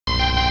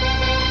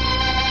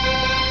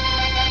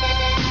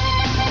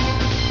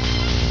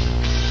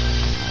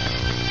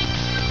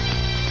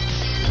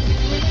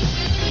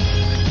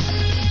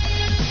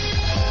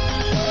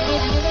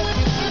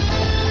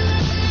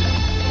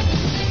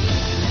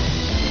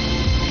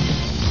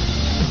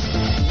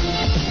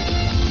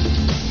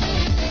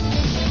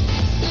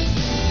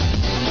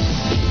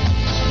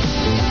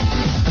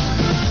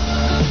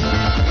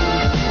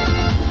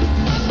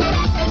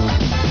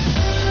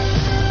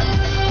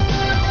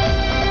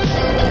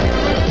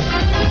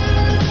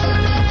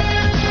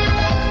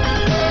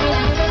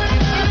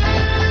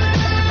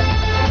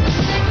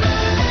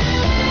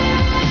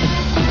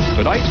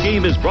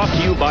game is brought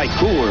to you by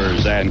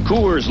Coors and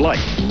Coors Light.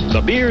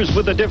 The beers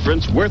with a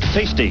difference worth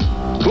tasting.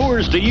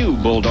 Coors to you,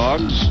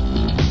 Bulldogs.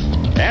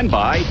 And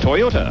by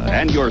Toyota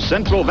and your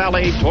Central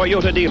Valley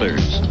Toyota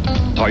dealers.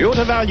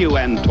 Toyota value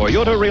and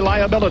Toyota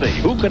reliability.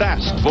 Who could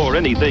ask for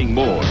anything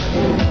more?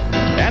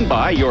 And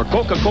by your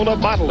Coca-Cola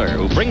bottler,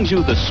 who brings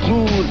you the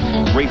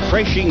smooth,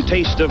 refreshing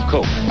taste of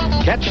Coke.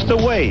 Catch the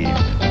wave.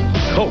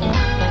 Coke.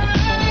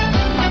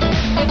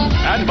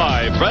 And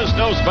by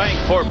Fresno's Bank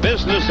for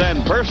Business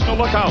and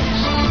Personal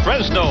Accounts.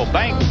 Fresno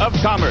Bank of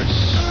Commerce.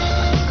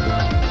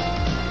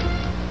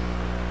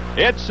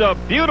 It's a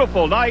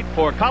beautiful night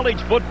for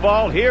college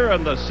football here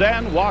in the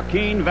San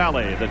Joaquin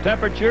Valley. The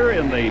temperature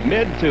in the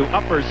mid to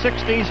upper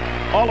 60s.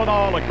 All in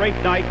all, a great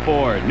night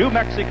for New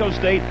Mexico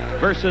State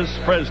versus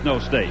Fresno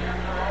State.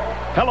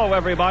 Hello,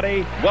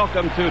 everybody.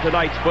 Welcome to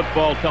tonight's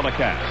football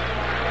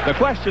telecast. The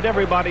question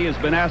everybody has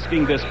been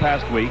asking this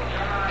past week,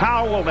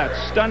 how will that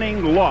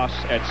stunning loss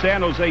at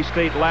San Jose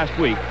State last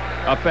week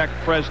affect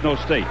Fresno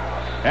State?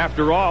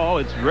 After all,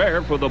 it's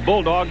rare for the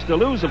Bulldogs to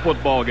lose a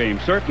football game,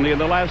 certainly in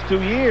the last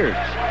 2 years.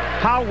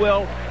 How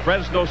will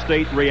Fresno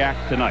State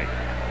react tonight?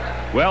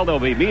 Well, they'll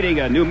be meeting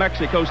a New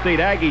Mexico State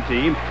Aggie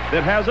team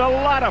that has a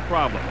lot of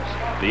problems.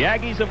 The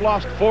Aggies have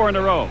lost 4 in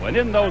a row, and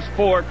in those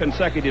 4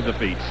 consecutive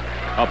defeats,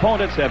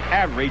 opponents have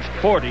averaged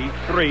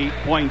 43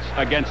 points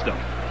against them.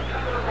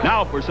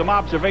 Now for some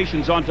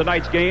observations on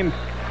tonight's game,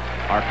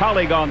 our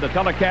colleague on the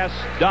telecast,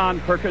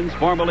 Don Perkins,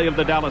 formerly of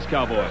the Dallas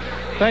Cowboys.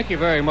 Thank you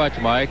very much,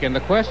 Mike. And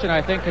the question,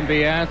 I think, can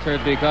be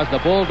answered because the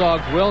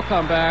Bulldogs will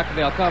come back.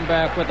 They'll come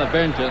back with a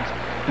vengeance.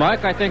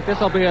 Mike, I think this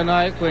will be a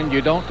night when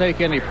you don't take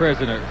any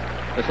prisoners.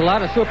 There's a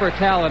lot of super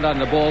talent on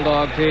the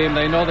Bulldog team.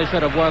 They know they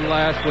should have won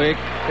last week.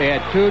 They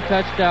had 2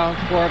 touchdowns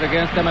scored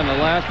against them in the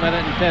last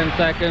minute and 10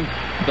 seconds.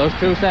 Those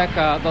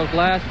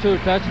last 2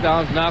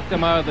 touchdowns knocked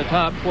them out of the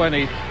top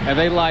 20, and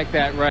they like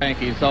that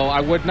ranking. So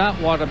I would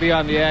not want to be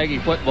on the Aggie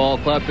Football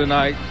Club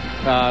tonight.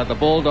 The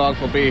Bulldogs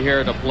will be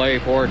here to play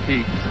for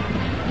keeps.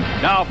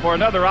 Now for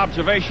another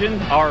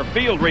observation, our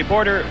field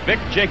reporter, Vic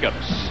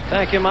Jacobs.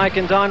 Thank you, Mike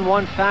and Don.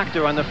 One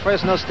factor on the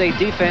Fresno State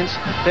defense,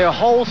 their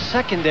whole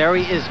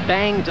secondary is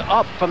banged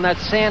up from that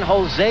San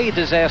Jose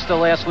disaster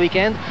last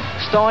weekend,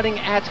 starting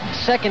at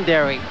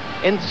secondary.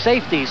 In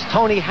safeties,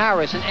 Tony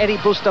Harris and Eddie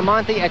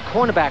Bustamante. At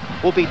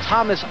cornerback will be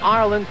Thomas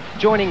Ireland,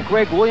 joining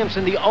Greg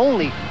Williamson, the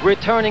only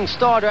returning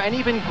starter. And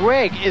even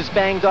Greg is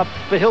banged up,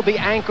 but he'll be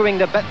anchoring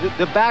the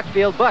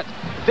backfield. But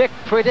Vic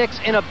predicts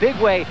in a big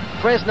way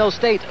Fresno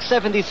State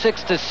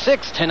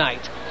 76-6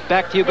 tonight.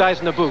 Back to you guys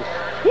in the booth.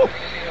 Woo.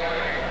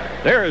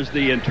 There's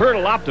the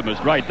internal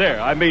optimist right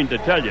there, I mean to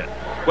tell you.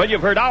 Well,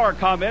 you've heard our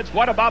comments.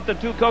 What about the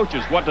 2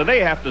 coaches? What do they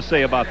have to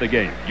say about the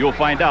game? You'll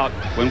find out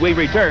when we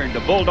return to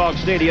Bulldog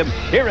Stadium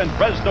here in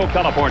Fresno,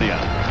 California.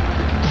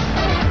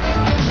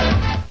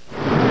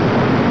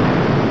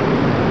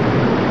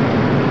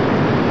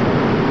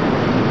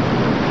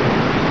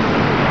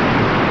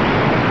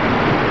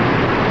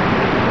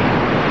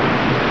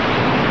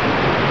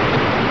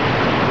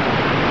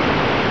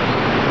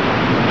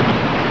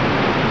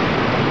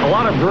 A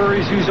lot of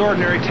breweries use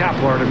ordinary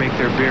tap water to make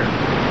their beer.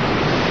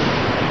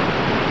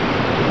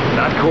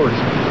 Not Coors.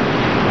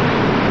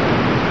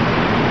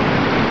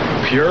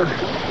 Pure,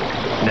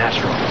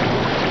 natural.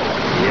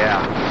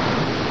 Yeah.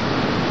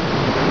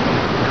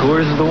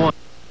 Coors is the one.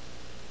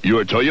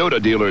 Your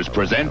Toyota dealers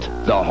present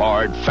the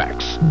hard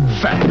facts.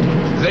 Fact.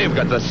 They've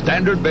got the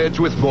standard beds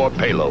with more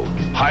payload,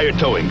 higher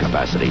towing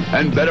capacity,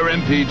 and better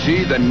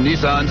MPG than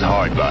Nissan's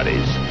hard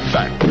bodies.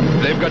 Fact.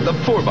 They've got the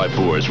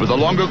 4x4s with a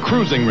longer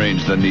cruising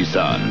range than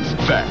Nissan's.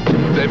 Fact.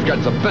 They've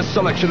got the best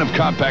selection of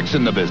compacts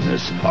in the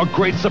business, a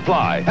great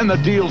supply, and the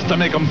deals to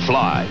make them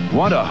fly.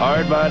 Want a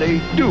hard body?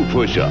 Do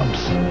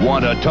push-ups.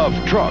 Want a tough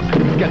truck?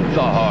 Get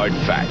the hard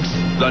facts.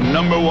 The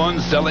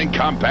 #1 selling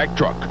compact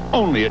truck.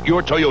 Only at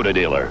your Toyota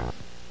dealer.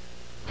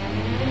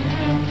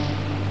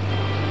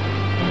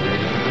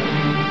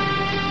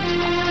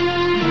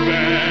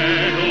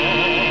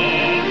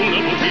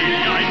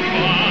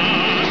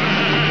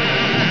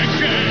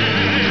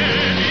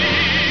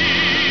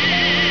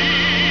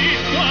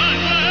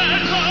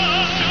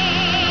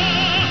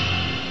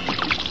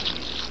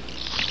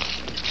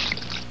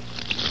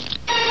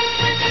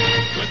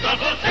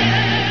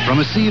 From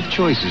a sea of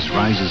choices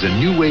rises a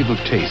new wave of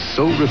taste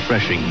so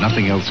refreshing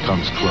nothing else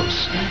comes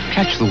close.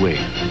 Catch the wave.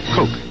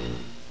 Coke.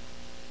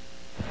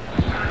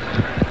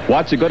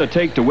 What's it going to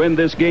take to win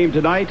this game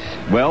tonight?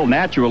 Well,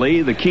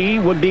 naturally, the key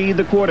would be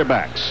the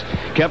quarterbacks.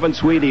 Kevin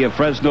Sweeney of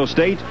Fresno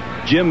State,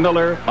 Jim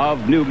Miller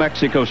of New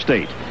Mexico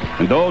State.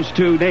 And those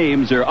 2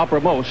 names are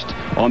uppermost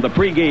on the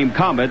pregame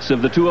comments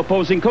of the 2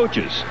 opposing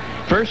coaches.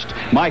 First,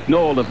 Mike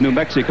Knoll of New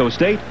Mexico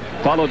State,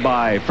 followed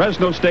by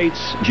Fresno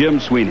State's Jim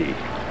Sweeney.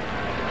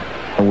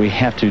 we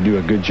have to do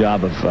a good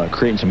job of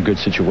creating some good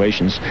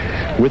situations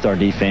with our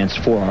defense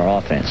for our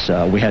offense.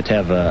 We have to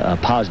have a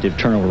positive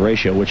turnover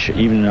ratio, which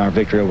even in our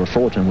victory over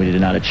Fullerton, we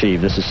did not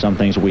achieve. This is some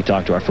things that we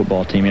talk to our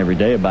football team every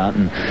day about,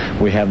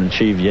 and we haven't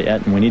achieved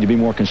yet, and we need to be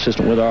more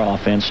consistent with our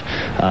offense.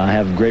 I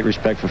have great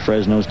respect for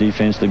Fresno's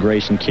defense, the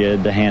Grayson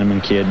kid, the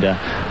Hanneman kid,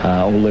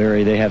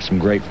 O'Leary. They have some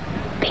great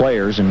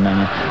players, and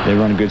they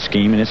run a good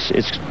scheme, and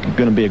it's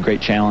going to be a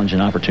great challenge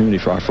and opportunity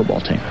for our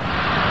football team.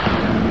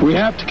 We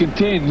have to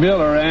contain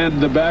Miller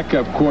and the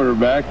backup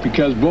quarterback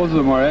because both of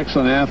them are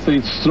excellent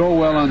athletes, throw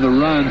well on the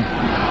run.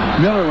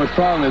 Miller was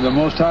probably the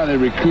most highly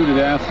recruited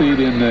athlete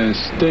in the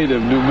state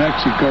of New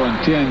Mexico in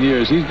 10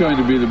 years. He's going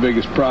to be the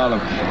biggest problem.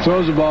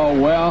 Throws the ball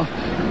well,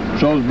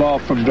 throws the ball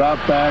from drop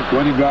back.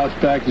 When he drops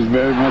back, he's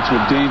very much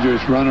a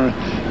dangerous runner.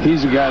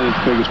 He's the guy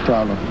that's the biggest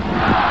problem.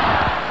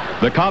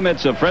 The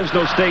comments of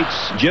Fresno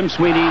State's Jim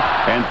Sweeney,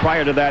 and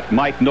prior to that,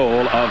 Mike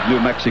Knoll of New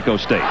Mexico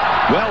State.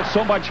 Well,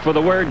 so much for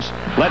the words.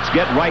 Let's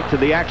get right to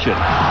the action.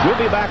 We'll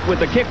be back with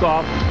the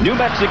kickoff, New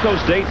Mexico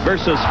State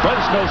versus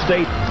Fresno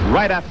State,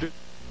 right after.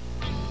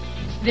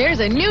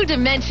 There's a new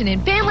dimension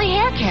in family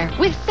hair care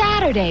with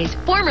Saturdays,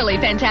 formerly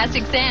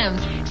Fantastic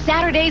Sam's.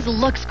 Saturdays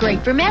looks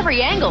great from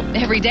every angle,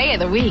 every day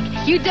of the week.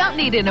 You don't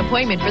need an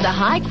appointment for the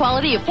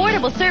high-quality,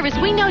 affordable service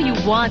we know you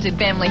want in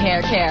family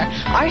hair care.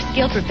 Our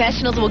skilled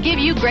professionals will give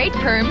you great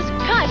perms,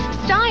 cuts,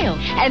 style.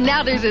 And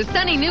now there's a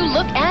sunny new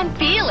look and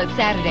feel at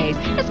Saturdays,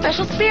 a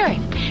special spirit.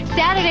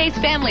 Saturdays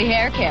Family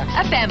Hair Care,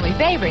 a family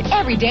favorite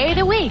every day of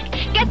the week.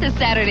 Get the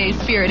Saturdays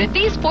spirit at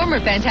these former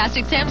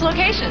Fantastic Sam's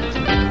locations.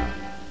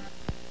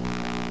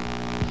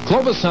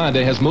 Clovis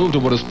Honda has moved to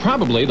what is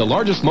probably the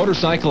largest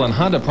motorcycle and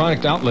Honda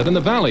product outlet in the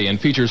Valley and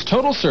features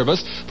total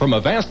service from a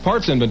vast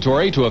parts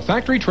inventory to a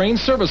factory-trained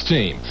service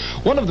team.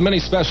 One of the many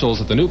specials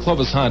at the new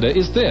Clovis Honda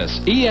is this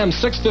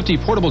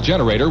EM650 portable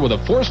generator with a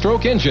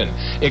 4-stroke engine,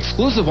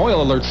 exclusive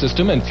oil alert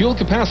system, and fuel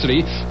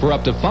capacity for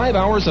up to 5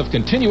 hours of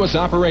continuous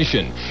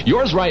operation.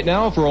 Yours right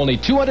now for only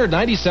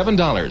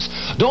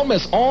 $297. Don't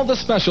miss all the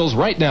specials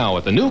right now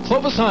at the new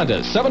Clovis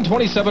Honda,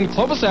 727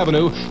 Clovis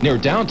Avenue near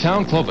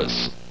downtown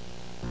Clovis.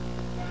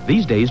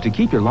 These days, to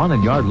keep your lawn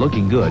and yard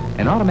looking good,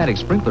 an automatic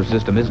sprinkler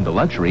system isn't a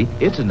luxury,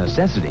 it's a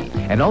necessity.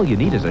 And all you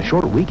need is a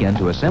short weekend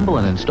to assemble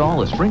and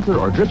install a sprinkler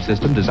or drip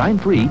system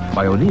designed free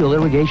by O'Neill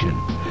Irrigation.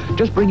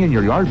 Just bring in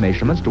your yard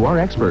measurements to our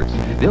experts.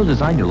 They'll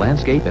design your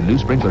landscape and new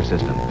sprinkler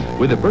system.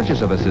 With the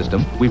purchase of a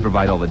system, we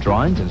provide all the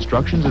drawings,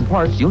 instructions, and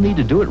parts you'll need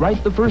to do it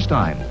right the first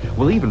time.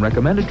 We'll even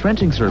recommend a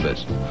trenching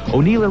service.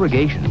 O'Neill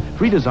Irrigation,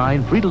 free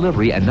design, free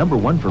delivery, and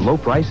 #1 for low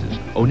prices.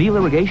 O'Neill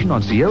Irrigation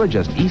on Sierra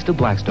just east of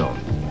Blackstone.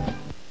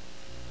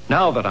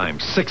 Now that I'm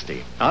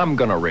 60, I'm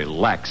going to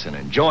relax and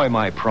enjoy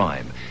my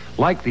prime.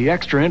 Like the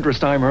extra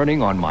interest I'm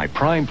earning on my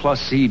Prime Plus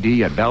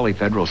CD at Valley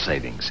Federal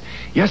Savings.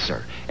 Yes,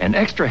 sir, an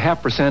extra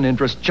 0.5%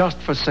 interest just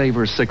for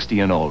savers 60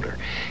 and older.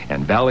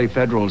 And Valley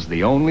Federal's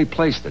the only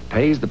place that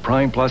pays the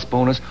Prime Plus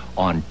bonus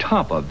on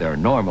top of their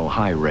normal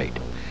high rate.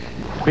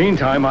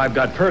 Meantime, I've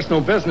got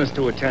personal business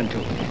to attend to,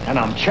 and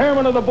I'm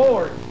chairman of the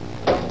board.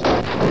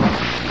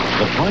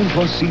 The Prime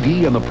Plus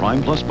CD and the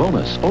Prime Plus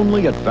bonus,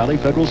 only at Valley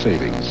Federal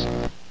Savings.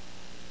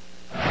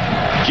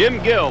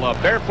 Jim Gill, a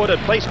barefooted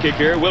place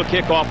kicker, will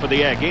kick off for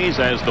the Aggies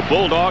as the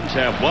Bulldogs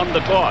have won the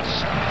toss.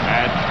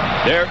 And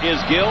there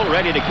is Gill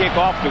ready to kick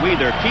off to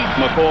either Keith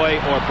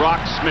McCoy or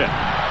Brock Smith.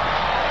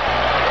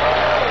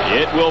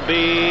 It will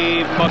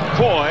be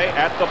McCoy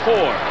at the 4.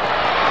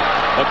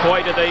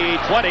 McCoy to the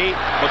 20.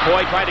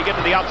 McCoy trying to get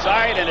to the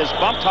outside and is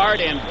bumped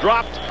hard and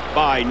dropped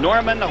by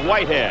Norman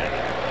Whitehead.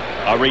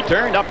 A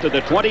return up to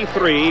the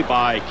 23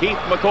 by Keith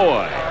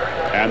McCoy.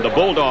 And the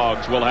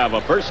Bulldogs will have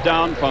a first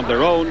down from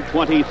their own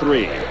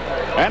 23.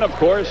 And, of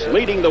course,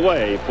 leading the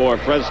way for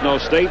Fresno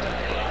State,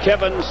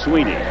 Kevin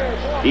Sweeney.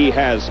 He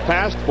has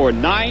passed for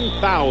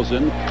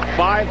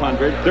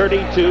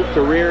 9,532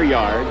 career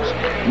yards,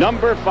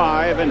 number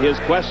 5 in his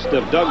quest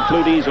of Doug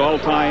Flutie's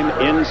all-time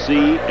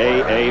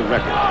NCAA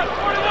record.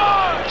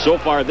 So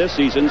far this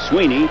season,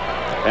 Sweeney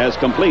has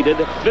completed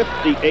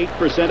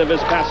 58% of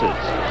his passes.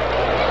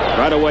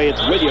 Right away,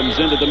 it's Williams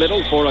into the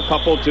middle for a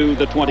couple to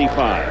the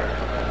 25.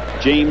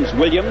 James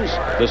Williams,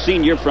 the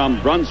senior from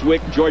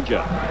Brunswick,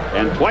 Georgia.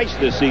 And twice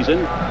this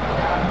season,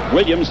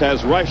 Williams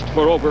has rushed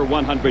for over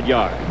 100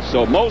 yards.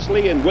 So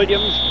Mosley and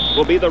Williams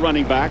will be the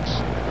running backs.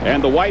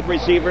 And the wide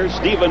receivers,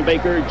 Stephen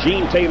Baker,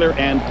 Gene Taylor,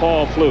 and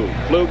Paul Flug.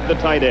 Flug, the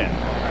tight end.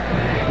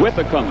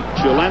 Withacum,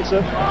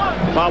 Chulanza,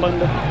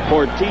 Holland,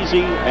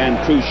 Cortese, and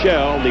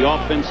Truchel, the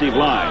offensive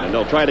line. And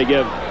they'll try to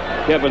give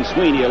Kevin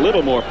Sweeney a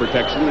little more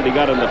protection than he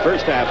got in the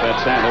first half at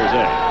San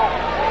Jose.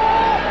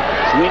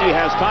 Sweeney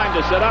has time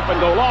to set up and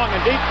go long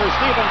and deep for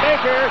Stephen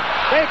Baker.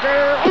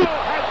 Baker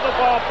has the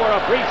ball for a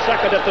brief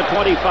second at the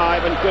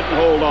 25 and couldn't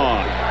hold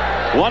on.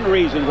 One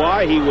reason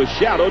why, he was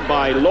shadowed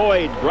by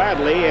Lloyd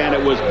Bradley, and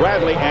it was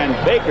Bradley and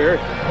Baker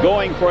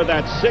going for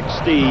that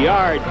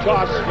 60-yard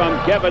toss from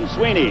Kevin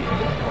Sweeney.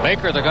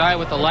 Baker, the guy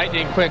with the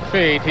lightning quick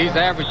feet, he's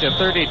averaging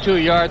 32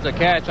 yards a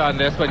catch on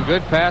this one.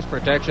 Good pass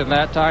protection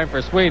that time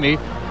for Sweeney.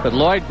 But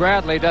Lloyd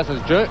Bradley does a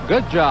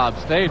good job,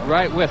 stayed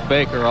right with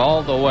Baker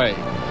all the way.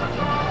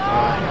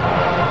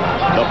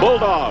 The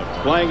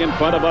Bulldogs playing in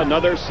front of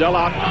another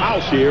sellout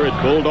house here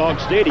at Bulldog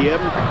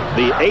Stadium.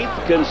 The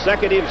 8th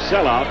consecutive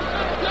sellout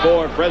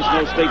for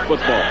Fresno State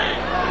football.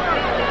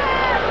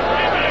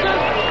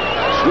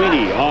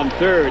 Sweeney on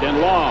third and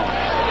long.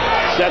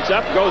 Sets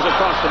up, goes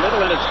across the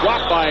middle, and it's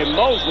dropped by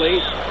Mosley.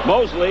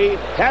 Mosley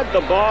had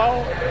the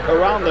ball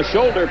around the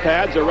shoulder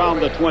pads around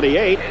the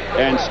 28,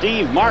 and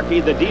Steve Markey,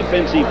 the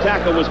defensive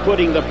tackle, was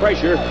putting the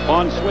pressure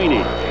on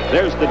Sweeney.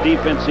 There's the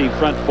defensive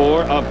front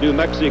four of New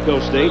Mexico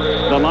State,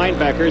 the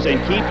linebackers,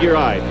 and keep your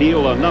eye,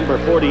 Peel on number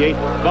 48,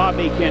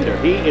 Bobby Kinder.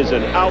 He is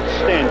an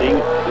outstanding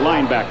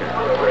linebacker.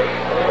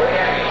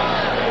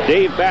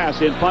 Dave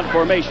Bass in punt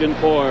formation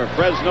for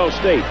Fresno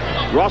State.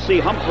 Rossi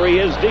Humphrey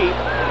is deep.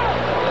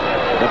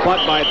 The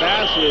punt by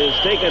Bass is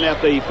taken at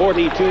the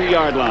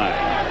 42-yard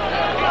line.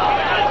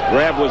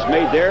 Grab was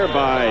made there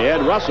by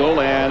Ed Russell,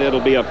 and it'll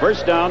be a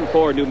first down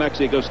for New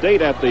Mexico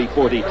State at the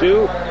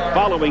 42,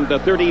 following the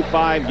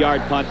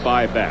 35-yard punt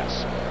by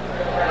Bass.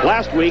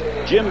 Last week,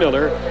 Jim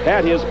Miller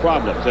had his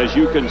problems, as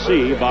you can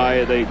see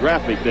by the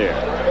graphic there.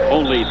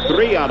 Only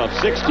 3 out of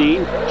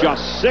 16,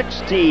 just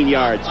 16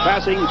 yards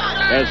passing,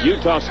 as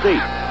Utah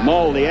State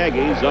mauled the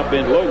Aggies up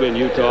in Logan,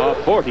 Utah,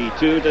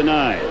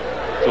 42-9.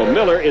 So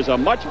Miller is a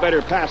much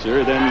better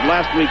passer than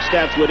last week's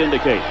stats would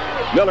indicate.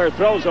 Miller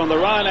throws on the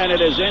run, and it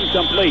is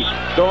incomplete.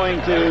 Going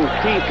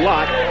to Keith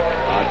Lott,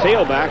 a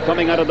tailback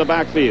coming out of the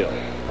backfield.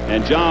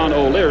 And John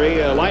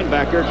O'Leary, a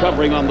linebacker,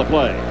 covering on the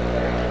play.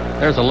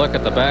 There's a look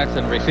at the backs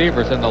and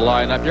receivers in the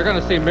lineup. You're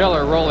going to see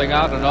Miller rolling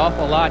out an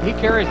awful lot. He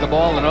carries the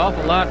ball an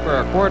awful lot for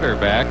a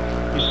quarterback.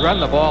 He's run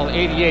the ball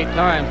 88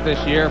 times this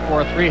year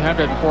for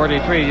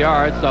 343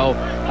 yards, so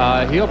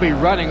he'll be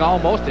running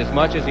almost as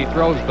much as he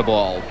throws the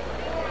ball.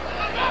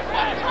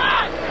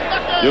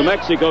 New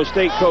Mexico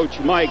State coach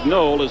Mike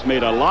Knoll has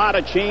made a lot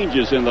of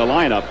changes in the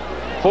lineup.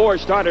 4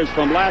 starters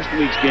from last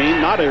week's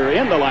game not are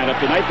in the lineup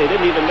tonight. They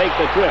didn't even make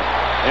the trip.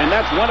 And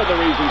that's one of the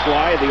reasons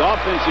why the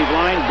offensive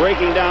line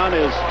breaking down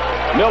as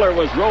Miller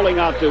was rolling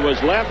out to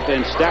his left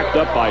and stacked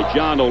up by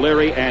John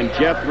O'Leary and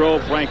Jethro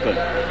Franklin.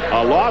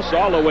 A loss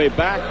all the way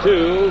back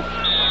to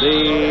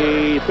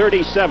the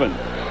 37.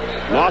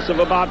 Loss of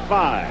about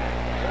 5.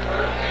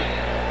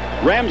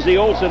 Ramsey,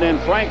 Olsen, and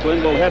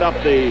Franklin will head up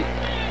the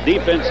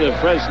defense of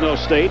Fresno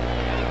State.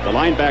 The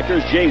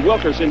linebackers, Jay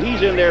Wilkerson,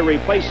 he's in there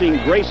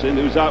replacing Grayson,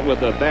 who's out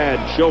with a bad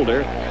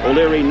shoulder.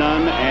 O'Leary,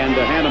 Nunn, and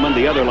Hanneman,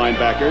 the other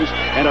linebackers.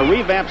 And a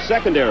revamped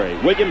secondary,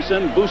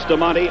 Williamson,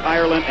 Bustamante,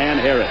 Ireland, and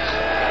Harris.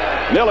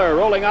 Miller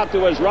rolling out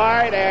to his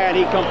right, and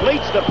he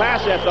completes the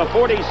pass at the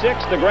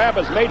 46. The grab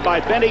is made by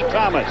Benny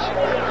Thomas.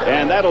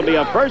 And that'll be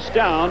a first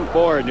down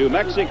for New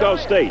Mexico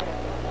State.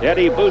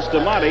 Eddie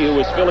Bustamante, who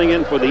was filling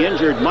in for the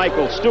injured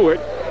Michael Stewart.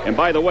 And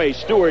by the way,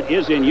 Stewart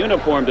is in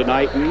uniform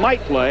tonight,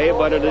 might play,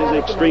 but it is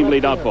extremely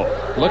doubtful.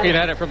 Looking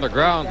at it from the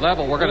ground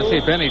level, we're going to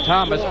see Benny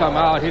Thomas come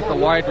out. He's the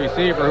wide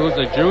receiver who's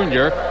a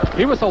junior.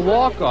 He was a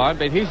walk-on,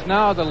 but he's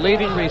now the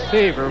leading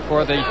receiver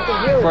for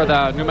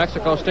the New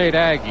Mexico State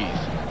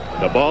Aggies.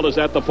 The ball is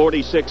at the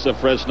 46 of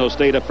Fresno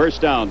State, a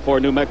first down for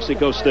New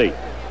Mexico State.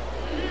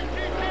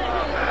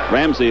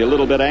 Ramsey a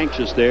little bit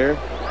anxious there.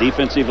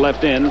 Defensive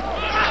left end.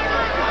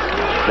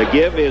 The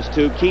give is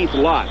to Keith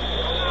Lott.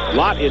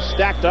 Lott is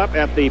stacked up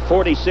at the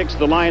 46,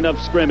 the line of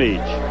scrimmage.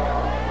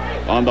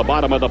 On the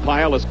bottom of the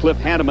pile is Cliff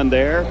Hanneman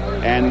there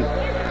and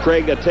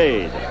Craig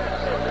Atade.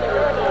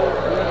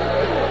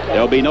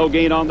 There'll be no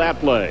gain on that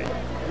play.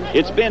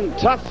 It's been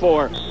tough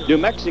for New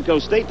Mexico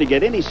State to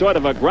get any sort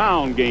of a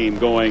ground game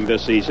going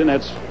this season.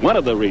 That's one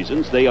of the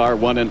reasons they are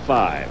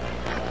 1-5.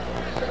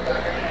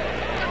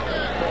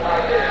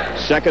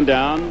 Second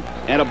down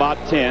and about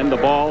 10. The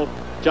ball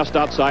just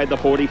outside the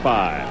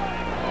 45.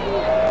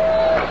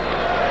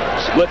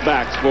 Split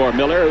backs for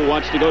Miller, who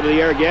wants to go to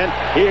the air again.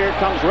 Here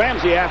comes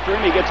Ramsey after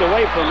him. He gets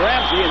away from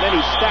Ramsey, and then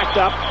he's stacked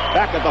up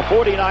back at the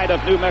 49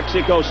 of New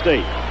Mexico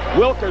State.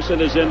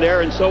 Wilkerson is in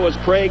there, and so is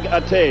Craig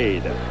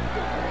Atade.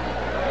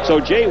 So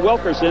Jay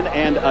Wilkerson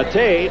and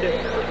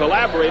Atade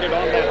collaborated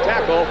on that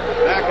tackle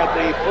back at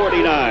the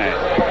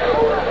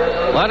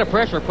 49. A lot of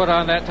pressure put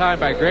on that time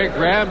by Greg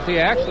Ramsey.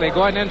 Actually,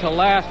 going into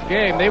last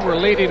game, they were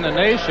leading the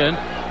nation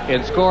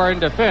in score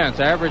and defense,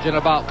 averaging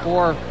about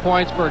 4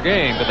 points per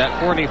game. But that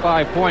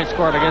 45 points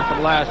scored against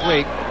them last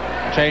week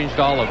changed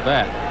all of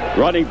that.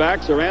 Running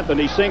backs are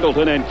Anthony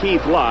Singleton and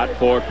Keith Lott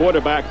for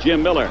quarterback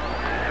Jim Miller.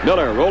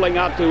 Miller rolling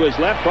out to his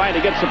left, trying to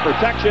get some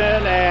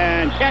protection,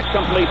 and can't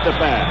complete the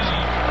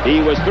pass.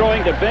 He was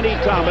throwing to Benny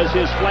Thomas,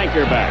 his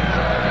flanker back.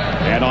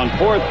 And on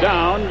fourth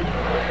down,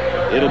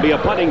 it'll be a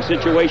punting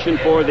situation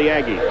for the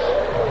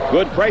Aggies.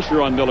 Good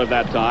pressure on Miller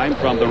that time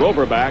from the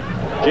rover back,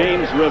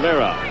 James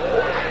Rivera.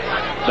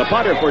 The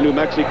punter for New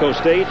Mexico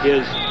State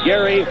is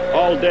Gary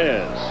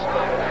Aldez,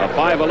 a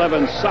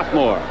 5'11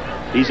 sophomore.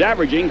 He's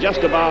averaging just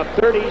about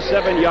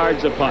 37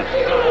 yards a punt.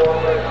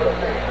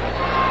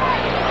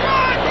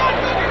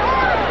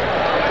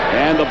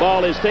 And the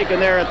ball is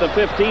taken there at the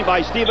 15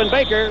 by Stephen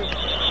Baker.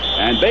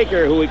 And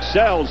Baker, who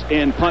excels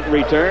in punt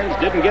returns,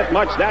 didn't get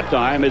much that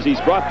time as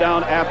he's brought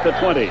down at the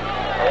 20.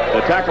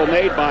 The tackle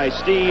made by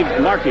Steve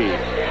Markey.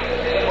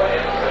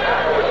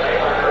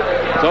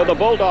 So the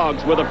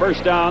Bulldogs with a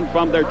first down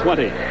from their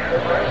 20.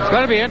 It's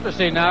going to be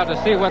interesting now to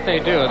see what they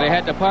do. They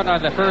had to punt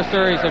on the first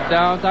series of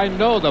downs. I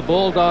know the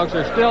Bulldogs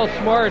are still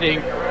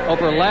smarting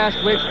over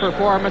last week's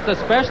performance,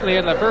 especially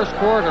in the first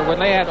quarter when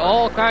they had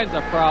all kinds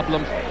of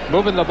problems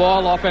moving the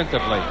ball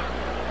offensively.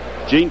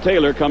 Gene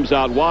Taylor comes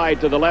out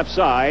wide to the left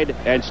side,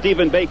 and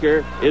Stephen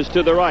Baker is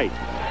to the right.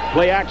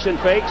 Play action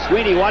fake.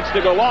 Sweeney wants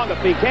to go long if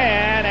he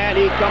can, and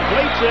he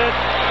completes it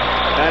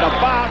at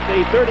about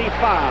the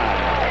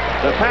 35.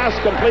 The pass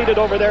completed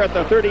over there at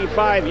the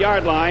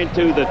 35-yard line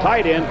to the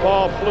tight end,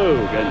 Paul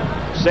Flug,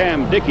 and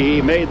Sam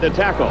Dickey made the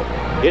tackle.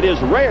 It is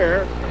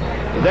rare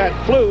that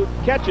Flug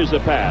catches a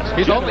pass.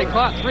 He's only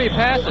caught 3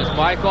 passes,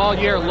 Mike, all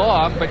year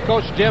long, but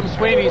Coach Jim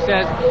Sweeney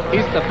says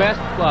he's the best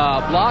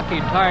blocking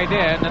tight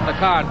end in the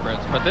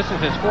conference. But this is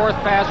his 4th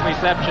pass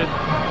reception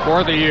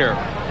for the year.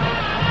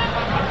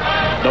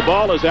 The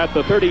ball is at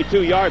the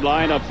 32-yard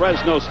line of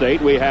Fresno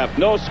State. We have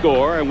no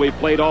score, and we've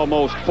played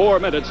almost 4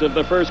 minutes of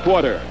the first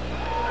quarter.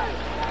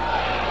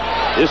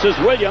 This is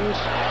Williams.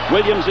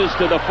 Williams is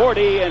to the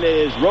 40 and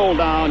is rolled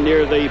down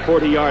near the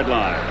 40-yard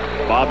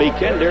line. Bobby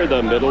Kinder,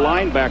 the middle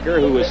linebacker,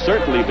 who has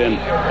certainly been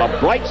a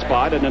bright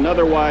spot in an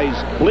otherwise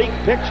bleak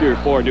picture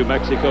for New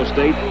Mexico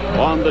State,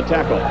 on the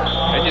tackle.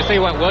 And you see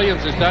what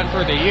Williams has done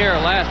for the year.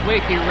 Last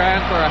week he ran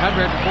for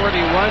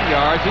 141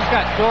 yards. He's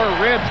got sore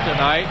ribs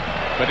tonight,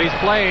 but he's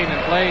playing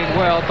and playing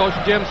well. Coach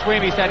Jim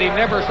Sweeney said he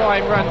never saw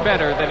him run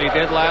better than he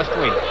did last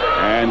week.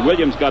 And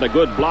Williams got a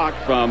good block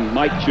from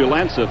Mike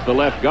Chulansif, the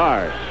left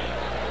guard.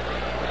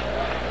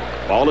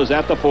 Ball is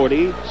at the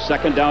 40.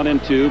 Second down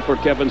and 2 for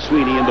Kevin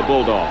Sweeney and the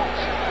Bulldogs.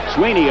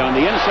 Sweeney on the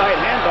inside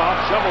handoff,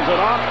 shovels it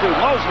off to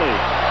Mosley.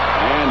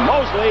 And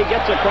Mosley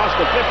gets across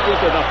the 50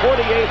 to the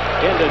 48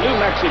 into New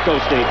Mexico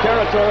State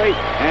territory,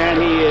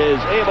 and he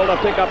is able to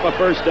pick up a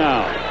first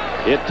down.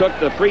 It took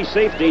the free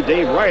safety,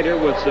 Dave Ryder,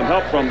 with some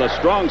help from the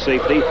strong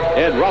safety,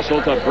 Ed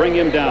Russell, to bring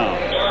him down.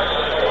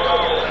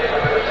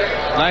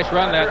 Nice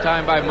run that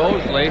time by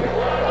Mosley.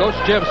 Coach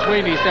Jim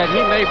Sweeney said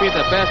he may be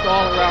the best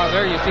all-around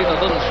there. You see the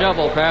little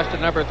shovel pass to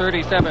number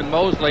 37,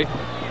 Mosley.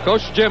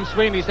 Coach Jim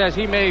Sweeney says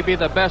he may be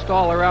the best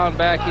all-around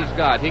back he's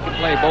got. He can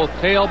play both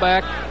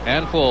tailback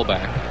and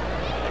fullback.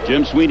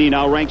 Jim Sweeney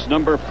now ranks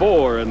number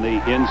 4 in the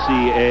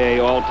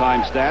NCAA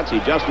all-time stats. He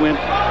just went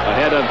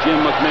ahead of Jim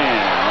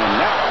McMahon. And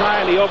that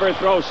time he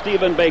overthrows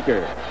Stephen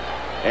Baker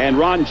and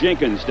Ron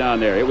Jenkins down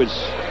there. It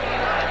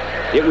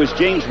was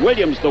James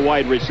Williams, the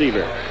wide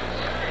receiver.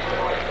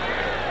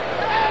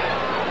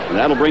 And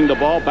that'll bring the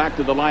ball back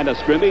to the line of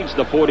scrimmage,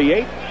 the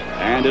 48,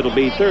 and it'll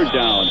be third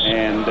down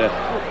and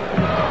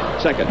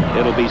second.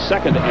 It'll be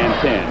second and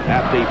 10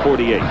 at the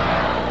 48.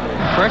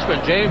 Freshman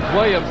James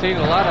Williams seen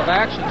a lot of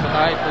action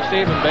tonight for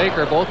Stephen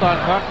Baker, both on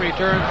punt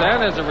returns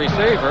and as a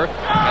receiver.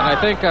 And I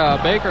think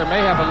Baker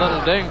may have a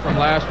little ding from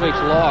last week's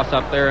loss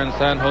up there in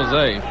San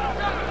Jose.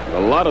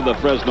 A lot of the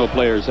Fresno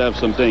players have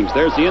some things.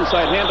 There's the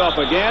inside handoff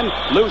again.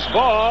 Loose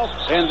ball,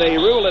 and they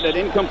rule it an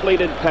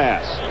incompleted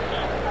pass.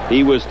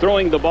 He was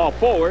throwing the ball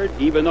forward,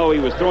 even though he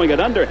was throwing it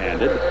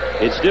underhanded.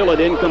 It's still an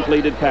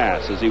incompleted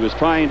pass as he was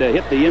trying to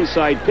hit the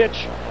inside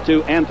pitch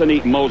to Anthony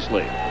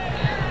Mosley.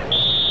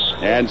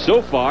 And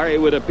so far,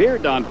 it would appear,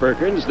 Don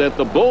Perkins, that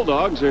the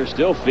Bulldogs are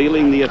still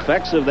feeling the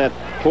effects of that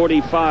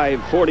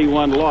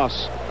 45-41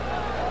 loss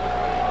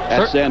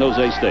at San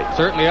Jose State.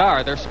 Certainly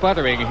are. They're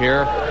sputtering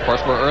here. Of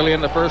course, we're early in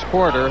the first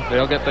quarter.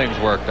 They'll get things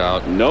worked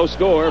out. No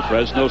score.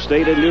 Fresno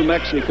State and New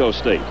Mexico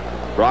State.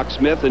 Brock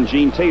Smith and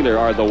Gene Taylor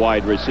are the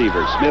wide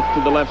receivers. Smith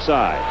to the left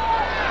side.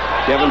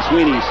 Kevin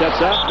Sweeney sets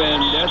up,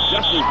 and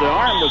just as the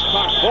arm was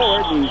cocked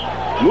forward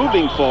and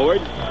moving forward,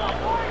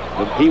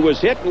 he was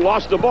hit and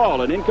lost the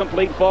ball. An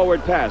incomplete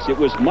forward pass. It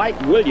was Mike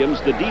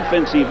Williams, the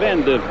defensive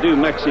end of New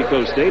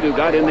Mexico State, who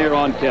got in there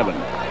on Kevin.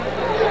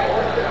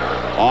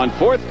 On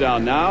fourth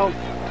down now,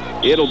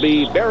 it'll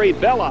be Barry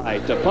Belli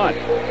to punt.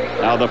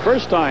 Now, the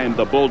first time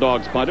the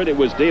Bulldogs punted, it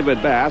was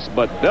David Bass,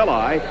 but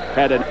Belli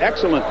had an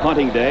excellent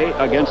punting day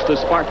against the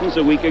Spartans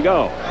a week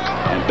ago.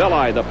 And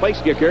Belli, the place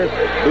kicker,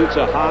 boots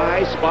a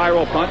high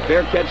spiral punt.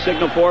 Fair catch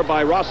signaled for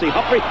by Rossi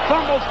Humphrey.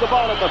 Fumbles the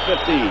ball at the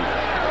 15,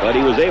 but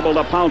he was able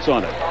to pounce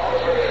on it.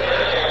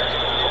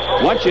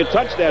 Once you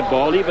touch that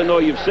ball, even though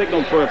you've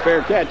signaled for a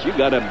fair catch, you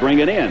got to bring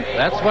it in.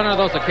 That's one of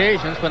those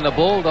occasions when the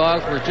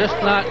Bulldogs were just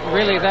not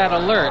really that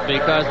alert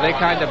because they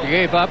kind of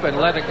gave up and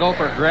let it go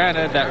for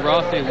granted that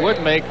Rossi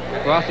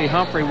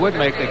Humphrey would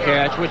make the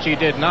catch, which he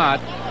did not.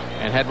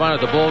 And had one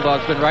of the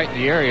Bulldogs been right in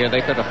the area,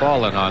 they could have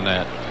fallen on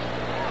that.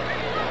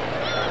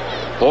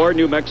 For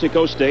New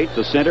Mexico State,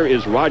 the center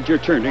is Roger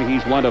Turner.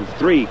 He's one of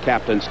 3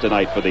 captains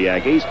tonight for the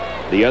Aggies.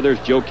 The others,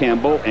 Joe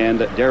Campbell and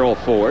Darrell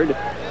Ford.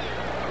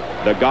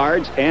 The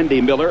guards, Andy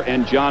Miller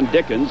and John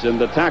Dickens, and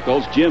the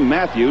tackles, Jim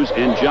Matthews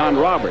and John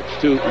Roberts.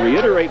 To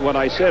reiterate what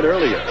I said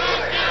earlier,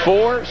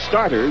 4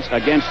 starters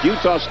against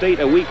Utah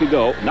State a week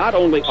ago not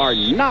only are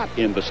not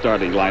in the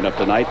starting lineup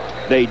tonight,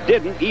 they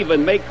didn't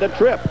even make the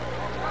trip.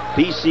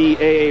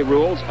 PCAA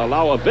rules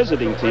allow a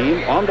visiting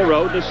team on the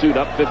road to suit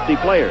up 50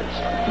 players.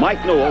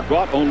 Mike Knoll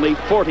brought only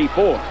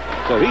 44,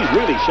 so he's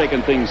really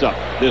shaking things up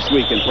this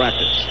week in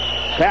practice.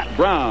 Pat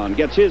Brown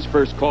gets his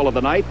first call of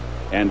the night,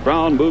 and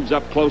Brown moves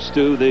up close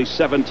to the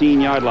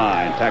 17-yard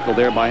line. Tackled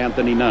there by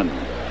Anthony Nunn.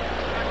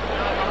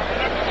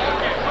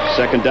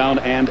 2nd down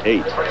and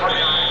 8.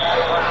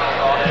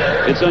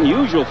 It's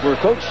unusual for a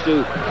coach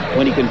to,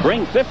 when he can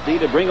bring 50,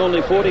 to bring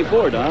only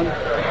 44, Don.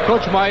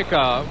 Coach Mike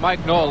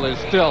Knoll is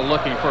still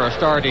looking for a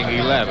starting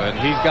 11.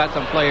 He's got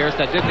some players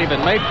that didn't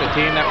even make the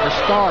team that were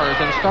stars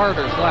and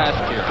starters last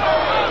year.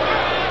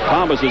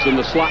 Thomas is in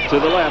the slot to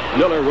the left.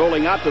 Miller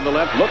rolling out to the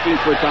left, looking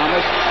for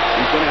Thomas.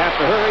 He's going to have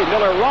to hurry.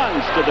 Miller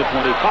runs to the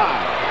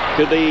 25,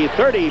 to the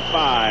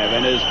 35,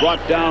 and is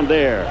brought down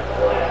there.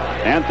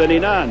 Anthony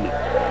Nunn,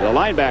 the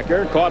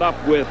linebacker, caught up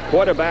with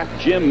quarterback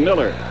Jim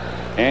Miller.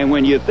 And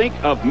when you think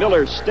of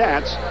Miller's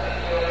stats,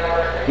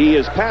 he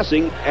is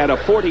passing at a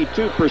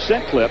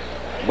 42% clip,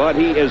 but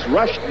he has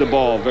rushed the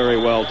ball very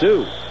well,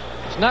 too.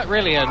 It's not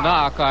really a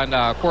knock on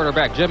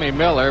quarterback Jimmy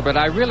Miller, but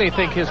I really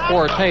think his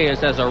forte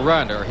is as a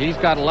runner. He's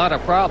got a lot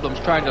of problems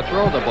trying to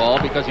throw the ball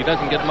because he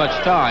doesn't get much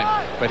time,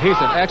 but he's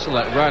an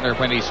excellent runner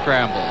when he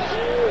scrambles.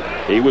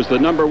 He was the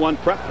 #1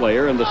 prep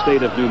player in the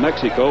state of New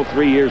Mexico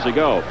 3 years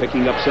ago,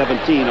 picking up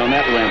 17 on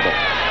that ramble.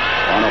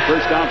 On a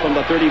first down from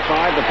the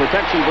 35, the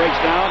protection breaks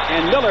down,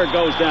 and Miller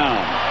goes down.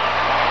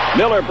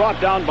 Miller brought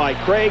down by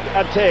Craig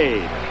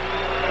Atade.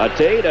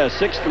 Atade, a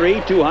 6'3",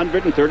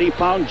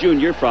 230-pound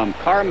junior from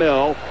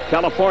Carmel,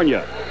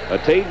 California.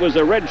 Atade was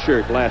a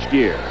redshirt last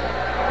year,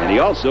 and he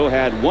also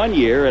had 1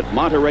 year at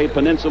Monterey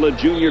Peninsula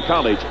Junior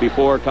College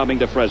before coming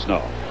to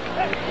Fresno.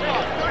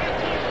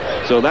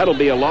 So that'll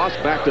be a loss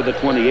back to the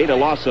 28, a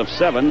loss of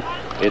 7.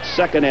 It's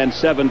 2nd and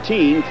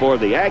 17 for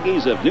the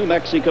Aggies of New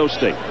Mexico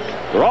State.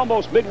 We're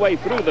almost midway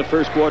through the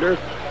first quarter.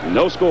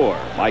 No score.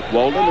 Mike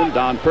Walden and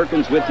Don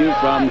Perkins with you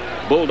from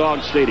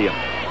Bulldog Stadium.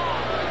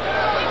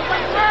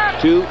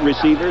 2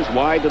 receivers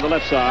wide to the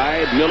left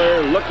side.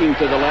 Miller looking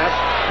to the left.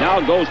 Now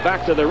goes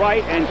back to the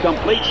right and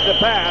completes the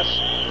pass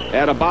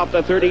at about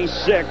the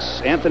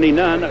 36. Anthony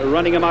Nunn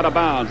running him out of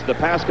bounds. The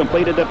pass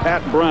completed to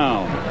Pat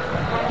Brown.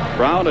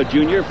 Brown, a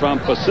junior from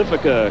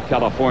Pacifica,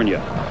 California.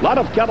 A lot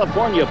of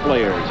California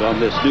players on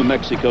this New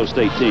Mexico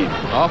State team.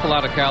 Awful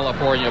lot of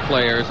California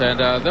players, and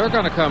they're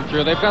going to come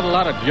through. They've got a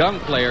lot of young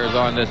players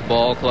on this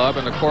ball club,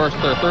 and of course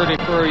their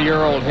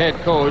 33-year-old head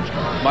coach,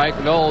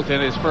 Mike Knowles,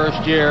 in his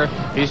first year,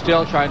 he's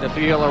still trying to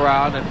feel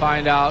around and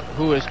find out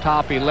who his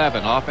top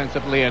 11,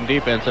 offensively and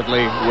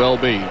defensively, will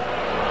be.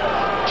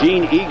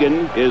 Gene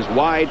Egan is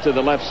wide to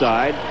the left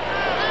side.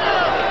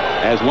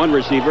 As one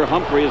receiver,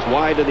 Humphrey is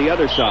wide to the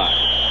other side.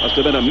 Must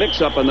have been a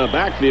mix-up in the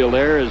backfield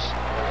there. Is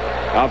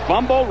a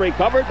fumble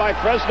recovered by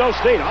Fresno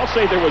State. I'll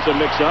say there was a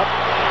mix-up.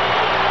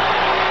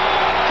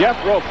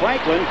 Jethro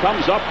Franklin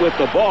comes up with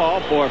the ball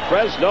for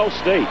Fresno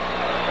State.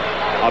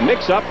 A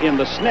mix-up in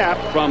the snap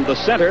from the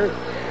center,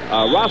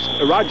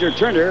 Roger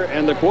Turner,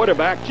 and the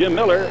quarterback, Jim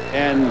Miller.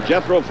 And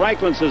Jethro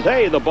Franklin says,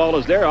 hey, the ball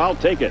is there. I'll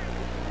take it.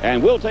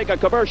 And we'll take a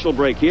commercial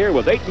break here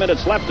with 8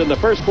 minutes left in the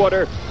first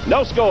quarter.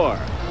 No score.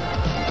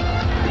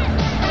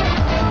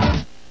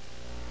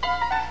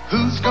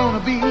 Who's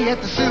gonna be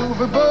at the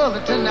Silver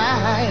Bullet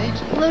tonight?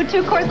 Blue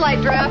 2 Coors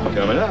Light draft.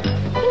 Coming up.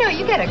 You know,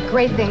 you got a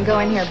great thing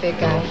going here, big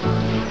guy.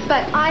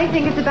 But I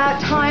think it's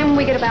about time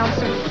we get a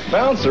bouncer.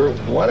 Bouncer?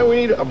 Why do we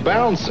need a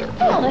bouncer?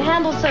 Well, to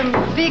handle some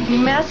big,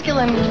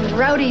 masculine,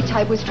 rowdy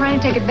type who's trying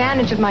to take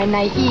advantage of my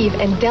naive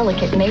and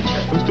delicate nature.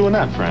 Who's doing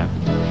that, Fran?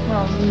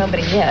 Well,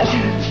 nobody yet.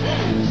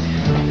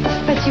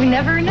 But you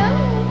never know.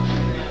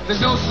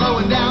 There's no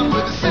slowing down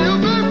with the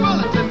Silver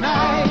Bullet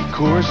tonight.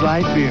 Coors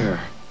Light beer.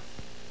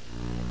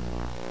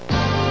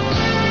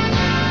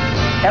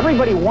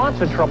 Everybody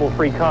wants a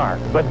trouble-free car,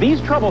 but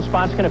these trouble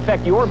spots can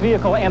affect your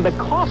vehicle and the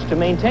cost to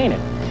maintain it.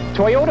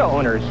 Toyota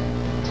owners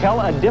tell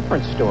a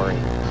different story.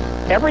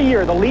 Every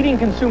year, the leading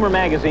consumer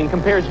magazine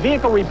compares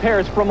vehicle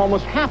repairs from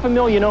almost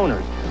 500,000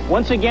 owners.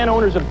 Once again,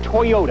 owners of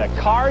Toyota,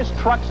 cars,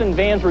 trucks, and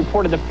vans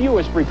reported the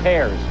fewest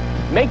repairs,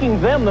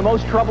 making them the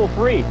most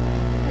trouble-free.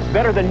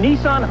 Better than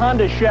Nissan,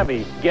 Honda,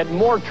 Chevy. Get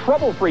more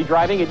trouble-free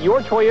driving at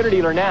your Toyota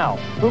dealer now.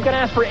 Who can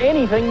ask for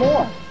anything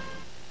more?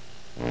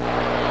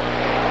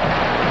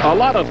 A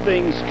lot of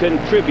things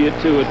contribute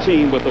to a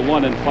team with a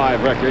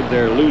 1-5 record,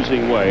 their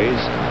losing ways.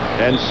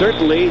 And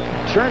certainly,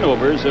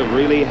 turnovers have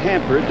really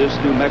hampered this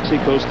New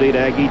Mexico State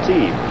Aggie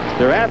team.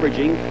 They're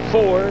averaging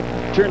 4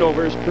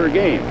 turnovers per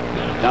game.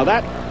 Now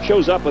that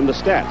shows up in the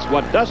stats.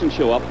 What doesn't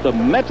show up, the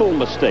mental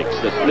mistakes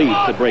that lead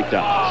to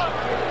breakdowns.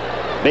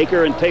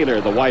 Baker and Taylor,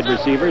 the wide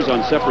receivers,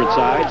 on separate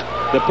sides.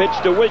 The pitch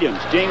to Williams.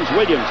 James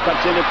Williams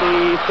cuts in at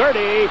the 30.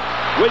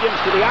 Williams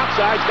to the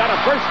outside, got a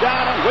first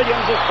down, and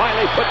Williams is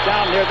finally put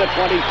down near the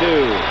 22.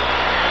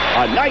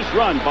 A nice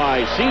run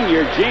by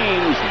senior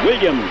James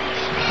Williams.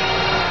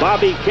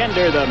 Bobby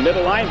Kinder, the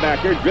middle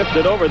linebacker,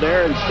 drifted over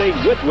there and stayed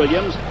with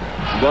Williams,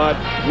 but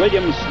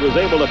Williams was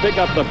able to pick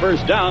up the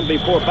first down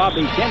before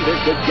Bobby Kinder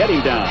could get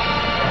him down.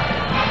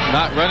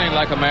 Not running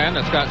like a man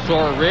that's got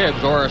sore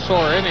ribs or a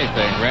sore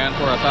anything. Ran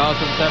for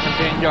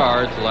 1,017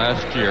 yards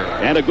last year.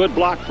 And a good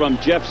block from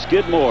Jeff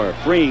Skidmore,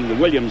 freeing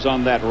Williams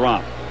on that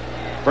romp.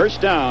 First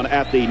down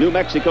at the New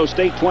Mexico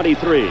State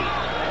 23.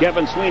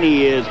 Kevin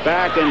Sweeney is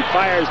back and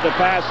fires the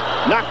pass,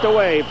 knocked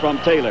away from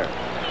Taylor.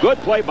 Good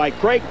play by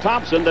Craig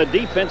Thompson, the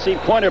defensive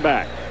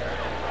cornerback.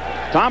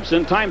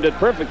 Thompson timed it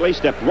perfectly,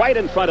 stepped right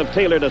in front of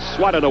Taylor to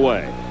swat it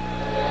away.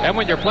 And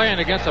when you're playing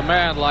against a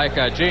man like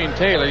Gene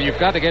Taylor, you've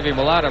got to give him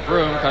a lot of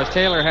room because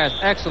Taylor has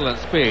excellent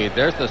speed.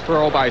 There's the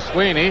throw by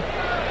Sweeney. You're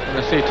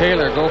going to see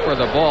Taylor go for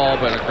the ball,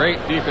 but a great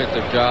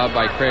defensive job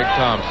by Craig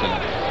Thompson.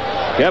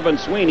 Kevin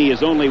Sweeney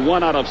is only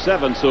 1 out of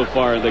 7 so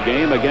far in the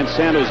game against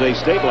San Jose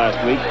State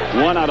last week.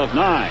 1 out of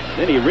 9.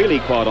 Then he really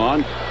caught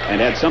on and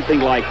had something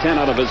like 10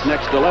 out of his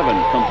next 11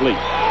 complete.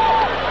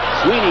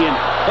 Sweeney in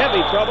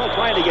heavy trouble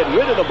trying to get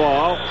rid of the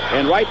ball,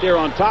 and right there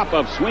on top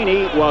of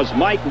Sweeney was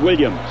Mike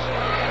Williams.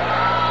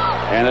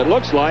 And it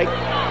looks like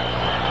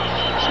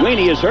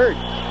Sweeney is hurt.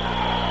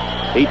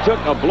 He took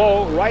a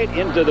blow right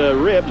into the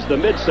ribs, the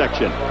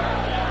midsection,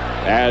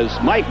 as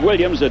Mike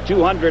Williams, a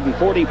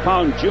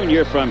 240-pound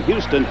junior from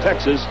Houston,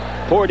 Texas,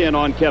 poured in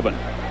on Kevin.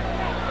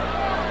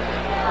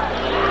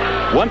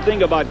 One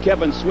thing about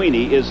Kevin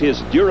Sweeney is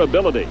his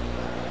durability.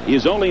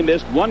 He's only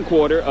missed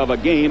 1/4 of a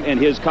game in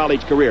his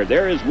college career.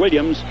 There is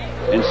Williams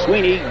and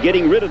Sweeney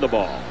getting rid of the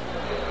ball.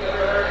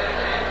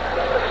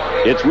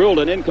 It's ruled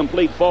an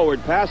incomplete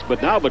forward pass,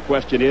 but now the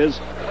question is,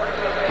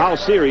 how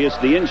serious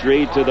the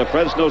injury to the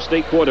Fresno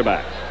State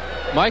quarterback?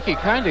 Mikey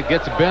kind of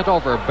gets bent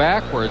over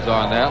backwards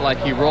on that, like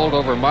he rolled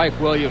over Mike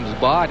Williams'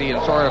 body in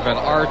sort of an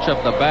arch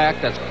of the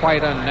back that's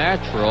quite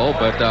unnatural,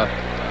 but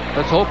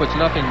let's hope it's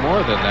nothing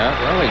more than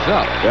that. Well, he's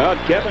up. Well,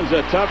 Kevin's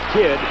a tough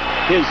kid.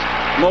 His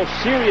most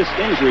serious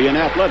injury in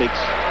athletics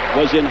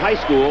was in high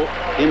school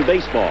in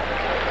baseball.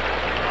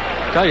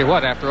 Tell you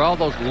what, after all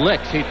those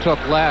licks he took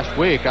last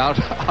week out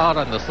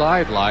on the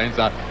sidelines,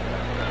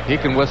 he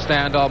can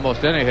withstand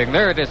almost anything.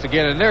 There it is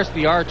again, and there's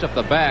the arch of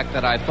the back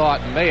that I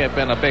thought may have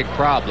been a big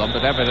problem,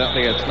 but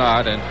evidently it's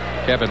not, and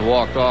Kevin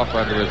walked off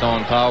under his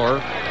own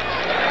power.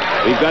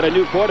 We've got a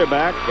new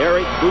quarterback,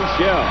 Eric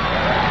Bouchel,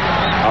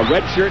 a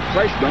redshirt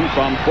freshman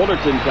from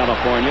Fullerton,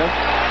 California.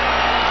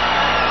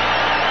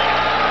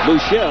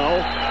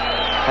 Bouchel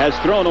has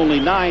thrown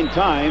only 9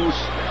 times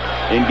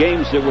in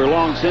games that were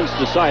long since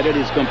decided.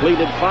 He's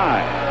completed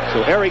 5.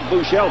 So Eric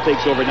Bouchel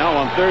takes over now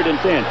on 3rd and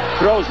 10.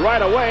 Throws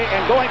right away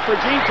and going for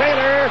Gene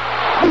Taylor.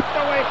 Knocked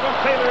away from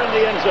Taylor in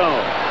the end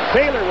zone.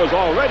 Taylor was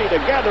all ready to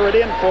gather it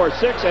in for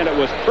 6, and it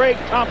was Craig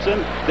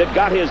Thompson that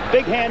got his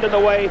big hand in the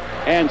way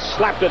and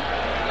slapped it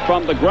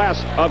from the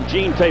grasp of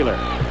Gene Taylor.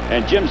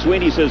 And Jim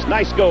Sweeney says,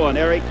 nice going,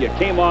 Eric. You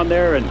came on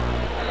there and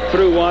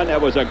threw one.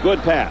 That was a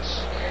good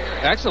pass.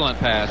 Excellent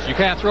pass. You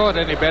can't throw it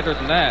any better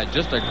than that.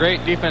 Just a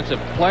great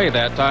defensive play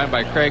that time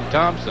by Craig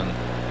Thompson.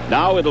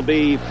 Now it'll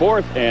be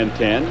 4th and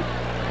 10.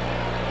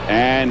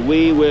 And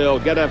we will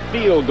get a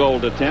field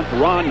goal attempt.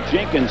 Ron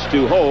Jenkins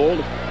to hold.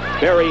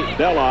 Barry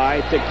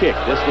Belli to kick.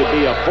 This would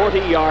be a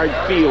 40-yard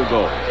field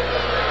goal.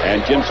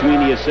 And Jim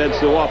Sweeney has said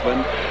so often,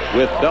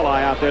 with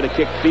Belli out there to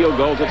kick field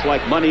goals, it's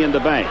like money in the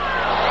bank.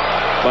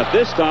 But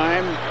this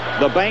time,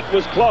 the bank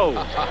was closed.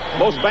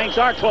 Most banks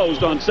are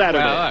closed on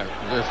Saturday. Well,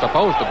 they're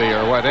supposed to be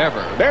or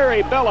whatever.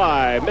 Barry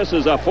Belli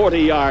misses a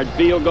 40-yard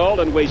field goal,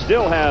 and we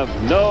still have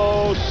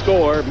no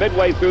score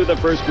midway through the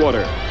first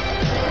quarter.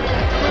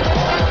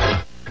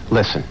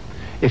 Listen,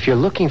 if you're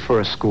looking for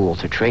a school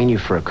to train you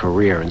for a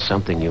career in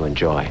something you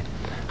enjoy,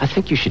 I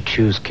think you should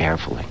choose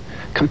carefully.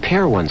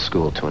 Compare one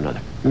school to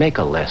another. Make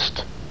a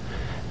list.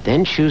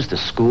 Then choose the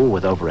school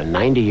with over a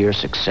 90-year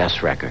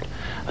success record.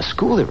 A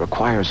school that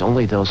requires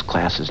only those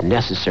classes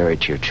necessary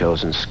to your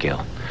chosen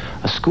skill.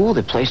 A school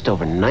that placed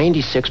over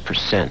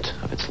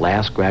 96% of its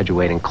last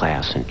graduating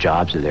class in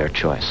jobs of their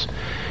choice.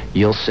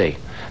 You'll see,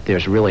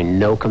 there's really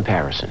no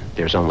comparison.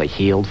 There's only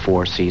Heald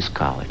 4 Seas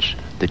College.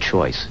 The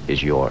choice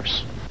is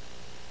yours.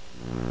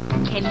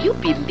 Can you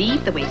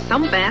believe the way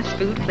some fast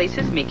food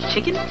places make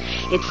chicken?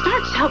 It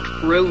starts out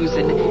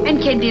frozen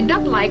and can end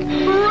up like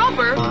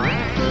rubber.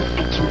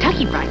 At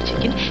Kentucky Fried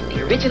Chicken,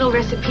 the original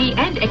recipe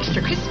and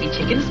extra crispy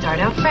chicken start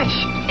out fresh,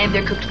 and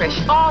they're cooked fresh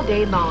all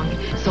day long,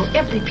 so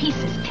every piece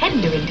is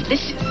tender and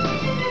delicious.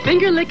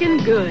 Finger-licking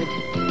good.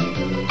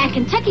 At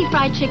Kentucky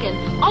Fried Chicken,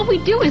 all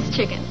we do is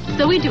chicken,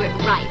 so we do it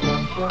right.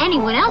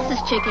 Anyone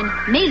else's chicken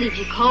may leave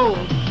you cold.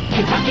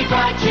 Kentucky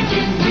Fried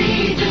Chicken,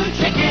 we do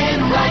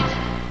chicken right.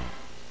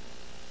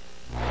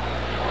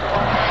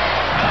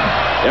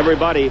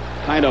 Everybody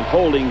kind of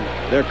holding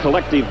their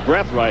collective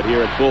breath right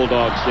here at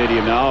Bulldog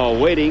Stadium now,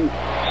 awaiting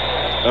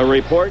a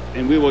report,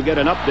 and we will get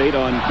an update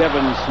on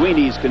Kevin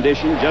Sweeney's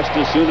condition just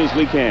as soon as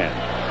we can.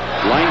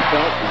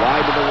 Leinfeld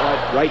wide to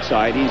the right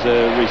side. He's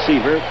a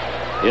receiver.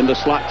 In the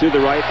slot to the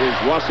right is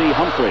Rossi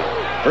Humphrey.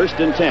 1st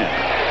and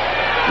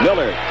 10.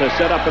 Miller to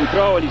set up and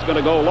throw, and he's going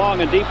to go long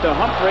and deep to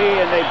Humphrey,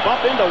 and they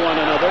bump into one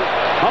another.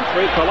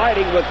 Humphrey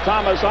colliding with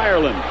Thomas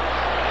Ireland.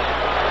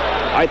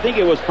 I think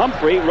it was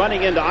Humphrey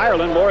running into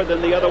Ireland more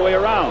than the other way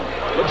around.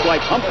 Looks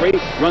like Humphrey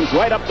runs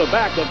right up the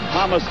back of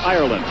Thomas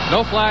Ireland.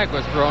 No flag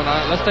was thrown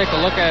on it. Let's take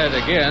a look at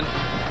it again.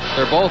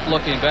 They're both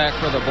looking back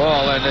for the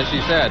ball, and as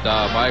you said,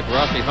 Mike,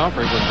 Rusty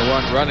Humphrey was the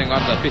one running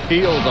on the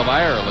heels of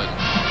Ireland.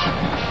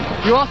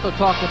 You also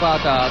talked about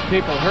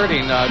people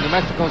hurting, New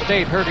Mexico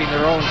State hurting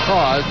their own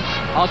cause.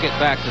 I'll get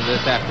back to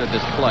this after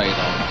this play,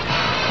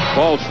 though.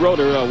 Paul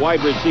Schroeder, a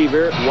wide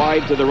receiver,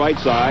 wide to the right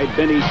side.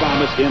 Benny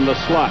Thomas in the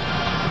slot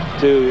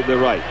to the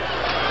right.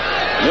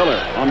 Miller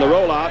on the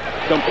rollout,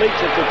 completes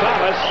it to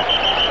Thomas,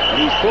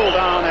 and he's pulled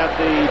down at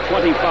the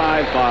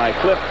 25 by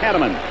Cliff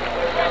Hanneman.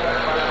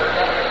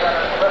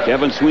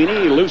 Kevin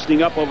Sweeney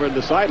loosening up over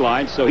the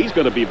sideline, so he's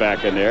going to be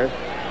back in there.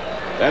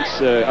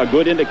 That's a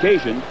good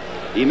indication.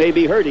 He may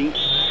be hurting,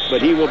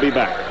 but he will be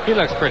back. He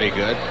looks pretty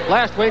good.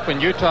 Last week when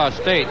Utah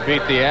State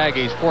beat the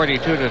Aggies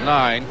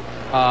 42-9,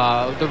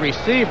 the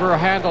receiver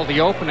handled the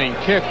opening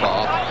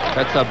kickoff.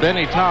 That's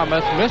Benny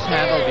Thomas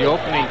mishandled the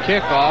opening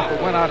kickoff.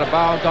 It went out of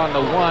bounds on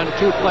the 1.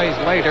 2 plays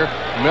later,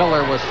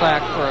 Miller was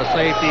sacked for a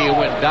safety. It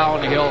went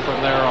downhill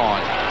from there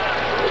on.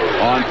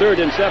 On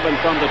 3rd and 7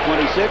 from the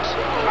 26,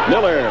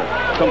 Miller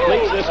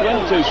completes this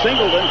one to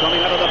Singleton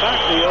coming out of the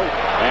backfield,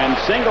 and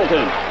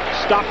Singleton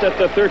stopped at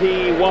the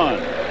 31.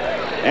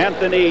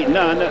 Anthony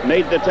Nunn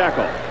made the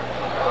tackle.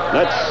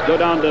 Let's go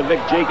down to Vic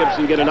Jacobs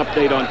and get an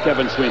update on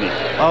Kevin Sweeney.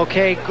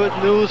 Okay, good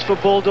news for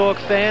Bulldog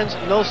fans.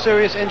 No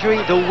serious injury.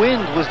 The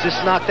wind was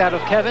just knocked out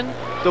of Kevin.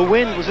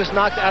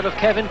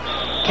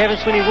 Kevin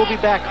Sweeney will be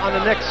back on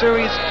the next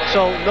series,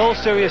 so no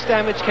serious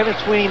damage. Kevin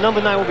Sweeney,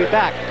 number 9, will be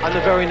back on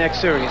the very next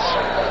series.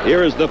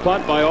 Here is the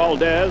punt by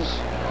Aldez.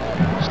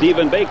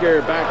 Stephen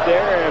Baker back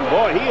there, and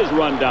boy, he is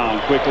run down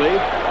quickly.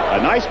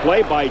 A nice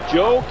play by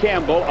Joe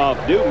Campbell of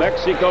New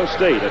Mexico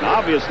State. And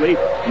obviously,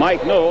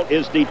 Mike Knoll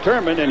is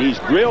determined, and he's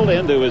drilled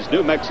into his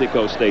New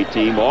Mexico State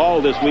team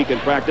all this week in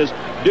practice.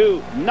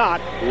 Do not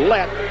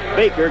let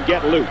Baker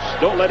get loose.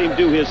 Don't let him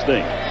do his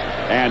thing.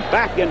 And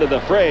back into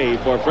the fray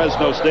for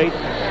Fresno State,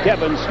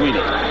 Kevin Sweeney.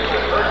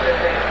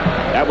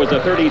 That was a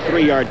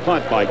 33-yard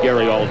punt by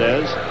Gary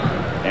Aldez.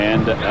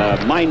 And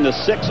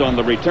 -6 on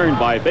the return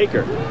by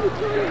Baker.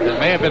 It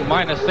may have been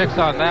 -6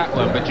 on that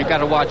one, but you got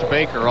to watch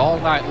Baker all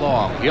night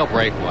long. He'll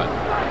break one.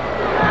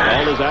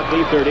 Ball is at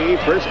the 30.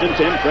 1st and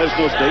 10,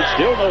 Fresno State.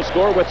 Still no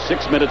score with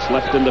 6 minutes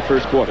left in the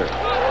first quarter.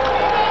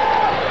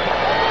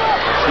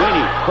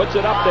 Sweeney puts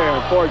it up there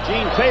for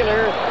Gene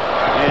Taylor.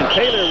 And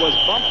Taylor was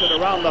bumped at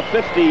around the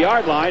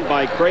 50-yard line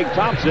by Craig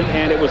Thompson,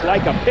 and it was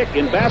like a pick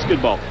in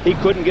basketball. He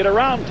couldn't get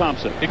around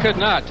Thompson. He could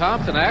not.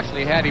 Thompson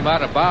actually had him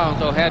out of bounds,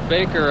 so had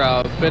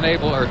Baker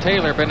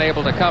Taylor been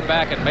able to come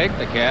back and make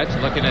the catch,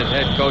 looking at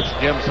head coach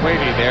Jim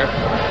Sweeney there,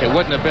 it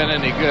wouldn't have been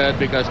any good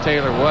because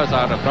Taylor was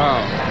out of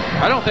bounds.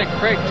 I don't think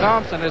Craig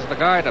Thompson is the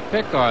guy to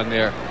pick on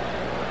there.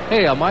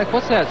 Hey, Mike,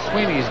 what's that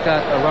Sweeney's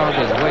got around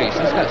his waist?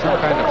 He's got some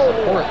kind of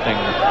support thing.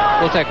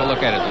 We'll take a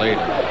look at it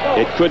later.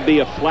 It could be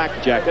a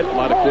flak jacket. A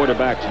lot of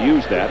quarterbacks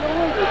use that.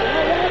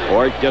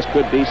 Or it just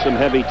could be some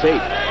heavy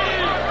tape.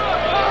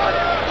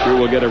 Sure,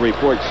 we'll get a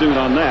report soon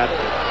on that.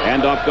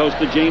 Handoff goes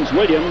to James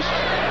Williams.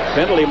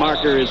 Penalty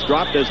marker is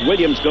dropped as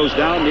Williams goes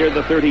down near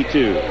the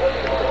 32.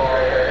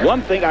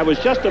 One thing I was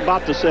just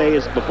about to say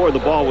is before the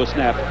ball was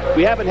snapped,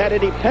 we haven't had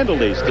any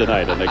penalties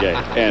tonight in the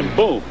game. And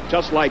boom,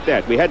 just like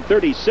that. We had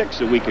 36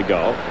 a week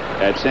ago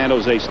at San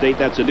Jose State.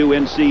 That's a new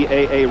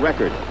NCAA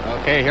record.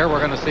 Okay, here we're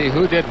going to see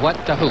who did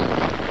what to who.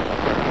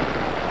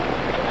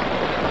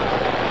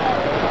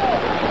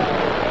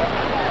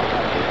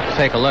 Let's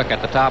take a look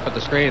at the top of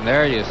the screen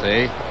there, you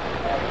see.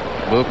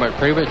 Movement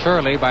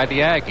prematurely by the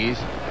Aggies.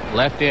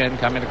 Left in,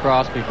 coming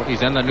across before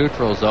he's in the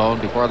neutral zone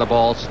before the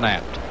ball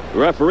snapped. The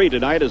referee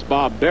tonight is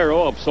Bob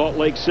Barrow of Salt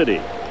Lake City.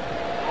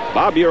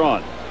 Bob, you're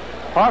on.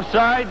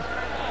 Offside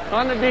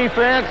on the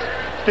defense,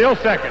 still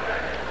second.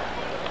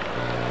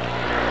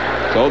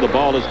 So the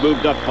ball is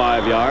moved up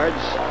 5 yards.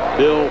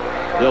 Bill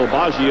Del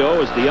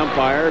Baggio is the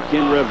umpire.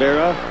 Ken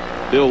Rivera,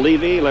 Bill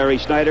Levy, Larry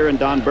Snyder, and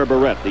Don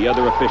Berberette, the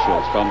other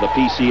officials from the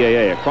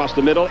PCAA. Across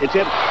the middle, it's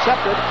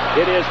intercepted.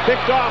 It is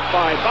picked off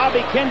by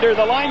Bobby Kinder,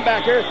 the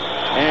linebacker.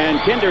 And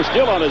Kinder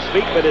still on his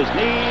feet, but his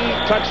knee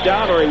touched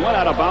down, or he went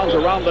out of bounds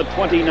around the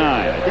 29.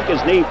 I think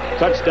his knee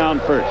touched down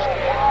first.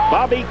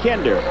 Bobby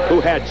Kinder,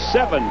 who had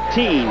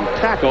 17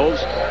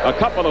 tackles a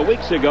couple of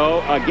weeks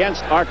ago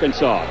against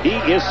Arkansas. He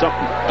is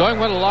something. Doing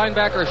what a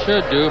linebacker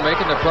should do,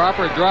 making the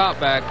proper drop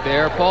back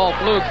there. Paul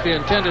Fluke, the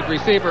intended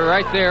receiver,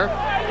 right there.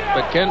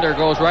 But Kinder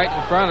goes right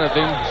in front of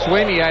him.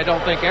 Sweeney, I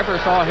don't think, ever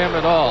saw him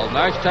at all.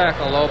 Nice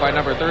tackle, though, by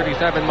number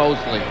 37,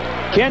 Mosley.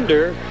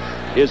 Kinder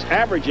is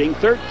averaging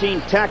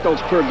 13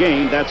 tackles per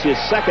game. That's his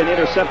second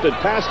intercepted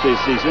pass this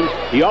season.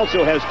 He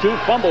also has 2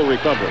 fumble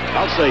recoveries.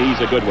 I'll say he's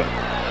a good one.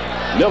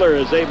 Miller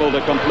is able to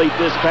complete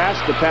this pass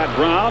to Pat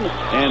Brown,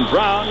 and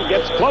Brown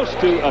gets close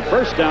to a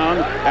first down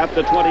at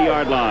the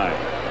 20-yard line.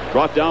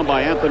 Brought down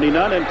by Anthony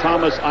Nunn and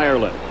Thomas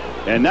Ireland.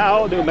 And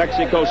now New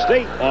Mexico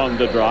State on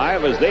the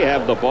drive as they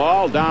have the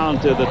ball down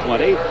to the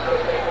 20.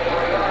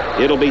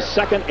 It'll be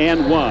 2nd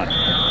and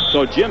 1.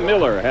 So Jim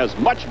Miller has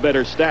much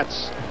better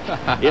stats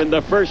in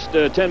the first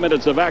 10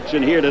 minutes of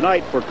action here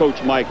tonight for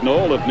Coach Mike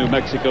Knoll of New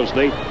Mexico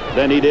State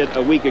than he did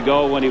a week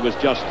ago when he was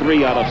just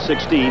 3 out of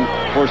 16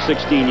 for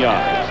 16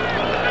 yards.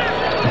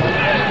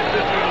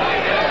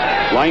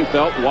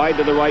 Langfeld wide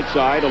to the right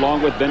side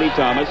along with Benny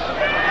Thomas,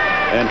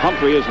 and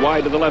Humphrey is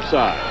wide to the left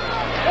side.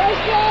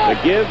 The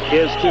give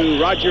is to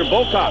Roger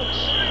Bocox,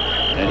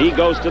 and he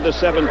goes to the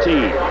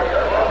 17.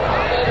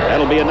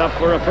 That'll be enough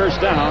for a first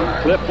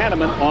down. Cliff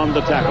Hanneman on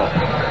the tackle.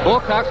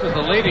 Bocox was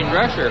the leading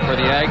rusher for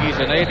the Aggies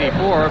in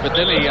 '84, but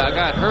then he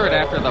got hurt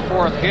after the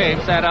 4th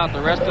game, sat out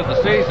the rest of the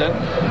season.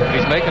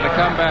 He's making a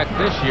comeback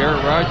this year,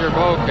 Roger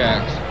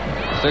Bocox.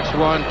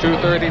 6'1",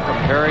 230 from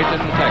Perryton,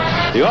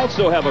 Texas. They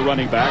also have a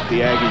running back,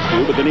 the Aggies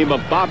do, with the name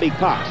of Bobby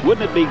Cox.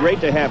 Wouldn't it be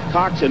great to have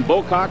Cox and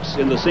Bocox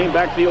in the same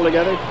backfield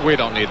together? We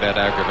don't need that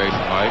aggravation,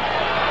 Mike.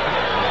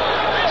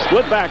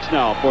 Split backs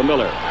now for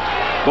Miller.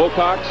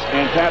 Bocox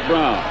and Pat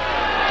Brown.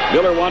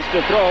 Miller wants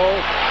to throw,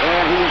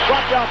 and he's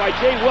brought down by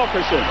Jay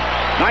Wilkerson.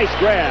 Nice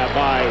grab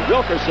by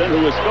Wilkerson,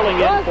 who is filling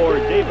in for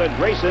David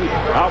Grayson,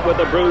 out with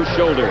a bruised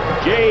shoulder.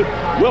 Jay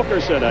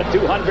Wilkerson, a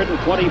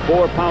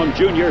 224-pound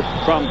junior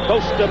from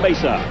Costa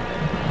Mesa.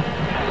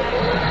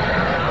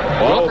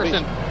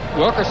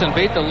 Wilkerson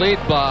beat the lead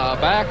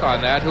back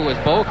on that, who was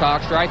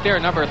Bocox right there,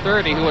 number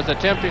 30, who was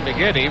attempting to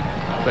get him.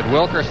 But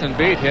Wilkerson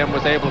beat him,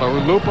 was able to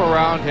loop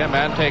around him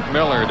and take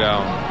Miller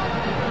down.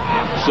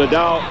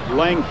 Sadao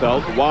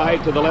Langfeld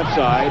wide to the left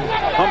side.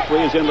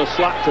 Humphrey is in the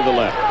slot to the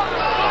left.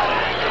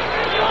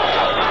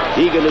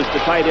 Egan is the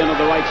tight end on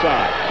the right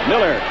side.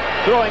 Miller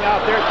throwing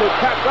out there to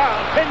Pat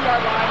Brown.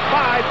 10-yard line,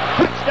 5.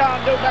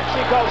 Touchdown, New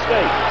Mexico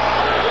State.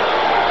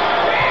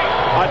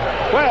 A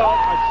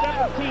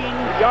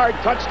 17-yard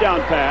touchdown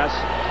pass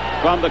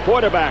from the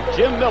quarterback,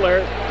 Jim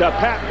Miller, to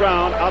Pat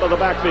Brown out of the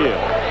backfield.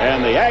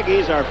 And the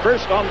Aggies are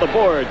first on the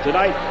board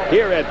tonight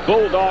here at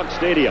Bulldog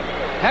Stadium.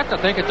 Have to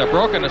think it's a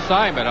broken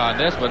assignment on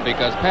this one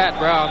because Pat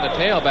Brown, the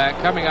tailback,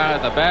 coming out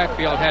of the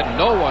backfield, had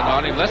no one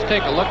on him. Let's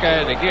take a look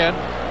at it again.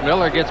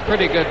 Miller gets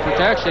pretty good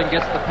protection,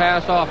 gets the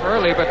pass off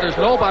early, but there's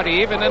nobody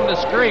even in the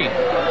screen.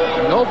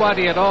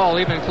 Nobody at all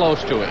even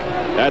close to it.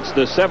 That's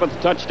the 7th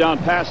touchdown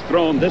pass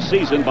thrown this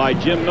season by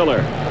Jim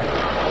Miller.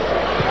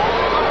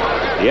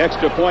 The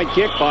extra point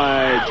kick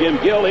by Jim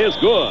Gill is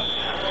good.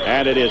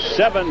 And it is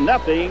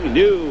 7-0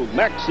 New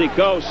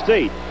Mexico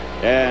State.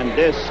 And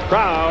this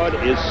crowd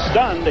is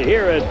stunned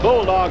here at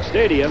Bulldog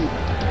Stadium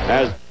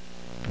as...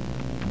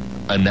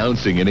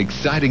 Announcing an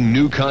exciting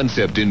new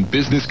concept in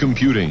business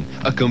computing,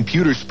 a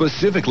computer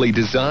specifically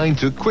designed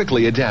to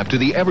quickly adapt to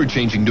the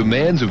ever-changing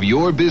demands of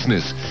your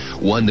business,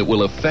 one that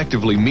will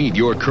effectively meet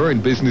your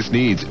current business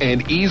needs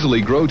and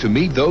easily grow to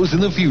meet those in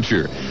the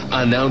future.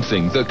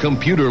 Announcing the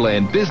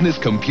Computerland Business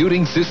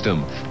Computing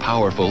System,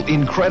 powerful,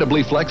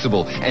 incredibly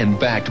flexible, and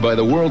backed by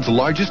the world's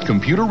largest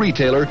computer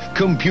retailer,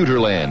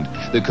 Computerland.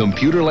 The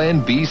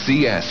Computerland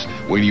BCS.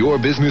 When your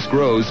business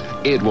grows,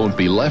 it won't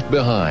be left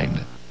behind.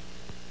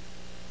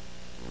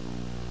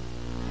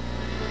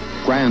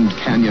 Grand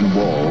Canyon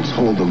walls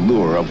hold the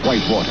lure of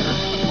white water.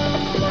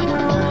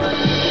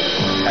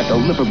 At the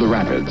lip of the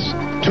rapids,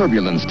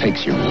 turbulence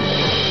takes you.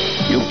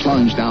 You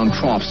plunge down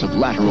troughs of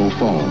lateral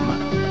foam.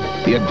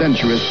 The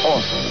adventure is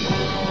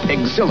awesome,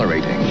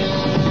 exhilarating.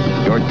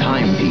 Your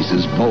timepiece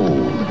is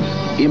bold,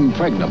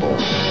 impregnable.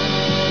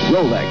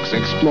 Rolex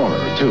Explorer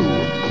 2.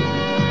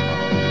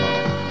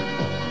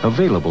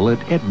 Available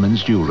at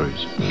Edmunds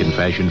Jewelers, in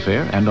Fashion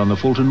Fair and on the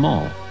Fulton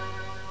Mall.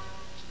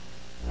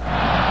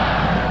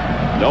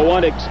 No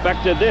one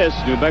expected this,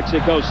 New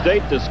Mexico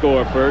State, to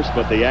score first,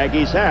 but the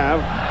Aggies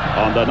have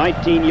on the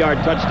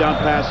 19-yard touchdown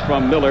pass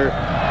from Miller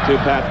to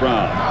Pat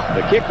Brown.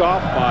 The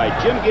kickoff by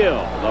Jim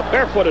Gill, the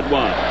barefooted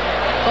one.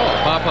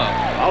 Oh, pop-up.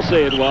 I'll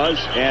say it was.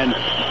 And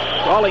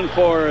calling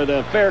for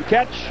the fair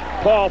catch,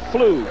 Paul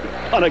Flug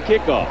on a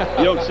kickoff.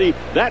 You don't see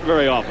that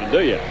very often,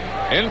 do you?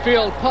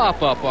 Infield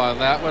pop-up on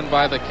that one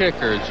by the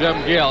kicker,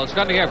 Jim Gill. It's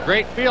going to have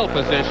great field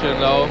position,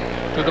 though,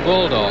 to the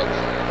Bulldogs.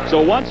 So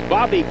once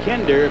Bobby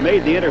Kinder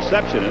made the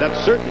interception, and that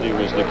certainly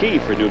was the key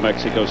for New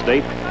Mexico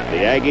State,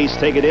 the Aggies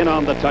take it in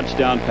on the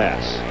touchdown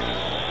pass.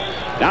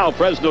 Now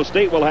Fresno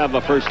State will have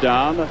a first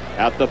down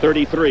at the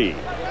 33.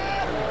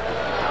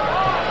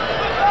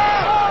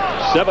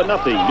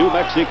 7-0 New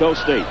Mexico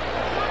State.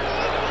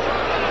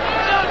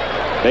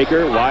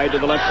 Baker wide to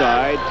the left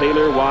side,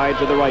 Taylor wide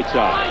to the right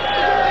side.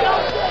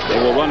 They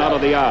will run out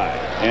of the I,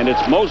 and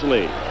it's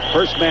Mosley.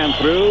 First man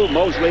through,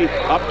 Mosley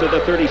up to the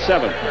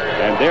 37.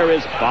 And there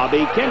is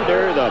Bobby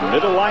Kinder, the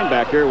middle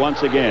linebacker,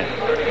 once again.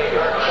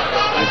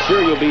 I'm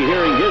sure you'll be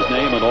hearing his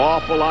name an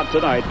awful lot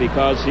tonight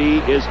because he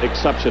is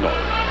exceptional.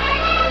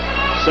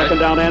 Second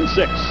down and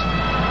 6.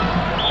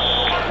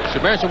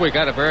 Should mention we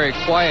got a very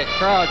quiet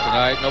crowd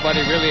tonight.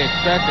 Nobody really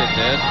expected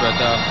this, but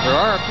there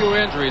are a few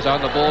injuries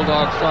on the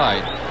Bulldog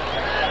side.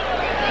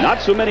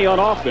 Not so many on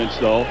offense,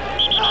 though.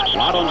 A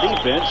lot on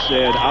defense,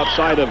 and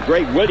outside of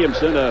Greg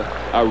Williamson,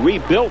 a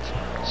rebuilt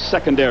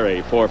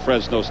secondary for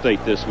Fresno State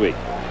this week.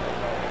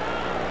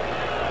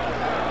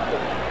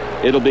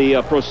 It'll be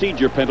a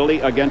procedure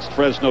penalty against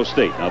Fresno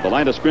State. Now, the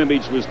line of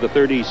scrimmage was the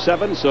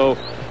 37, so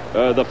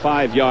the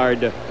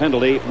 5-yard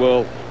penalty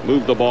will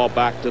move the ball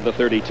back to the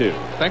 32.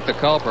 I think the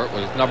culprit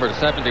was number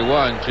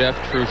 71, Jeff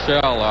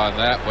Truchell, on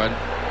that one.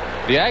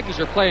 The Aggies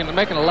are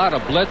making a lot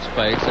of blitz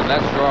fakes, and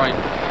that's drawing.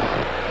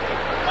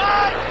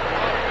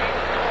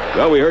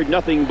 Well, we heard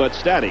nothing but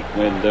static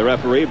when the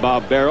referee,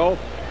 Bob Barrow,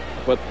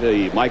 put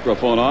the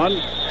microphone on.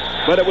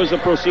 But it was a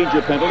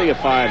procedure penalty, a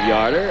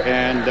 5-yarder,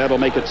 and that'll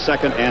make it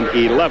 2nd and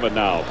 11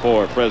 now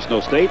for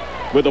Fresno State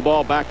with the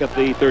ball back at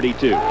the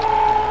 32.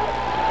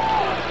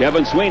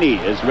 Kevin Sweeney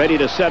is ready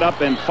to set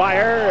up and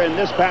fire, and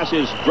this pass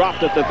is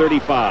dropped at the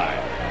 35.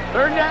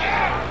 Third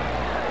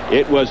down.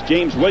 It was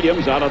James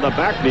Williams out of the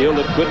backfield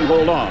that couldn't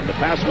hold on. The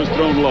pass was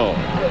thrown low.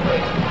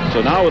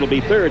 So now it'll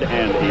be 3rd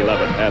and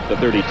 11 at the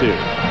 32.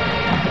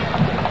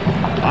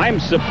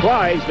 I'm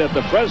surprised that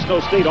the Fresno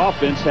State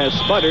offense has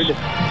sputtered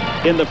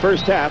in the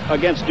first half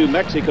against New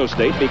Mexico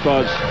State,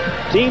 because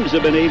teams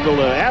have been able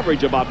to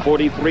average about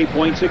 43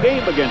 points a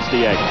game against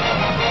the Aggies.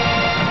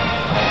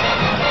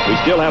 We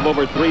still have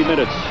over 3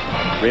 minutes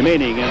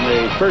remaining in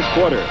the first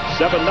quarter.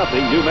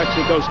 7-0 New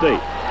Mexico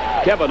State.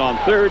 Kevin on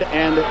 3rd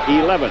and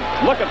 11.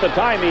 Look at the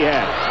time he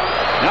has.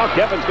 Now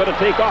Kevin's going to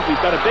take off. He's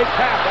got a big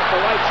pass up the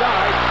right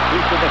side.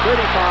 He's to the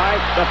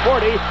 35, the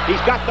 40.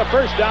 He's got the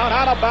first down,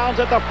 out of bounds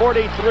at the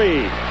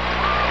 43.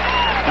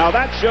 Now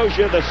that shows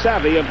you the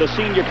savvy of the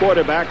senior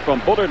quarterback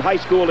from Bullard High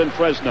School in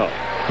Fresno.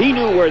 He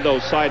knew where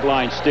those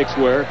sideline sticks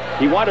were.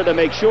 He wanted to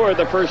make sure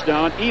the first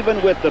down,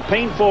 even with the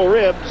painful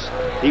ribs,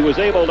 he was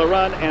able to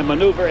run and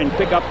maneuver and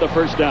pick up the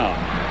first down.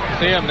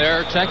 See him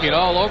there checking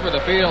all over the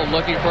field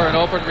looking for an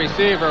open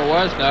receiver.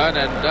 Was none,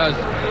 and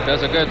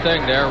does a good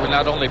thing there.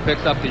 Not only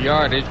picks up the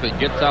yardage, but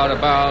gets out of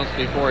bounds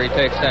before he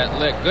takes that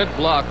lick. Good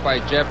block by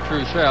Jeff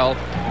Truchell,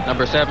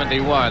 number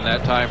 71,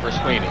 that time for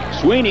Sweeney.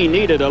 Sweeney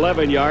needed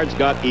 11 yards,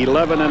 got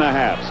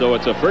 11.5. So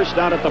it's a first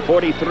down at the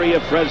 43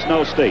 of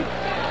Fresno State.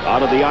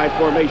 Out of the I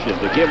formation.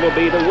 The give will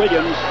be to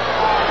Williams.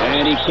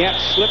 And he can't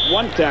slip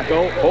one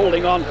tackle.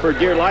 Holding on for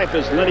dear life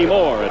is Lenny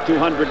Moore, a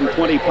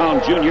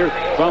 220-pound junior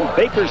from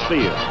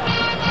Bakersfield.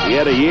 He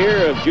had a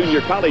year of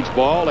junior college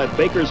ball at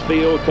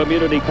Bakersfield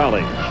Community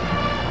College.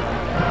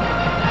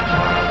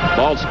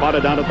 Ball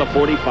spotted down at the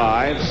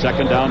 45,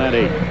 2nd down and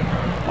 8.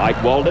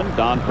 Mike Walden,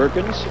 Don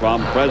Perkins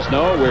from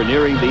Fresno. We're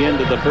nearing the end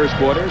of the first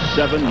quarter.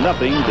 7-0.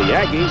 The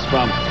Aggies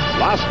from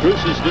Las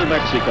Cruces, New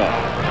Mexico.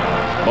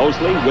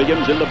 Mosley,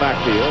 Williams in the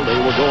backfield. They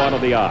will go out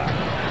of the I.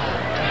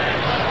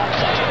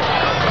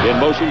 In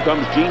motion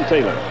comes Gene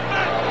Taylor.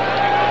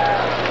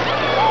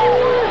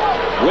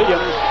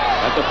 Williams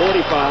at the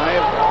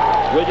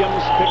 45.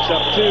 Williams picks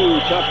up 2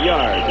 tough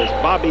yards as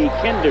Bobby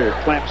Kinder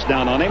clamps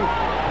down on him.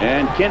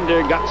 And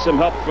Kinder got some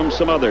help from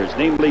some others,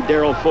 namely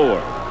Darrell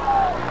Ford.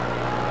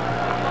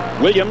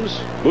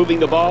 Williams moving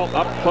the ball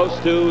up close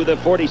to the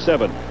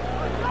 47.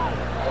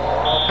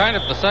 Kind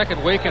of the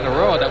second week in a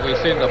row that we've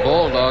seen the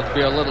Bulldogs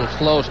be a little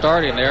slow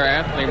starting there.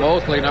 Anthony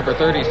Mosley, number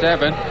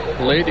 37,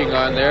 leading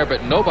on there,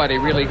 but nobody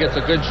really gets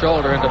a good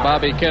shoulder into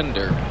Bobby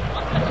Kinder.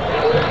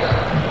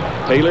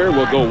 Taylor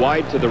will go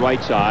wide to the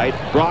right side.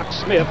 Brock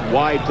Smith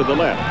wide to the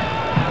left.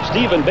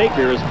 Stephen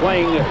Baker is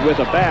playing with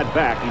a bad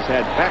back. He's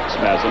had back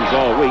spasms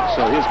all week,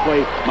 so his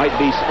play might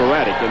be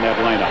sporadic in that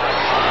lineup.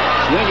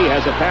 Sweeney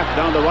has a pass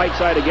down the right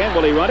side again.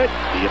 Will he run it?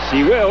 Yes,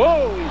 he will.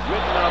 Oh, he's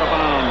ridden out of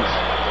bounds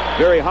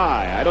very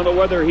high. I don't know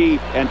whether he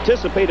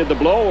anticipated the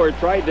blow or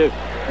tried to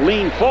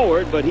lean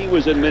forward, but he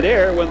was in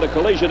midair when the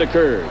collision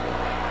occurred.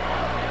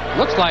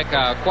 Looks like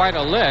quite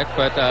a lick,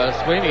 but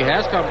Sweeney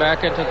has come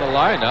back into the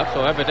lineup,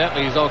 so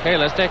evidently he's okay.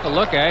 Let's take a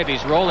look at it.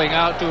 He's rolling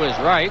out to his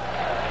right.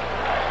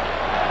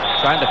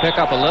 Trying to pick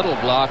up a little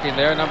blocking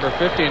there. Number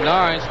 59,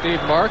 Steve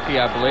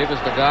Markey, I believe,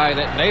 is the guy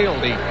that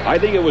nailed him. I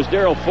think it was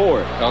Darrell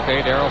Ford.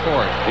 Okay, Darrell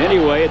Ford.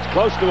 Anyway, it's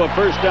close to a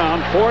first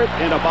down. 4th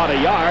and about a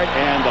yard,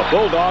 and the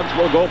Bulldogs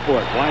will go for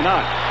it. Why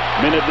not?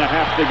 Minute and a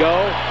half to go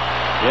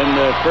in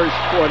the first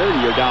quarter.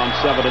 You're down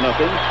 7-0. The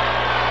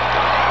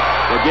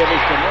give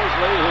is to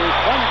Mosley, who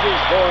plunges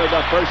for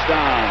the first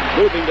down,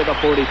 moving to the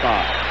 45.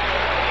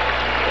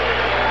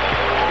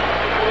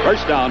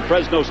 First down,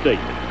 Fresno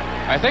State.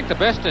 I think the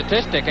best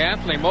statistic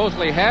Anthony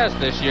Mosley has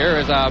this year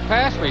is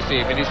pass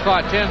receiving. He's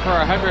caught 10 for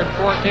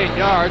 114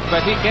 yards,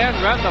 but he can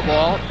run the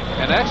ball.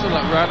 An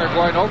excellent runner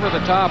going over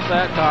the top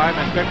that time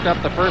and picked up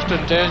the 1st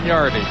and 10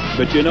 yardage.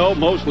 But you know,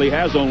 Mosley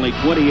has only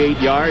 28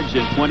 yards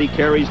and 20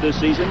 carries this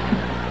season.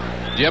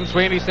 Jim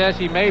Sweeney says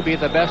he may be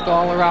the best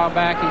all-around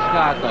back he's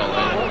got, though.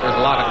 There's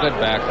a lot of good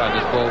backs on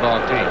this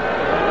Bulldog team.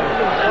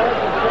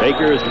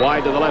 Baker is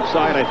wide to the left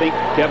side. I think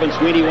Kevin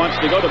Sweeney wants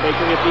to go to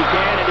Baker if he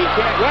can, and he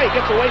can't. Right,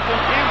 gets away from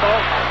Campbell.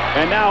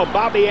 And now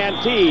Bobby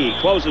Antee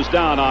closes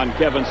down on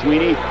Kevin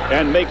Sweeney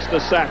and makes the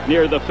sack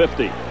near the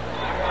 50.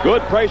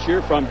 Good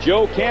pressure from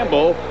Joe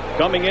Campbell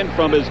coming in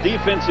from his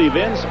defensive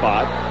end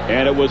spot,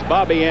 and it was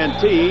Bobby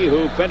Antee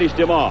who finished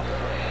him off.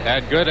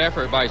 And good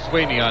effort by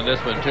Sweeney on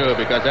this one, too,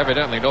 because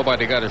evidently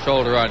nobody got a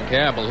shoulder on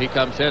Campbell. He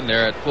comes in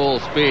there at full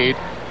speed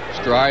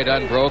stride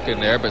unbroken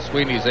there, but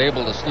Sweeney's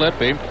able to slip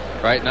him.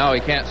 Right now he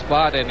can't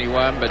spot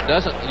anyone, but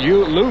doesn't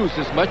lose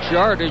as much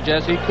yardage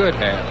as he could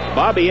have.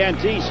 Bobby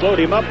Ante slowed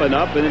him up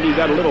enough, and then he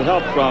got a little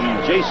help from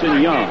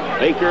Jason Young.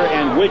 Baker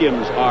and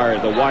Williams are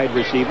the wide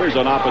receivers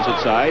on opposite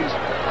sides.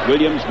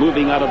 Williams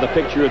moving out of the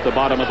picture at the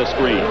bottom of the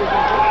screen.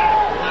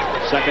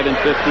 2nd and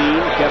 15.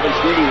 Kevin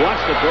Sweeney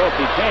wants to throw if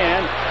he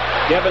can.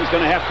 Kevin's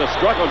going to have to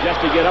struggle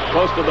just to get up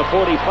close to the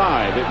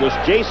 45. It was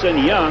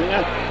Jason Young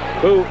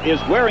who is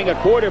wearing a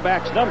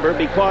quarterback's number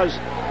because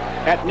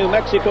at New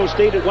Mexico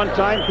State at one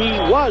time he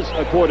was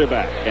a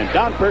quarterback. And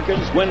Don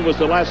Perkins, when was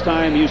the last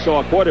time you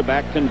saw a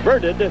quarterback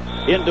converted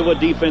into a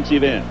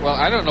defensive end? Well,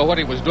 I don't know what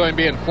he was doing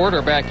being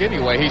quarterback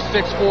anyway. He's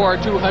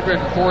 6'4",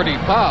 240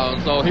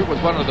 pounds, so he was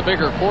one of the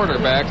bigger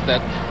quarterbacks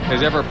that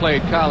has ever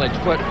played college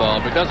football,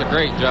 but does a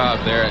great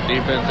job there at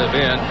defensive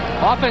end.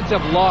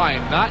 Offensive line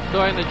not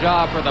doing the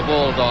job for the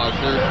Bulldogs.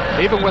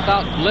 Even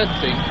without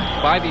blitzing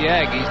by the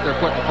Aggies, they're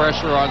putting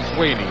pressure on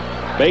Sweeney.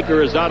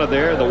 Baker is out of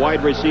there. The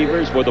wide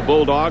receivers for the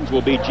Bulldogs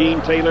will be Gene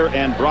Taylor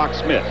and Brock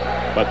Smith.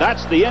 But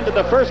that's the end of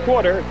the first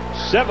quarter.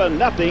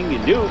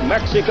 7-0 New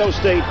Mexico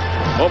State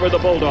over the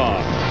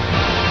Bulldogs.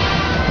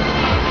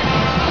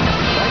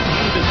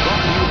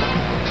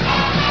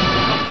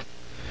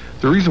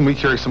 The reason we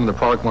carry some of the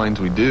product lines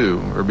we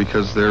do are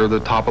because they're the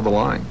top of the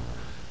line.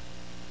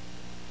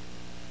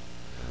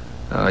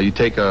 You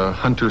take a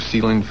Hunter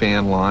ceiling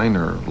fan line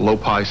or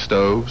Lopi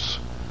stoves,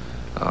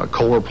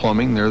 Kohler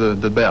plumbing, they're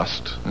the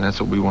best, and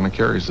that's what we want to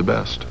carry is the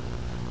best.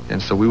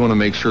 And so we want to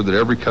make sure that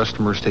every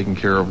customer is taken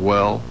care of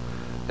well,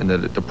 and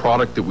that the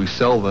product that we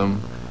sell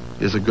them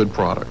is a good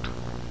product.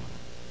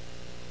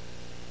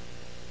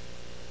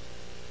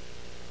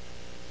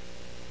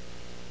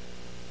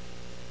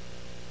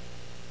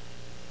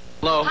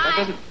 Hello.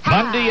 Hi.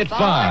 Monday at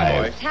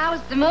 5. How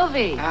was the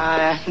movie?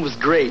 It was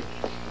great.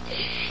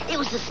 It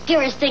was the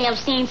scariest thing I've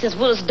seen since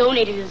Willis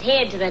donated his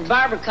head to that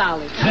barber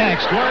college.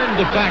 Next, learn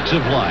the facts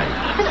of life.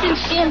 Ever since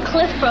she and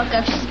Cliff broke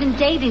up, she's been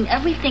dating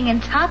everything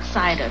in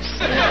topsiders.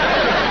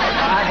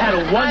 I had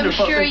a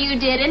wonderful... I'm sure you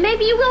did, and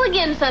maybe you will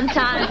again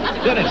sometime.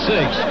 Then at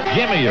 6,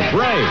 Gimme a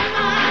Break.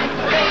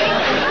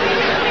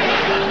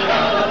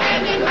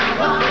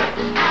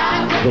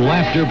 The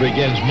laughter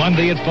begins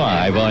Monday at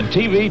 5 on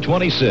TV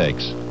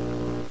 26.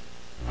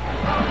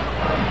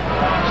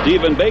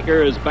 Stephen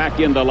Baker is back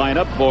in the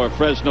lineup for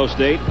Fresno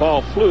State.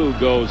 Paul Flew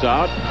goes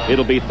out.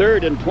 It'll be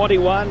 3rd and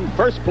 21,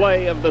 first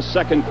play of the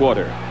second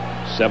quarter.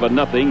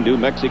 7-0 New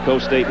Mexico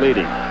State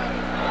leading.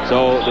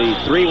 So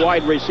the 3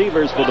 wide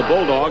receivers for the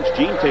Bulldogs,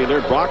 Gene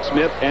Taylor, Brock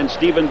Smith, and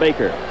Stephen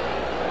Baker.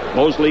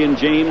 Mosley and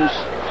James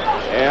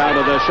out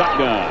of the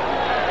shotgun.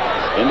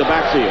 In the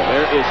backfield,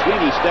 there is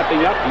Sweeney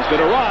stepping up. He's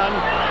going to run.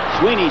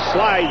 Sweeney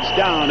slides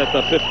down at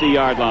the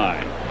 50-yard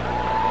line.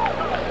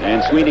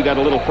 And Sweeney got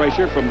a little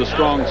pressure from the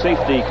strong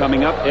safety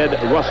coming up, Ed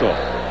Russell.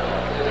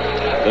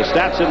 The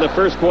stats in the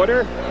first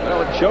quarter,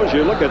 well, it shows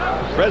you, look at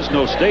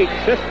Fresno State,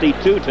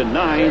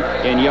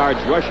 52-9 in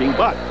yards rushing,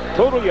 but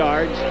total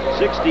yards,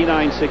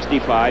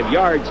 69-65.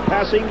 Yards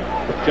passing,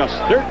 just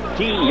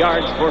 13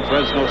 yards for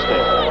Fresno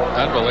State.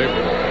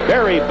 Unbelievable.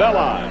 Barry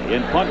Belli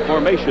in punt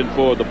formation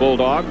for the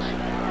Bulldogs.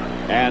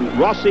 And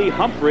Rossi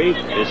Humphrey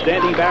is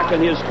standing back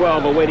in his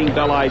 12, awaiting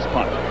Belli's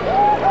punt.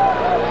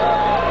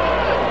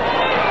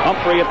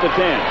 Humphrey at the 10.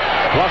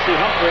 Rossi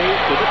Humphrey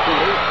to the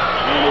 20,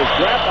 and is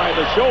grabbed by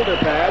the shoulder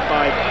pad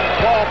by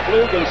Paul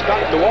Flug and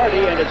Scott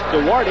Duarte, and it's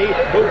Duarte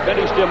who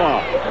finished him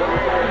off.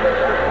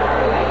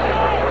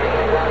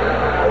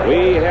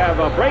 We have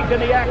a break in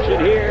the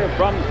action here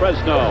from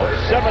Fresno.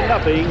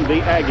 7-0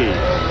 the Aggies.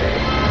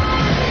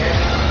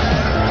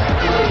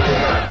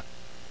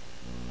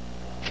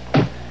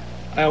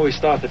 I always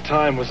thought that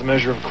time was a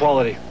measure of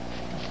quality.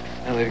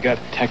 Now they've got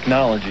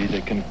technology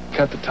that can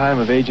cut the time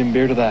of aging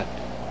beer to that.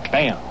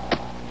 Bam!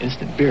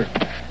 Instant beer.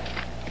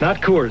 Not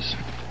Coors.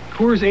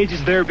 Coors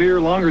ages their beer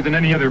longer than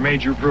any other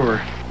major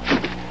brewer.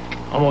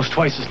 Almost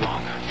twice as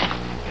long.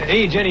 To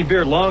age any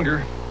beer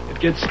longer, it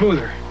gets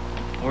smoother.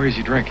 More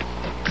easy drinking.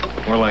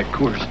 More like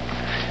Coors.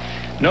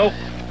 Nope.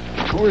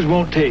 Coors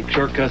won't take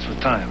shortcuts with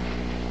time.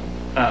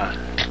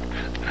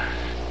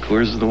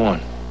 Coors is the one.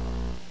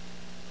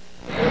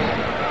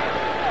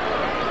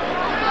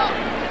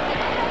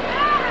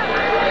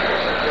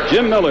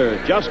 Jim Miller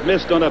just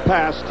missed on a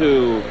pass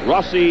to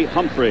Rossi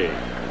Humphrey.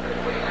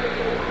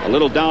 A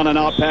little down and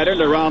out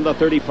pattern around the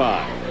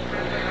 35.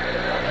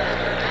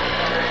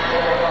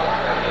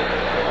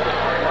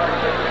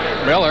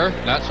 Miller,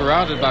 not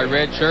surrounded by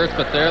red shirts,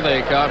 but there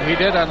they come. He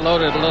did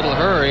unload it a little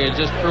hurry and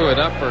just threw it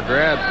up for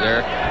grabs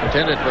there.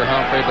 Intended for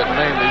Humphrey, but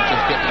mainly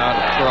just getting out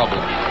of trouble.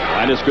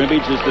 Line of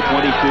scrimmage is the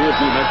 22 of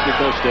New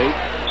Mexico State.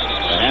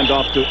 A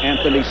handoff to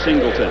Anthony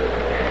Singleton.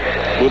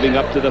 Moving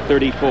up to the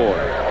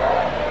 34.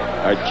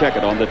 Or check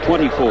it on the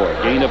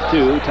 24. Gain of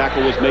 2.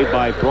 Tackle was made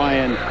by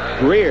Brian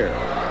Greer,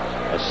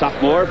 a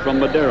sophomore from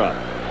Madera.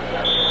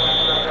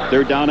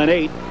 3rd down and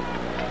 8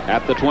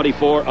 at the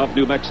 24 of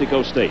New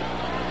Mexico State.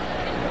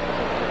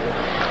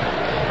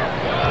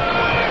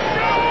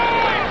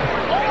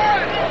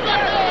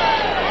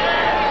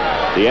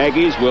 The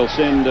Aggies will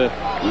send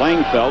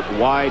Langfelt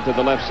wide to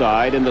the left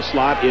side. In the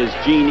slot is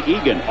Gene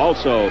Egan,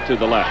 also to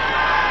the left.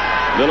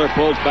 Miller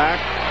pulls back.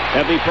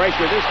 Heavy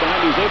pressure this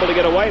time. He's able to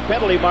get away.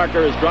 Penalty marker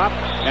is dropped,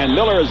 and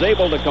Miller is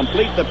able to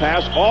complete the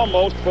pass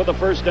almost for the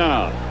first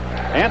down.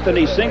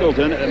 Anthony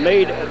Singleton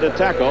made the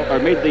tackle, or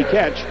made the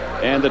catch,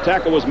 and the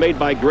tackle was made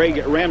by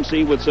Greg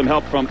Ramsey with some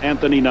help from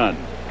Anthony Nunn.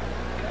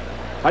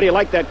 How do you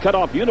like that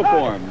cutoff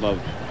uniform of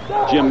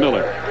Jim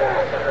Miller?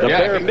 The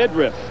bare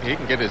midriff. He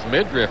can get his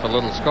midriff a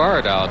little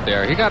scarred out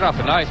there. He got off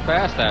a nice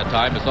pass that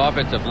time. His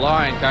offensive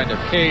line kind of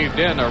caved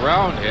in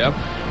around him.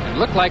 It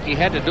looked like he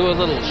had to do a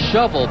little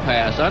shovel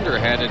pass,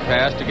 underhanded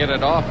pass, to get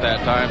it off that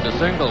time to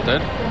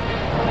Singleton.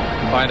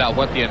 Find out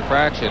what the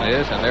infraction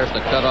is, and there's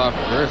the cutoff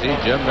jersey.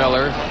 Jim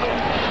Miller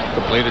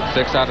completed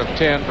 6 out of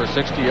 10 for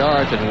 60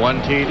 yards and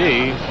 1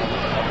 TD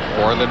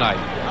for the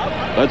night.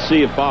 Let's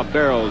see if Bob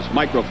Barrow's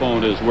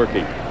microphone is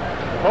working.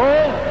 Hold.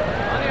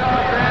 On the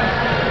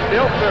offense.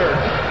 Still third.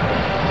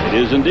 It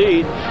is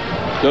indeed.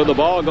 So the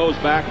ball goes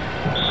back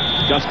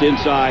just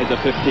inside the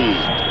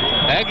 15.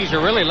 Aggies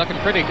are really looking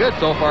pretty good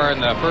so far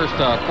in the first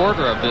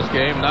quarter of this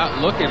game.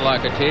 Not looking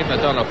like a team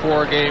that's on a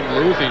 4-game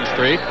losing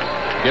streak,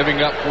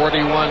 giving up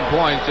 41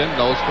 points in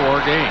those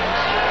 4 games.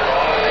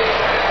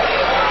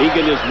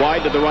 Egan is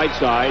wide to the right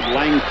side.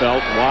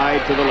 Langfelt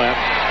wide to the left.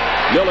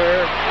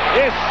 Miller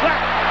is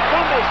sacked.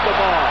 Fumbles the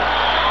ball.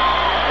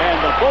 And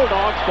the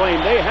Bulldogs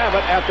claim they have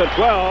it at the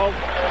 12.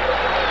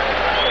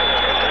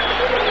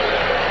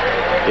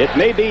 It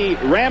may be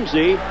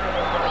Ramsey.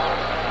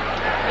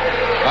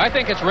 I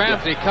think it's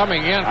Ramsey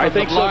coming in from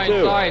the blind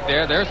side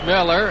there. There's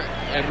Miller.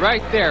 And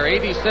right there,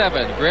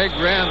 87, Greg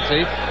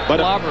Ramsey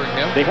clobbering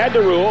him. They had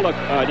to rule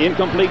an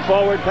incomplete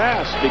forward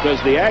pass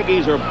because the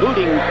Aggies are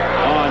booting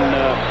on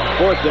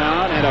 4th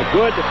down, and a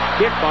good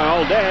kick by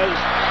Aldez.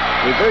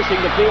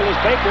 Reversing the field is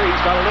Baker.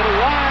 He's got a little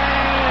line,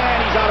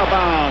 and he's out of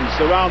bounds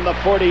around the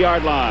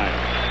 40-yard line.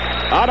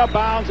 Out of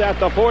bounds at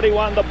the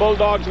 41. The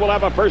Bulldogs will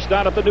have a first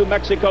down at the New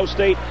Mexico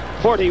State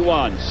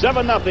 41.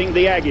 7-0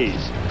 the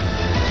Aggies.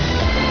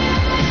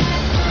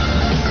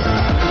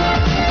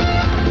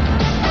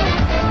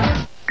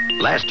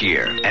 Last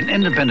year, an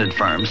independent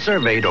firm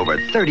surveyed over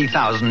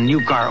 30,000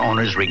 new car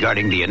owners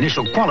regarding the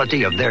initial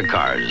quality of their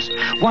cars.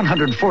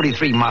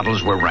 143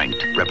 models were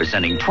ranked,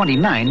 representing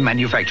 29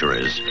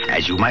 manufacturers.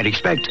 As you might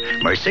expect,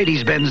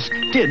 Mercedes-Benz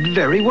did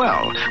very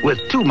well, with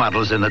 2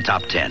 models in the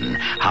top 10.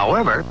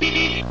 However,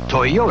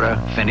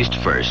 Toyota finished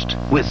first,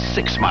 with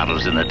 6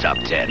 models in the top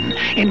 10,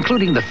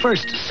 including the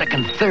 1st,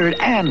 2nd, 3rd,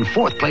 and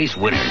 4th place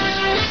winners.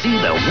 See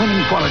the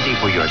winning quality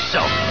for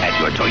yourself at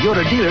your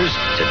Toyota dealers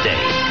today.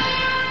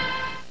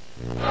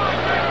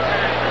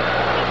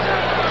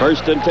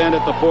 1st and 10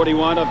 at the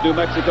 41 of New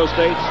Mexico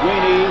State.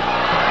 Sweeney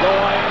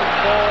going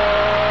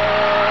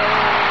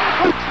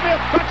for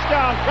Smith.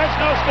 Touchdown,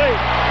 Fresno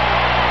State.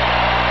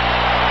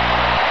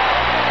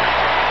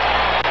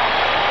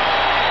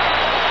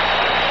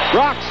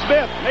 Brock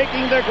Smith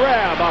making the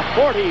grab, a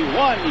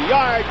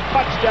 41-yard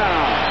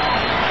touchdown.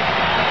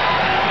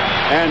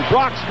 And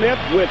Brock Smith,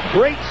 with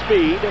great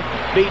speed,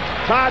 beat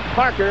Todd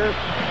Parker,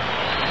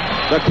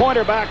 the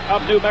quarterback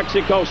of New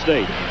Mexico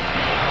State.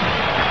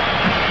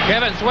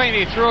 Kevin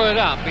Sweeney threw it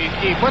up.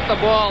 He put the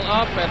ball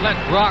up and let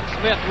Brock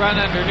Smith run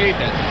underneath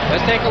it.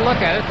 Let's take a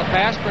look at it. The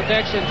pass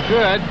protection's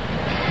good.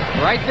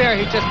 Right there,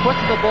 he just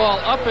puts the ball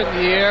up in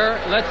the air,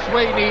 let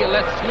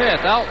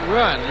Smith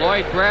outrun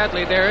Lloyd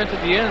Bradley there into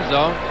the end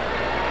zone.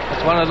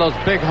 It's one of those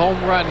big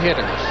home run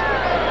hitters.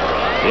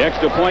 The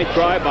extra point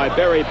try by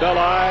Barry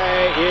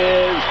Belli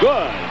is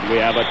good. We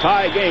have a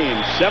tie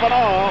game,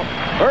 7-all,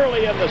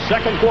 early in the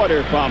second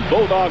quarter from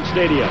Bulldog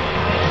Stadium.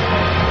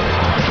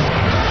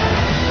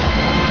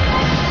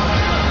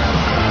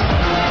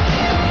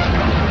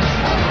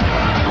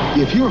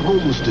 If your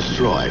home was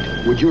destroyed,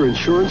 would your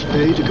insurance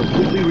pay to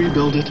completely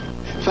rebuild it?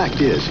 Fact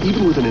is,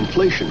 even with an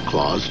inflation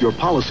clause, your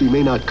policy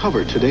may not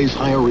cover today's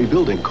higher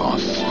rebuilding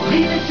costs.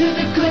 Leave it to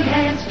the good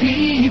hands,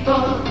 people.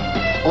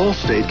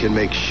 Allstate can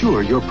make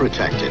sure you're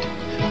protected.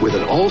 With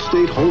an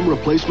Allstate home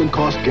replacement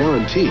cost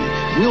guarantee,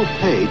 we'll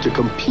pay to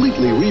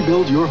completely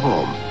rebuild your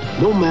home,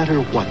 no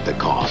matter what the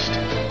cost.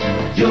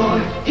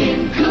 You're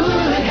in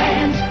good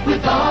hands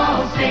with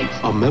Allstate.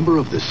 A member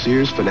of the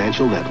Sears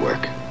Financial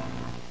Network.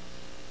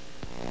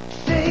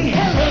 Say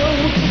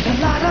hello to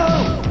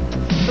Lotto.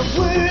 The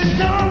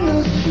word's on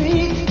the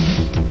street.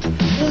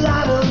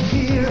 Lotto's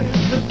here.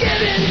 So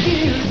get in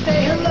here.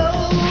 Say hello.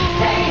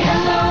 Say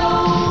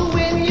hello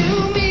when you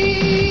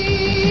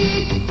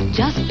meet.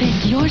 Just pick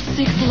your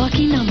 6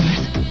 lucky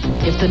numbers.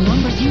 If the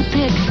numbers you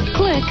pick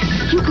click,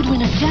 you could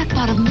win a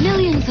jackpot of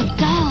millions of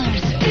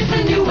dollars. It's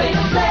a new way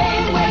to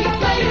play, where you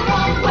play your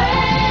own way.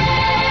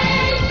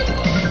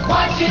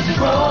 Watch it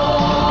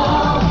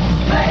roll.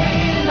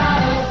 Play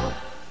Lotto.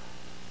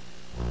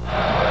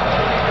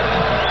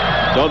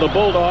 So the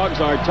Bulldogs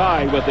are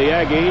tied with the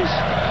Aggies.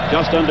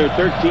 Just under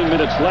 13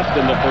 minutes left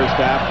in the first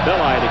half.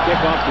 Belli to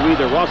kick off to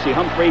either Rossi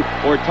Humphrey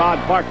or Todd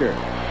Parker.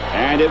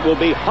 And it will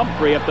be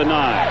Humphrey at the 9.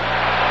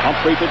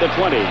 Humphrey to the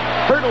 20.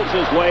 Hurdles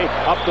his way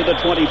up to the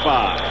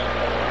 25.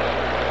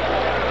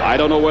 I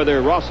don't know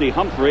whether Rossi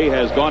Humphrey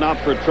has gone out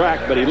for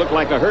track, but he looked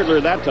like a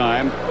hurdler that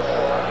time.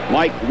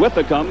 Mike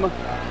Withicum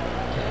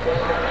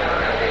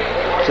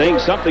saying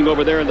something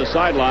over there in the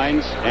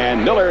sidelines,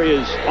 and Miller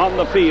is on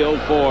the field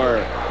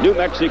for New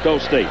Mexico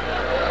State.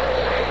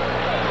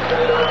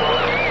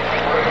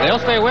 They'll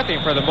stay with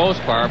him for the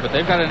most part, but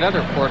they've got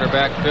another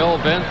quarterback, Phil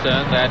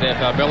Vinson, that if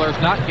Miller's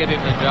not getting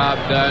the job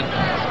done,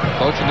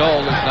 Coach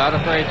Knoll is not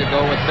afraid to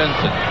go with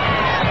Vinson.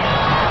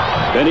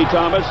 Benny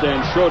Thomas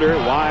and Schroeder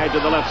wide to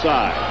the left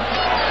side.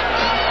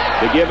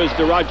 The give is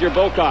to Roger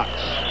Bocox.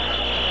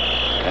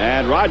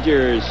 And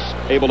Rogers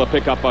able to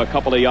pick up a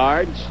couple of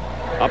yards,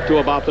 up to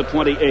about the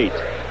 28.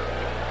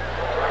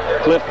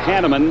 Cliff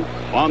Hanneman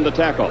on the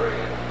tackle.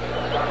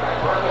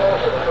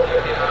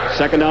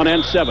 Second down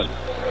and 7.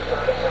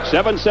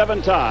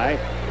 7-7 tie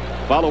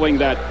following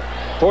that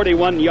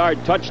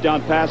 41-yard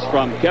touchdown pass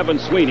from Kevin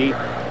Sweeney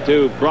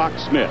to Brock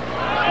Smith.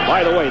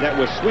 By the way, that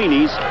was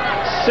Sweeney's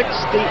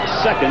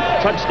 62nd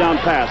touchdown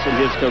pass in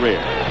his career.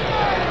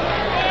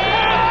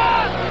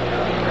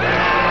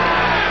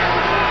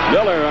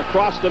 Miller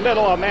across the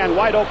middle, a man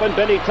wide open,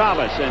 Benny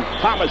Thomas, and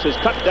Thomas is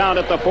cut down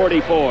at the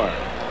 44.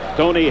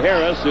 Tony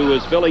Harris, who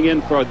is filling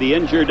in for the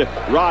injured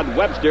Rod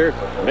Webster,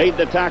 made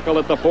the tackle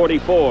at the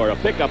 44. A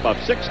pickup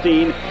of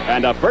 16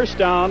 and a first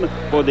down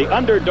for the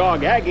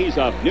underdog Aggies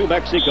of New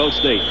Mexico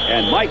State.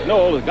 And Mike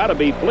Knoll has got to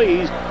be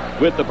pleased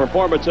with the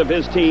performance of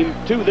his team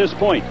to this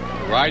point.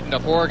 Riding a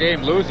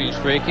 4-game losing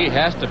streak, he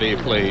has to be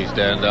pleased.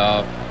 And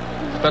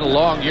it's been a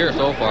long year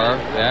so far.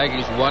 The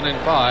Aggies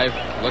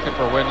 1-5, looking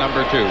for win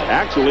number 2.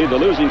 Actually, the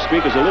losing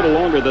streak is a little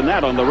longer than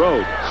that on the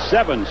road.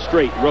 7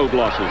 straight road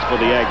losses for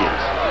the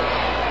Aggies.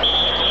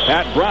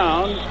 Pat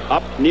Brown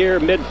up near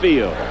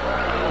midfield.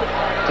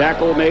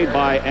 Tackle made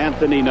by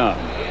Anthony Nunn.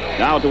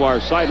 Now to our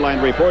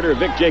sideline reporter,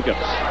 Vic Jacobs.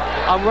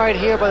 I'm right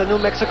here by the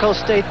New Mexico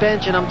State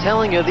bench, and I'm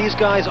telling you, these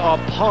guys are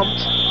pumped.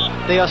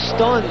 They are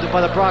stunned by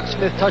the Brock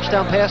Smith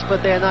touchdown pass,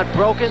 but they are not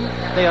broken.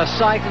 They are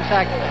psyched. In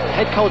fact,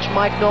 head coach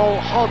Mike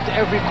Knoll hugged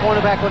every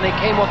cornerback when they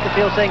came off the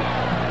field, saying,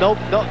 nope,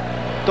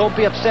 don't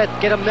be upset.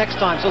 Get them next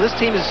time. So this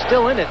team is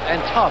still in it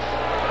and tough.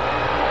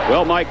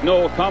 Well, Mike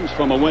Knoll comes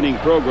from a winning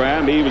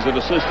program. He was an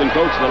assistant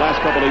coach the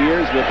last couple of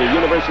years with the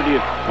University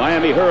of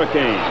Miami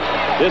Hurricanes.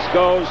 This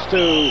goes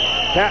to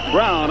Pat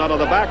Brown out of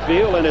the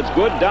backfield, and it's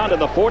good down to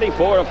the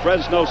 44 of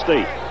Fresno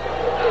State.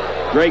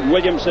 Greg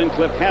Williamson,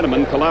 Cliff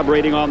Hanneman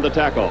collaborating on the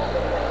tackle.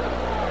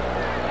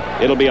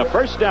 It'll be a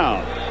first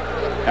down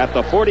at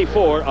the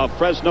 44 of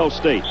Fresno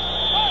State.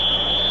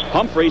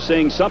 Humphrey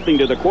saying something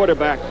to the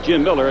quarterback,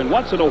 Jim Miller, and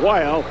once in a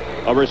while,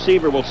 a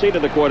receiver will say to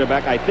the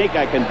quarterback, I think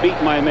I can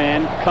beat my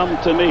man, come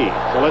to me.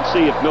 So let's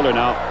see if Miller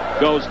now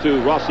goes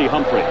to Rossi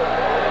Humphrey.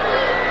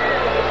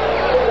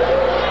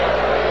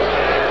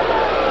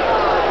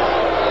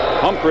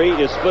 Humphrey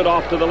is split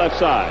off to the left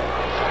side.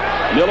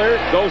 Miller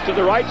goes to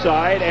the right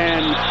side,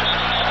 and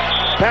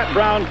Pat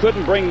Brown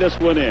couldn't bring this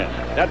one in.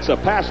 That's a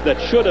pass that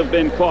should have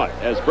been caught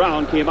as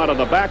Brown came out of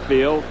the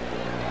backfield.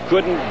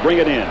 Couldn't bring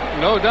it in.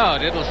 No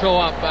doubt, it'll show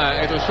up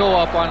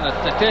on the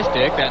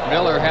statistic that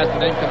Miller has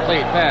an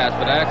incomplete pass,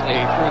 but actually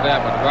he threw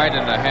that one right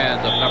in the hands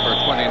of number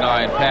 29,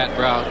 Pat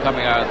Brown,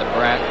 coming out of the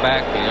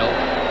backfield.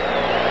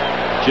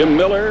 Jim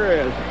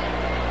Miller,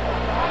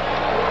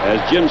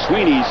 as Jim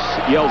Sweeney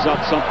yells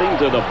out something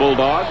to the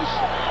Bulldogs.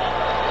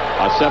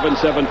 A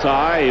 7-7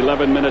 tie,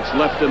 11 minutes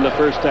left in the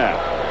first half.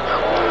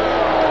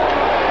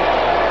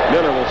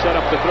 Miller will set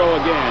up the throw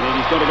again, and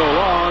he's going to go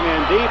long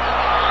and deep.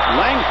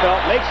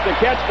 Langfelt makes the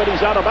catch, but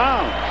he's out of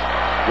bounds.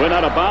 Went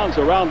out of bounds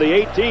around the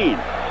 18.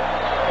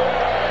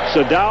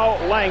 Sadao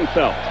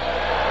Langfelt.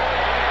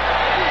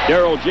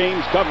 Darrell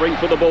James covering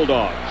for the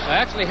Bulldogs.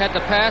 Actually, had the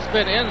pass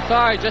been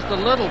inside just a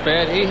little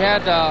bit, he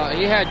had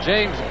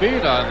James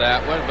beat on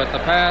that one, but the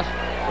pass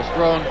was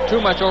thrown too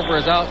much over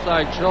his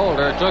outside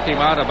shoulder. It took him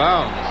out of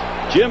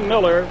bounds. Jim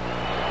Miller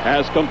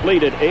has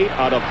completed 8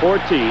 out of 14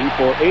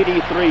 for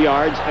 83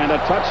 yards and a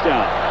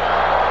touchdown.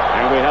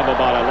 And we have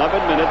about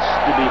 11 minutes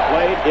to be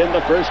played in the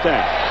first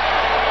half.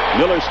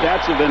 Miller's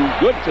stats have been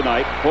good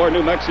tonight for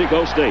New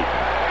Mexico State.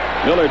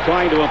 Miller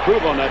trying to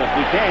improve on that if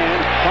he can.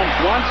 Pumps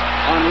once,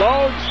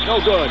 unloads,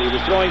 no good. He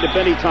was throwing to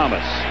Benny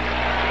Thomas.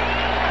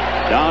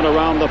 Down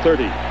around the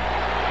 30.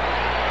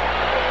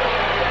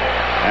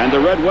 And the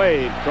Red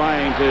Wave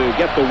trying to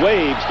get the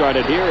wave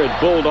started here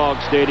at Bulldog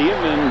Stadium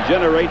and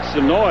generate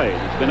some noise.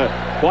 It's been a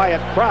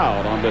quiet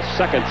crowd on the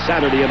second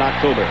Saturday in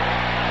October.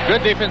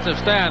 Good defensive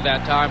stand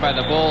that time by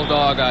the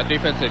Bulldog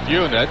defensive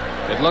unit.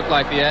 It looked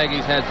like the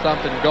Aggies had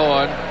something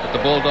going, but the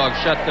Bulldogs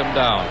shut them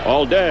down.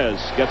 Aldez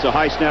gets a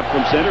high snap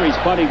from center. He's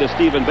punting to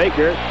Stephen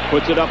Baker.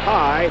 Puts it up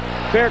high.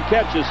 Fair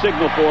catch is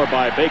signaled for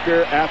by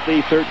Baker at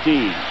the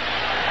 13.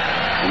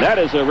 And that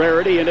is a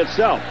rarity in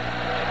itself.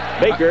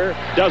 Baker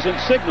doesn't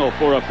signal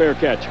for a fair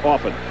catch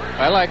often.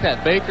 I like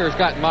that. Baker's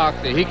got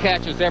moxie. He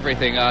catches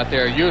everything out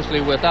there,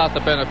 usually without the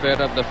benefit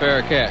of the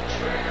fair catch.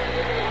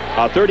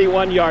 A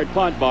 31-yard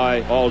punt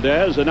by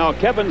Aldez, and now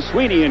Kevin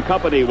Sweeney and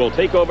company will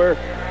take over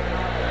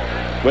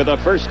with a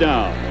first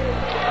down.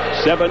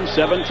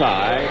 7-7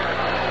 tie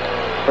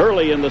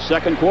early in the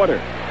second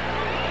quarter.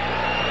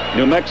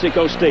 New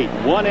Mexico State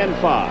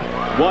 1-5,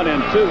 1-2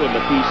 in the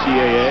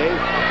PCAA.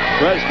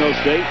 Fresno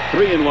State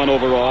 3-1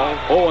 overall,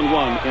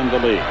 0-1 in the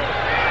league.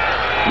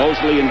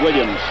 Mosley and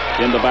Williams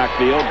in the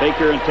backfield.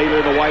 Baker and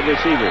Taylor the wide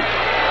receivers.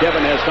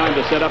 Kevin has time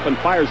to set up and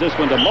fires this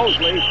one to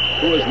Mosley,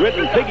 who is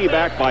ridden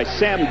piggyback by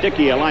Sam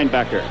Dickey, a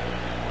linebacker.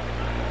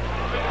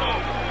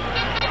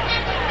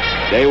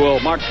 They will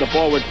mark the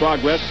forward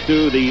progress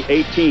to the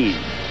 18.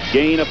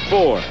 Gain of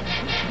 4.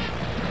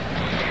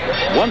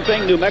 One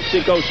thing New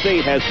Mexico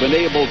State has been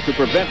able to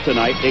prevent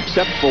tonight,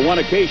 except for one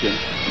occasion,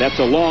 that's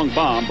a long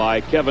bomb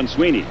by Kevin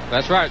Sweeney.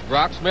 That's right.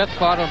 Brock Smith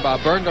caught him,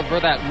 burned him for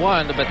that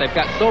one, but they've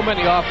got so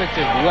many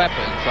offensive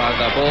weapons on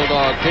the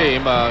Bulldog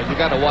team. You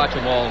got to watch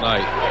them all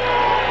night.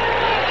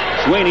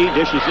 Sweeney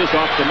dishes this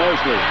off to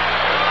Mosley.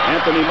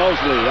 Anthony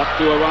Mosley up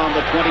to around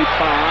the 25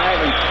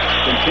 and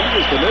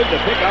continues to move to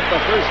pick up the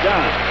first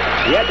down.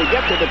 He had to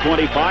get to the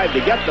 25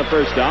 to get the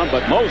first down,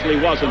 but Mosley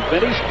wasn't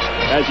finished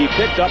as he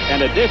picked up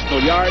an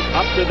additional yard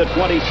up to the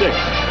 26.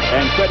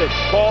 And credit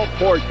Paul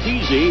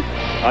Portese,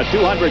 a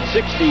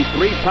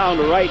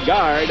 263-pound right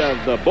guard of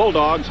the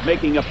Bulldogs,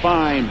 making a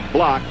fine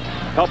block,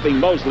 helping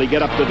Mosley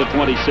get up to the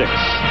 26.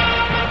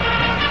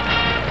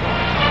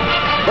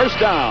 First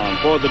down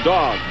for the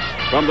Dogs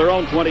from their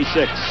own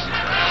 26.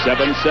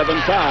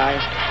 7-7 tie.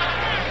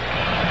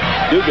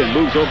 Dugan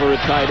moves over at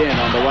tight end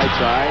on the right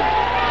side.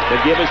 The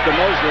give is to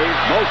Mosley.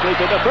 Mosley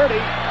to the 30.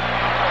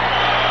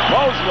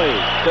 Mosley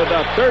to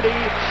the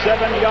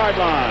 37-yard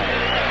line.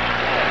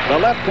 The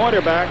left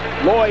cornerback,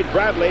 Lloyd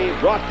Bradley,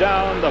 brought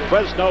down the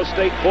Fresno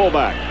State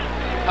fullback.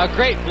 A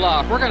great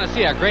block. We're going to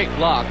see a great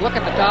block. Look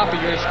at the top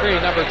of your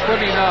screen, number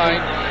 29.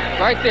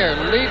 Right there,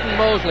 leading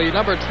Mosley,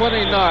 number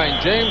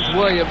 29. James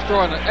Williams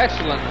throwing an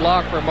excellent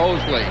block for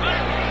Mosley.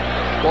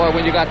 Boy,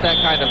 when you got that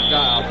kind of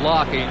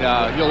blocking,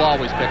 you'll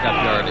always pick up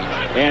yardage.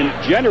 And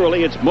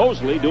generally, it's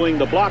Mosley doing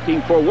the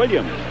blocking for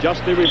Williams.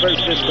 Just the reverse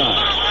this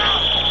time.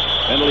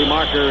 Penalty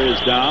marker is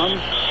down.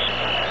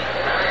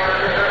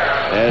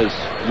 As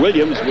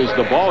Williams was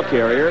the ball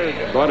carrier,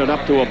 brought it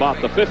up to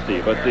about the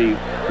 50, but the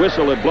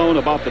whistle had blown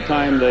about the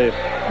time the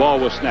ball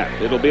was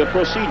snapped. It'll be a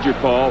procedure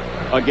call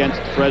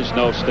against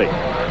Fresno State.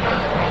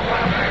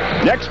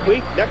 Next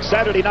week, next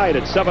Saturday night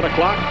at 7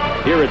 o'clock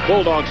here at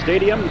Bulldog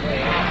Stadium,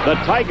 the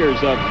Tigers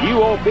of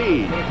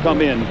UOB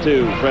come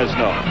into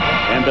Fresno.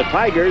 And the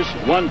Tigers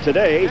won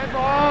today.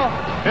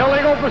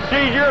 Illegal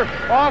procedure,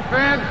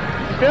 offense,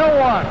 still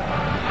one.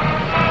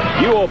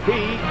 UOB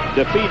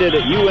defeated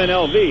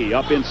UNLV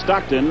up in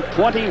Stockton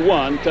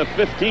 21-15.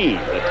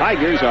 The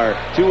Tigers are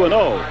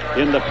 2-0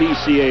 in the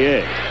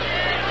PCAA.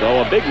 So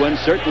a big one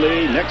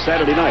certainly next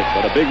Saturday night,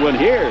 but a big one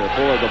here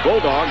for the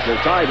Bulldogs. They're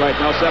tied right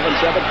now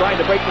 7-7, trying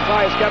to break the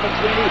tie is Kevin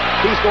Sweeney.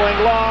 He's going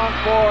long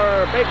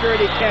for Baker,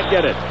 and he can't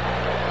get it.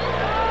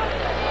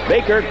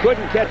 Baker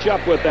couldn't catch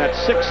up with that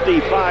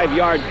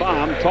 65-yard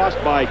bomb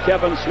tossed by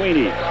Kevin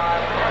Sweeney.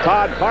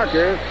 Todd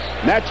Parker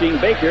matching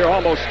Baker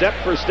almost step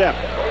for step.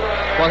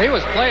 Well, he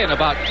was playing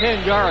about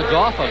 10 yards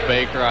off of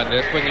Baker on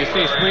this when you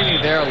see Sweeney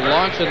there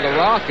launching the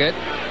rocket.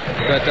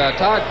 But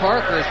Todd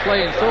Parker is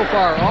playing so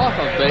far off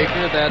of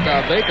Baker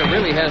that Baker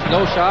really has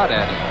no shot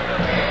at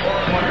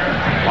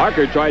him.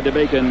 Parker tried to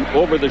make an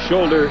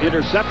over-the-shoulder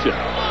interception.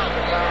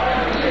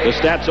 The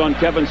stats on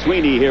Kevin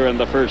Sweeney here in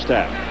the first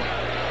half.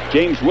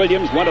 James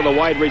Williams, one of the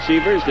wide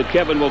receivers that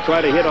Kevin will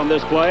try to hit on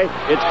this play.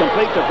 It's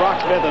complete to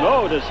Brock Smith, and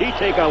oh, does he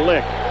take a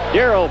lick.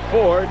 Darrell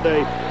Ford,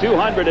 the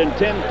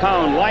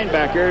 210-pound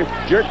linebacker,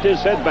 jerked his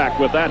head back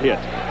with that hit.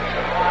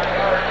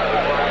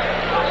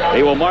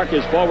 They will mark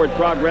his forward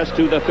progress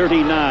to the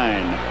 39.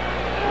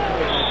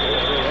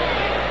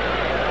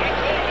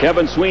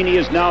 Kevin Sweeney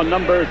is now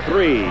number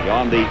 3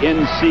 on the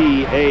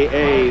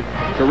NCAA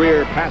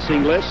career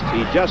passing list.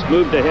 He just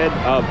moved ahead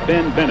of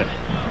Ben Bennett.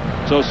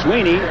 So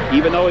Sweeney,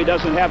 even though he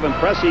doesn't have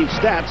impressive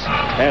stats,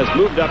 has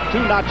moved up 2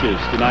 notches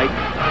tonight.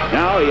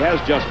 Now he has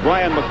just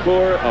Brian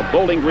McClure of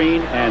Bowling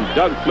Green and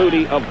Doug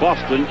Flutie of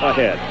Boston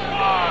ahead.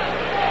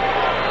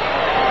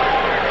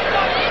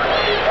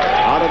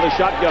 Out of the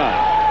shotgun.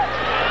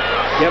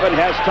 Kevin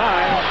has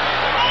time.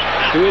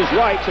 To his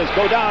right, says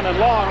go down and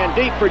long and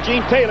deep for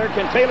Gene Taylor.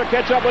 Can Taylor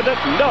catch up with it?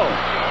 No.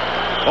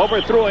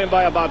 Overthrew him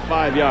by about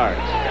 5 yards.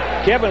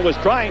 Kevin was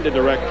trying to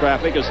direct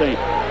traffic and saying,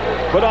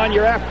 put on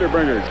your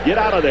afterburners. Get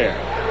out of there.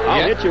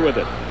 I'll hit you with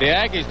it. The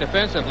Aggies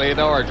defensively,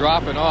 though, are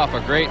dropping off a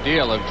great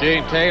deal of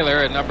Gene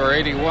Taylor and number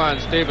 81,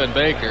 Stephen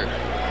Baker.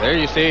 There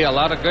you see a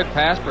lot of good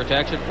pass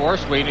protection for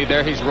Sweeney.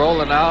 There he's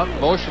rolling out,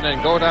 motion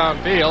and go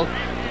downfield.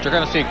 But you're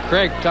going to see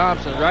Craig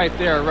Thompson right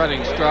there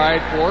running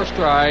stride for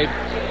stride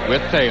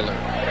with Taylor.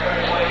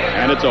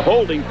 And it's a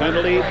holding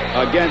penalty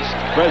against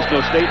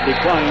Fresno State,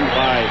 declined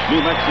by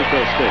New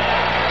Mexico State.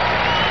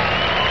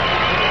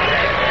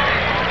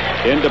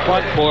 In to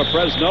punt for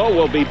Fresno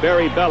will be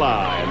Barry Belli,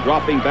 and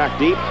dropping back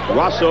deep,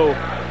 Rosso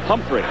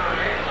Humphrey.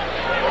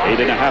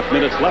 8.5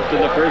 minutes left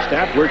in the first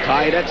half. We're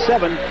tied at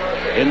 7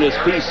 in this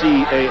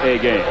PCAA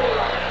game.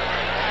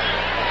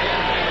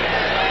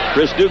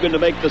 Chris Dugan to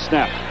make the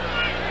snap.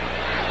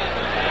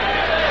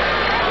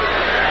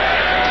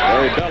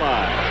 Barry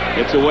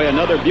Belli gets away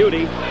another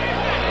beauty.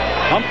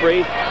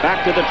 Humphrey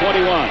back to the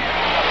 21.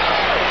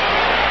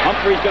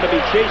 Humphrey's going to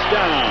be chased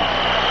down.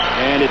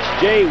 And it's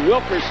Jay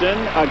Wilkerson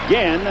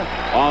again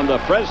on the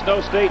Fresno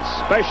State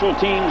special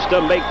teams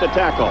to make the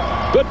tackle.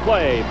 Good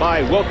play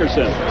by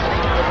Wilkerson.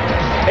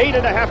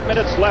 8.5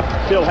 minutes left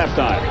till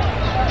halftime.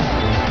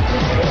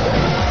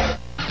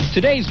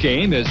 Today's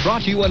game is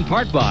brought to you in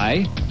part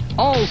by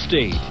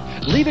Allstate.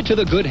 Leave it to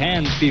the good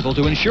hands people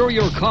to insure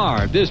your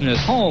car, business,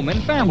 home,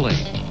 and family.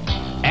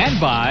 And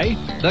by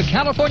the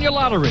California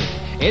Lottery.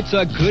 It's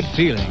a good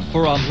feeling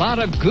for a lot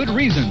of good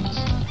reasons.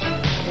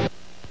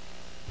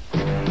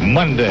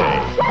 Monday.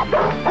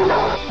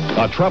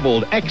 A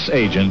troubled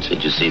ex-agent.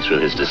 Did you see through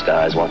his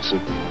disguise, Watson?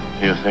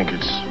 You think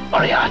it's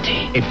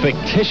Moriarty? A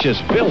fictitious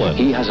villain.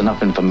 He has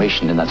enough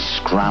information in that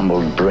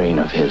scrambled brain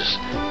of his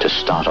to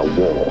start a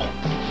war.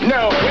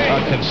 No way!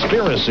 A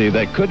conspiracy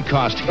that could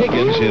cost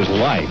Higgins his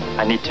life.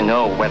 I need to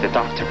know where the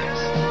doctor is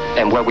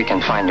and where we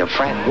can find your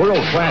friend.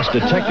 World-class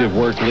detective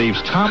work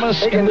leaves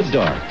Thomas in the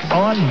dark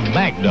on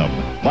Magnum.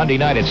 Monday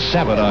night at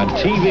 7 on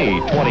TV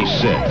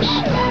 26.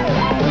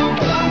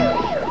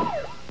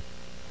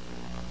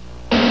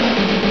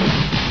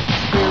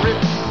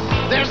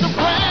 There's a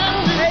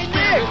brand new Hey,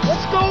 Nick,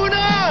 what's going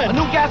on? A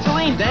new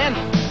gasoline, Dan.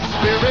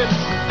 Spirit.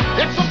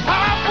 It's a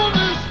powerful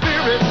new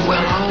spirit.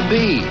 Well, I'll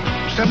be.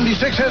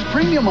 76 has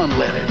premium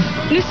unleaded.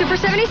 New Super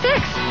 76.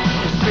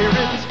 Spirit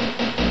of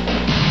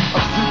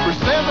Super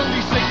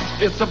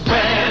 76. It's a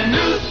brand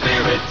new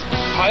spirit.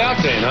 High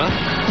octane, huh?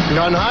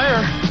 None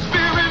higher.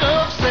 Spirit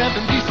of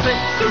 76.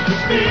 Super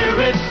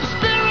Spirit.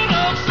 Spirit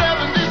of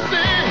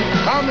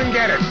 76. Come and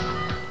get it.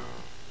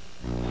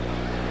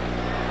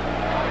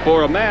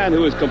 For a man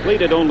who has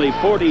completed only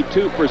 42%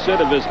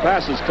 of his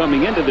passes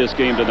coming into this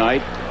game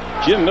tonight,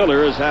 Jim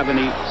Miller is having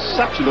an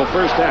exceptional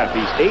first half.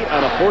 He's 8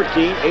 out of 14,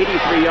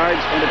 83 yards,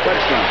 and a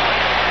touchdown.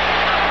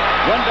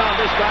 Run down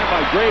this time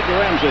by Greg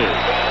Ramsey.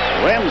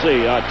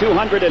 Ramsey, a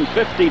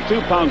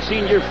 252-pound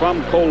senior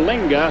from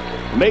Coalinga,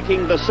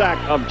 making the sack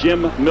of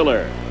Jim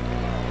Miller.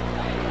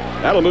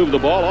 That'll move the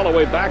ball all the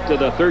way back to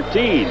the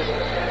 13.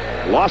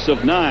 Loss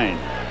of 9.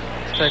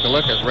 Let's take a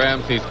look at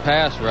Ramsey's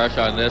pass rush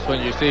on this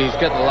one. You see he's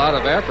getting a lot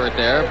of effort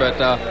there, but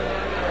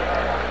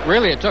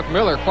really it took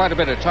Miller quite a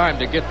bit of time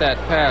to get that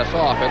pass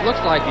off. It looks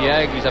like the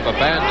Aggies have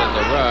abandoned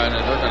the run,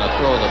 and they're going to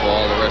throw the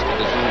ball the rest of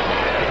the season.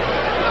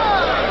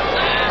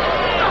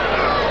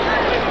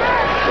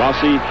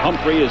 Rossi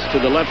Humphrey is to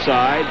the left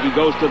side. He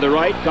goes to the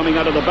right. Coming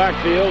out of the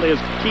backfield is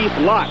Keith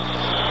Lott.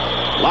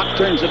 Lott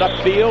turns it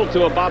upfield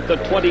to about the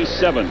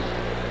 27.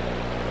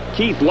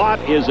 Keith Lott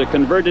is a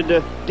converted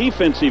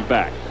defensive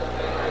back.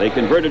 They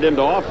converted him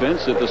to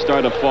offense at the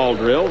start of fall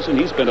drills, and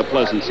he's been a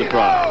pleasant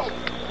surprise.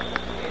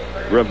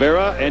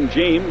 Rivera and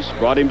James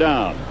brought him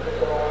down.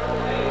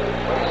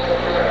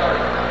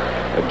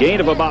 A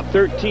gain of about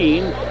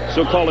 13,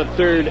 so call it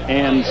 3rd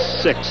and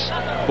 6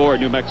 for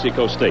New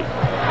Mexico State.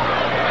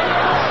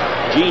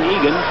 Gene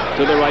Egan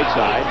to the right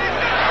side.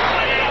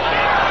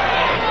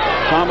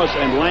 Thomas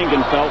and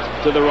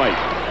Langenfeld to the right.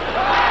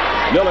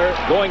 Miller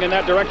going in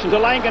that direction to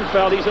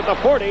Langenfeld. He's at the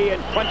 40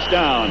 and crunched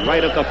down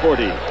right at the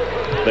 40.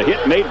 The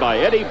hit made by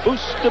Eddie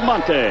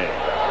Bustamante.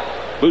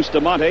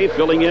 Bustamante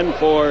filling in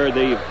for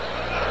the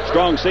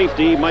strong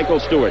safety, Michael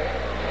Stewart.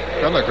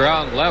 From the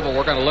ground level,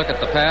 we're going to look at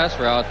the pass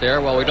route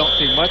there. Well, we don't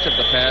see much of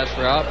the pass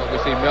route, but we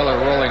see Miller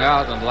rolling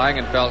out and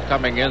Langenfeld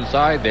coming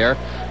inside there.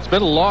 It's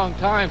been a long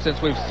time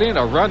since we've seen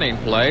a running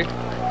play.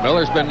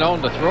 Miller's been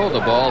known to throw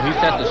the ball. He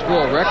set the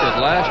school record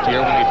last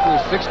year when he threw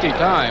 60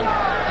 times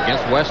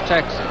against West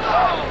Texas.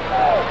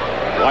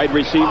 Wide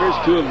receivers,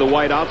 2 of the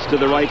wideouts to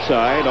the right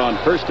side on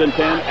 1st and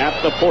 10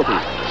 at the 40.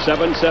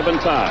 7-7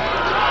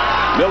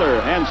 tie.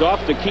 Miller hands off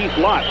to Keith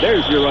Lott.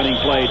 There's your running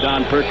play,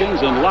 Don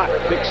Perkins, and Lott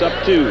picks up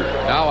 2.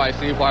 Now I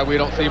see why we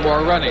don't see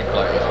more running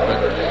plays.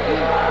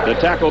 The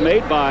tackle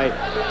made by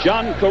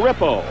John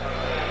Carippo,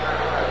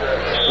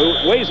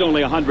 who weighs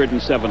only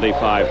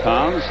 175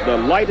 pounds, the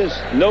lightest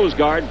nose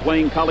guard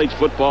playing college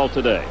football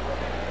today.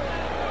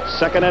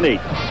 2nd and 8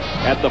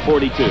 at the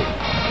 42.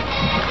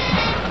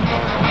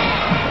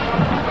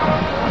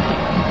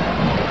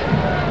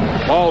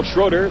 Paul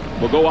Schroeder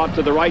will go out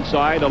to the right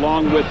side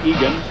along with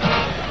Egan,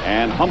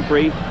 and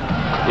Humphrey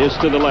is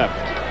to the left.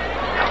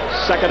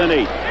 2nd and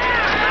 8.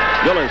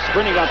 Miller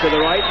sprinting out to the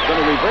right,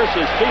 going to reverse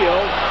his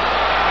field.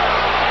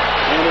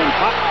 And in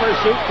hot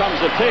pursuit comes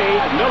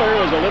Atade. Miller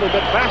is a little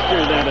bit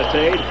faster than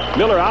Atade.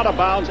 Miller out of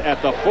bounds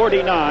at the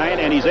 49,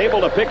 and he's able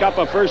to pick up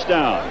a first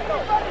down.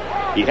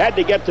 He had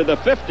to get to the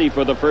 50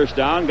 for the first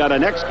down, got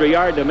an extra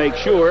yard to make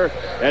sure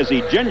as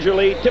he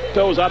gingerly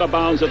tiptoes out of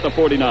bounds at the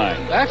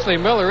 49. Actually,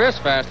 Miller is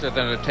faster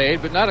than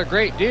Atade, but not a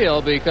great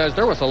deal because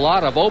there was a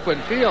lot of open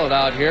field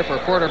out here for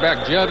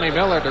quarterback Jimmy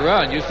Miller to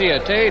run. You see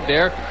Atade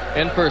there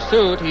in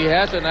pursuit. He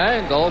has an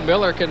angle.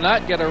 Miller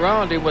cannot get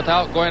around him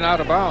without going out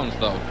of bounds,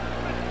 though.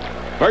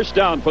 First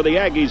down for the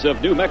Aggies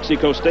of New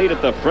Mexico State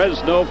at the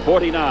Fresno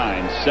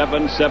 49.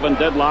 7-7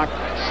 deadlock.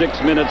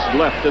 6 minutes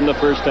left in the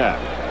first half.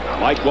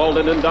 Mike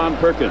Walden and Don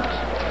Perkins.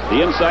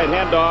 The inside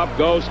handoff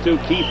goes to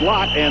Keith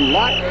Lott, and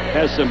Lott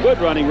has some good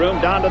running room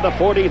down to the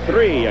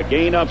 43. A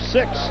gain of 6.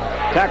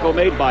 Tackle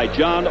made by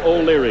John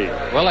O'Leary.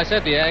 Well, I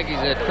said the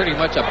Aggies had pretty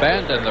much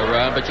abandoned the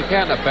run, but you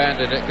can't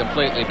abandon it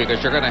completely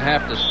because you're going to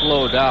have to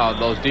slow down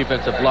those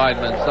defensive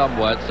linemen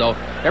somewhat. So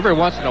every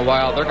once in a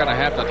while, they're going to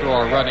have to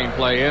throw a running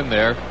play in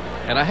there.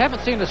 And I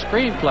haven't seen a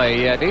screen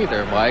play yet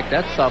either, Mike.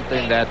 That's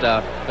something that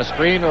a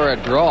screen or a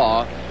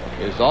draw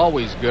is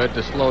always good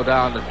to slow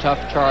down the tough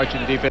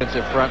charging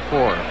defensive front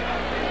four.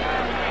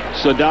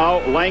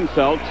 Sadao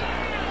Langfeld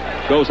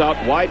goes out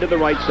wide to the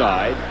right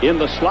side. In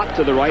the slot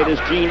to the right is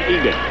Gene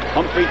Egan.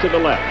 Humphrey to the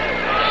left.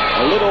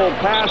 A little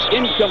pass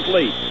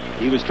incomplete.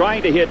 He was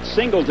trying to hit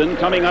Singleton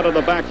coming out of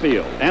the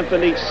backfield.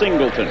 Anthony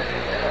Singleton.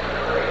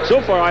 So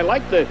far, I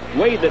like the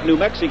way that New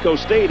Mexico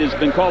State has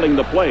been calling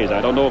the plays. I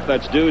don't know if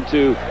that's due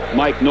to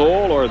Mike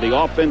Knoll or the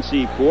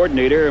offensive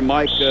coordinator,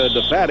 Mike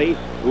DeFatti,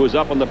 who was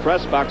up on the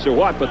press box or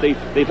what, but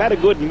they've had a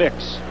good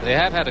mix. They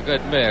have had a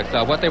good mix.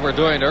 What they were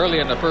doing early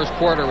in the first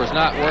quarter was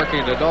not working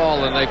at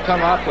all, and they've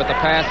come up with a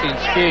passing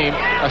scheme,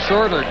 a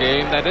shorter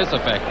game that is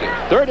effective.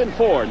 3rd and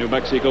 4, New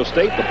Mexico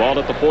State. The ball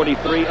at the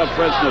 43 of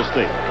Fresno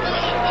State.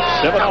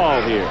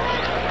 7-all here.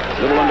 A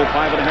little under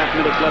 5.5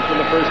 minutes left in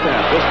the first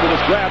half. This one is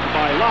grabbed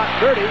by Lott,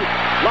 30.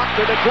 Lott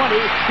to the 20.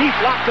 Keith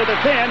Lott to the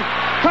 10.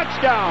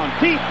 Touchdown,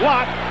 Keith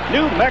Lott,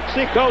 New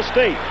Mexico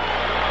State.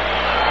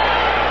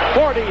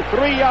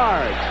 43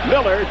 yards.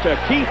 Miller to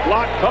Keith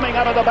Lott coming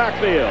out of the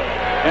backfield.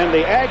 And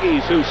the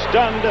Aggies, who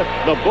stunned the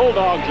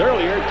Bulldogs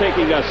earlier,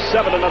 taking a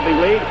 7-0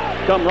 lead,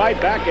 come right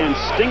back and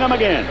sting them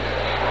again.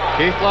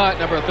 Keith Lott,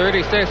 number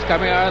 36,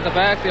 coming out of the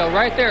backfield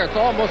right there. It's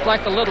almost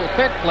like a little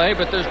pick play,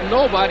 but there's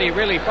nobody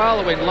really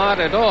following Lott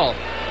at all.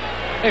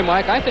 Hey,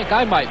 Mike, I think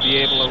I might be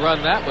able to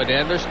run that one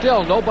in. There's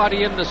still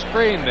nobody in the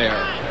screen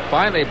there.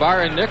 Finally,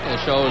 Byron Nichols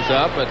shows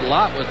up, but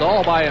Lott was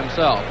all by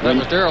himself. That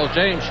was Darrell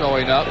James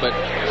showing up, but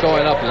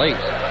showing up late.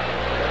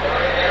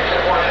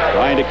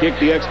 Trying to kick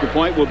the extra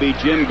point will be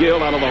Jim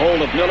Gill out of the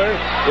hole of Miller.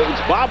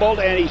 It's bobbled,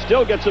 and he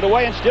still gets it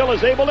away and still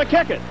is able to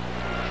kick it.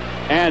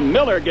 And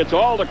Miller gets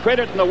all the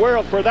credit in the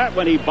world for that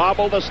when he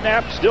bobbled the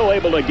snap, still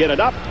able to get it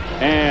up.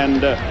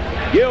 And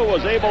Gill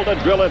was able to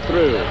drill it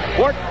through.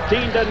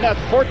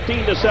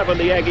 14-7,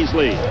 the Aggies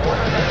lead.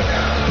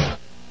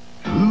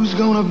 Who's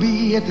gonna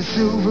be at the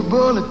Silver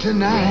Bullet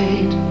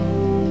tonight?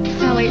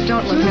 Sally,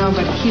 don't look now,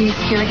 but he's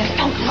here again.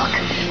 Don't look.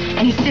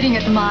 And he's sitting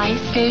at my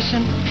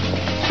station.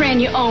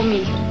 Fran, you owe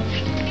me.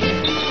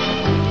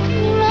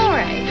 All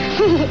right.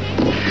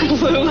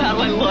 Lou, how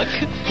do I look?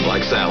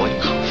 Like Sally.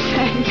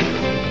 Thanks.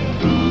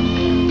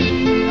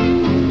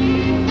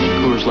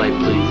 Coors Light,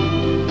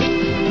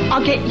 please.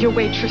 I'll get your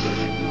waitress.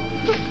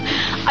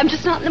 I'm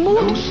just not in the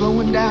mood. No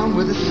slowing down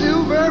with a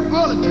Silver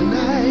Bullet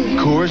tonight.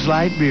 Coors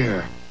Light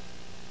beer.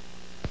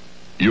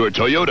 Your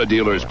Toyota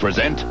dealers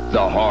present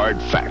the hard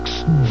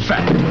facts.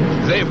 Fact.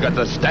 They've got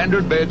the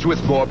standard beds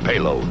with more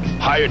payload,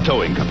 higher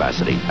towing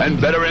capacity, and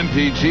better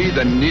MPG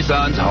than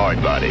Nissan's hard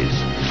bodies.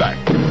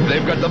 Fact.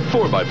 They've got the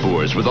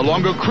 4x4s with a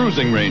longer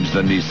cruising range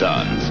than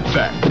Nissan's.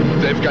 Fact.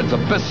 They've got the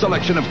best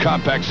selection of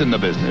compacts in the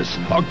business,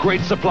 a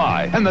great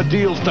supply, and the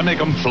deals to make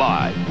them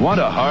fly. Want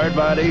a hard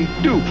body?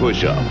 Do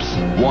push-ups.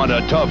 Want a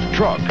tough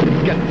truck?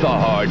 Get the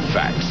hard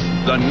facts.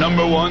 The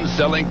 #1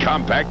 selling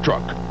compact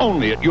truck,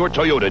 only at your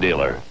Toyota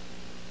dealer.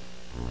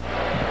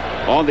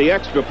 On the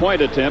extra point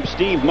attempt,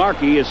 Steve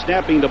Markey is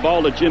snapping the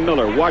ball to Jim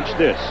Miller. Watch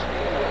this.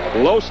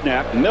 Low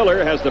snap.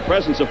 Miller has the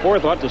presence of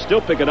forethought to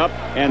still pick it up,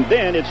 and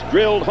then it's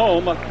drilled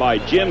home by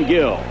Jim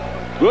Gill.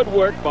 Good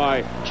work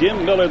by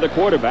Jim Miller, the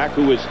quarterback,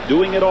 who is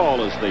doing it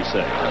all, as they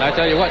say. And I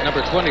tell you what,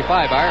 number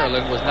 25,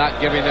 Ireland, was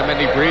not giving them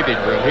any breathing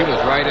room. He was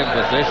right in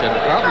position.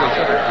 Probably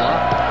should have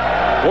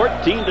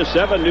blocked.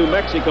 14-7, New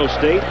Mexico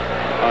State.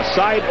 A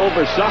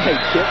side-over-side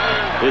kick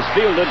is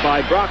fielded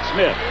by Brock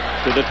Smith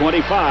to the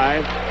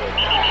 25.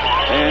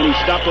 And he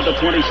stopped at the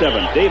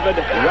 27. David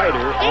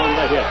Ryder on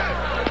the hit.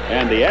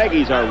 And the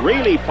Aggies are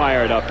really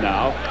fired up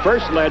now.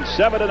 First led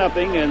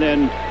 7-0, and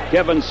then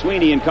Kevin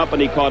Sweeney and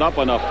company caught up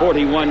on a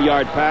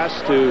 41-yard pass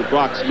to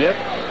Brock Smith.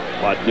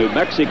 But New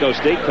Mexico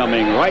State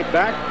coming right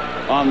back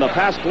on the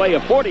pass play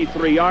of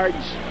 43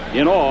 yards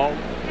in all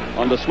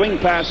on the swing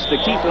pass to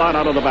Keith Lott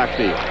out of the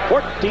backfield.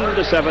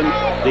 14-7,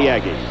 the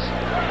Aggies.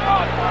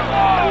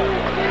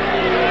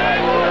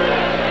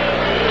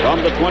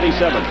 From the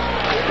 27th.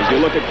 As you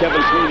look at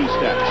Kevin Sweeney's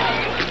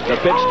stats, the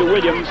pitch to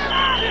Williams.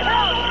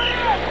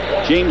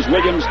 James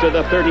Williams to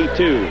the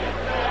 32.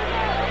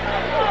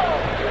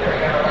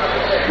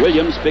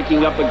 Williams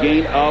picking up a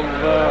gain of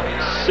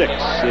 6.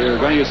 They're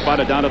going to spot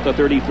it down at the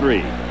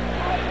 33.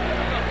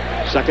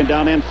 2nd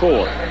down and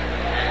 4.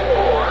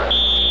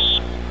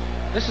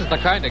 This is the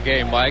kind of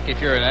game, Mike, if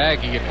you're an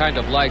Aggie, you kind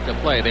of like to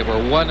play. They were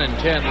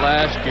 1-10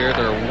 last year.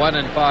 They're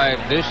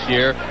 1-5 this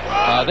year.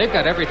 They've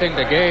got everything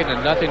to gain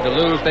and nothing to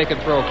lose. They can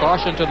throw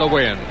caution to the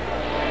wind.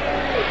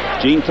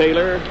 Gene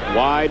Taylor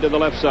wide to the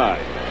left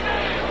side.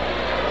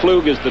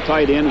 Flug is the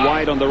tight end,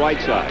 wide on the right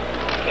side.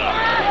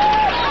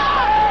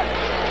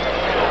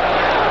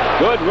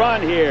 Good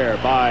run here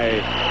by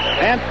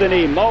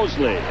Anthony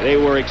Mosley. They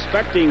were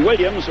expecting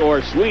Williams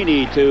or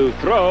Sweeney to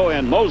throw,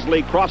 and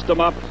Mosley crossed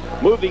them up,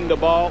 moving the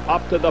ball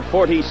up to the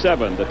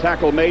 47. The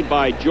tackle made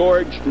by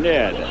George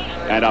Ned.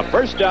 And a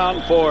first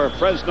down for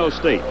Fresno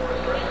State.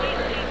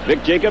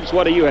 Vic Jacobs,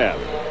 what do you have?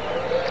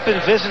 It's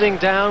been visiting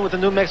down with the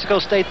New Mexico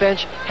State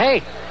bench.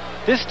 Hey,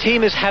 this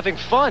team is having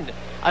fun.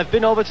 I've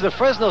been over to the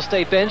Fresno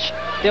State bench.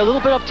 They're a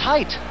little bit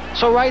uptight.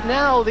 So right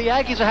now, the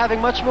Aggies are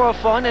having much more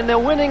fun, and they're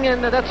winning,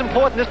 and that's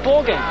important this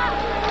ball game.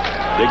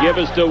 The give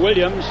is to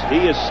Williams. He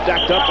is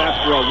stacked up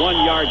after a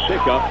 1-yard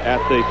pickup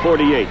at the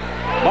 48.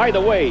 By the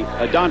way,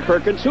 Don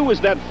Perkins, who was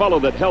that fellow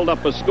that held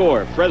up a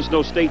score?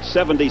 Fresno State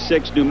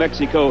 76, New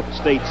Mexico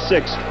State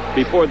 6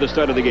 before the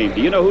start of the game. Do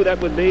you know who that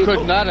would be?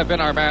 Could not have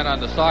been our man on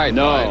the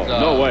sidelines.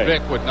 No way.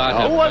 Vic would not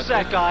have. Who was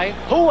that guy?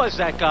 Who was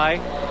that guy?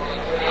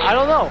 I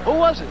don't know. Who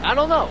was it? I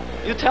don't know.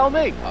 You tell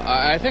me.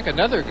 I think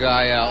another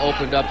guy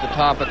opened up the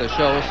top of the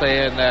show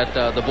saying that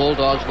the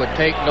Bulldogs would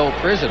take no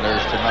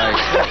prisoners tonight.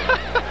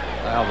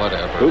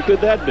 Whatever. Who could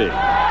that be?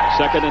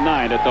 2nd and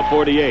 9 at the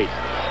 48.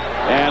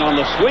 And on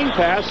the swing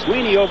pass,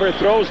 Sweeney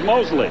overthrows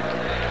Mosley.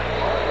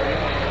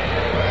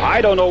 I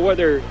don't know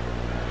whether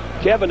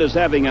Kevin is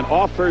having an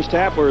off first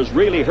half or is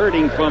really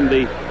hurting from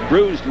the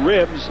bruised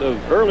ribs of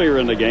earlier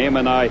in the game,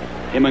 and I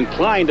am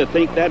inclined to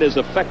think that is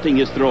affecting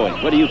his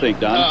throwing. What do you think,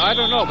 Don? I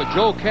don't know, but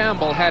Joe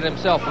Campbell had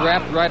himself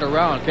wrapped right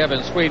around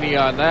Kevin Sweeney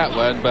on that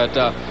one, but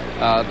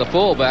the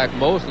fullback,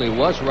 Mosley,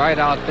 was right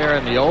out there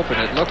in the open.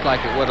 It looked like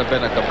it would have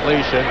been a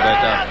completion, but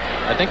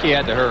I think he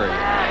had to hurry.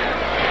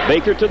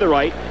 Baker to the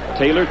right,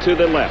 Taylor to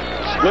the left.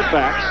 Split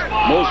backs,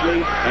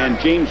 Mosley and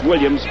James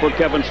Williams for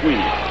Kevin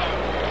Sweeney.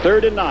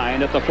 3rd and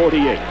 9 at the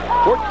 48.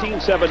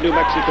 14-7 New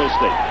Mexico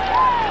State.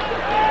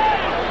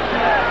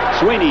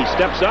 Sweeney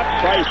steps up,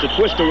 tries to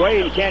twist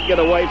away, and can't get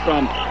away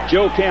from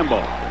Joe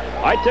Campbell.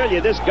 I tell you,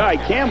 this guy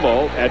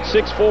Campbell at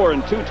 6'4"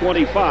 and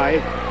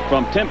 225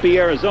 from Tempe,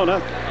 Arizona,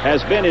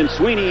 has been in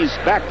Sweeney's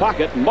back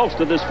pocket most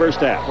of this first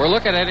half. We're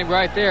looking at him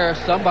right there.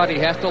 Somebody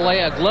has to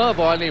lay a glove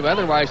on him,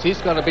 otherwise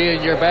he's going to be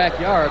in your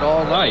backyard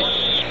all night.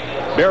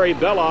 Barry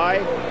Belli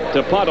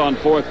to punt on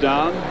 4th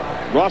down.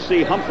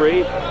 Rossi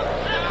Humphrey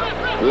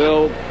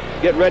will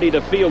get ready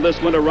to field this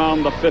one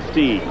around the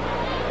 15.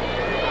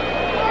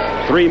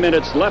 3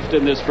 minutes left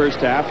in this first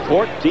half.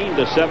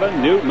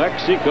 14-7 New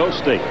Mexico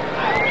State.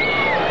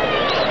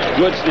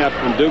 Good snap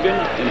from Dugan,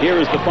 and here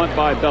is the punt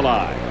by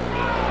Belli.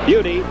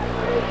 Beauty.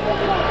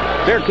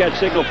 Fair catch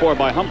signal for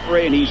by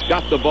Humphrey, and he's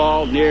got the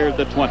ball near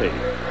the 20.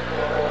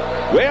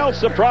 Well,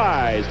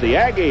 surprise, the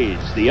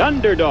Aggies, the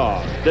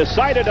underdog,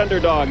 decided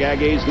underdog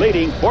Aggies,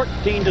 leading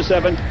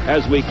 14-7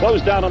 as we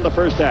close down on the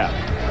first half.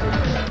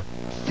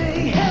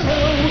 Say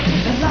hello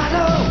to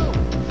Lotto,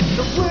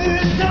 the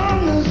word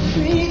on the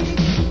street.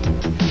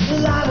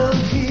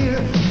 Lotto's here,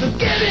 so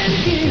get in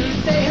here,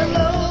 say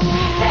hello.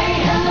 Say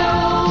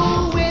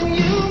hello when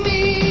you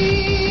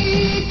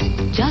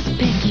meet. Just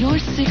pick your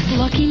 6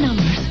 lucky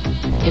numbers.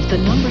 If the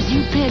numbers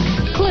you pick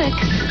click,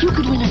 you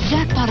could win a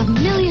jackpot of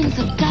millions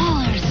of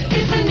dollars.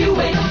 It's a new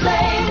way to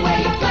play, where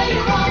you play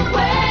your own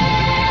way.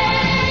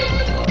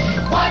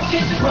 Watch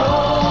it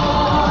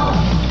roll,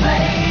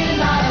 play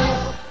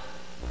Lotto.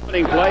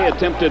 Opening play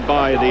attempted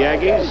by the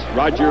Aggies.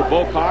 Roger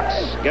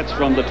Bocox gets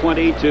from the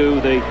 20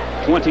 to the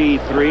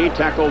 23,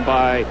 tackled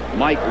by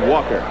Mike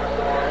Walker.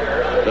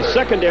 The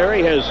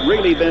secondary has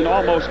really been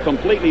almost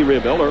completely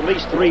rebuilt, or at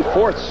least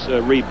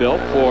 3/4 rebuilt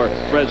for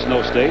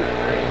Fresno State.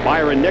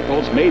 Byron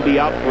Nichols may be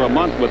out for a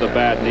month with a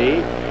bad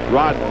knee.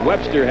 Rod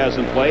Webster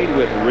hasn't played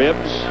with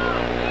ribs,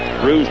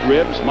 bruised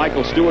ribs.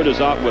 Michael Stewart is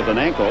out with an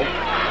ankle.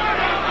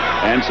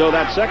 And so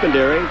that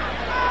secondary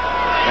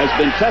has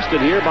been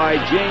tested here by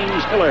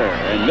James Miller.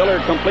 And Miller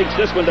completes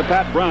this one to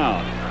Pat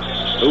Brown,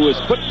 who was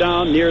put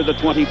down near the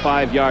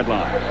 25-yard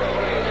line.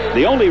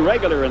 The only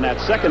regular in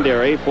that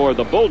secondary for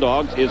the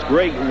Bulldogs is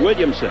Greg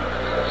Williamson.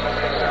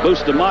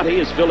 Bustamante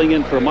is filling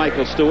in for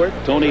Michael Stewart,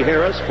 Tony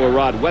Harris for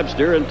Rod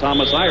Webster, and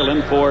Thomas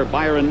Ireland for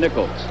Byron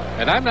Nichols.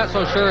 And I'm not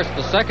so sure it's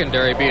the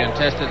secondary being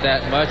tested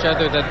that much,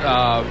 other than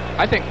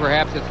I think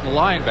perhaps it's the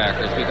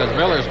linebackers, because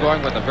Miller's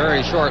going with a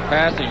very short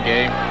passing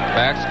game.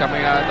 Backs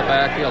coming out of the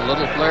backfield,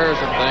 little flares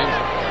and things,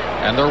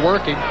 and they're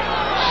working.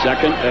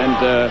 Second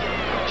and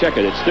check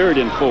it. It's 3rd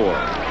and 4.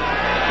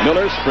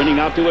 Miller sprinting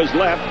out to his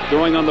left,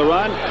 throwing on the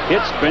run,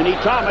 hits Benny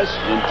Thomas,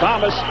 and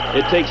Thomas,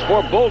 it takes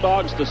 4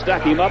 Bulldogs to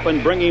stack him up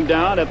and bring him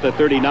down at the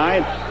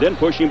 39, then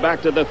push him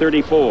back to the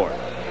 34.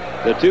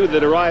 The 2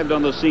 that arrived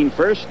on the scene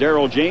first,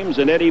 Darrell James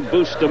and Eddie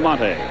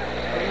Bustamante.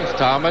 It's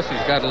Thomas.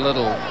 He's got a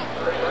little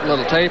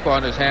tape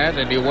on his hand,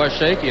 and he was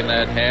shaking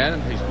that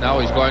hand. Now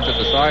he's going to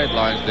the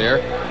sidelines there.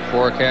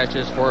 4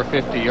 catches,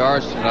 450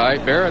 yards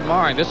tonight. Bear in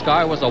mind, this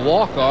guy was a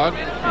walk-on.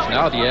 He's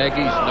now the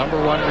Aggies'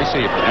 #1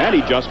 receiver. And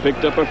he just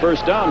picked up a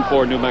first down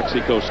for New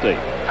Mexico State.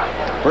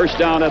 First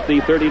down at the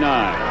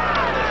 39.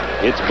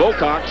 It's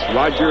Bocox,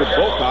 Roger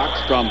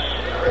Bocox from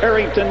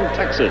Perryton,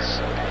 Texas,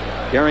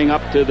 carrying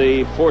up to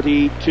the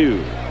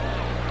 42.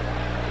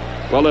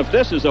 Well, if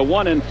this is a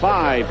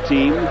 1-5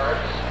 team,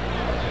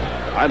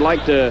 I'd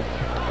like to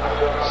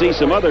see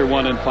some other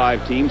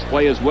 1-5 teams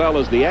play as well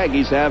as the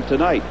Aggies have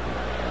tonight.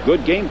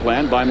 Good game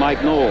plan by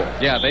Mike Knoll.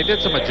 Yeah, they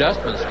did some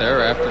adjustments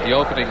there after the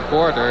opening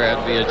quarter,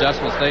 and the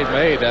adjustments they've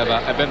made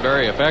have been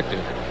very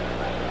effective.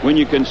 When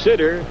you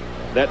consider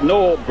that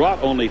Knoll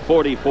brought only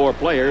 44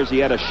 players, he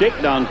had a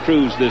shakedown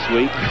cruise this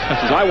week. He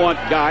says, I want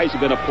guys who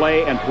are going to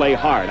play and play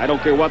hard. I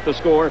don't care what the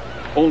score.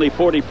 Only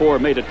 44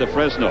 made it to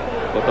Fresno.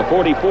 But the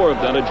 44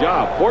 have done a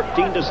job.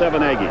 14-7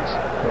 Aggies.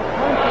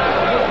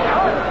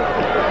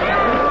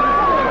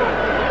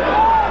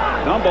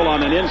 Tumble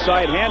on an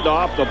inside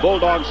handoff. The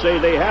Bulldogs say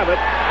they have it.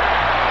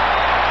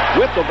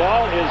 With the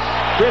ball is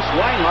Chris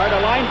Reinhardt,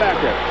 a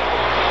linebacker.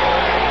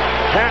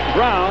 Pat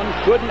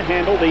Brown couldn't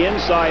handle the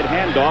inside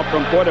handoff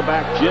from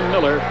quarterback Jim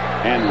Miller,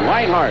 and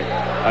Reinhardt,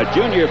 a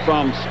junior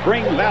from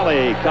Spring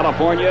Valley,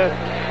 California,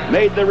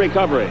 made the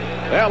recovery.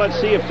 Well, let's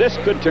see if this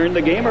could turn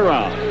the game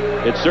around.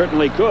 It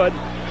certainly could.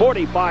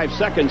 45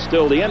 seconds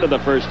till the end of the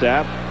first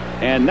half,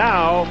 and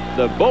now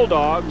the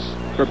Bulldogs,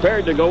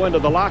 prepared to go into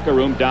the locker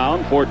room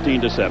down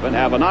 14-7,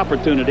 have an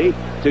opportunity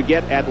to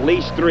get at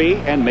least 3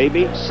 and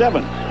maybe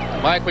 7.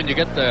 Mike, when you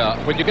get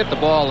the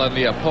ball on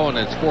the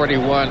opponent's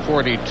 41,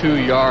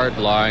 42-yard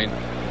line,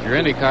 if you're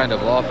any kind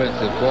of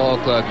offensive ball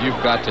club,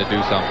 you've got to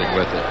do something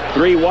with it.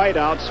 3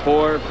 wideouts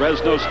for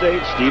Fresno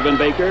State: Stephen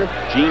Baker,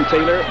 Gene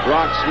Taylor,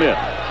 Brock Smith.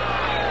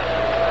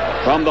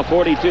 From the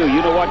 42,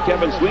 you know what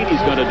Kevin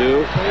Sweeney's going to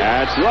do.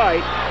 That's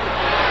right.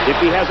 If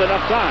he has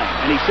enough time.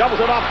 And he shovels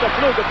it off to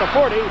Flug at the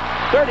 40,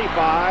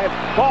 35.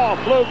 Paul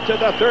Flug to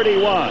the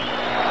 31.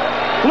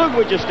 Flug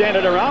was just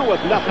standing around with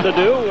nothing to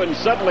do, and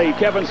suddenly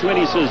Kevin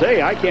Sweeney says,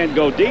 hey, I can't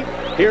go deep.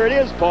 Here it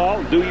is,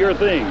 Paul. Do your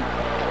thing.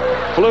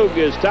 Flug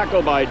is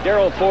tackled by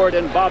Darrell Ford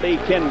and Bobby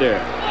Kinder.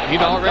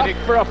 He'd already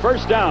for a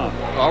first down.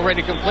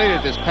 Already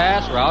completed this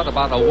pass route,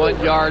 about a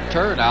 1-yard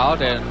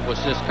turnout, and was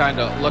just kind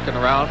of looking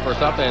around for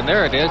something. And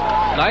there it is.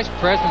 Nice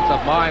presence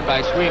of mind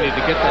by Sweeney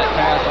to get that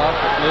pass off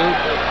to Flug.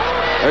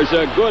 There's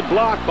a good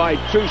block by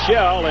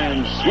Trushell,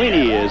 and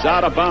Sweeney is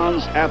out of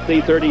bounds at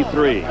the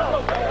 33.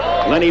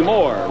 Lenny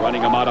Moore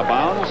running him out of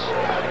bounds.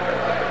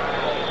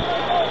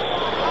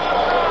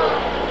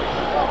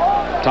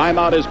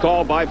 Timeout is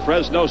called by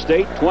Fresno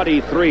State.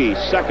 23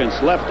 seconds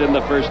left in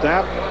the first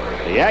half.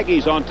 The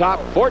Aggies on top,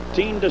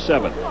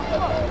 14-7.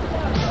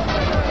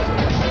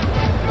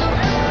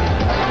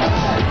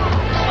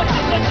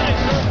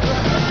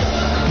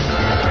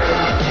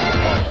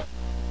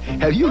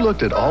 Have you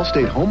looked at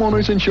Allstate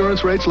homeowners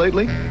insurance rates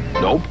lately?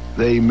 Nope.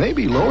 They may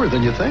be lower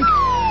than you think.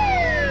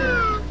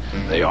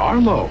 They are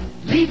low.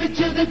 Leave it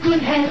to the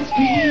good hands,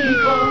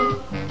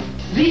 people.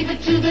 Leave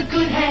it to the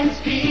good hands,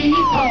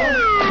 people.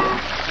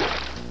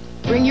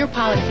 Bring your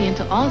policy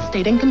into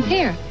Allstate and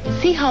compare.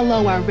 See how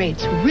low our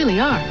rates really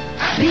are.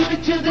 Leave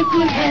it to the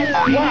good hands,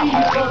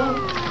 people.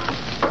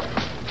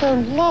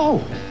 They're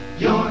low.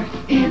 You're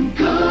in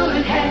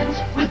good hands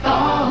with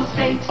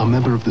Allstate. A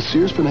member of the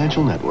Sears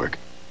Financial Network.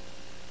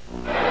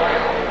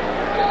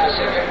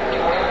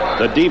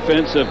 The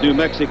defense of New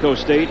Mexico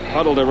State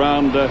huddled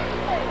around the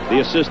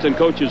assistant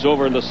coaches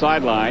over in the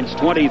sidelines.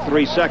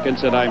 23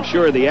 seconds, and I'm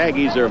sure the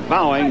Aggies are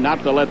vowing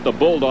not to let the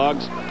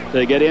Bulldogs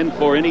to get in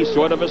for any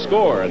sort of a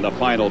score in the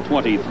final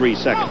 23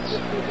 seconds.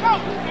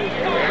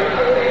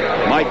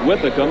 Mike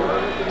Withicum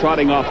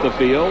trotting off the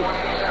field,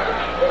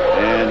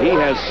 and he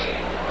has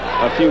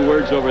a few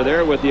words over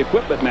there with the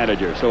equipment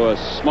manager, so a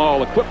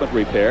small equipment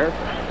repair.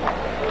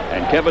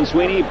 And Kevin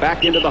Sweeney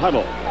back into the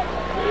huddle.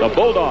 The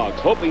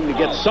Bulldogs hoping to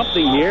get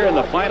something here in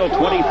the final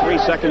 23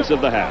 seconds of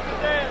the half.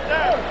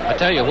 I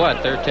tell you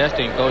what, they're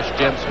testing Coach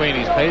Jim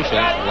Sweeney's patience.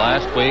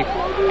 Last week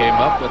came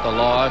up with a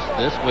loss.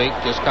 This week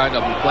just kind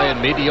of playing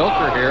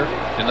mediocre here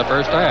in the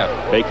first half.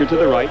 Baker to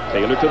the right,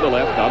 Taylor to the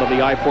left, out of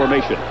the I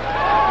formation.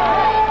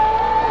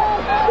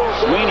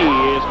 Sweeney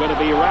is going to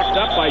be racked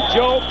up by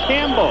Joe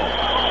Campbell.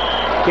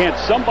 Can't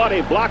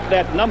somebody block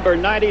that number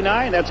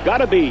 99? That's got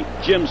to be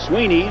Jim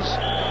Sweeney's.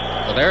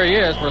 Well, there he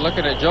is. We're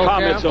looking at Joe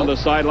Comments Campbell on the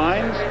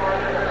sidelines.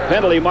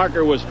 Penalty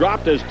marker was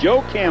dropped as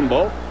Joe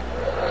Campbell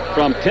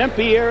from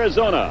Tempe,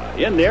 Arizona,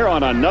 in there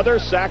on another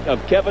sack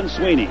of Kevin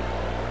Sweeney.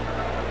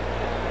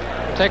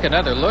 Take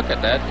another look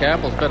at that.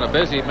 Campbell's been a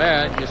busy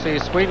man. You see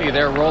Sweeney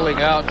there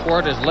rolling out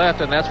toward his left,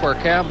 and that's where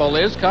Campbell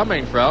is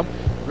coming from.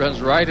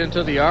 Runs right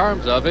into the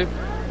arms of him.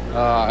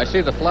 I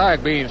see the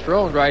flag being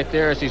thrown right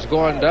there as he's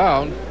going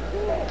down.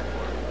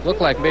 Look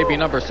like maybe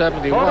number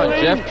 71,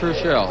 Holding. Jeff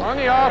Trushell. On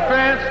the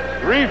offense,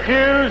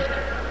 refused.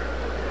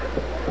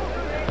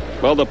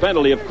 Well, the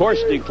penalty, of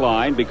course,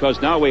 declined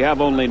because now we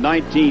have only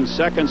 19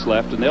 seconds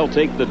left, and they'll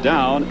take the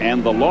down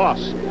and the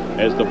loss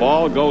as the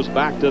ball goes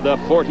back to the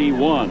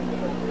 41.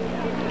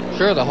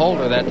 Sure, the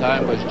holder that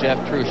time was Jeff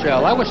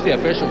Trushell. I wish the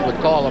officials would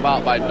call him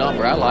out by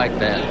number. I like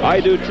that. I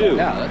do, too.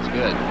 Yeah, that's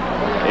good.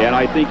 And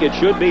I think it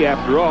should be,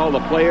 after all,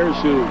 the players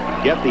who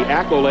get the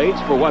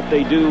accolades for what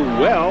they do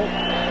well.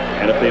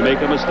 And if they make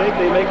a mistake,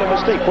 they make a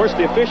mistake. Of course,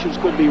 the officials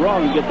could be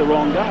wrong and get the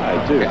wrong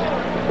guy, too.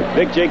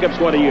 Vic Jacobs,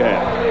 what do you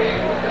have?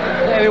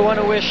 Yeah, we want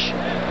to wish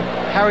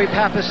Harry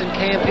Pappas and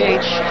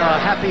KMPH,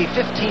 happy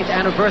 15th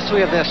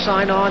anniversary of their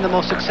sign-on, the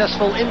most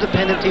successful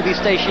independent TV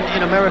station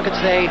in America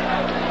today.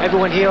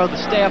 Everyone here, the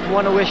staff,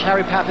 want to wish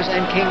Harry Pappas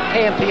and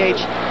KMPH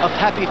a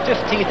happy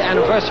 15th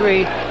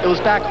anniversary. It was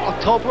back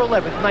October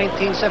 11th,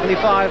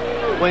 1975,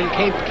 when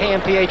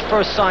KMPH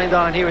first signed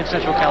on here in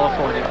Central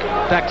California.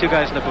 Back to you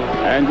guys in the booth.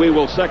 And we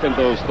will second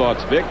those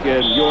thoughts, Vic,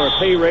 and your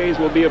pay raise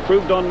will be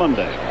approved on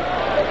Monday.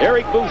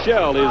 Eric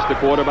Buechele is the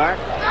quarterback.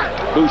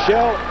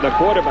 Buechele, the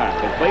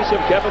quarterback, in place of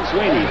Kevin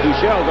Sweeney.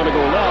 Buechele going to go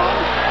long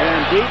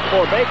and deep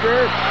for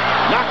Baker.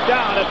 Knocked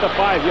down at the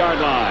 5-yard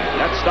line.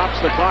 That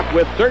stops the clock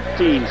with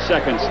 13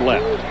 seconds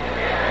left.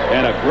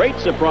 And a great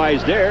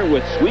surprise there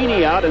with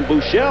Sweeney out and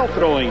Buechele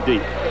throwing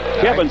deep.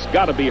 Kevin's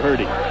got to be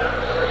hurting.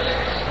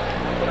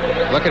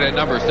 Looking at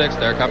number 6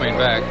 there, coming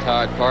back,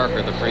 Todd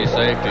Parker, the free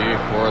safety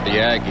for the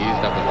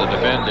Aggies. That was the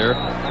defender.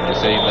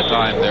 You're seeing the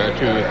time there,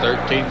 too.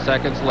 13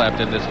 seconds left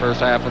in this first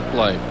half of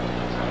play.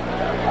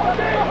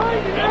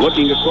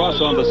 Looking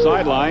across on the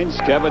sidelines,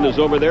 Kevin is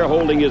over there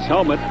holding his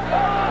helmet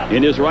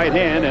in his right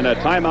hand, and a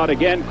timeout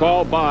again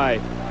called by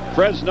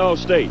Fresno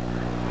State.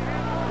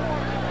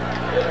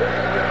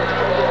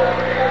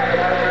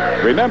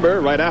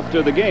 Remember, right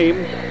after the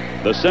game,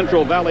 the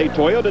Central Valley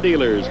Toyota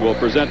dealers will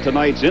present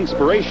tonight's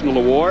Inspirational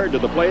Award to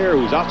the player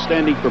whose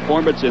outstanding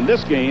performance in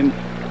this game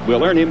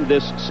will earn him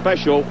this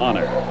special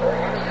honor.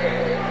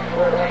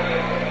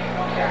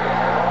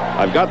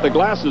 I've got the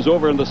glasses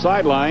over on the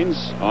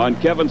sidelines on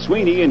Kevin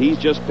Sweeney, and he's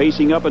just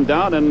pacing up and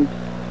down in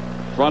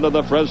front of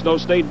the Fresno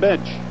State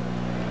bench.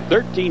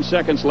 13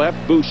 seconds left.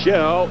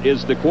 Buechele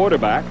is the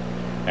quarterback,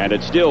 and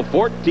it's still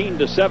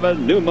 14-7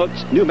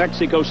 New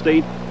Mexico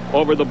State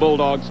over the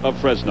Bulldogs of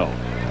Fresno.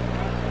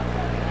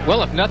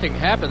 Well, if nothing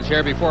happens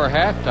here before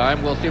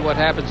halftime, we'll see what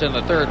happens in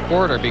the third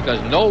quarter,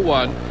 because no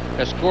one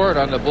has scored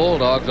on the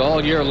Bulldogs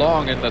all year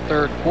long in the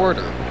third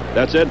quarter.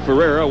 That's Ed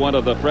Ferreira, one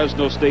of the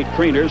Fresno State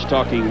trainers,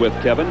 talking with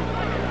Kevin.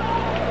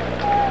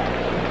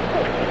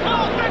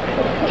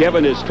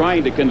 Kevin is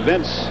trying to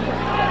convince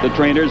the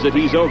trainers that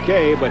he's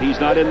okay, but he's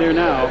not in there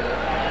now.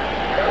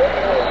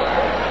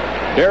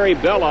 Barry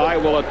Belli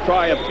will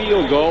try a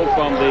field goal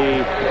from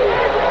the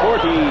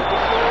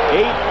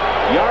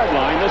 48-yard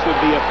line. This would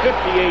be a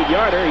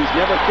 58-yarder. He's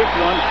never kicked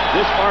one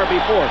this far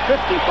before.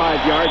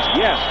 55 yards,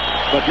 yes,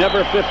 but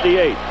never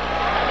 58.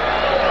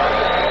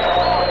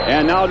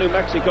 And now New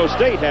Mexico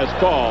State has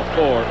called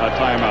for a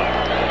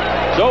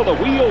timeout. So the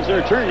wheels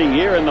are turning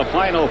here in the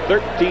final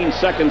 13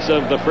 seconds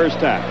of the first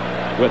half,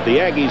 with the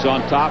Aggies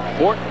on top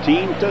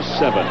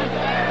 14-7.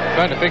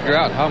 Trying to figure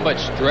out how much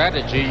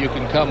strategy you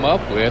can come up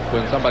with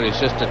when somebody's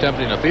just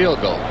attempting a field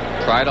goal.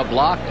 Try to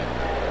block it.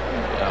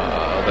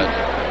 But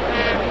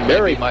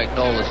maybe Mike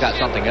Knoll has got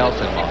something else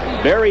in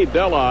mind. Barry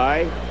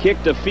Belli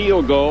kicked a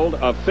field goal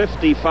of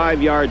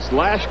 55 yards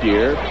last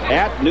year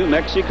at New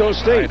Mexico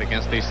State. Right,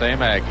 against these same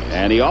Aggies.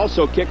 And he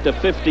also kicked a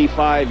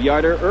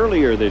 55-yarder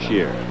earlier this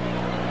year.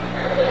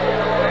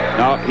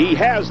 Now, he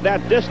has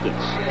that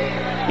distance.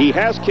 He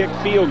has kicked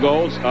field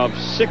goals of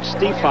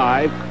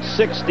 65,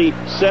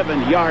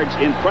 67 yards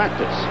in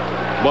practice.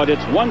 But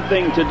it's one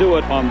thing to do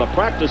it on the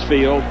practice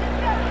field,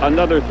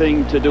 another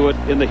thing to do it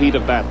in the heat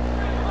of battle.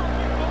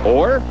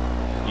 Or,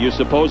 you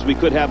suppose we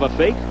could have a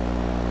fake?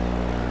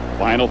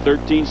 Final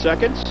 13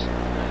 seconds?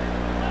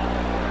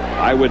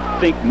 I would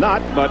think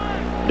not, but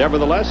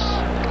nevertheless,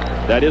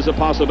 that is a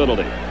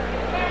possibility.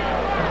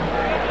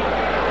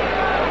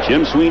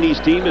 Jim Sweeney's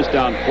team is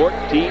down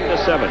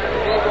 14-7.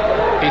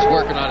 He's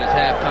working on his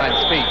halftime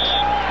speech.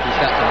 He's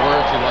got some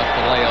words he wants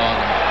to lay on.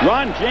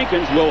 Ron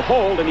Jenkins will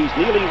hold, and he's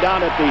kneeling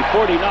down at the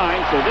 49,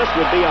 so this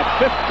would be a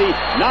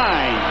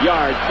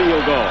 59-yard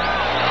field goal.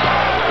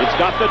 It's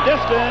got the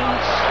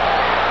distance.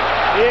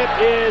 It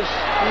is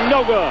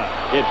no good.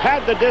 It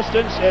had the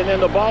distance, and then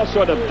the ball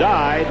sort of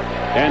died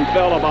and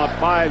fell about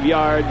 5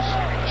 yards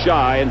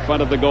shy in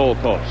front of the goal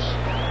post.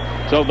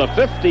 So the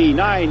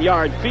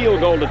 59-yard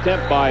field goal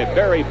attempt by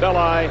Barry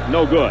Belli,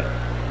 no good.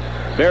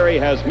 Barry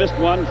has missed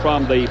one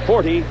from the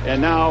 40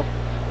 and now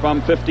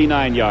from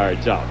 59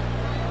 yards out.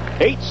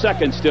 8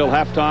 seconds till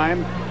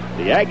halftime.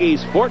 The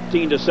Aggies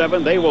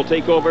 14-7. They will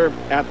take over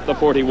at the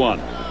 41.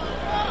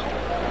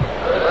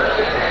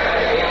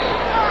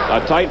 A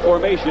tight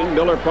formation.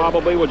 Miller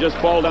probably will just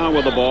fall down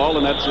with the ball,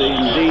 and that's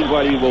indeed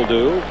what he will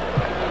do.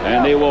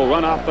 And they will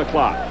run off the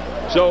clock.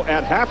 So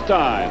at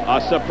halftime,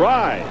 a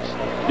surprise.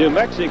 New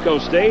Mexico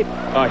State,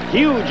 a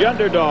huge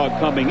underdog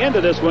coming into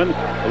this one,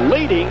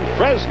 leading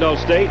Fresno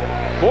State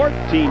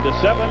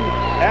 14-7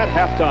 at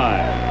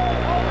halftime.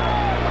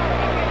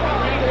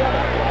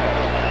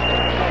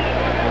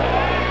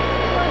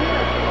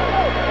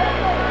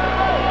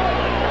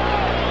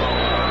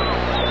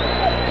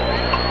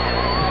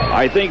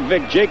 I think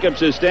Vic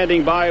Jacobs is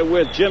standing by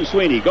with Jim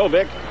Sweeney. Go,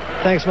 Vic.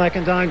 Thanks, Mike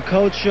and Don.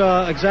 Coach,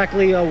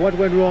 exactly what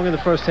went wrong in the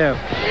first half?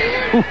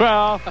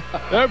 Well,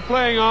 they're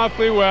playing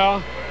awfully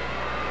well.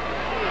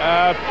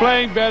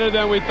 Playing better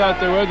than we thought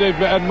they would. They've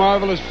had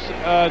marvelous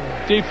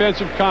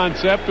defensive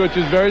concept, which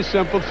is very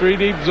simple,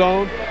 3-deep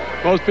zone.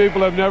 Most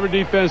people have never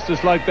defensed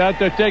us like that.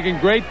 They're taking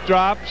great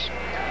drops.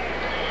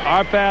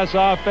 our pass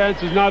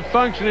offense is not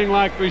functioning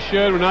like we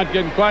should. We're not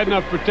getting quite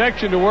enough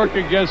protection to work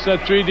against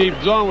that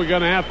 3-deep zone. We're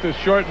going to have to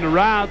shorten the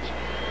routes,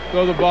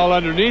 throw the ball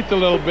underneath a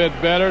little bit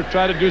better,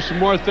 try to do some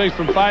more things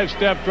from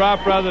 5-step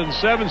drop rather than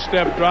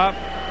 7-step drop.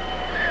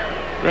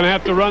 We're going to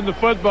have to run the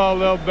football a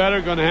little better,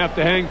 going to have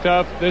to hang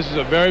tough. This is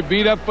a very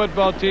beat-up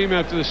football team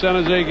after the San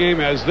Jose game,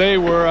 as they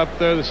were up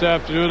there this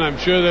afternoon. I'm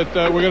sure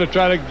that we're going to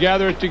try to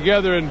gather it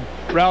together and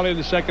rally in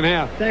the second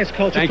half. Thanks,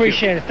 Coach. Thank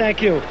Appreciate it.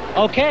 Thank you.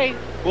 Okay,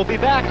 we'll be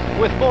back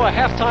with more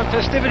halftime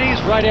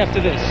festivities right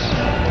after this.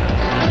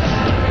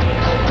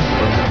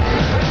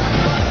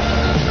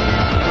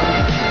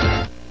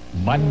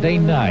 Monday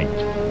night,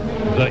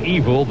 the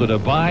evil that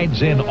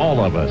abides in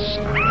all of us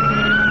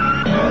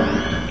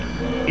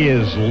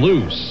is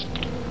loose.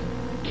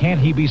 Can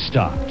he be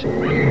stopped? I'm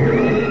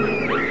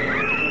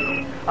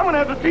going to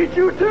have to teach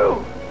you,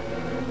 too.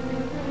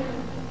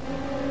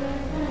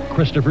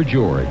 Christopher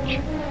George.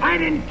 I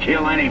didn't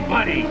kill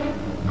anybody.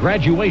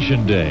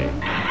 Graduation Day.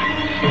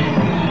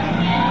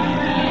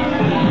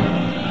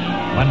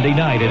 Monday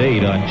night at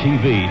 8 on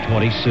TV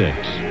 26.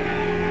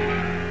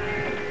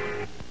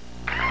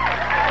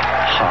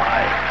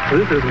 Hi,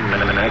 this is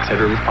the next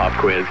Headroom's Pop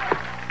Quiz.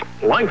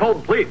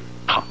 Blindfold, please.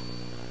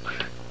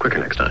 Quicker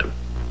next time.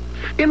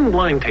 In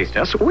blind taste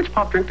tests, which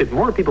pop drink did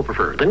more people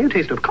prefer? The new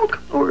taste of Coke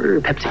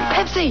or Pepsi?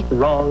 Pepsi.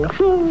 Wrong.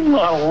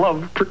 I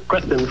love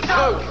questions.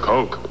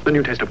 Coke. The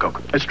new taste of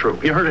Coke. It's true.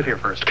 You heard it here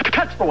first.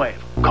 Catch the wave.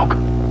 Coke.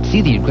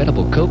 See the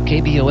incredible Coke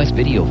KBOS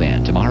video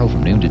van tomorrow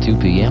from noon to 2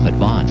 p.m. at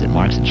Vaughn's and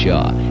Marks &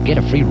 Shaw. Get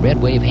a free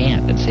Red Wave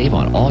hand and save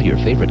on all your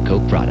favorite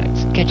Coke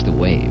products. Catch the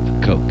wave.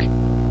 Coke.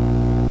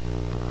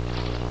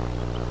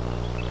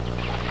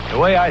 The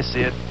way I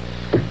see it,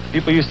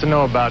 people used to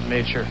know about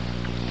nature,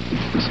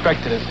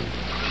 respected it.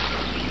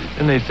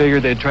 Then they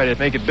figured they'd try to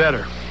make it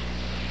better.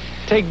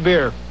 Take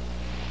beer.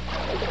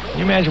 Can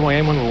you imagine why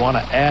anyone would want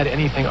to add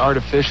anything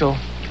artificial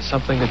to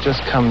something that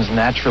just comes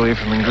naturally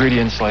from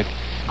ingredients like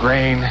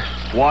grain,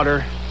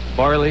 water,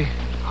 barley,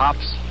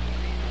 hops?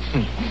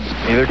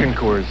 Neither can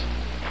Coors.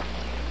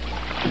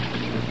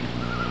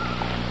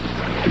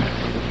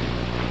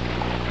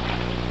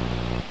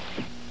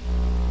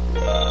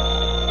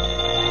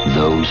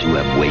 Those who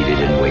have waited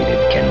and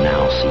waited can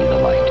now see the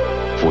light.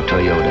 For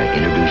Toyota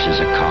introduces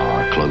a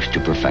car close to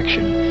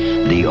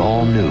perfection. The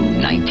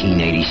all-new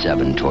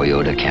 1987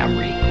 Toyota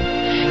Camry.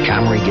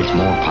 Camry gets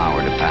more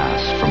power to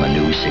pass from a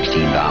new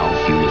 16-valve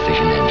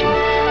fuel-efficient engine,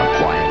 a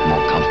quiet,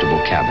 more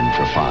comfortable cabin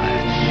for 5,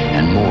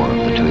 and more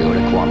of the Toyota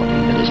quality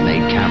that has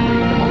made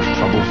Camry the most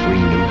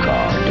trouble-free new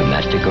car,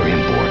 domestic or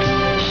import,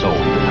 sold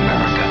in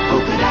America. Who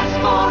could ask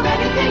for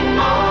anything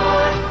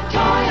more?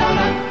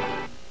 Toyota.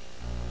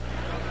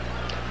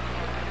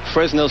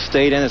 Fresno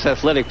State and its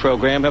athletic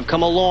program have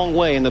come a long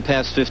way in the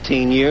past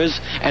 15 years,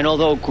 and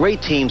although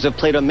great teams have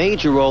played a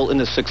major role in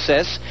the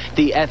success,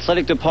 the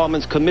athletic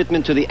department's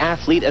commitment to the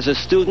athlete as a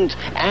student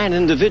and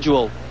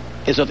individual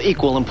is of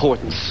equal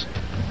importance.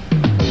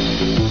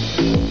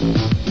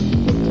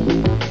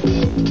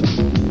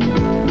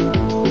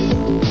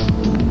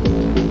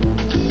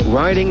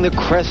 Riding the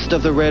crest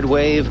of the red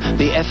wave,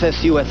 the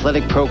FSU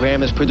athletic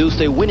program has produced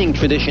a winning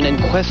tradition and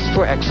quest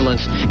for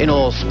excellence in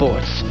all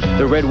sports.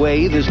 The red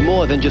wave is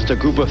more than just a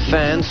group of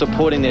fans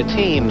supporting their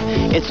team.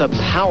 It's a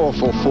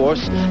powerful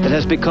force that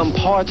has become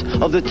part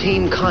of the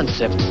team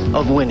concept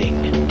of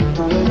winning.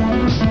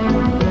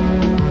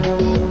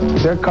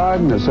 They're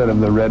cognizant of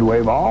the red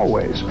wave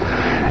always,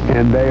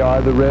 and they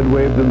are the red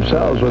wave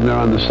themselves when they're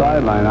on the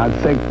sideline. I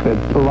think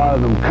that a lot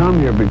of them come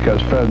here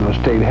because Fresno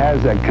State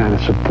has that kind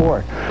of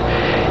support.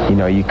 You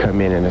know, you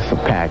come in and it's a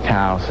packed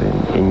house,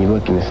 and you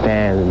look in the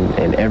stands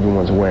and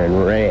everyone's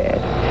wearing red.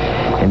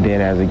 And then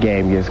as the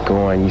game gets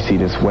going, you see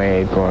this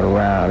wave going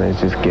around, and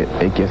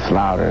it gets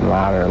louder and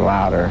louder and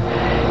louder.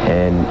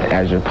 And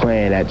as you're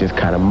playing, that just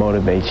kind of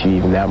motivates you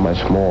even that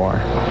much more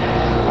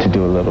to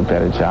do a little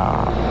better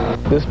job.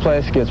 This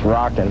place gets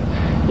rocking.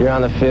 You're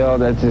on the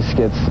field, it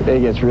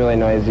gets really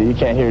noisy. You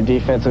can't hear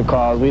defensive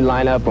calls. We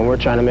line up and we're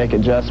trying to make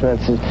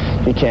adjustments.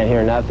 You can't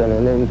hear nothing.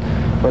 And then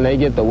when they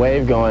get the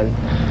wave going,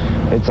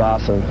 it's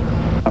awesome.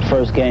 Our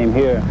first game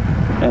here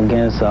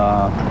against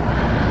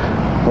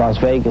Las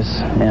Vegas,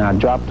 and I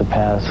dropped the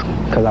pass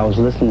because I was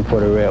listening for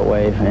the red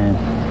wave, and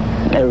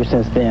ever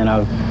since then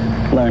I've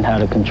learned how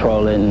to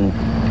control it and,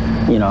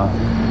 you know,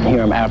 hear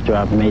them after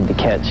I've made the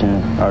catch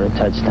or the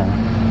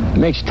touchdown. It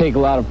makes you take a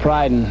lot of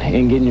pride in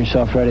getting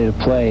yourself ready to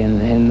play,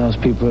 and those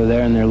people are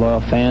there and they're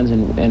loyal fans.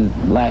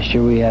 And last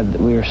year we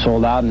were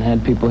sold out and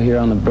had people here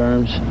on the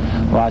berms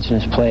watching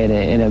us play,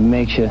 and it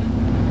makes you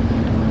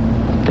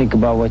think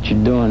about what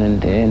you're doing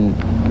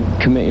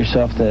and commit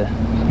yourself to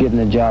getting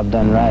the job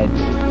done right.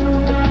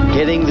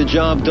 Getting the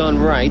job done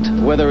right,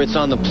 whether it's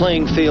on the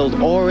playing field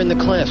or in the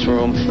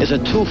classroom, is a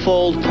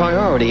twofold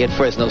priority at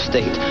Fresno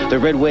State. The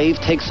Red Wave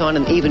takes on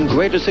an even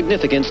greater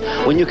significance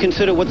when you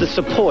consider what the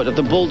support of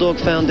the Bulldog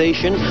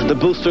Foundation, the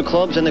booster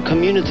clubs, and the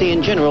community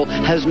in general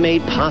has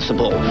made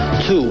possible.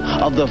 Two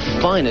of the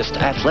finest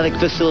athletic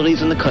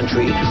facilities in the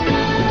country,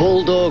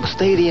 Bulldog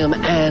Stadium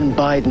and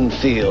Biden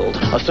Field,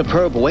 a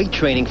superb weight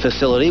training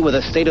facility with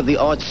a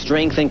state-of-the-art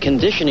strength and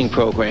conditioning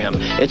program.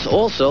 It's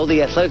also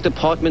the athletic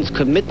department's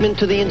commitment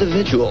to the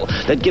individual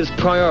that gives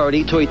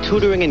priority to a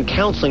tutoring and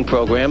counseling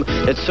program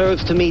that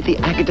serves to meet the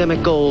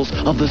academic goals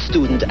of the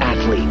student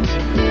athlete.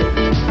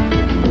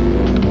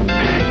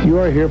 You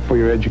are here for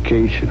your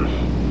education.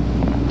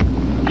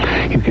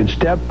 You can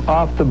step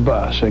off the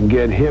bus and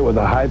get hit with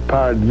a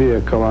high-powered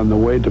vehicle on the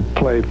way to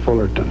play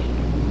Fullerton.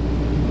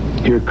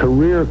 Your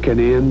career can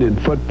end in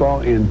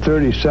football in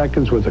 30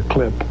 seconds with a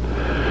clip.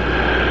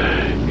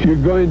 You're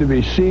going to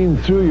be seen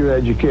through your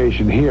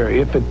education here.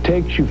 If it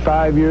takes you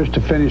 5 years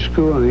to finish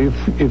school, and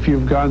if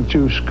you've gone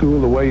through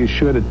school the way you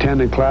should,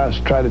 attended class,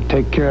 try to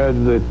take care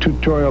of the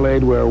tutorial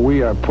aid, where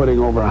we are putting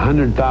over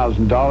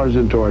 $100,000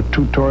 into our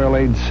tutorial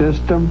aid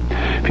system.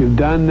 If you've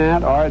done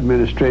that, our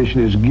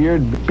administration is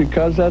geared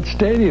because that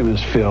stadium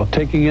is filled,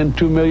 taking in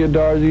 $2 million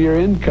a year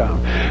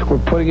income. We're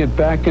putting it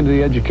back into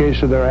the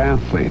education of their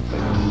athletes.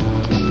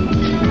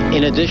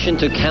 In addition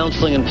to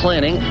counseling and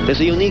planning, there's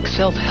a unique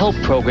self-help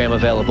program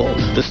available.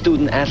 The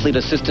Student Athlete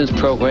Assistance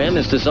Program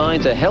is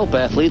designed to help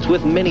athletes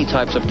with many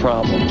types of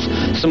problems.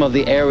 Some of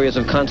the areas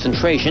of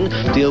concentration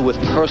deal with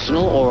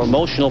personal or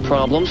emotional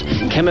problems,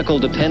 chemical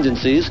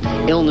dependencies,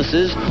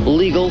 illnesses,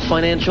 legal,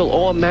 financial,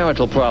 or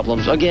marital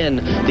problems. Again,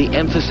 the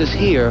emphasis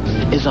here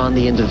is on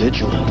the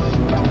individual.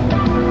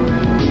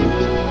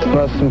 The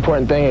most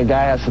important thing a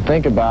guy has to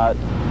think about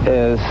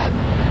is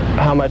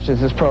how much is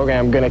this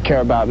program going to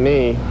care about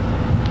me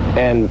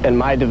and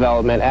my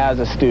development as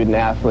a student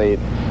athlete,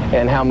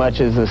 and how much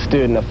is the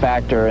student a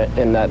factor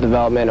in that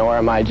development, or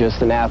am I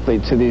just an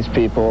athlete to these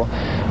people?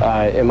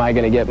 Am I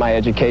going to get my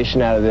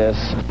education out of this?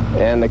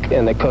 And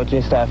the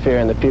coaching staff here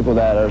and the people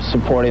that are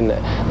supporting,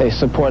 they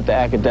support the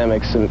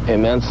academics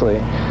immensely.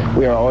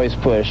 We are always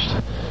pushed.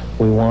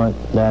 We want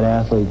that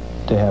athlete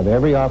to have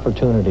every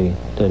opportunity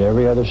that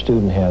every other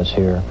student has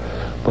here.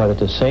 But at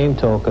the same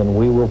token,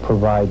 we will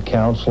provide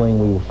counseling,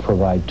 we will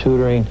provide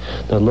tutoring,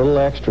 the little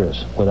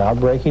extras without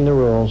breaking the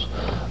rules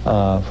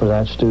for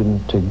that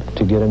student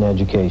to get an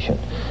education.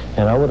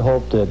 And I would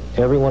hope that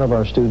every one of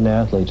our student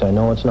athletes, I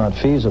know it's not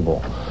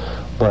feasible,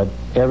 but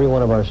every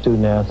one of our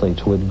student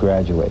athletes would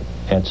graduate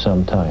at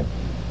some time.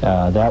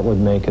 That would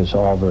make us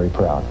all very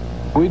proud.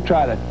 We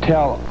try to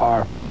tell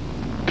our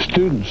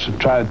students and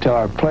try to tell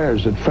our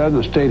players that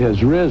Fresno State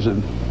has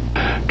risen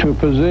to a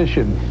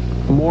position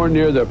more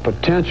near their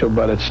potential,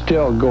 but it's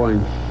still going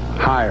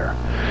higher.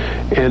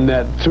 And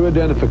that through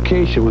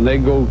identification, when they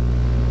go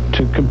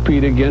to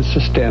compete against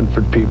the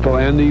Stanford people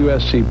and the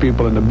USC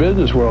people in the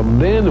business world,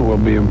 then it will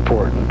be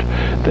important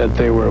that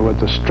they were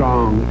with a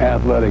strong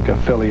athletic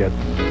affiliate.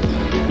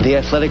 The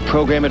athletic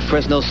program at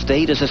Fresno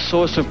State is a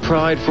source of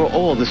pride for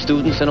all the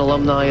students and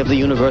alumni of the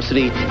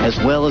university, as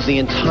well as the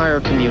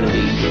entire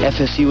community.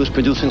 FSU is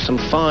producing some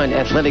fine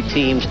athletic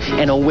teams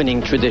and a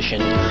winning tradition,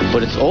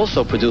 but it's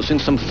also producing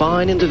some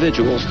fine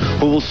individuals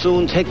who will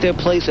soon take their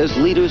place as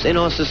leaders in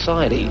our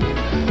society.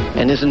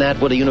 And isn't that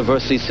what a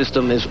university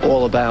system is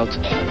all about?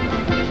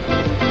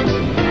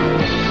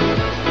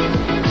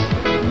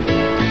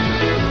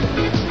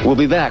 We'll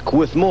be back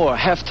with more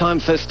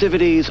halftime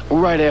festivities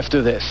right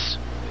after this.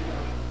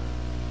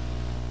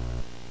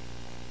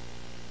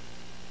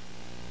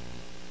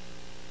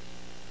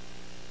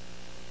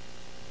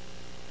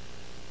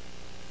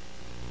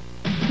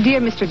 Dear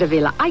Mr.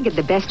 Davila, I get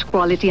the best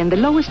quality and the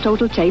lowest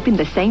total tape in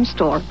the same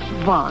store,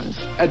 Vaughn's.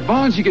 At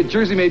Vaughn's, you get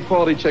Jersey-made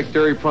quality check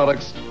dairy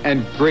products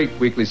and great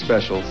weekly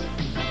specials.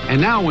 And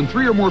now, when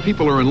 3 or more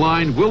people are in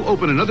line, we'll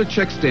open another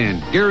check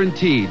stand,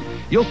 guaranteed.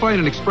 You'll find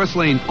an express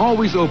lane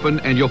always open,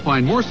 and you'll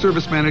find more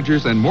service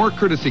managers and more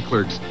courtesy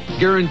clerks,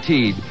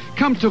 guaranteed.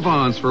 Come to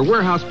Vaughn's for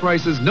warehouse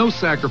prices, no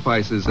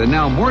sacrifices, and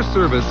now more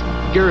service,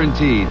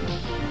 guaranteed.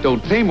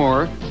 Don't pay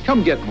more,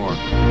 come get more.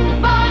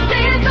 Vaughn's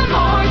is the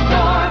more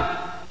store.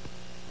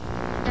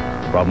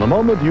 From the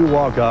moment you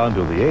walk on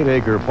to the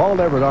 8-acre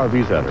Paul Everett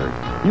RV Center,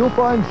 you'll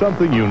find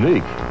something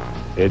unique.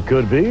 It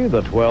could be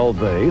the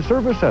 12-bay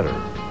service center,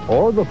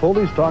 or the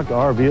fully stocked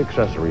RV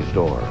accessory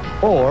store,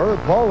 or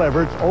Paul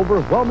Everett's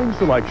overwhelming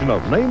selection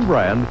of name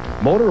brand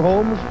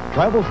motorhomes,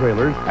 travel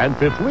trailers, and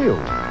fifth wheels.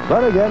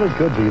 Then again, it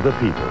could be the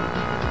people.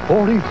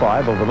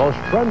 45 of the most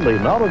friendly,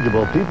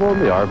 knowledgeable people in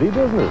the RV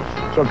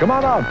business. So come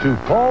on out to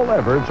Paul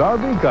Everett's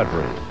RV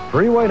Country,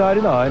 Freeway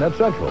 99 at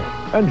Central,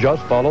 and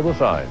just follow the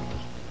signs.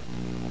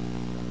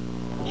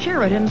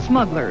 Sheridan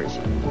Smugglers,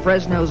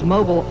 Fresno's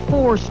mobile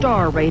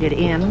 4-star rated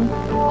inn,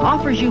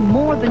 offers you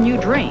more than you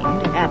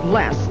dreamed at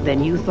less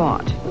than you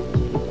thought.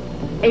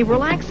 A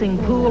relaxing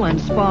pool and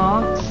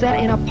spa set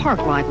in a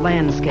park-like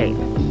landscape.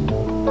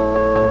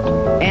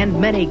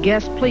 And many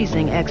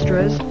guest-pleasing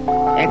extras,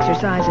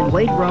 exercise and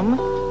weight room,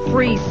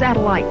 free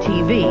satellite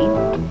TV,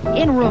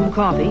 in-room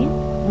coffee,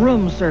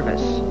 room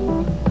service.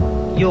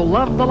 You'll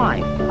love the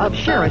life of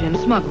Sheraton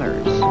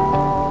Smugglers.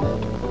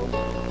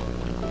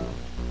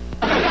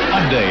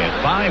 Monday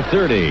at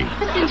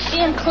 5:30. Since she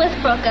and Cliff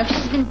broke up,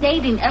 she's been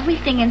dating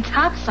everything in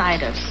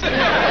topsiders.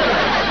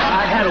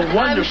 I had a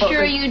wonderful... I'm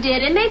sure you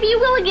did, and maybe you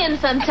will again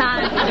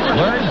sometime.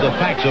 Learn the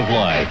facts of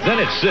life. Then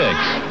at 6.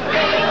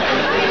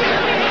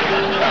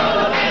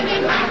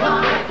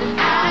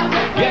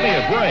 Give me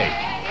a break.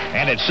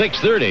 And at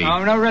 6:30.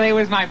 Oh, no, really, it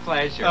was my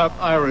pleasure.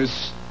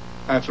 Iris,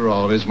 after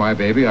all, it is my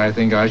baby. I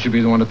think I should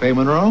be the one to pay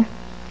Monroe.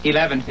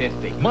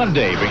 $11.50.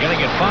 Monday,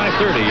 beginning at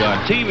 5:30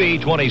 on TV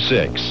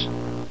 26.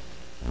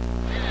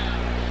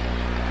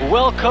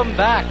 Welcome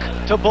back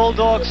to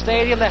Bulldog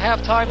Stadium. The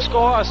halftime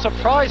score, a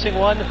surprising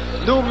one.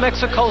 New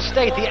Mexico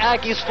State, the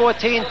Aggies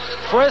 14.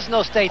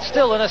 Fresno State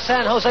still in a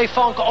San Jose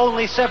funk,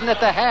 only 7 at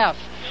the half.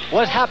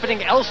 What's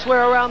happening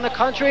elsewhere around the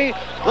country?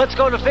 Let's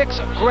go to Vic's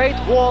Great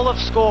Wall of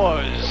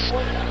Scores.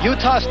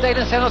 Utah State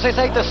and San Jose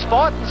State, the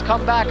Spartans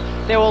come back.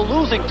 They were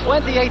losing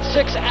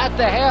 28-6 at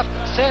the half.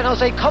 San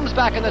Jose comes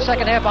back in the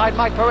second half behind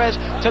Mike Perez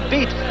to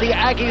beat the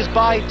Aggies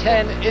by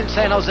 10 in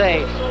San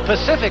Jose.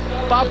 Pacific,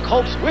 Bob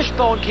Cope's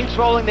wishbone keeps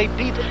rolling. They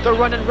beat the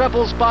Runnin'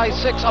 Rebels by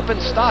 6 up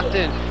in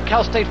Stockton.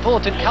 Cal State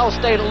Fullerton, Cal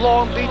State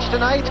Long Beach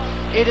tonight.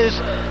 It is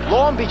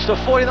Long Beach, the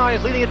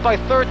 49ers leading it by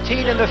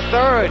 13 in the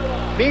third.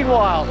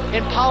 Meanwhile,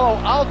 in Palo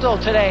Alto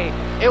today,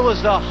 it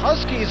was the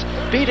Huskies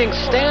beating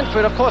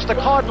Stanford. Of course, the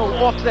Cardinals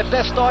off to their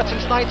best start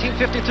since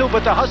 1952,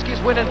 but the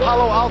Huskies win in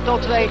Palo Alto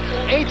today.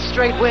 8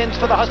 straight wins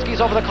for the Huskies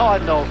over the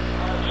Cardinals.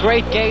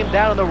 Great game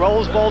down in the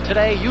Rose Bowl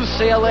today.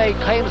 UCLA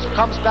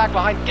comes back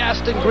behind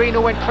Gaston Green,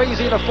 who went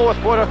crazy in the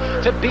fourth quarter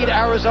to beat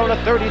Arizona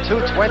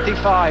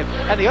 32-25.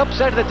 And the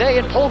upset of the day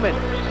in Pullman,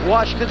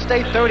 Washington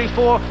State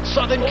 34,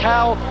 Southern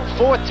Cal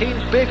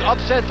 14. Big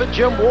upset for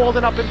Jim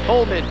Walden up in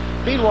Pullman.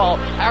 Meanwhile,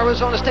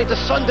 Arizona State, the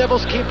Sun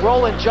Devils keep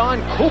rolling.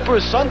 John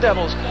Cooper's Sun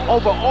Devils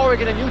over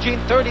Oregon and Eugene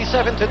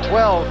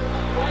 37-12.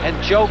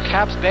 And Joe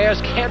Cap's Bears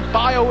can't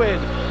buy a win.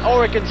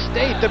 Oregon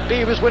State, the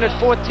Beavers win at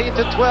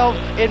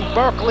 14-12 in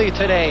Berkeley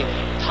today.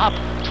 Top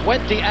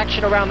 20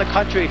 action around the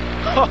country.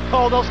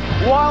 Oh, those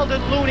Wild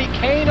and Looney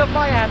Kane of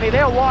Miami,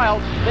 they're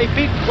wild. They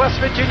beat West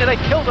Virginia. They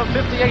killed them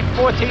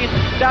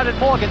 58-14 down in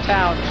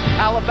Morgantown.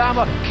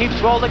 Alabama keeps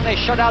rolling. They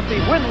shut out the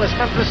winless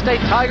Memphis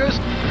State Tigers.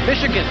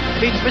 Michigan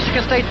beats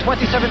Michigan State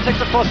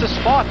 27-6. Of course, the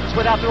Spartans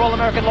without their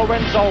All-American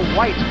Lorenzo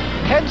White.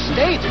 Penn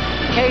State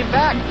came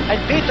back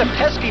and beat the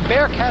pesky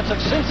Bearcats of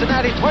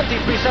Cincinnati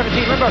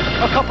 23-17. Remember,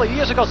 a couple of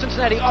years ago,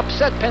 Cincinnati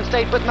upset Penn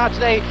State, but not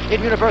today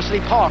in University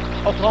Park.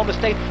 Oklahoma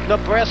State,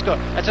 Nebraska.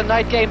 That's a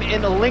night game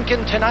in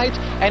Lincoln tonight,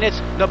 and it's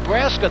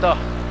Nebraska.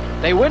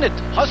 They win it.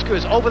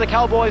 Huskers over the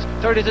Cowboys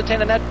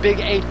 30-10 in that Big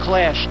 8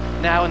 clash.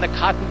 Now in the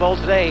Cotton Bowl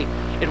today,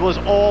 it was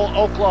all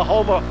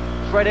Oklahoma.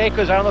 Fred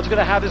Akers, I don't know if he's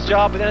going to have his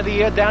job at the end of the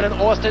year down in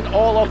Austin.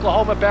 All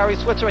Oklahoma, Barry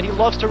Switzer, and he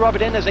loves to rub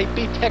it in as they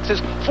beat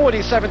Texas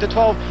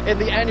 47-12 in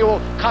the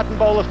annual Cotton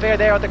Bowl affair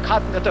there at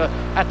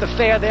the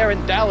fair there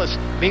in Dallas.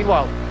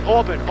 Meanwhile,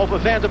 Auburn over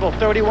Vanderbilt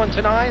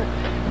 31-9.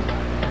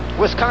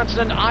 Wisconsin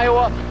and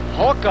Iowa.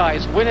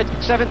 Hawkeyes win it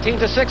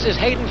 17-6. Is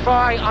Hayden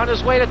Fry on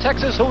his way to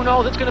Texas? Who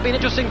knows? It's going to be an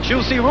interesting,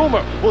 juicy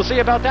rumor. We'll see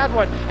about that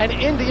one. And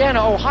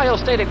Indiana, Ohio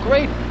State, a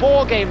great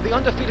ball game. The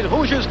undefeated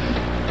Hoosiers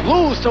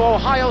lose to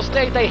Ohio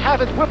State. They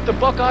haven't whipped the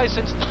Buckeyes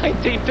since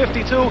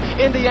 1952.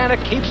 Indiana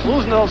keeps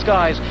losing to those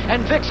guys.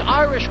 And Vic's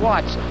Irish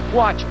watch.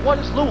 What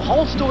is Lou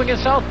Holtz doing in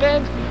South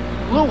Bend?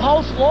 Lou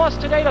Holtz lost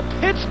today to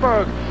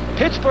Pittsburgh.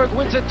 Pittsburgh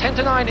wins it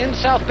 10-9 in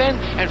South Bend.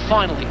 And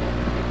finally,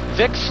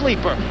 Vic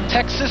Sleeper,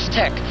 Texas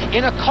Tech,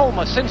 in a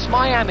coma since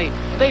Miami.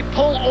 They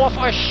pull off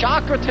a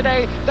shocker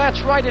today.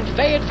 That's right, in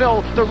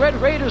Fayetteville, the Red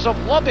Raiders of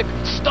Lubbock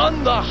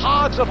stun the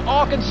Hogs of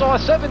Arkansas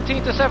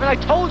 17-7. I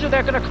told you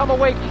they're going to come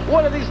awake.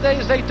 One of these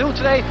days they do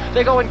today.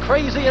 They're going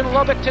crazy in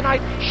Lubbock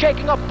tonight,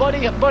 shaking up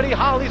Buddy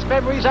Holly's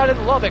memories out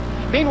in Lubbock.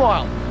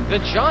 Meanwhile, the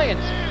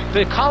Giants,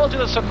 the College of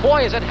the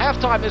Sequoias at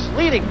halftime is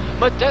leading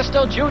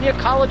Modesto Junior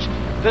College.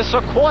 The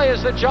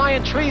Sequoias, the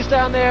giant trees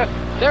down there,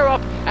 they're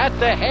up at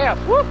the half.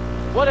 Whoop!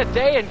 What a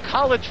day in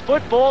college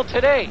football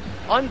today.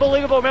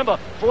 Unbelievable. Remember,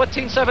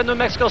 14-7 New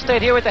Mexico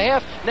State here at the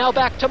half. Now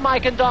back to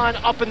Mike and Don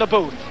up in the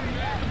booth.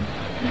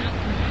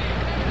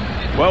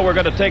 Well, we're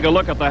going to take a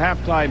look at the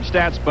halftime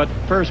stats, but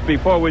first,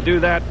 before we do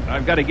that,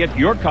 I've got to get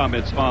your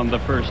comments on the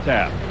first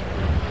half.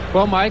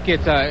 Well, Mike,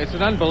 it's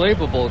an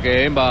unbelievable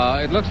game.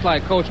 It looks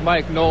like Coach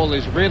Mike Knoll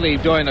is really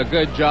doing a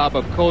good job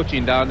of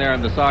coaching down there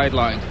on the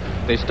sidelines.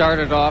 They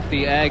started off,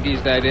 the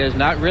Aggies, that is,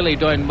 not really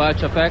doing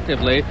much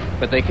effectively,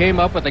 but they came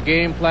up with a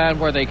game plan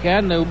where they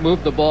can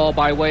move the ball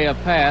by way of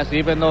pass,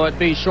 even though it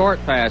be short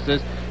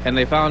passes, and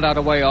they found out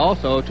a way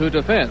also to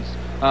defense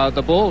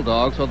the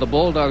Bulldogs, so the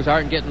Bulldogs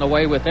aren't getting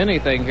away with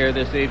anything here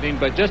this evening,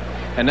 but just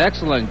an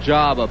excellent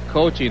job of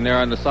coaching there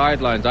on the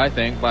sidelines, I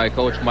think, by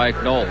Coach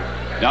Mike Knoll.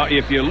 Now,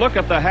 if you look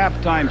at the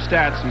halftime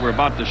stats, and we're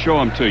about to show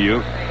them to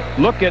you,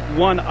 look at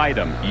one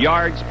item,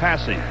 yards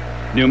passing.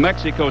 New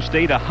Mexico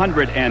State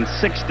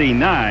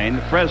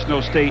 169, Fresno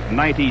State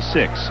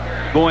 96.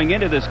 Going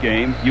into this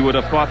game, you would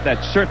have thought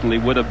that certainly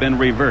would have been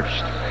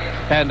reversed.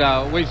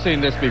 And we've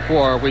seen this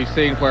before. We've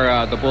seen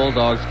where the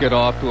Bulldogs get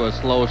off to a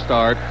slow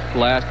start,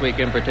 last week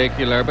in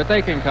particular, but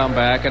they can come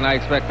back, and I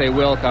expect they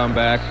will come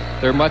back.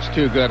 They're much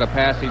too good a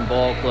passing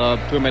ball club,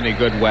 too many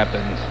good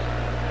weapons.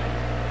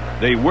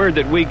 The word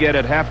that we get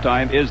at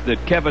halftime is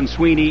that Kevin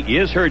Sweeney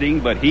is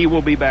hurting, but he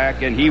will be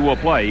back and he will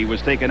play. He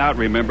was taken out,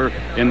 remember,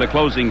 in the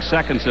closing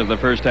seconds of the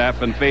first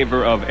half in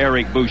favor of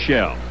Eric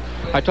Buechel.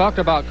 I talked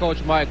about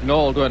Coach Mike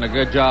Knoll doing a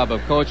good job of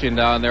coaching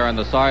down there on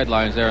the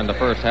sidelines there in the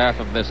first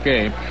half of this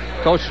game.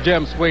 Coach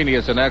Jim Sweeney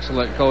is an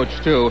excellent coach,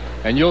 too,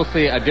 and you'll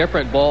see a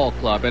different ball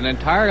club, an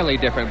entirely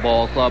different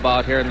ball club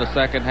out here in the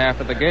second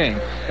half of the game.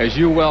 As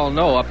you well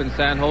know, up in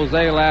San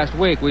Jose last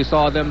week, we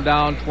saw them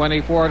down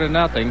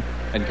 24-0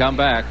 and come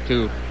back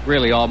to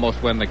really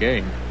almost win the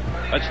game.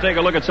 Let's take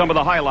a look at some of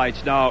the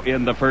highlights now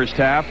in the first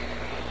half.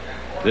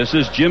 This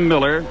is Jim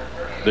Miller,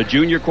 the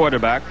junior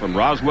quarterback from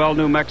Roswell,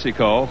 New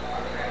Mexico.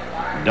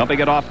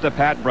 Dumping it off to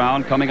Pat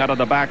Brown, coming out of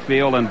the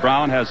backfield, and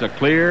Brown has a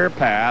clear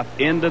path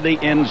into the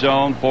end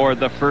zone for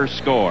the first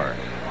score.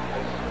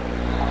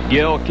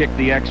 Gill kicked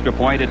the extra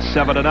point. It's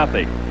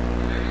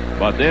 7-0.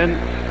 But then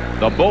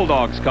the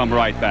Bulldogs come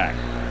right back.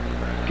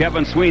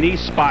 Kevin Sweeney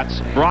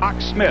spots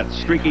Brock Smith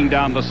streaking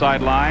down the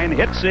sideline,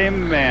 hits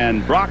him,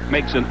 and Brock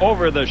makes an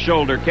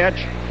over-the-shoulder catch,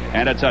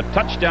 and it's a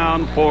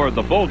touchdown for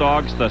the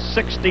Bulldogs, the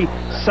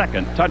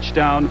 62nd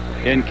touchdown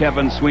in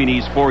Kevin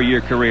Sweeney's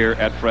 4-year career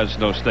at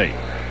Fresno State.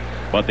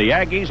 But the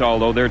Aggies,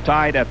 although they're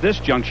tied at this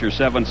juncture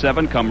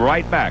 7-7, come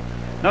right back.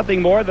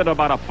 Nothing more than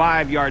about a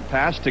 5-yard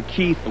pass to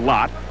Keith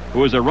Lott,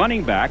 who is a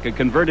running back, a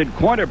converted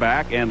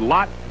cornerback, and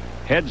Lott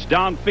heads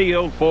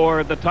downfield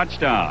for the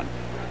touchdown.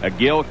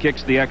 Gill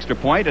kicks the extra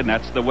point, and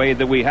that's the way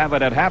that we have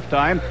it at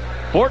halftime.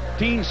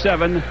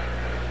 14-7,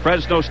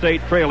 Fresno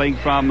State trailing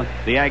from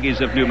the Aggies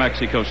of New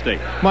Mexico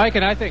State. Mike,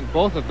 and I think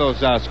both of those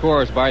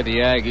scores by the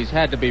Aggies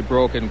had to be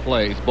broken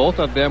plays. Both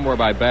of them were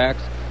by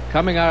backs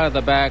coming out of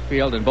the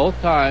backfield, and both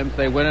times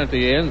they went into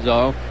the end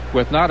zone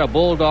with not a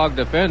Bulldog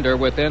defender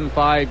within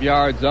 5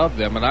 yards of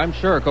them. And I'm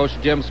sure Coach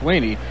Jim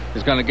Sweeney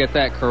is going to get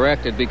that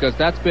corrected, because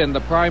that's been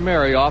the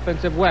primary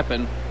offensive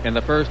weapon in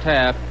the first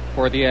half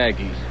for the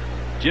Aggies.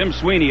 Jim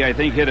Sweeney, I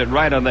think, hit it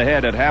right on the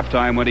head at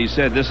halftime when he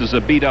said this is a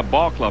beat-up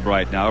ball club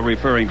right now,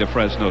 referring to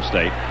Fresno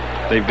State.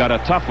 They've got a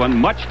tough one,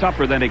 much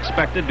tougher than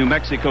expected. New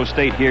Mexico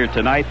State here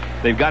tonight.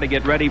 They've got to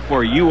get ready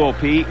for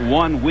UOP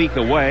 1 week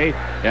away.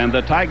 And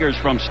the Tigers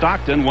from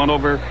Stockton won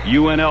over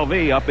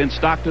UNLV up in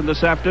Stockton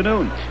this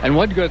afternoon. And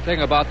one good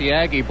thing about the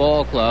Aggie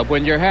Ball Club,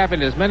 when you're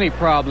having as many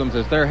problems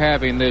as they're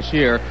having this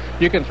year,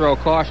 you can throw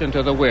caution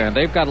to the wind.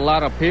 They've got a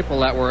lot of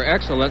people that were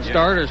excellent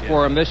starters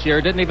for them this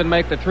year, didn't even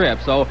make the trip.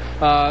 So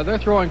they're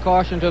throwing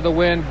caution to the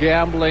wind,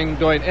 gambling,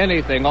 doing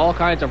anything, all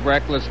kinds of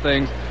reckless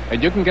things.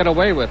 And you can get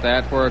away with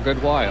that for a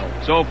good while.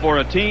 So for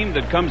a team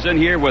that comes in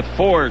here with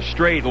 4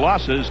 straight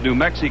losses, New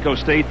Mexico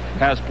State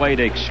has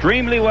played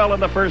extremely well in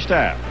the first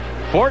half.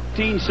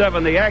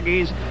 14-7 the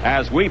Aggies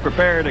as we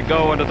prepare to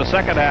go into the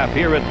second half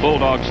here at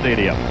Bulldog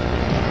Stadium.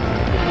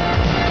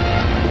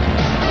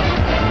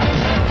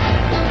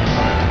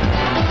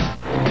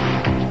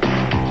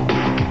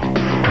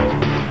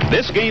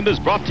 This game is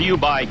brought to you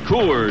by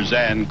Coors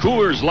and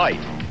Coors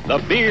Light. The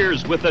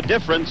beers with the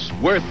difference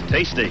worth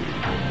tasting.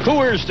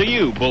 Coors to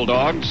you,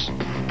 Bulldogs.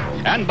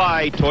 And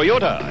by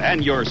Toyota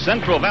and your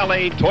Central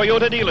Valley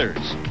Toyota dealers.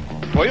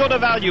 Toyota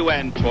value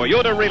and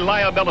Toyota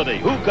reliability.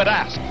 Who could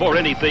ask for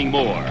anything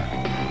more?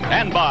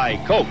 And by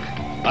Coke,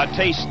 a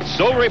taste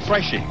so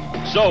refreshing,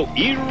 so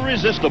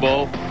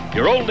irresistible,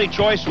 your only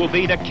choice will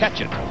be to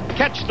catch it.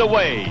 Catch the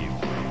wave.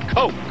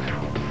 Coke.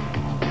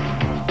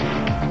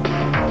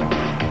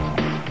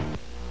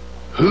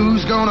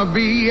 Who's gonna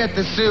be at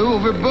the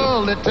Silver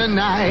Bullet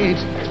tonight?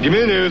 Give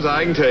me the news.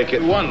 I can take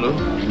it. You won, Lou.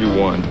 You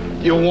won.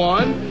 You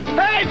won?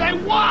 Hey, they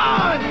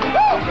won!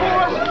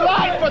 Coors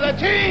Light for the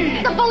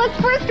team! The Bullets'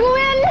 first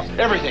win!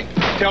 Everything.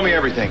 Tell me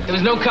everything. There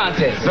was no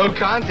contest. No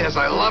contest.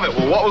 I love it.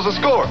 Well, what was the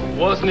score?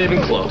 Wasn't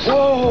even close.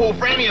 Whoa,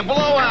 Franny, a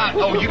blowout.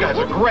 Oh, you guys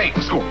are great.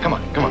 The score. Come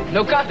on, come on.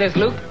 No contest,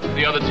 Luke.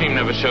 The other team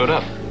never showed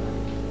up.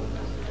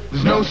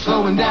 There's no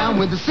slowing down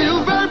with the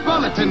Silver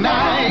Bullet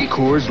tonight.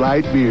 Coors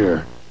Light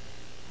beer.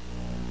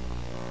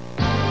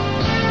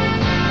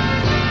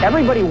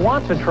 Everybody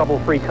wants a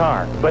trouble-free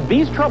car, but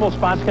these trouble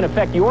spots can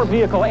affect your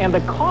vehicle and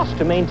the cost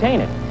to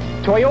maintain it.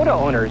 Toyota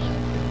owners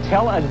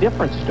tell a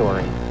different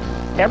story.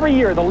 Every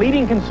year, the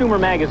leading consumer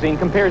magazine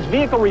compares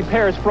vehicle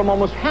repairs from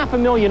almost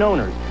 500,000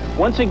 owners.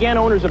 Once again,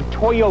 owners of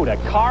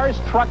Toyota, cars,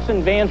 trucks,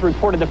 and vans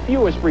reported the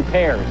fewest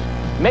repairs,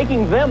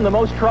 making them the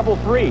most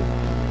trouble-free.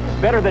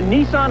 Better than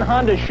Nissan,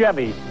 Honda,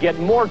 Chevy. Get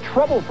more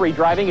trouble-free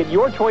driving at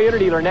your Toyota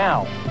dealer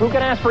now. Who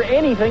can ask for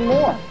anything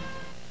more?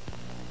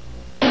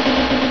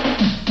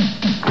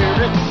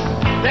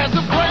 There's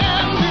a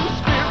brand new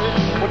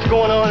spirit. What's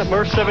going on at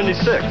Merce 76?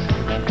 Spirit.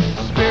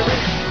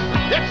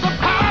 It's a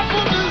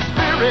powerful new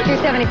spirit.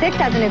 276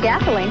 has a new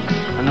gasoline.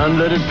 An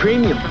unleaded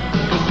premium.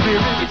 The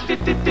spirit of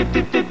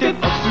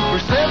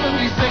Super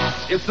 76.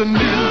 It's a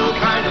new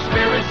kind of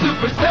spirit,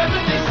 Super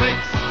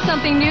 76.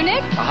 Something new,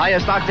 Nick? The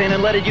highest octane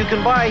and leaded you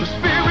can buy. The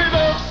spirit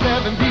of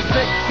 76.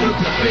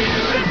 Super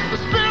spirit. The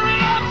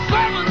spirit of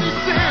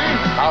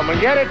 76. Come and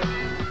get it.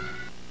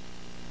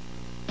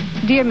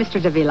 Dear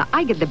Mr. Davila,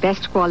 I get the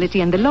best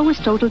quality and the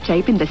lowest total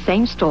tape in the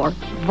same store,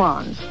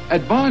 Vaughn's.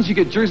 At Vaughn's, you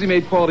get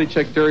Jersey-made quality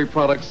check dairy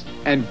products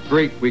and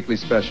great weekly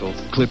specials.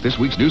 Clip this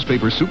week's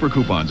newspaper super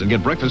coupons and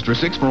get breakfast for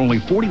 6 for only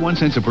 41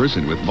 cents a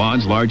person with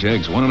Vaughn's large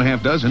eggs,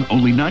 1.5 dozen,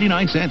 only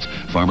 99 cents.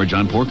 Farmer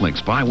John pork links,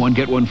 buy one,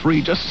 get one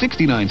free, just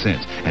 69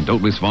 cents. And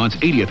don't miss Vaughn's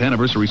 80th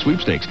anniversary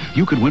sweepstakes.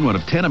 You could win one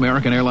of 10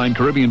 American Airline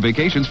Caribbean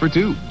vacations for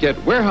 2.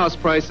 Get warehouse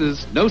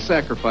prices, no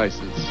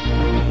sacrifices.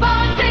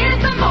 Vaughn's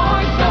is the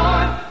more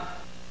store.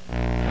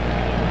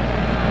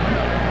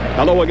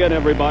 Hello again,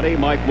 everybody.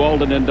 Mike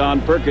Walden and Don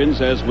Perkins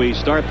as we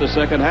start the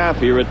second half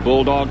here at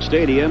Bulldog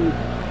Stadium.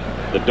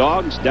 The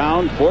Dogs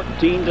down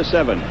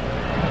 14-7.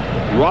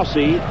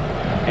 Rossi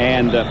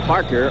and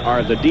Parker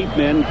are the deep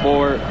men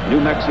for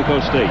New Mexico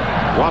State.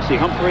 Rossi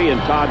Humphrey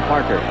and Todd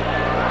Parker.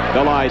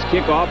 Belli's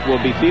kickoff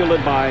will be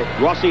fielded by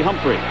Rossi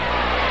Humphrey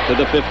to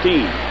the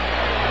 15.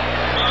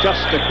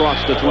 Just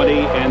across the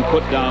 20 and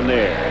put down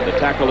there. The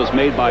tackle is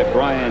made by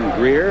Brian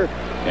Greer,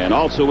 and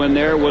also in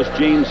there was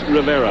James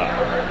Rivera.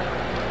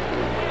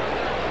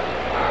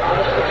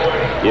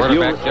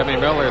 Quarterback Jimmy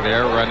Miller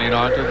there running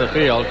onto the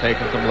field,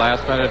 taking some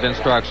last-minute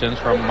instructions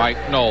from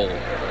Mike Knoll.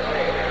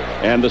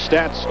 And the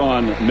stats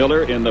on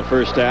Miller in the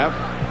first half: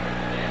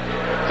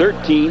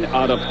 13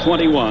 out of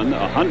 21,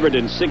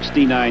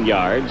 169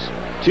 yards,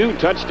 2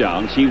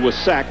 touchdowns. He was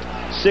sacked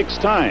 6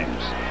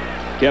 times.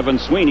 Kevin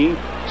Sweeney,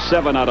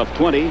 7 out of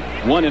 20,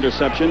 1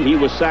 interception. He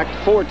was sacked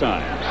 4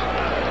 times.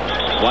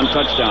 1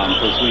 touchdown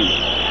for Sweeney.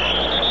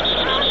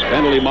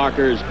 Penalty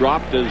markers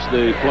dropped as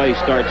the play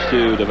starts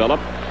to develop.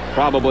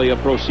 Probably a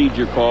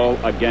procedure call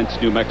against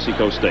New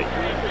Mexico State.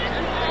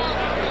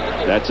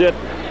 That's it.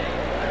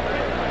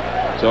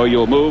 So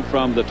you'll move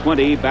from the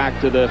 20 back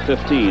to the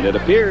 15. It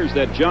appears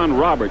that John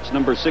Roberts,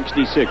 number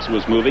 66,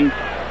 was moving.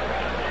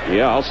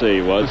 Yeah, I'll say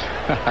he was.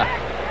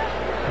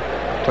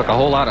 Took a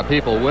whole lot of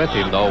people with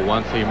him, though,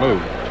 once he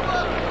moved.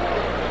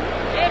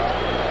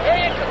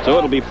 So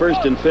it'll be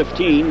 1st and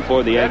 15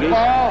 for the Aggies.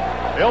 Ball,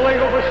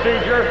 illegal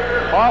procedure,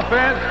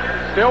 offense,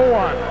 still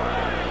 1.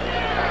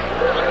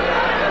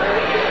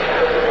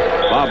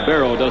 Bob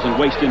Barrow doesn't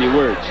waste any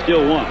words.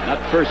 Still 1, not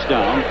first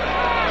down.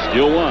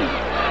 Still 1.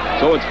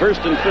 So it's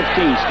 1st and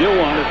 15. Still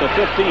 1 at the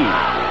 15.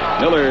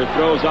 Miller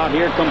throws out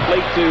here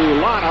complete to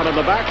Lott out of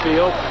the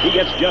backfield. He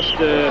gets just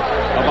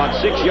about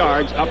 6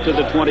 yards up to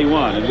the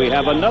 21. And we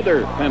have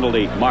another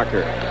penalty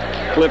marker.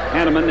 Cliff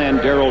Hanneman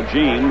and Darrell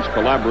James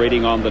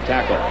collaborating on the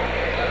tackle.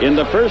 In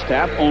the first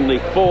half, only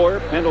 4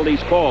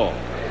 penalties called.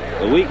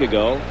 A week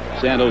ago,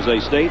 San Jose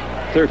State,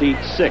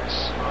 36.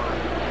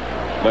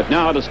 But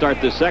now to start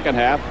the second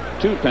half,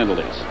 2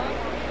 penalties.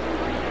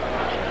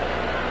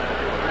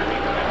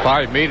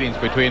 5 meetings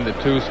between the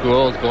two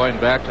schools going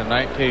back to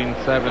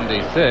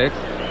 1976.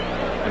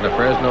 And the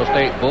Fresno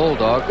State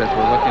Bulldogs, as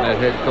we're looking at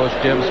head coach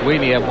Jim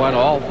Sweeney, have won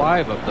all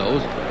 5 of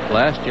those.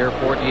 Last year,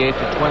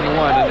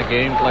 48-21 in the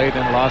game played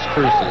in Las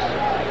Cruces.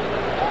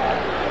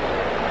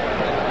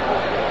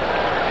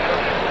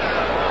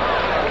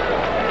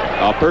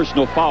 A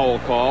personal foul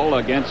call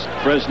against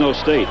Fresno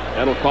State.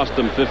 That'll cost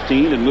them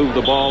 15 and move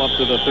the ball up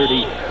to the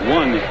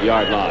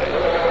 31-yard line.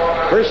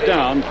 First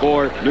down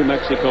for New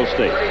Mexico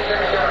State.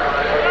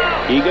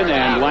 Egan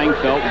and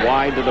Langfeld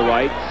wide to the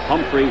right.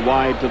 Humphrey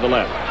wide to the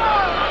left.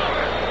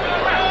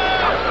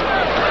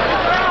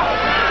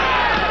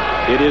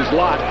 It is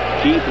Lott,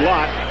 Keith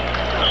Lott,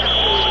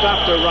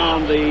 stopped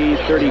around the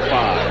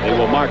 35. They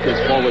will mark his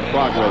forward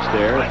progress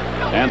there.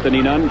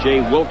 Anthony Nunn,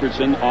 Jay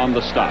Wilkerson on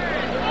the stop.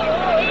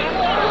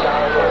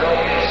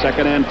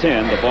 2nd and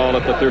 10, the ball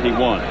at the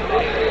 31.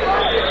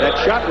 That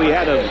shot we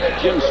had of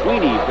Jim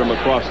Sweeney from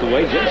across the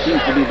way. Jim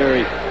seems to be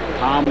very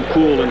calm,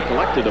 cool, and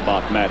collected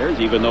about matters,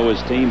 even though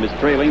his team is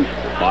trailing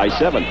by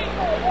 7.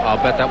 I'll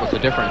bet that was a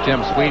different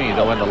Jim Sweeney,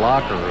 though, in the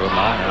locker room.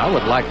 I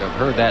would like to have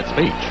heard that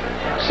speech.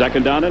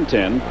 2nd down and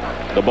 10,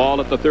 the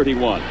ball at the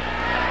 31.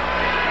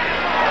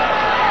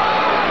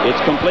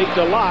 It's complete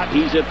to Lott.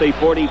 He's at the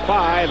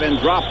 45 and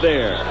dropped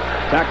there.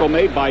 Tackle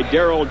made by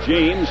Darrell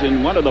James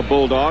and one of the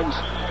Bulldogs.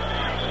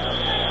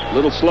 A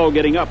little slow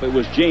getting up. It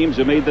was James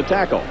who made the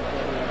tackle.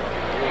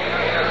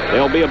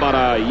 They'll be about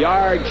a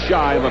yard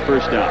shy of a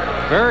first down.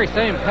 Very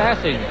same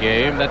passing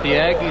game that the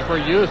Aggies were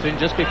using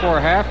just before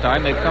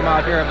halftime. They've come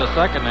out here in the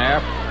second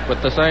half with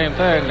the same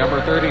thing.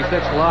 Number 36,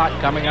 Lott,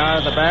 coming out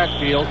of the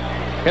backfield.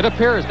 It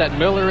appears that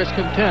Miller is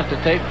content to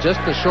take just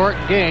the short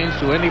gains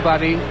to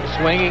anybody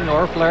swinging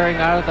or flaring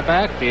out of the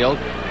backfield.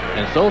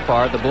 And so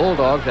far, the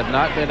Bulldogs have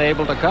not been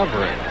able to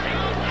cover it.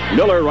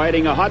 Miller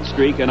riding a hot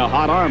streak and a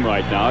hot arm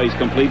right now. He's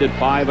completed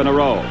 5 in a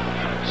row.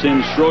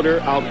 Sends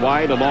Schroeder out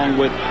wide along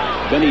with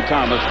Benny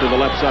Thomas to the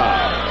left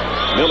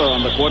side. Miller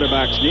on the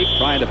quarterback sneak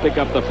trying to pick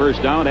up the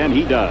first down, and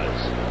he does.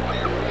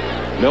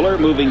 Miller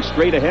moving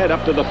straight ahead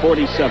up to the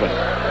 47.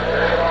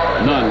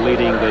 Nunn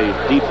leading the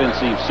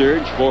defensive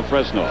surge for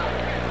Fresno.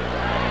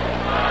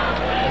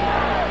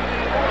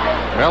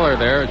 Miller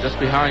there, just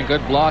behind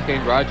good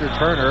blocking. Roger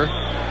Turner,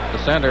 the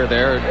center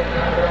there,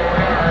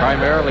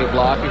 primarily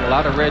blocking. A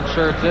lot of red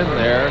shirts in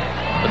there,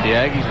 but the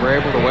Aggies were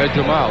able to wedge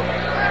them out.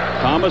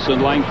 Thomas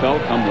and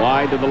Langfeld come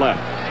wide to the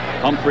left.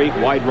 Humphrey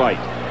wide right.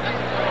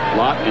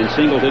 Lott and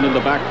Singleton in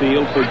the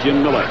backfield for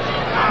Jim Miller.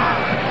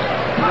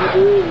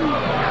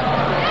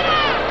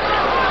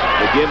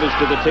 The give is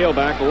to the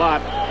tailback,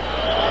 Lott.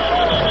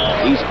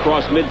 He's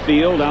crossed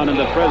midfield down in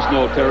the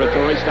Fresno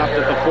territory, stopped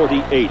at the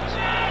 48.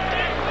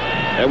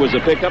 That was a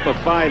pickup of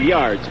 5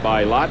 yards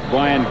by Lott.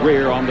 Brian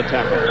Greer on the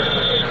tackle.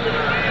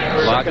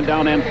 Second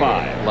down and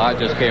 5. Lott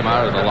just came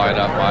out of the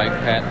lineup, Mike.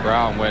 Pat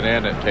Brown went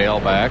in at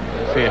tailback.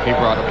 See if he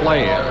brought a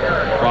play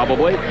in.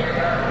 Probably.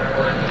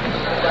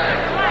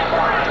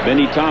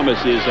 Benny Thomas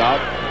is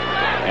out,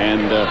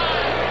 and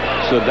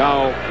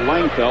Sadao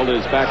Langfeld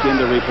is back in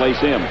to replace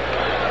him.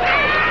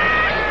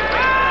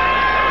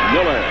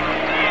 Miller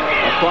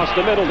across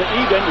the middle to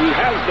Egan. He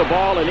has the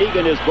ball, and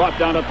Egan is brought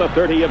down at the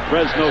 30 of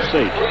Fresno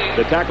State.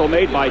 The tackle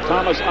made by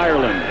Thomas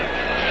Ireland.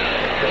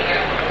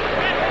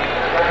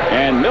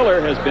 And Miller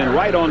has been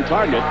right on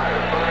target,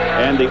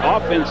 and the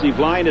offensive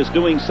line is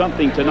doing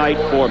something tonight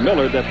for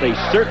Miller that they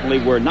certainly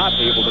were not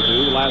able to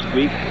do last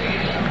week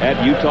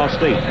at Utah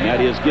State, and that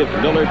is give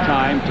Miller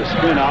time to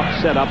sprint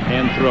out, set up,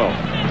 and throw.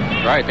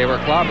 Right, they were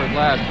clobbered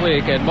last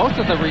week, and most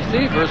of the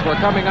receivers were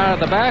coming out of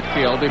the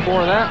backfield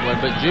before that one,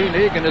 but Gene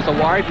Egan is a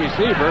wide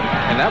receiver,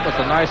 and that was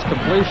a nice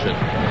completion.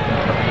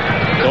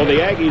 So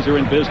the Aggies are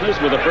in business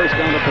with a first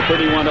down at the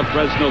 31 of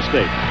Fresno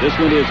State. This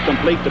one is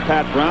complete to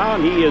Pat Brown.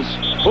 He is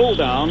pulled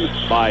down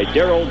by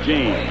Darrell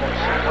James.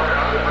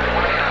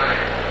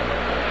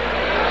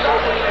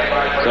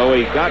 So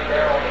he got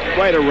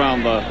right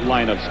around the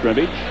line of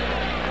scrimmage.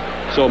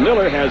 So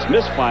Miller has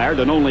misfired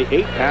on only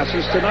 8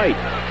 passes tonight.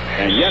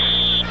 And yet,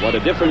 what a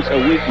difference a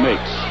week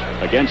makes.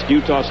 Against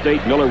Utah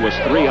State, Miller was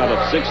 3 out of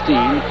 16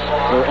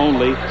 for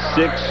only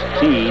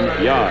 16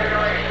 yards.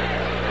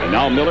 And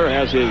now Miller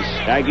has his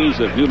Aggies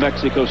of New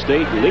Mexico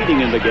State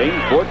leading in the game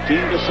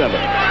 14-7.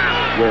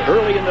 We're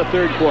early in the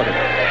third quarter.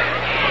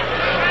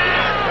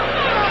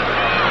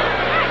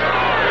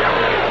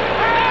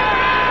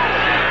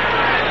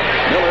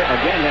 Miller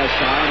again has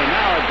time, and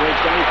now it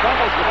breaks down. He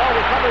fumbles the ball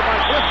recovered by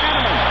Cliff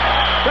Hanneman.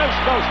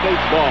 Fresno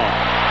State's ball.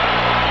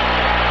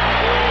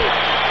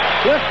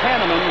 Cliff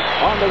Hanneman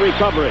on the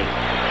recovery.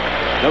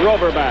 The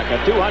Roverback, a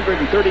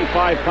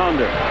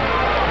 235-pounder.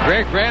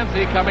 Greg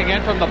Ramsey coming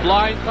in from the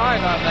blind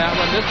side on that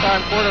one. This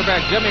time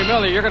quarterback Jimmy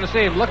Miller, you're going to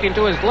see him looking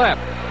to his left.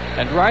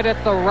 And right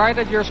at the right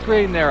of your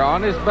screen there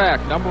on his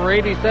back, number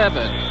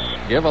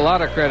 87. Give a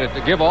lot of credit,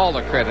 give all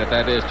the credit,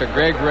 that is, to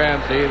Greg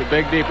Ramsey, the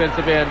big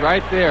defensive end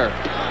right there.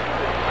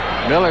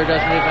 Miller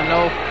doesn't even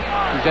know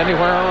he's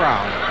anywhere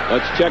around.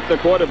 Let's check the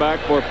quarterback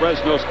for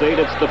Fresno State.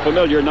 It's the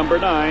familiar number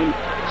 9.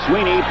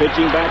 Sweeney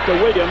pitching back to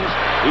Williams.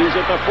 He's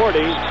at the 40.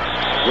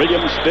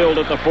 Williams spilled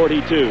at the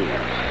 42.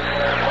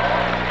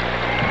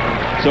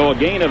 So a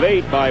gain of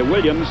 8 by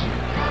Williams,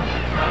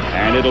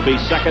 and it'll be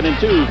 2nd and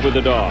 2 for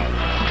the Dogs.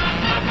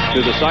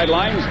 To the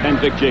sidelines, and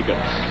Vic Jacobs.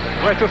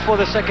 Right before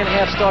the second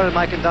half started,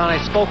 Mike and Don, I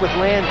spoke with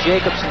Lan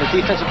Jacobson, the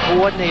defensive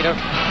coordinator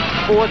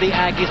for the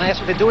Aggies, and I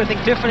asked him if they do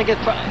anything different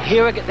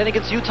than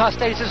against Utah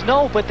State. He says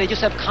no, but they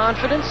just have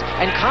confidence,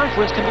 and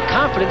confidence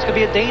can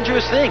be a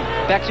dangerous thing.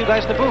 Back to you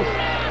guys in the booth.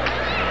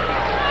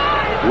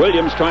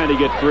 Williams trying to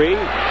get free,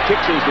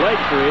 kicks his leg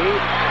free.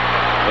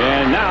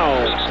 And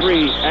now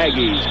 3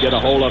 Aggies get a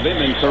hold of him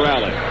and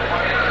corral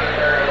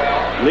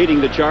him. Leading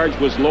the charge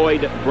was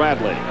Lloyd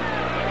Bradley.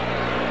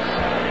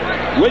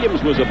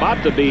 Williams was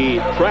about to be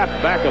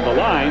trapped back of the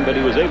line, but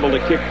he was able to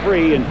kick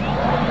free and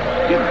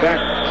get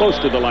back close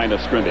to the line of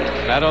scrimmage.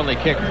 Not only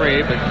kicked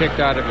free, but kicked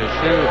out of his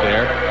shoe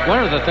there.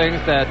 One of the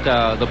things that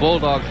the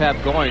Bulldogs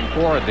have going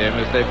for them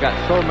is they've got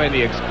so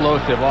many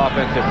explosive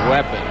offensive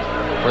weapons.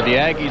 For the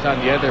Aggies on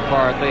the other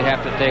part, they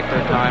have to take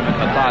their time and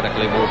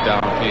methodically move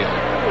downfield.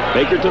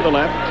 Baker to the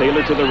left,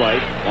 Taylor to the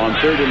right on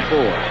 3rd and 4.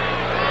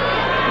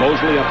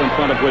 Mosley up in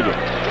front of Williams.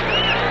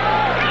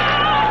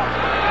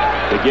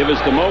 The give is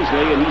to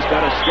Mosley, and he's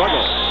got to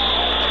struggle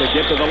to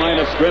get to the line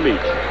of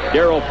scrimmage.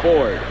 Darrell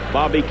Ford,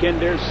 Bobby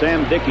Kinder,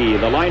 Sam Dickey,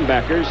 the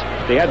linebackers.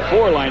 They had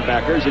 4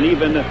 linebackers, and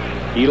even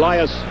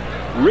Elias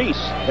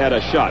Reese had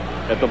a shot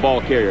at the ball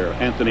carrier,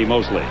 Anthony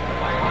Mosley.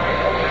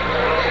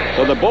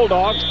 So the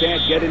Bulldogs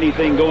can't get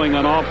anything going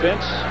on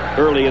offense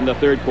early in the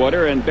third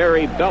quarter, and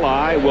Barry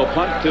Belli will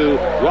punt to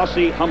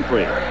Rossi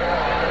Humphrey.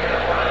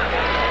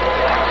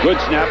 Good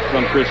snap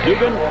from Chris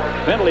Dugan.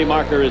 Penalty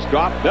marker is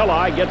dropped.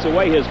 Belli gets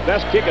away his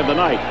best kick of the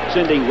night,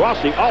 sending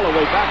Rossi all the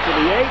way back to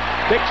the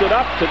 8, picks it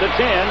up to the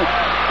 10.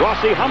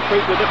 Rossi Humphrey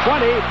to the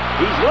 20.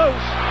 He's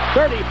loose.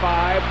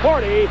 35,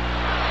 40,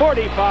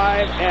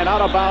 45, and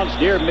out of bounds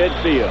near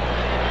midfield.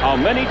 How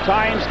many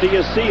times do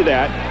you see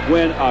that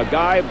when a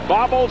guy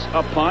bobbles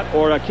a punt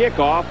or a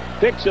kickoff,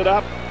 picks it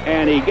up,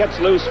 and he gets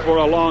loose for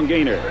a long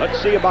gainer? Let's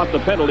see about the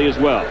penalty as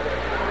well.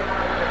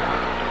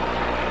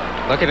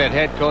 Looking at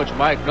head coach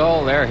Mike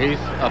Knoll there, he's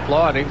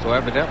applauding, so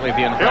evidently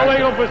the infraction.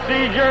 Illegal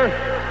procedure,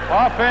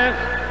 offense,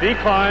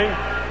 decline.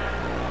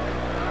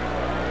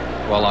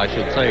 Well, I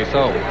should say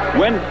so.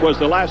 When was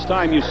the last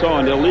time you saw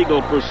an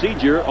illegal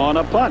procedure on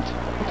a punt?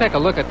 We'll take a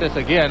look at this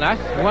again.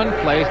 That's one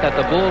place that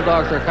the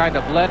Bulldogs are kind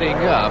of letting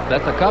up.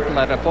 That's a couple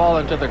that have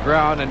fallen to the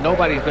ground, and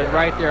nobody's been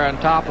right there on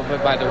top of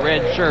it by the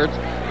red shirts,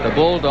 the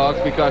Bulldogs,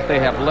 because they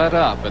have let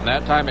up. And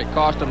that time it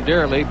cost them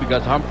dearly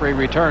because Humphrey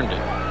returned it.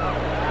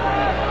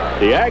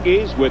 The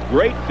Aggies with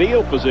great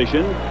field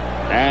position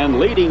and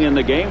leading in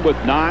the game with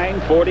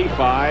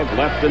 9:45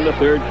 left in the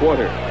third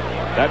quarter.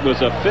 That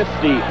was a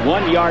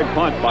 51-yard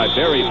punt by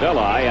Barry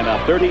Belli and a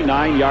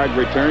 39-yard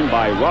return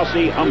by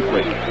Rossi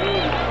Humphrey.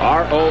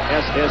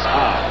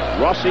 R-O-S-S-I,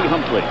 Rossi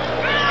Humphrey.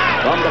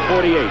 From the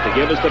 48 to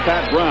give us to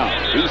Pat Brown.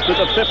 He's to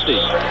the 50.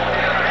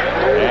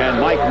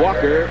 And Mike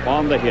Walker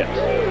on the hit.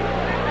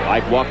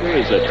 Mike Walker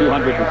is a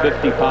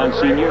 250-pound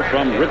senior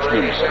from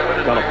Richmond,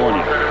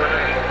 California.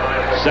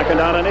 2nd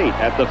down and 8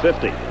 at the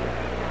 50.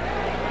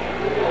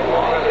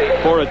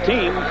 For a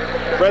team,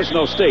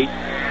 Fresno State,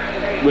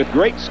 with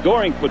great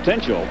scoring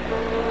potential,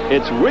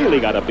 it's really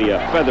got to be a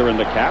feather in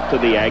the cap to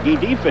the Aggie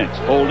defense,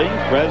 holding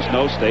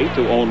Fresno State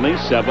to only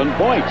 7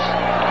 points.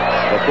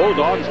 The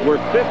Bulldogs were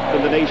 5th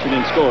in the nation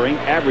in scoring,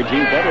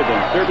 averaging better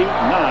than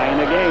 39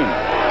 a game.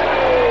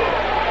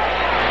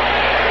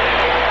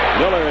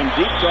 Miller in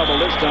deep trouble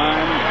this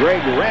time.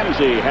 Greg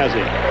Ramsey has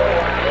it.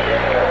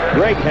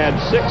 Greg had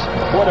 6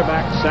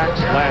 quarterback sacks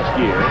last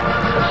year.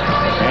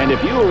 And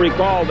if you will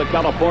recall the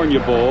California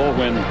Bowl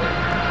when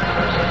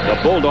the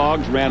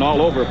Bulldogs ran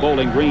all over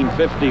Bowling Green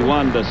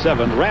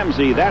 51-7,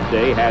 Ramsey that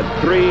day had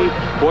 3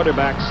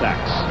 quarterback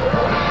sacks.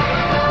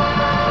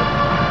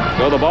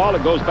 So the ball,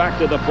 it goes back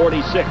to the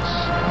 46.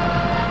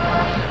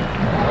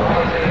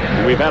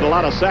 We've had a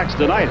lot of sacks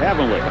tonight,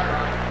 haven't we?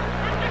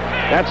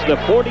 That's the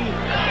 40.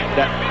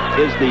 That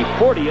is the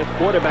 40th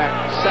quarterback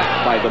sack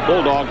by the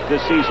Bulldogs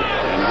this season.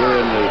 And we're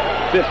in the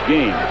 5th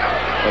game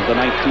of the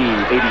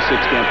 1986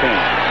 campaign.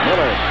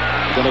 Miller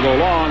is going to go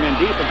long and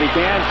deep if he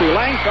can to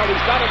Langfeld.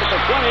 He's got it at the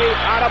 20,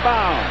 out of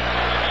bounds.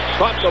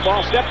 Caught the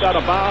ball, stepped out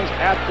of bounds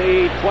at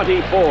the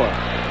 24.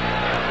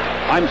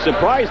 I'm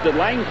surprised that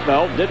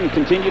Langfeld didn't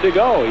continue to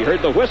go. He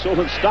heard the whistle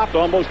and stopped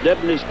almost dead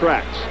in his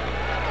tracks.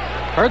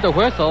 Heard the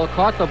whistle,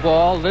 caught the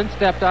ball, then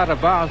stepped out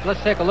of bounds.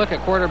 Let's take a look at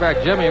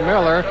quarterback Jimmy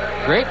Miller.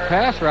 Great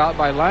pass route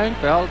by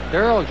Langfeld.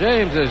 Darrell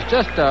James is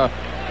just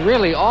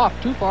really off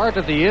too far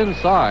to the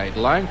inside.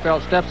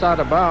 Langfeld steps out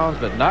of bounds,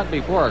 but not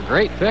before a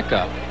great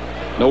pickup.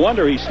 No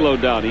wonder he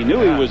slowed down. He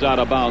knew he was out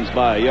of bounds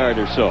by a yard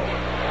or so.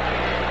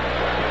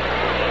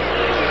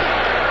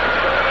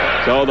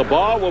 So the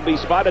ball will be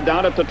spotted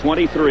down at the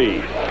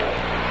 23.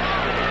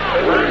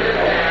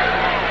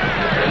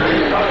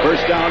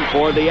 First down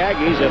for the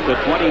Aggies at the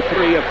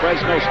 23 of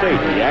Fresno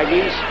State. The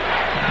Aggies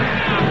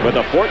with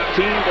a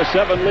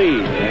 14-7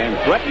 lead and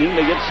threatening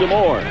to get some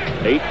more.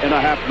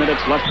 8.5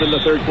 minutes left in the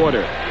third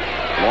quarter.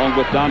 Along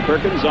with Don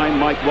Perkins, I'm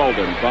Mike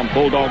Walden from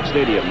Bulldog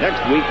Stadium.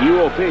 Next week,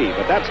 UOP,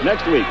 but that's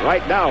next week.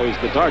 Right now is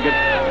the target.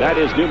 That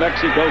is New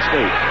Mexico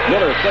State.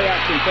 Miller, play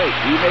action fake.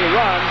 He may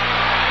run,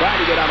 trying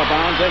to get out of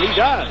bounds, and he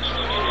does.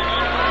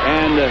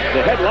 And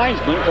the head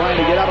linesman trying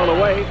to get out of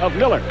the way of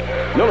Miller.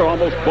 Miller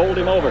almost bowled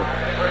him over.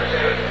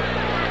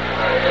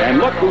 And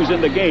look who's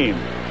in the game.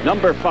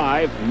 Number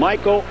 5,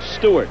 Michael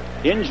Stewart.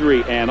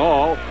 Injury and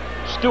all,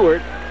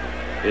 Stewart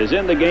is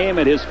in the game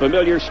at his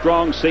familiar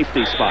strong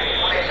safety spot.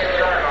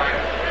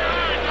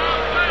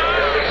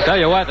 Tell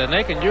you what, and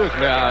they can use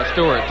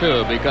Stewart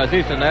too, because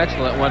he's an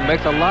excellent one.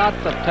 Makes a lot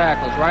of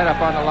tackles right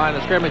up on the line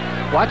of scrimmage.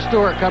 Watch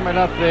Stewart coming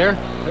up there.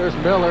 There's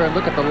Miller, and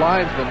look at the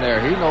linesman there.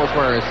 He knows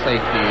where his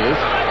safety is.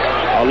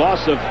 A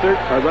loss of 3,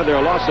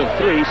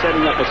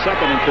 setting up a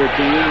 2nd and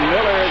 13.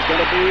 Miller is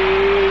going to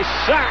be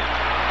sacked.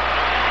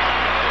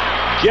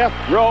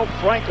 Jethro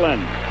Franklin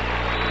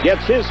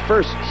gets his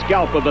first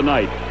scalp of the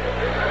night.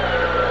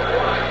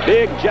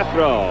 Big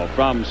Jethro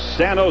from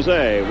San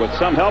Jose with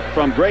some help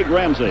from Greg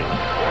Ramsey.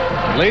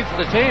 Leads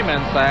the team in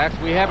sacks.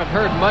 We haven't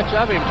heard much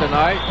of him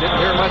tonight. Didn't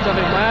hear much of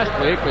him last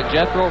week, but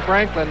Jethro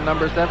Franklin,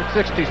 number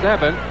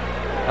 767,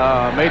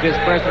 made his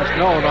presence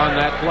known on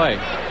that play.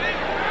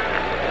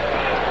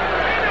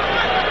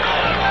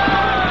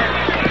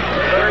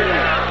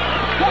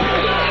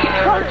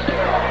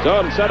 So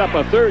it'll set up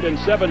a 3rd and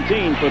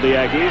 17 for the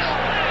Aggies.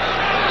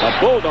 The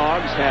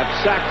Bulldogs have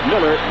sacked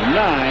Miller 9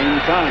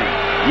 times.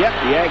 Yet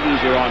the Aggies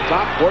are on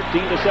top,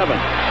 14-7.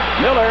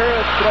 Miller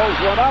throws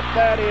one up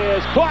that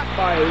is caught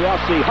by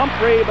Rossi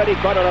Humphrey, but he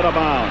caught it out of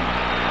bounds.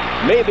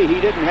 Maybe he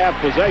didn't have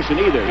possession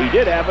either. He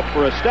did have it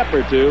for a step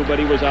or two, but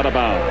he was out of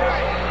bounds.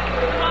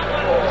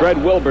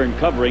 Fred Wilburn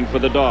covering for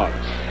the Dogs.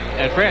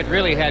 And Fred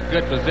really had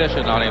good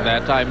position on him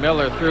that time.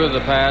 Miller threw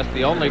the pass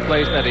the only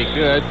place that he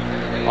could.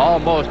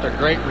 Almost a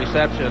great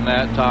reception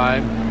that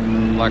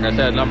time. Like I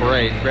said, number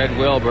 8, Fred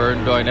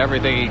Wilburn, doing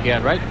everything he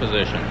can, right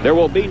position. There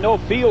will be no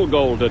field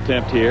goal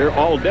attempt here.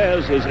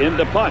 Aldez is in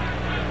to punt.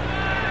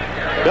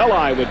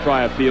 Belli would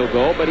try a field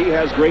goal, but he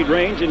has great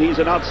range, and he's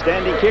an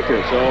outstanding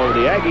kicker. So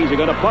the Aggies are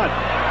going to punt.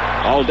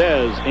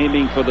 Aldez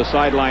aiming for the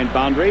sideline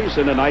boundaries,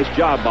 and a nice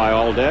job by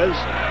Aldez.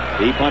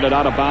 He punted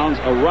out of bounds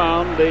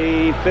around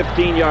the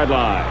 15-yard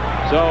line.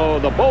 So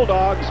the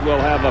Bulldogs will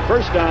have a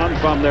first down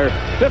from their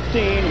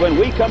 15 when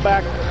we come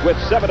back with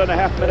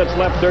 7.5 minutes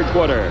left, third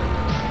quarter.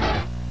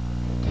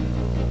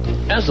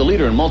 As the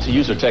leader in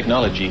multi-user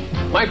technology,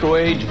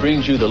 MicroAge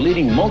brings you the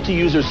leading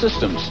multi-user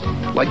systems,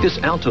 like this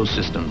Alto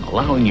system,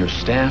 allowing your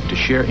staff to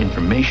share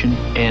information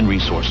and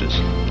resources.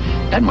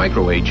 At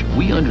MicroAge,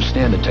 we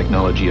understand the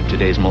technology of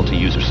today's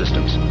multi-user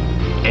systems,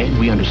 and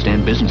we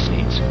understand business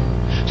needs.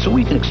 So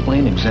we can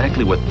explain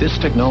exactly what this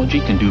technology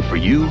can do for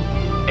you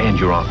and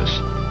your office.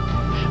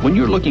 When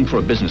you're looking for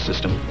a business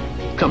system,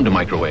 come to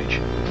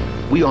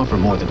MicroAge. We offer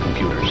more than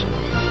computers.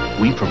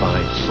 We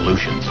provide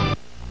solutions.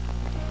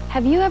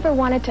 Have you ever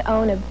wanted to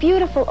own a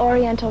beautiful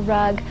Oriental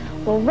rug?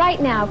 Well,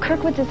 right now,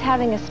 Kirkwood's is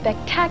having a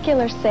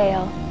spectacular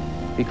sale.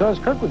 Because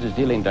Kirkwood's is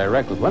dealing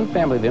direct with one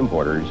family of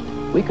importers,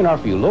 we can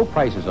offer you low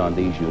prices on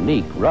these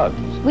unique rugs.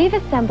 We've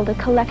assembled a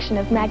collection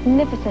of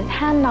magnificent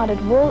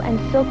hand-knotted wool and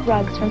silk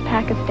rugs from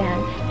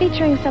Pakistan,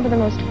 featuring some of the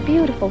most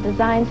beautiful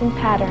designs and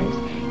patterns.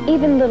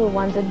 Even little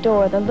ones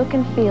adore the look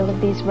and feel of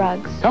these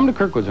rugs. Come to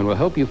Kirkwood's and we'll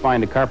help you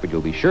find a carpet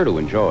you'll be sure to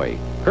enjoy.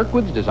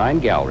 Kirkwood's Design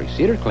Gallery,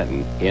 Cedar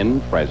Clinton in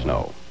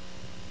Fresno.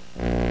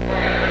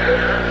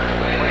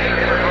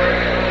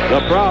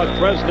 The proud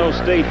Fresno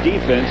State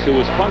defense, who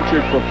was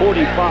punctured for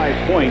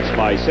 45 points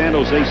by San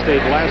Jose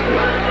State last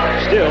week,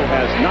 still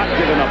has not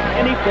given up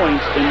any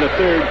points in the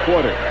third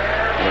quarter.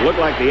 It looked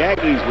like the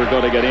Aggies were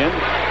going to get in,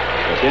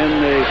 but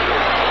then the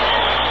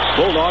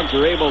Bulldogs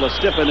were able to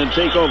stiffen and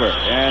take over.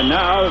 And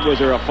now, was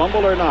there a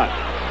fumble or not?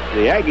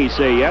 The Aggies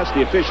say yes,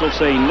 the officials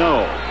say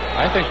no.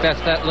 I think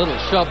that's that little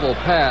shovel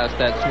pass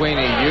that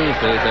Sweeney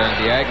uses, and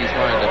the Aggies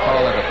wanted to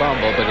call it a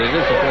fumble, but it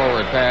is a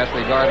forward pass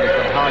regardless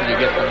of how you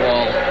get the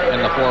ball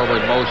in the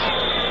forward motion.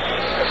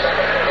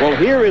 Well,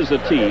 here is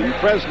a team,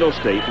 Fresno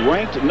State,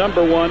 ranked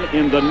number 1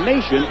 in the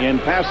nation in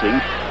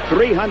passing,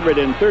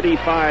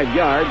 335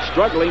 yards,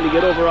 struggling to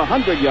get over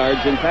 100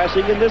 yards in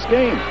passing in this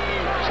game.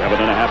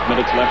 7.5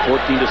 minutes left,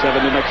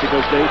 14-7 New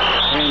Mexico State,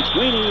 and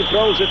Sweeney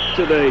throws it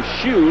to the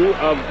shoe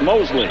of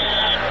Mosley.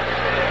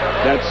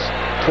 That's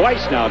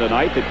twice now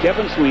tonight that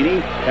Kevin Sweeney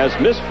has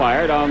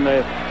misfired on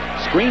the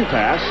screen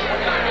pass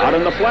out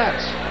in the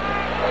flats.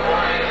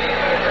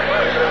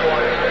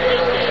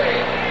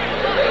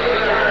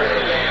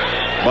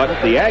 But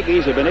the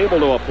Aggies have been able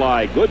to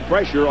apply good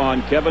pressure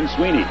on Kevin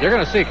Sweeney. You're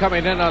going to see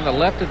coming in on the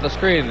left of the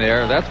screen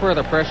there, that's where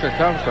the pressure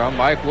comes from.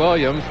 Mike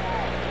Williams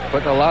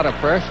putting a lot of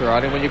pressure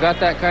on him. When you got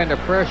that kind of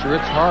pressure,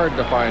 it's hard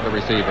to find a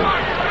receiver.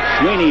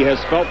 Sweeney has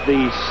felt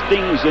the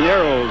stings and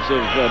arrows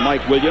of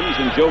Mike Williams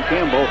and Joe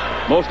Campbell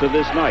most of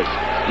this night.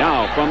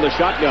 Now, from the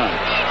shotgun,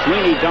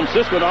 Sweeney dumps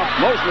this one off.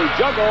 Mosley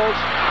juggles,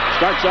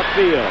 starts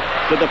upfield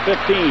to the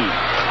 15,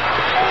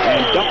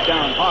 and dumped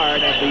down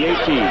hard at the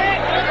 18.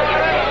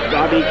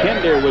 Bobby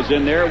Kinder was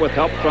in there with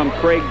help from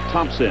Craig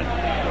Thompson.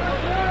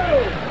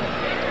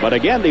 But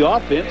again, the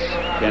offense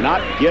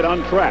cannot get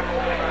on track,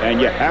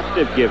 and you have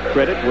to give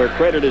credit where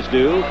credit is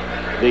due.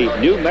 The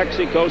New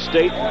Mexico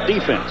State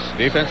defense.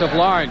 Defensive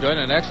line doing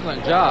an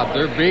excellent job.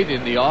 They're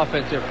beating the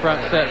offensive front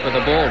set for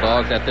the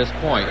Bulldogs at this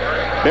point.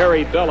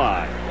 Barry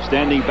Belli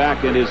standing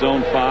back in his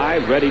own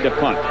 5, ready to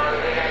punt.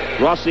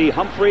 Rossi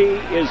Humphrey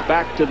is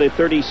back to the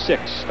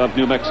 36 of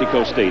New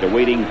Mexico State,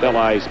 awaiting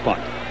Belli's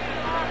punt.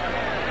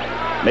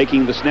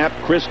 Making the snap,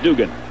 Chris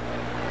Dugan.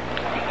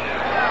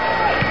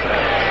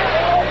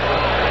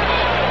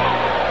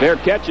 Fair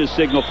catch is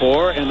signal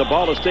for, and the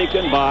ball is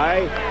taken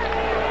by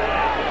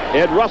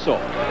Ed Russell.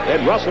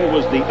 Ed Russell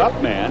was the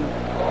up man,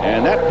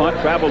 and that punt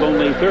traveled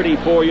only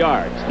 34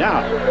 yards.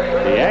 Now,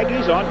 the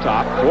Aggies on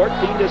top,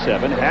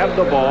 14-7, have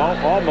the ball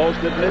almost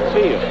at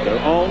midfield. Their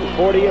own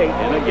 48,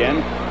 and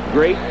again,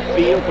 great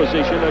field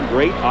position, a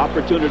great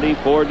opportunity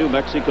for New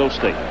Mexico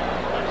State.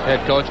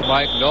 Head coach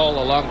Mike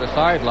Knoll along the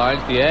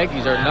sidelines. The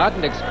Aggies are not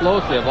an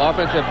explosive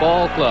offensive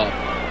ball club.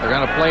 They're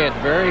going to play it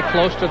very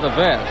close to the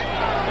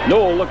vest.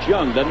 Knoll looks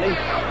young, doesn't he?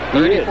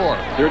 34.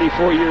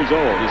 34 years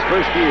old, his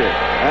first year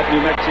at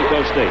New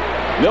Mexico State.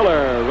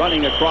 Miller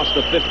running across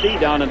the 50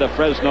 down into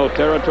Fresno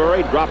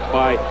territory, dropped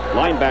by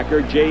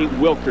linebacker Jay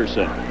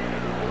Wilkerson.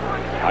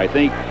 I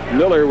think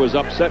Miller was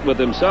upset with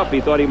himself.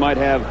 He thought he might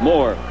have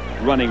more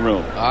running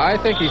room. I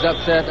think he's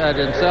upset at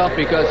himself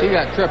because he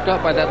got tripped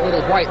up by that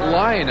little white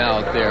line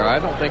out there. I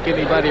don't think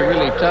anybody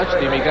really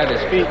touched him. He got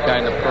his feet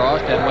kind of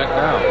crossed and went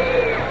down.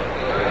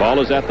 Ball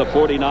is at the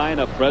 49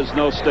 of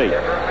Fresno State.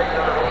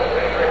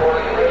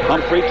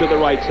 Humphrey to the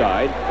right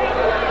side.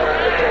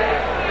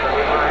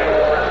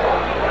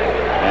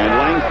 And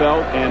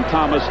Langfeld and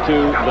Thomas to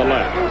the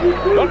left.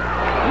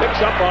 Mix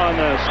up on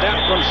the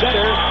snap from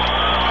center.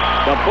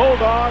 The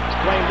Bulldogs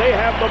claim they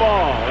have the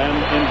ball, and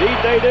indeed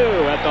they do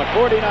at the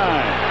 49.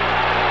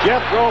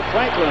 Jethro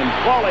Franklin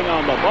falling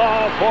on the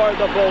ball for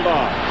the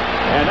Bulldogs.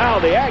 And now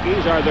the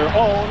Aggies are their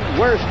own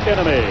worst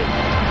enemy.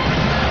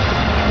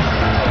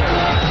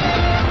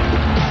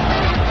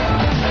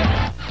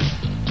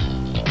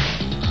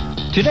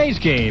 Today's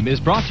game is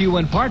brought to you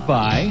in part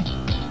by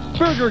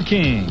Burger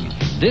King.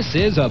 This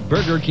is a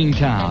Burger King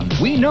town.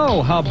 We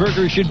know how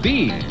burgers should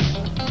be.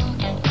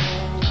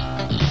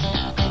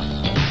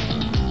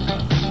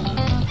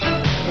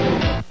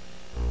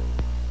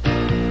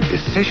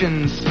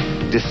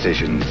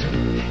 Decisions.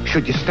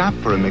 Should you stop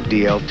for a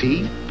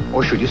McDLT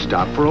or should you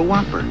stop for a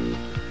Whopper?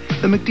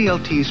 The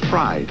McDLT's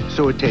fried,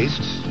 so it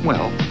tastes,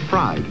 well,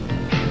 fried.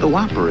 The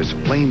Whopper is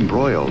flame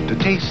broiled to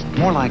taste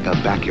more like a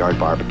backyard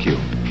barbecue.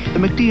 The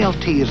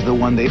McDLT is the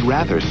one they'd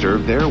rather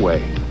serve their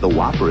way. The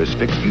Whopper is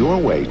fixed your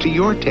way to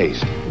your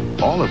taste.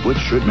 All of which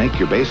should make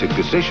your basic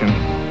decision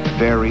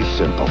very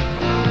simple.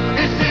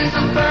 This is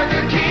a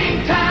Burger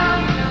King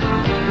town.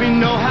 We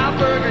know how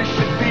burgers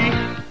should be.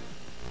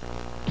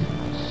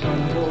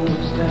 Sun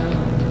goes down,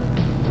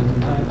 the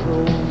night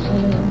rolls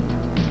in.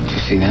 Did you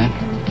see that?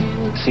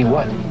 See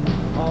what?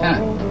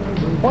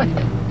 What?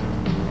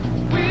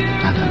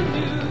 Nothing.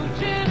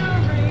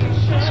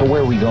 So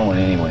where are we going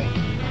anyway?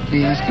 What are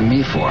you asking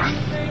me for?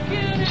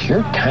 It's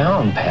your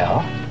town,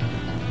 pal.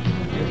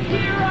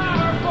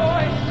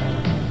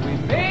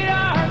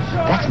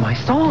 That's my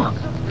song.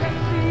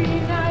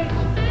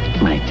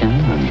 My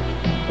town.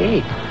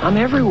 Hey, I'm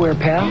everywhere,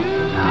 pal.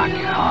 Knock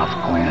it off,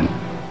 Glenn.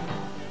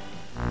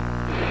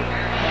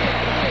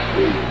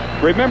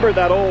 Remember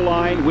that old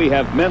line, we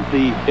have meant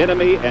the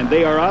enemy and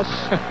they are us?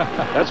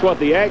 That's what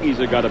the Aggies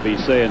have got to be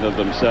saying of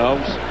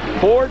themselves.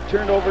 4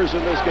 turnovers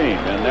in this game,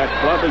 and that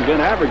club has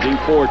been averaging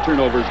 4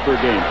 turnovers per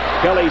game.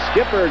 Kelly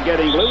Skipper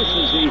getting loose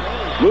as he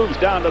moves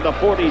down to the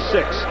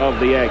 46 of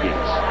the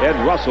Aggies. Ed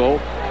Russell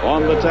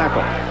on the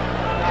tackle.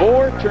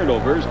 4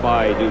 turnovers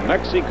by New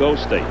Mexico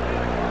State.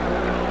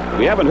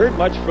 We haven't heard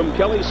much from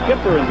Kelly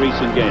Skipper in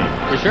recent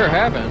games. We sure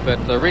haven't,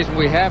 but the reason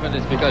we haven't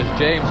is because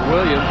James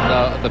Williams,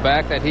 the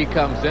back that he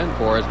comes in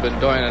for, has been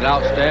doing an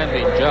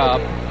outstanding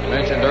job.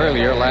 Mentioned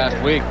earlier, last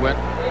week went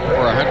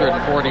for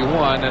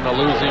 141 and a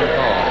losing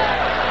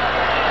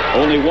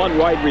call. Only one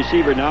wide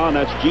receiver now, and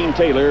that's Gene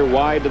Taylor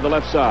wide to the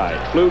left side.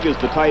 Flug is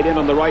the tight end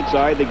on the right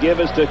side. The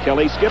give is to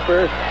Kelly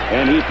Skipper,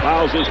 and he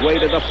plows his way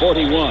to the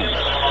 41.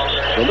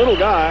 The little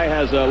guy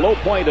has a low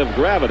point of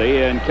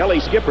gravity, and Kelly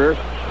Skipper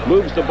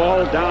moves the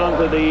ball down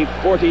to the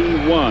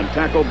 41,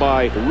 tackled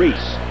by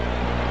Reese.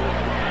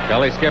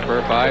 Kelly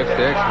Skipper, 5'6",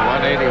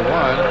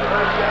 181.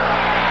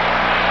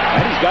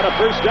 And he's got a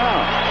first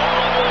down.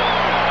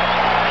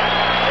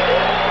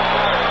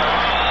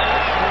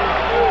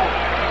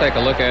 Take a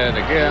look at it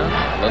again.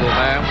 Little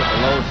man with the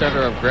low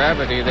center of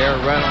gravity there,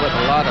 running with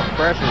a lot of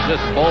pressure,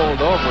 just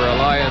bowled over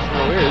Elias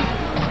Ruiz,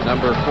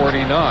 number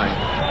 49.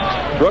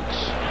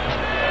 Brooks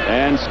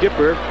and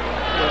Skipper.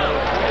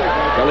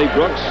 Kelly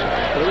Brooks.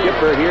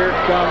 Skipper, here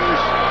comes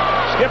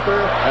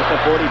Skipper at the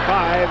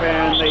 45,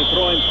 and they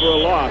throw him for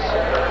a loss.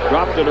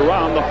 Dropped it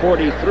around the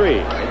 43.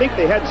 I think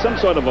they had some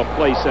sort of a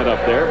play set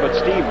up there, but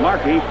Steve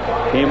Markey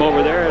came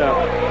over there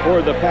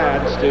for the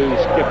pads to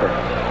Skipper.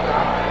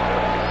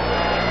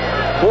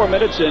 4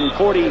 minutes and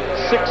 46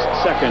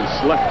 seconds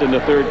left in the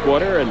third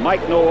quarter, and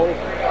Mike Knoll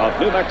of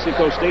New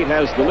Mexico State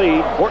has the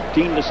lead,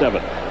 14-7.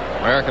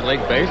 American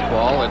League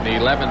Baseball in the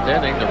 11th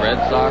inning, the Red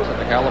Sox and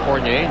the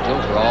California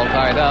Angels are all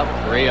tied up,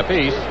 3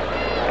 apiece.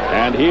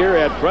 And here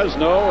at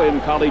Fresno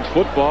in college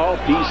football,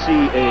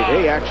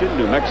 PCAA action,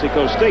 New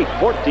Mexico State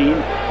 14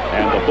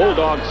 and the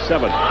Bulldogs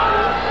 7.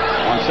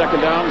 On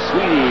second down,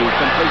 Sweeney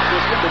completes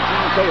this one to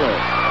Gene Taylor.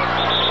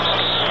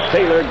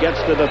 Taylor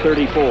gets to the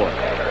 34.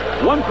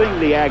 One thing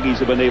the Aggies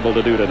have been able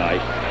to do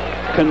tonight,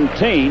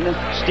 contain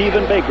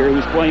Stephen Baker,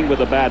 who's playing with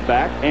a bad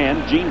back,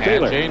 and Gene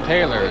Taylor. And Gene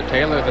Taylor.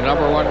 Taylor, the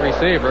number 1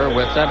 receiver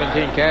with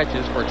 17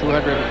 catches for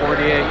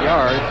 248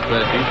 yards,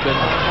 but he's been,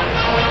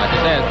 like I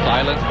said,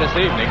 silenced this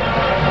evening.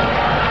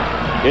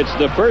 It's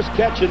the first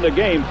catch in the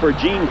game for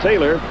Gene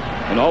Taylor,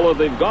 and although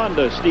they've gone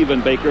to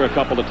Stephen Baker a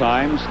couple of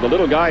times, the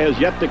little guy has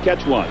yet to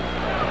catch one.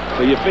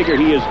 So you figure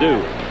he is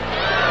due.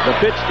 The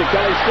pitch to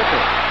Kelly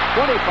Skipper,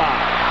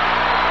 25.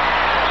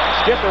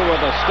 Skipper with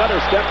a stutter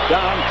step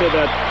down to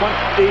the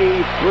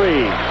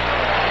 23.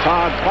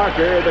 Todd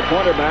Parker, the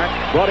cornerback,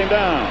 brought him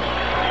down.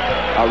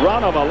 A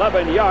run of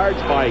 11 yards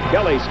by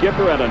Kelly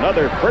Skipper and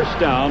another first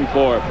down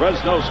for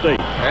Fresno State.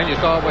 And you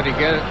saw what he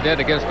did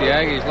against the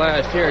Aggies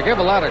last year. Give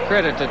a lot of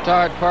credit to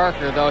Todd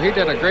Parker, though. He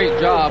did a great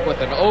job with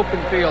an open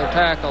field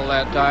tackle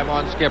that time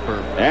on Skipper.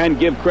 And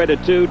give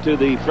credit, too, to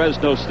the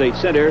Fresno State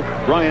center,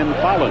 Brian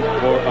Fallon,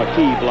 for a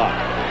key block.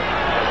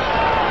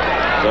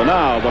 So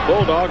now the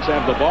Bulldogs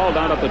have the ball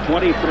down at the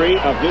 23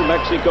 of New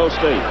Mexico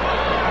State.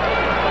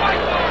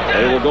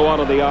 They will go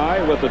out of the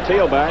eye with the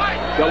tailback,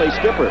 Kelly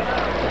Skipper.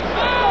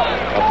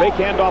 A fake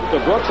handoff to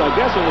Brooks. I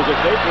guess it was a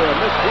fake or a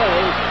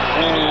misplay.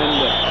 And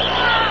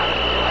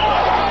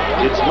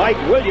it's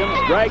Mike Williams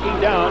dragging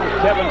down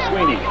Kevin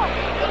Sweeney.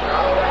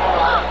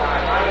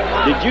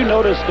 Did you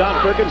notice, Don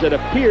Perkins, it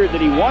appeared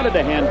that he wanted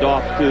to hand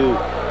off to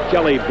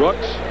Kelly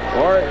Brooks,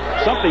 or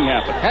something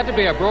happened? Had to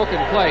be a broken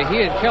play.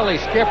 He and Kelly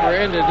Skipper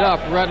ended up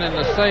running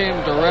the same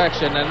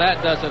direction, and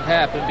that doesn't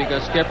happen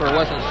because Skipper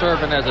wasn't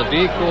serving as a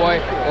decoy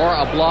or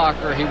a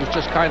blocker. He was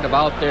just kind of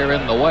out there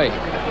in the way.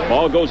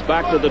 Ball goes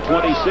back to the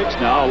 26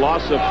 now, a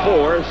loss of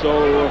 4, so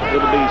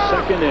it'll be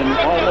second and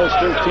almost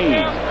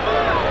 13.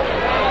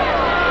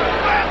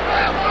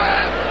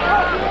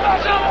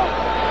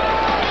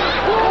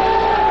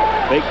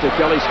 Fake to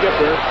Kelly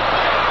Skipper.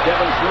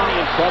 Kevin Sweeney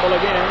in trouble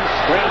again,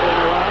 scrambling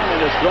around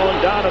and is thrown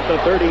down at the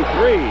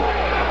 33.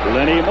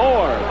 Lenny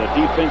Moore, the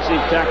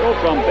defensive tackle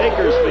from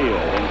Bakersfield.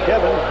 And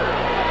Kevin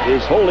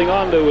is holding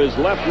on to his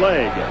left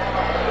leg.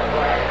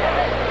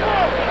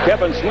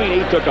 Kevin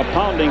Sweeney took a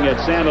pounding at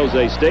San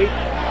Jose State,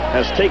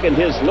 has taken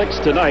his licks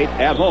tonight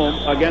at home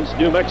against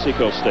New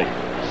Mexico State.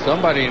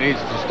 Somebody needs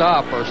to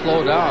stop or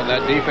slow down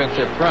that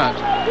defensive front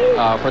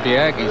for the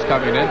Aggies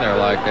coming in there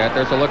like that.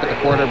 There's a look at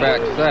the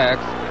quarterback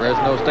sacks.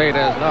 Fresno State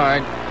has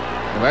 9.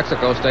 New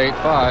Mexico State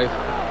 5.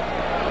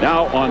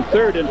 Now on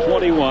 3rd and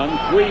 21,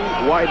 3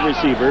 wide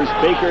receivers,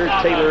 Baker,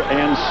 Taylor,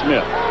 and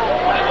Smith.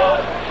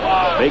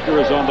 Baker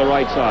is on the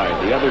right side,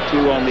 the other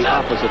 2 on the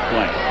opposite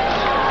flank.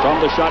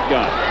 From the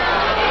shotgun,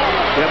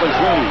 Kevin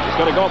Sweeney is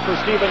going to go for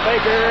Stephen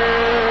Baker,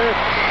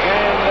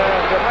 and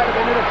there might have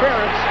been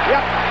interference.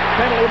 Yep,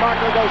 penalty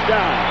marker goes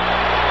down.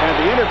 And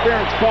the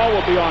interference call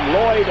will be on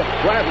Lloyd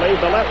Bradley,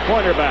 the left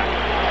cornerback.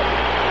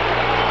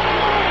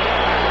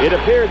 It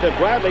appeared that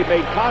Bradley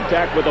made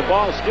contact with the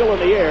ball still in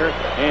the air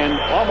and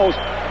almost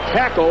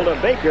tackled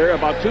Baker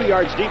about 2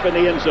 yards deep in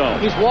the end zone.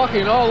 He's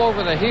walking all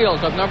over the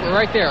heels of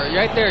right there.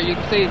 You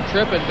can see him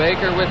tripping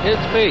Baker with his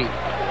feet.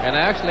 And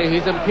actually,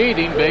 he's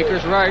impeding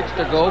Baker's rights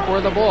to go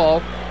for the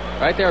ball.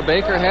 Right there,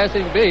 Baker has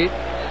him beat.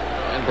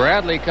 And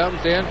Bradley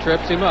comes in,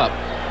 trips him up.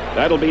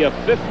 That'll be a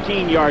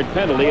 15-yard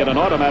penalty and an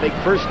automatic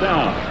first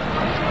down.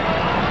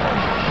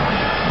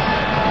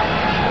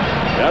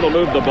 That'll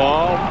move the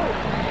ball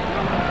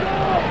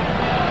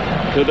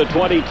to the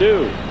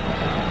 22.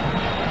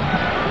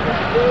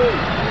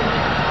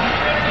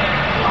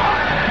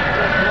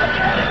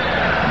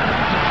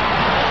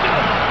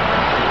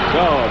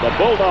 So the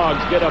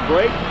Bulldogs get a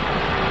break.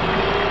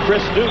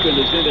 Chris Dugan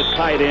is in at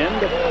tight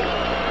end.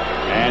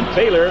 And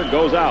Taylor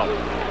goes out.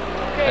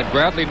 Had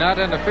Bradley not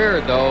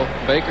interfered, though,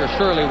 Baker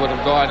surely would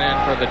have gone in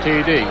for the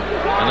TD.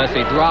 Unless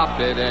he dropped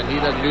it, and he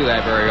doesn't do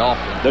that very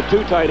often. The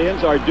 2 tight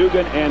ends are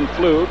Dugan and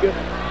Flug.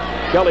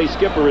 Kelly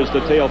Skipper is the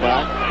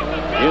tailback.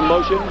 In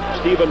motion,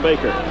 Stephen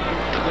Baker.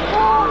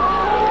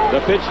 The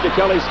pitch to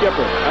Kelly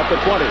Skipper at the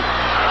 20.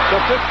 The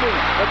 15,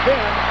 the 10.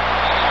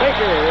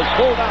 Baker is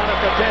pulled down at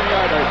the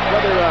 10-yarder.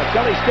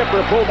 Kelly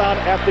Skipper pulled down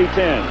at the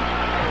 10.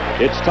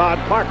 It's Todd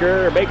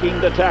Parker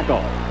making the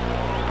tackle.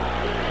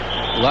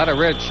 A lot of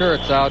red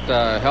shirts out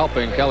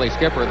helping Kelly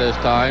Skipper this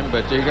time,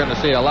 but you're going to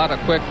see a lot of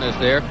quickness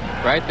there.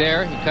 Right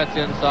there, he cuts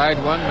inside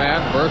one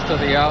man, burst to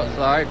the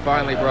outside,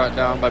 finally brought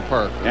down by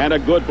Parker. And a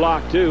good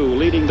block, too,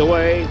 leading the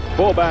way,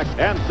 fullback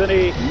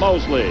Anthony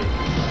Mosley.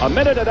 A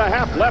minute and a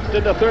half left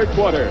in the third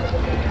quarter.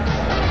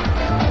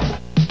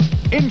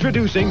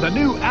 Introducing the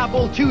new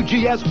Apple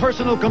IIgs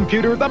personal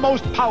computer, the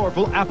most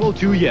powerful Apple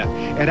II yet.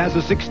 It has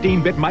a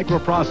 16-bit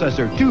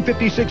microprocessor,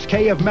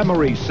 256K of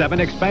memory, 7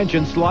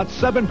 expansion slots,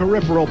 7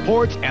 peripheral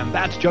ports, and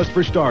that's just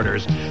for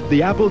starters.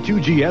 The Apple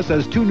IIgs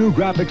has 2 new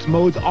graphics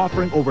modes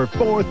offering over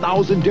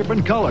 4,000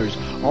 different colors.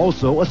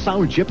 Also, a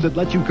sound chip that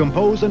lets you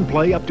compose and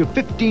play up to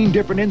 15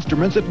 different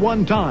instruments at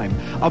one time.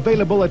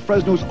 Available at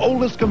Fresno's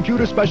oldest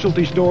computer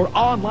specialty store,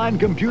 Online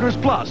Computers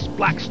Plus,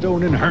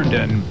 Blackstone in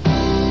Herndon.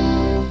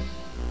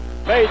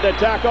 Made the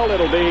tackle.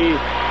 It'll be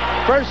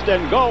first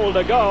and goal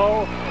to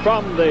go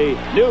from the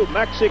New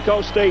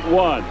Mexico State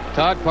 1.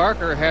 Todd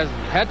Parker has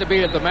had to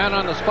be the man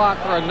on the spot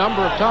for a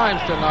number of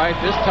times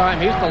tonight. This time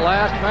he's the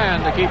last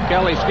man to keep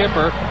Kelly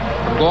Skipper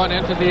from going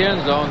into the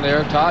end zone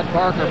there. Todd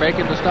Parker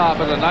making the stop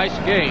with a nice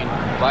gain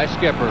by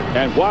Skipper.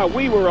 And while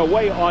we were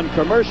away on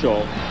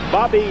commercial,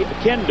 Bobby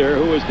Kinder,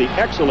 who is the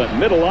excellent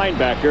middle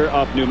linebacker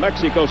of New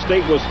Mexico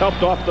State, was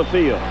helped off the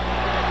field.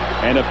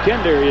 And if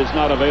Kinder is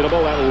not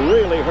available, that will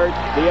really hurt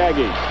the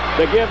Aggies.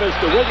 The give is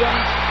to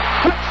Williams.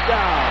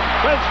 Touchdown,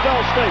 Fresno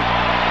State.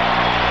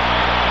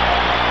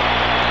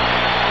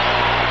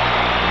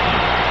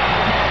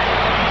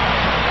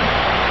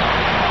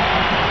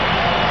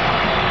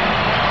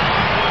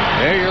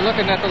 There you're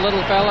looking at the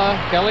little fella,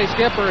 Kelly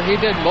Skipper. He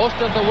did most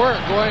of the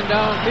work going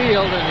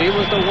downfield, and he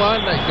was the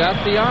one that got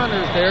the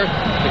honors there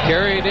to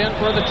carry it in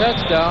for the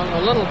touchdown.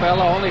 The little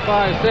fella, only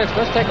 5'6".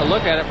 Let's take a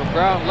look at it from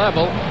ground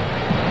level.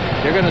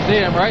 You're going to see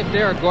him right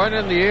there going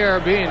in the air,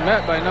 being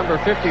met by number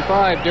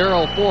 55,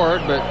 Darrell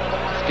Ford, but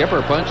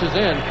Skipper punches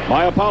in.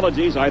 My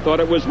apologies. I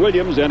thought it was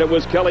Williams, and it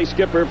was Kelly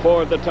Skipper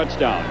for the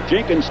touchdown.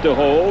 Jenkins to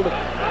hold.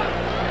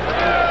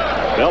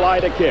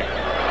 Belli to kick.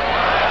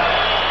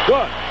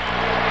 Good.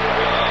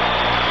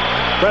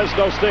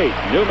 Fresno State,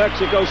 New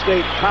Mexico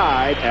State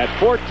tied at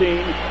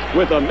 14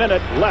 with a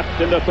minute left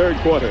in the third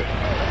quarter.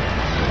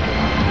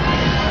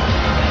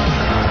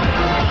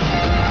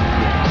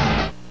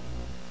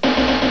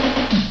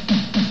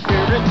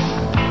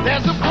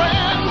 There's a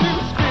brand new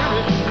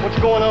spirit. What's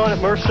going on at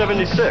MERS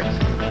 76? Spirit.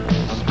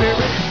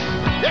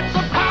 It's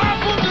a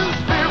powerful new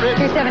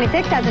spirit.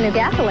 276 has a new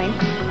gasoline.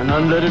 An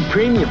unleaded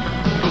premium.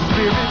 The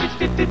spirit of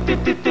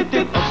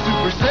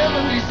Super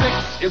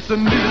 76. It's a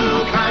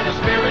new kind of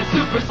spirit.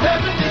 Super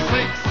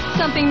 76.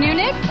 Something new,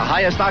 Nick? The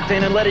highest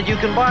octane and leaded you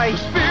can buy. The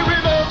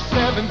spirit of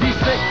 76.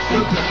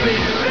 Super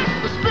spirit.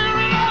 The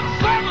spirit of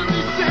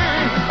 76.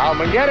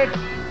 Come and get it.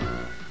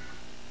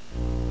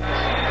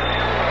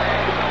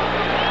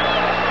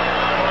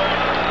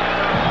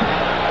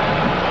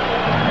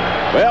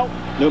 Well,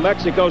 New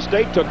Mexico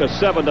State took a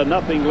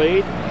 7-0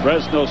 lead.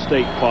 Fresno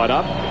State caught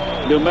up.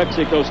 New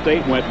Mexico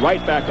State went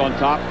right back on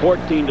top,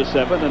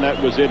 14-7, and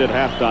that was it at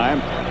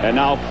halftime. And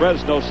now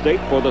Fresno State,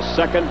 for the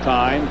second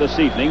time this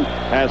evening,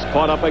 has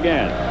caught up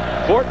again.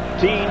 14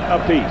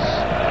 apiece.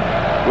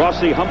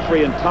 Rossi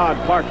Humphrey and Todd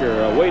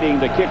Parker awaiting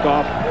the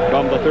kickoff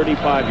from the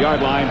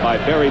 35-yard line by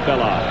Barry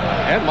Belli.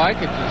 And, Mike,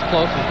 it's as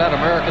close as that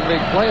American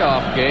League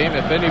playoff game.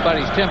 If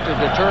anybody's tempted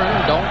to turn,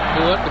 don't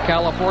do it. The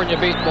California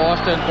beat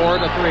Boston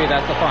 4-3.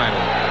 That's the final.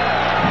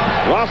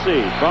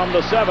 Rossi from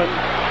the 7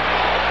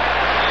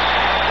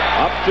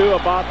 up to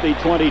about the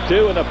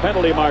 22, and a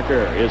penalty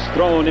marker is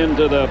thrown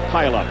into the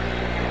pileup.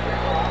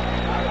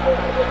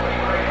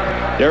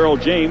 Darrell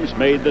James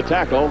made the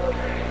tackle,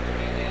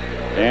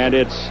 and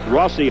it's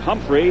Rossi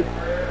Humphrey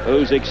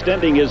who's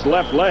extending his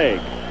left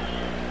leg.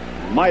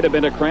 Might have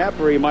been a cramp,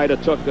 or he might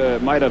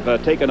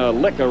have taken a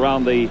lick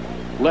around the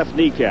left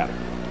kneecap.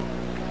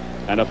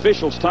 An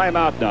official's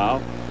timeout now,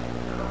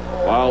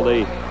 while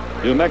the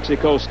New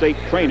Mexico State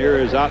trainer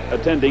is out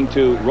attending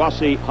to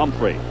Rossi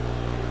Humphrey.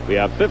 We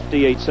have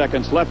 58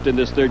 seconds left in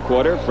this third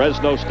quarter.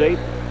 Fresno State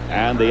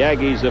and the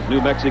Aggies of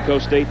New Mexico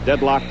State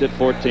deadlocked at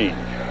 14.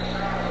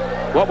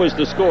 What was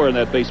the score in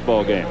that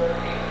baseball game?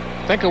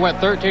 I think it went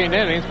 13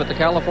 innings, but the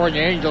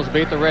California Angels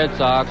beat the Red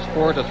Sox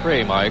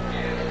 4-3, Mike.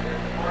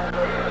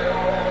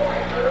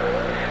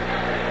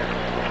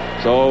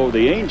 So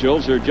the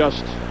Angels are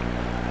just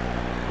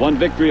one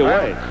victory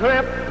away.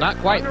 Not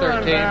quite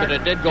 13, but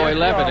it did go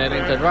 11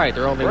 innings, and right,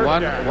 they're only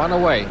one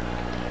away.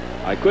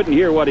 I couldn't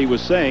hear what he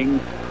was saying,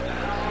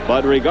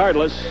 but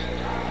regardless,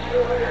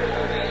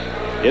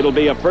 it'll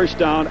be a first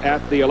down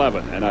at the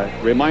 11. And a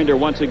reminder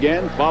once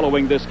again,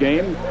 following this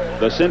game,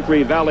 the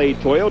Century Valley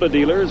Toyota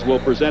dealers will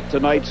present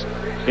tonight's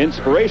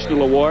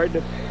Inspirational Award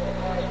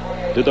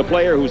to the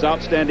player whose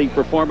outstanding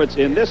performance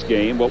in this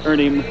game will earn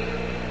him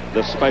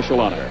the special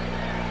honor.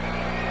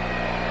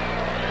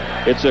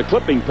 It's a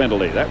clipping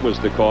penalty. That was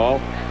the call.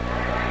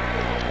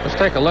 Let's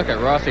take a look at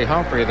Rossi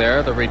Humphrey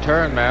there, the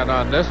return man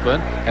on this one.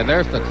 And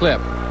there's the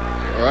clip.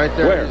 Right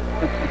there. Where?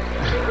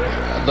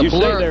 The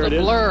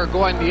blur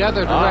going the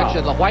other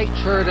direction. The white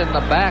shirt in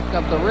the back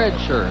of the red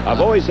shirt.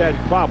 I've always had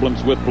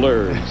problems with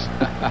blurs.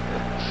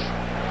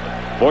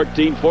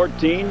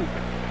 14-14.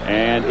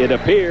 And it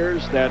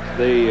appears that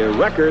the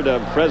record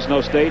of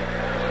Fresno State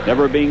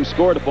never being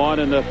scored upon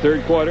in the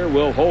third quarter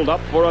will hold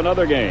up for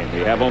another game. We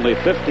have only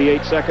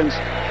 58 seconds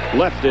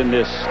left in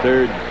this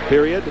third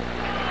period.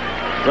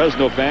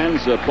 Fresno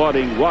fans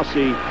applauding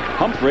Rossi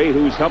Humphrey,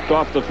 who's helped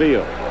off the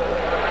field.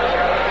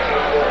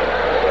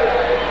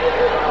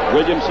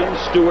 Williamson,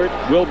 Stewart,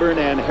 Wilburn,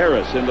 and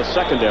Harris in the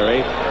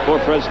secondary for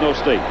Fresno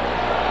State.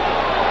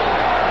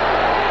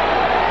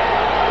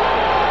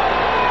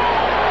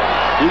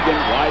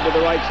 Egan wide to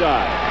the right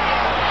side.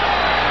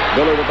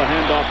 Miller with the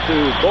handoff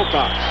to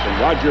Bocox, and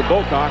Roger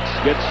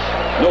Bocox gets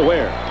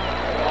nowhere.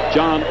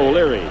 John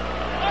O'Leary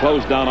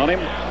closed down on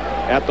him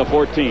at the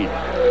 14.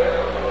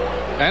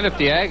 And if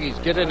the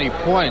Aggies get any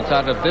points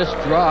out of this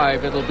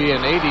drive, it'll be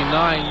an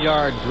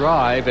 89-yard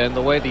drive, and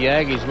the way the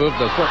Aggies move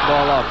the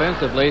football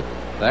offensively,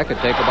 that could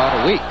take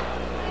about a week.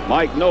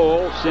 Mike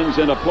Knoll sends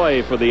in a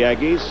play for the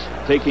Aggies,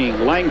 taking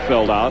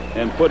Langfeld out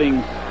and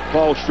putting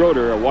Paul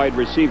Schroeder, a wide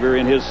receiver,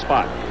 in his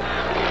spot.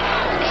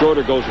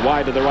 Schroeder goes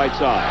wide to the right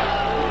side.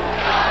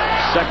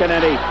 2nd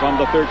and 8 from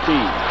the 13.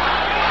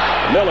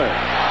 Miller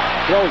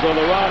throws on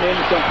the run,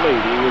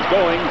 incomplete. He was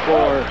going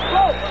for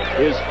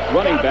his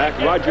running back,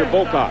 Roger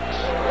Bocox.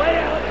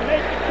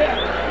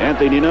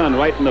 Anthony Nunn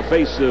right in the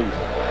face of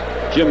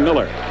Jim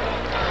Miller.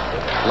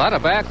 A lot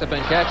of backs have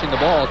been catching the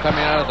ball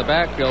coming out of the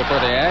backfield for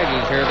the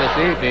Aggies here this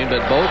evening,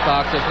 but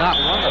Bocox is not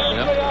one of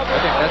them. I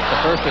think that's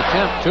the first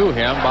attempt to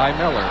him by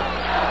Miller.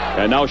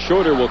 And now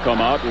Schroeder will come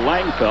out.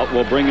 Langfeld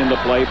will bring in the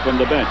play from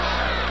the bench.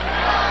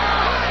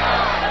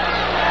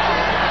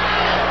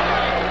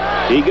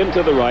 Egan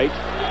to the right.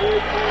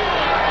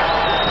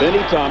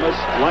 Benny Thomas,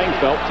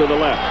 Langfeld to the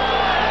left.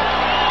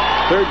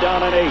 3rd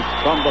down and 8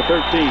 from the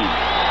 13.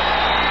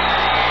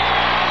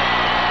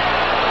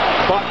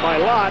 Caught by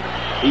Lott.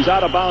 He's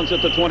out of bounds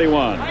at the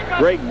 21.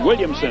 Greg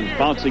Williamson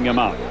bouncing him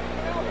out.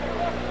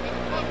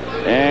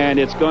 And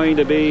it's going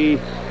to be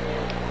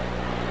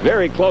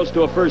very close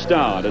to a first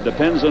down. It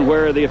depends on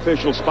where the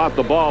officials spot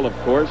the ball, of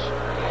course.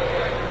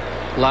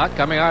 Lott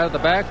coming out of the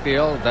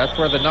backfield. That's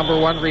where the number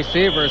 1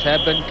 receivers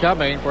have been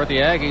coming for the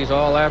Aggies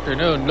all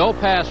afternoon. No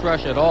pass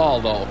rush at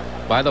all, though,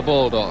 by the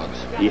Bulldogs.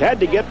 He had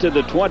to get to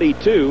the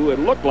 22. It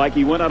looked like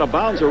he went out of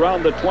bounds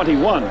around the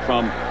 21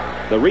 from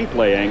the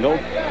replay angle.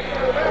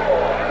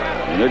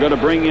 And they're going to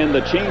bring in the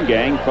chain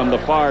gang from the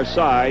far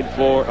side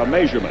for a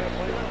measurement.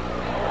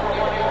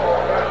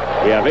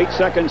 We have 8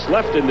 seconds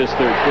left in this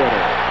third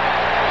quarter.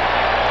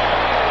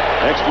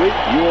 Next week,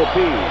 UOP,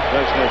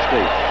 Fresno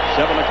State.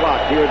 7 o'clock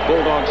here at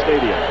Bulldog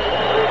Stadium.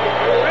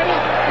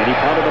 And he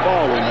punted the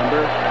ball,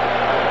 remember?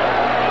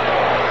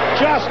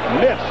 Just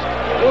missed.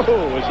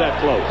 Oh, is that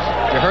close?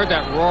 You heard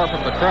that roar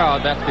from the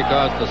crowd. That's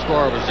because the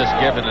score was just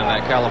given in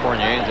that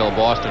California Angel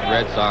Boston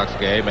Red Sox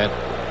game, and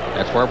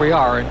that's where we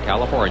are in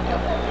California.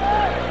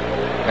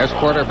 There's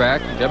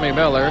quarterback Jimmy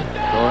Miller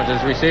going to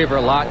his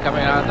receiver. Lott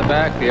coming out in the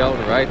backfield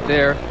right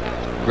there.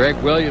 Greg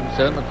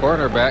Williamson, the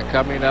cornerback,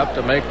 coming up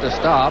to make the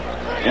stop.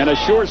 And a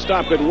sure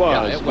stop it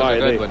was by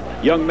the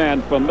young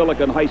man from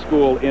Millikan High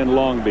School in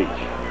Long Beach.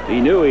 He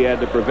knew he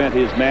had to prevent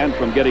his man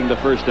from getting the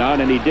first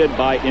down, and he did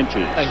by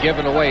inches. And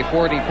giving away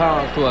 40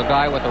 pounds to a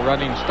guy with a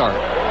running start.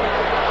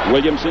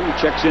 Williamson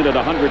checks in at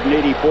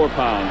 184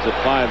 pounds at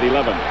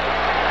 5'11".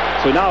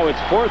 So now it's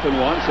 4th and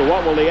 1, so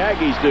what will the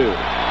Aggies do?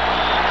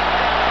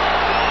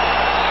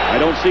 I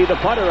don't see the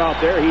punter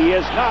out there. He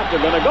is not. They're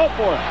going to go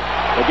for it.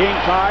 The game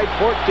tied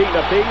 14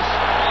 apiece.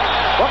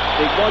 But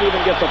they won't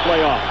even get the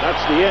play off.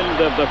 That's the end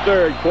of the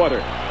 3rd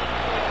quarter.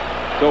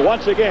 So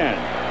once again,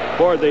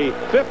 for the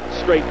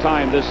 5th straight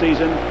time this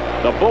season,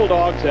 the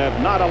Bulldogs have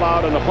not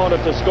allowed an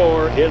opponent to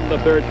score in the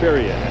 3rd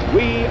period.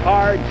 We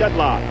are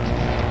deadlocked.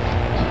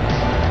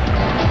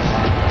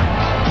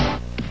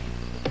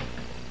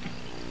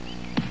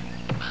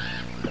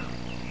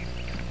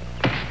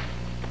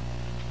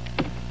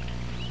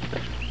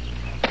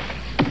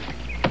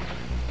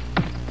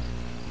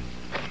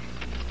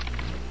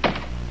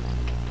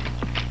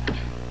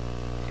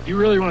 You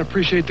really want to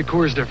appreciate the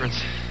course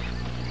difference.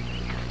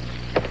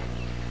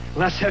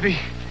 Less heavy,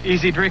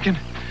 easy drinking.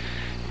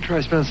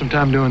 Try spending some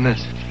time doing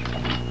this.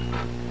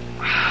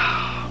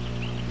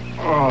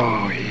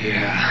 Oh,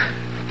 yeah.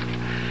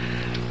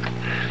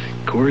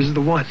 Coors is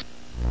the one.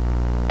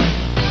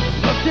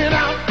 Looking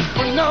out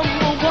for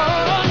number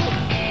one.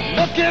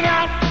 Looking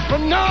out for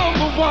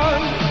number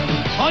one.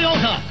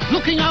 Toyota,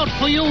 looking out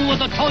for you with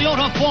the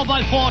Toyota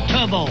 4x4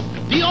 Turbo.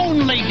 The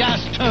only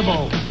gas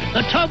turbo.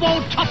 The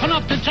turbo tough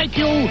enough to take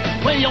you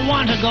where you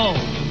want to go.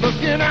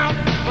 Looking out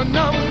for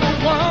number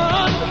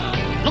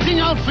one. Looking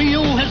out for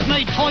you has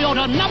made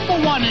Toyota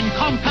 #1 in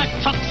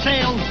compact truck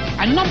sales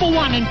and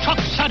 #1 in truck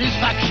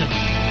satisfaction.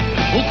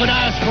 Who could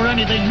ask for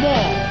anything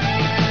more?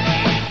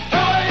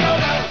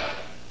 Toyota.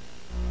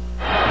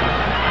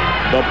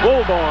 The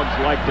Bulldogs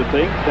like to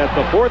think that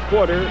the 4th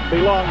quarter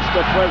belongs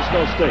to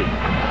Fresno State.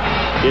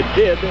 It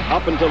did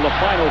up until the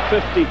final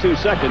 52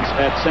 seconds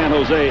at San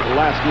Jose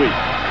last week.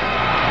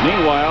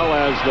 Meanwhile,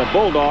 as the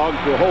Bulldogs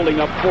were holding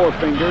up 4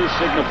 fingers,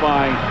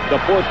 signifying the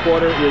 4th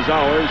quarter is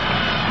ours,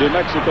 New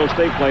Mexico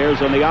State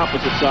players on the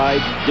opposite side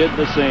did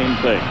the same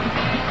thing.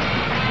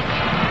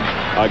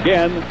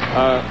 Again,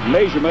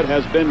 measurement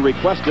has been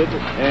requested,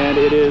 and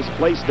it is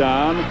placed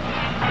down,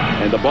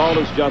 and the ball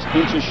is just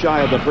inches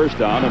shy of the first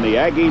down, and the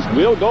Aggies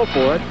will go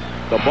for it.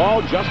 The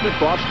ball just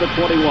across the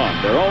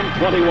 21, their own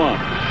 21.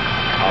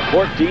 A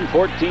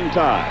 14-14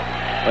 tie.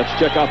 Let's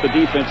check out the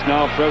defense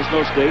now.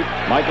 Fresno State.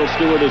 Michael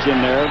Stewart is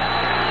in there.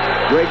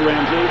 Greg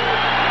Ramsey,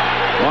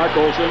 Mark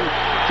Olson,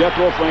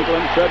 Jethro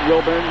Franklin, Fred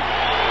Wilburn,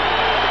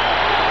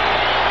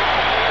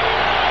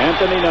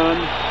 Anthony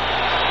Nunn.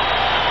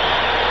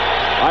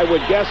 I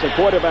would guess a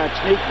quarterback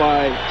sneak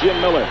by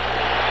Jim Miller.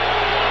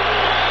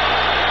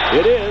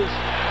 It is,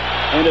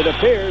 and it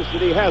appears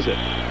that he has it.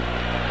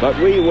 But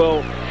we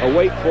will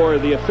await for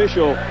the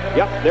official.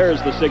 Yep, there's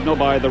the signal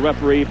by the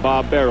referee,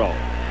 Bob Barrow.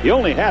 He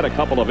only had a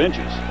couple of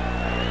inches.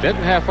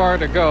 Didn't have far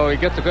to go. He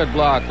gets a good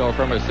block, though,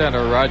 from his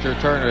center. Roger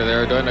Turner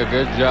there doing a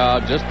good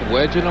job, just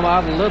wedging him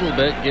out a little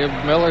bit. Give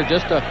Miller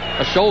just a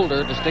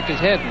shoulder to stick his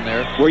head in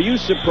there. Were you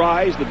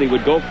surprised that they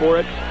would go for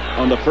it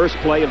on the first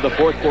play of the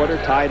 4th quarter,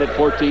 tied at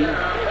 14?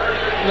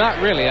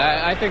 Not really.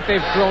 I think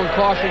they've thrown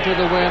caution to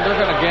the wind. They're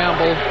going to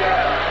gamble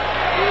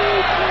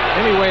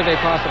any way they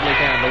possibly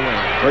can to win.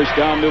 First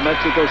down, New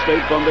Mexico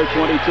State from their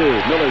 22.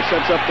 Miller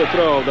sets up the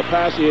throw. The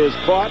pass is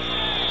caught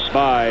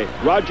by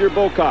Roger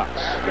Bocox,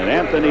 and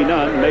Anthony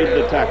Nunn made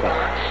the tackle.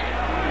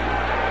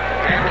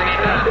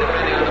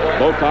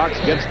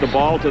 Bocox gets the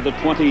ball to the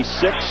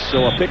 26,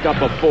 so a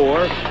pickup of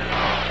 4.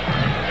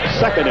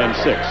 2nd and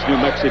 6, New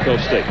Mexico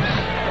State.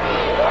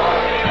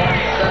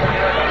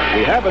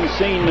 We haven't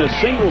seen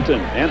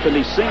Singleton,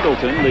 Anthony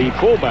Singleton, the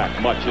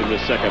fullback, much in the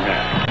second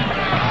half.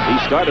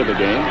 He started the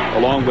game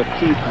along with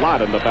Keith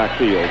Lott in the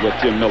backfield with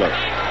Jim Miller.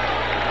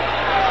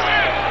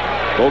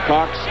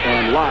 Bocox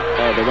and Lott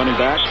are the running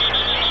backs.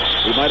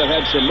 We might have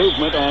had some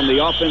movement on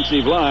the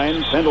offensive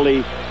line.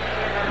 Penalty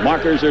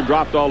markers are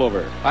dropped all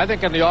over. I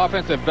think in the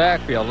offensive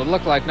backfield, it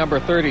looked like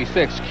number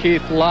 36,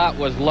 Keith Lott,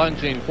 was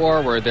lunging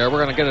forward there.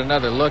 We're going to get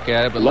another look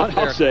at it. But look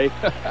there. I'll say.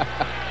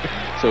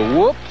 So,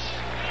 whoops.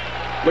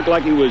 Looked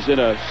like he was in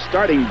a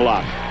starting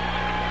block,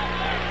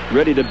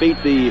 ready to beat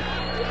the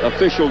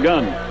official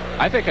gun.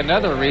 I think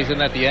another reason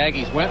that the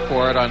Aggies went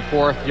for it on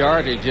 4th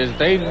yardage is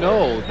they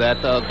know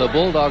that the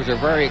Bulldogs are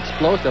very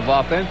explosive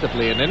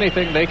offensively, and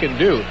anything they can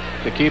do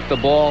to keep the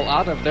ball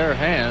out of their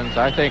hands,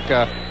 I think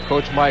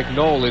Coach Mike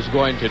Knoll is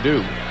going to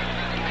do.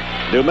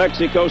 New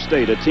Mexico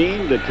State, a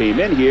team that came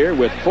in here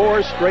with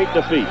 4 straight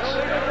defeats.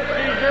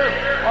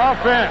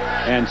 Offense.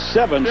 And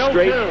 7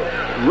 straight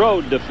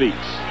road defeats.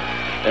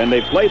 And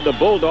they played the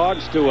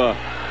Bulldogs to a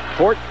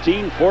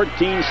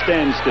 14-14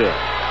 standstill.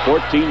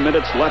 14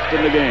 minutes left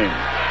in the game.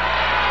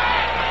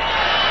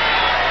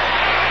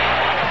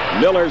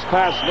 Miller's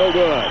pass no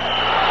good.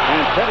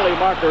 And penalty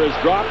marker is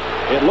dropped.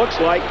 It looks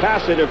like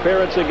pass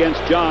interference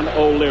against John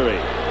O'Leary.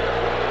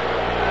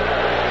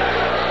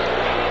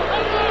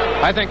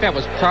 I think that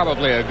was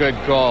probably a good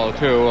call,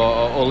 too.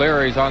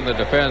 O'Leary's on the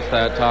defense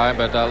that time,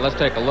 but let's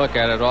take a look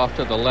at it off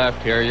to the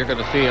left here. You're going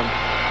to see him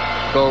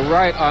go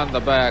right on the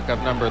back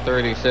of number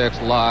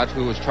 36, Lott,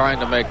 who was trying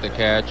to make the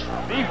catch.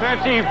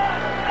 Defensive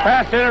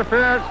pass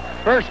interference,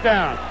 first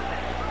down.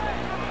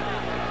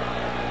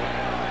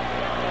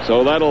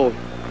 So that'll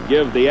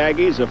give the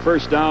Aggies a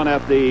first down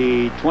at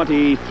the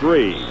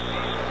 23.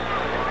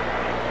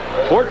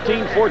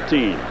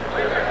 14-14.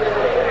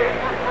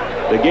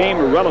 The game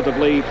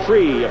relatively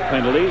free of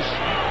penalties.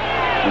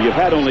 When you've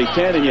had only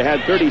 10 and you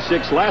had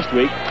 36 last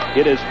week,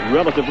 it is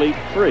relatively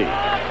free.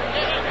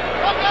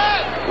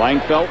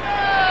 Langfeld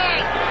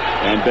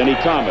and Benny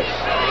Thomas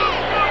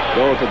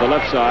go to the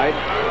left side,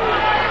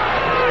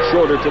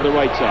 Shorter to the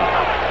right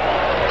side.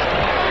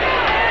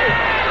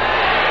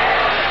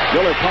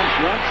 Miller pumps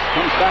once,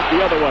 comes back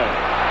the other way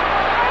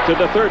to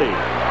the 30.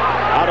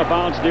 Out of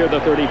bounds near the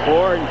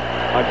 34.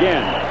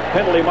 Again,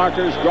 penalty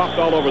markers dropped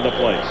all over the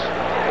place.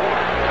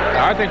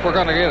 I think we're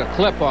going to get a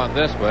clip on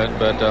this one,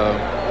 but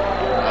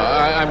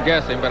I'm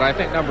guessing. But I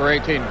think number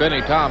 18,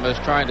 Benny Thomas,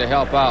 trying to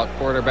help out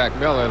quarterback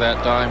Miller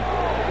that time.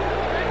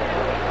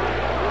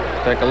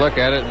 Take a look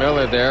at it.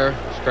 Miller there,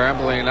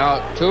 scrambling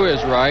out to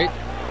his right.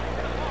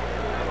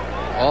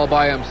 All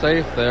by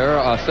himself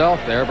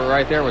there, but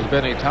right there was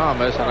Benny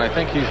Thomas, and I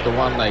think he's the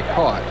one they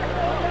caught.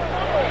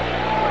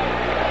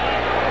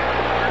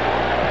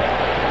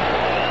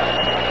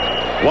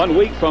 One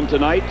week from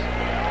tonight,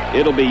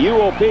 it'll be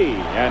UOP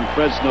and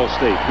Fresno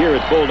State here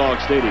at Bulldog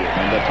Stadium.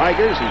 And the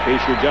Tigers, in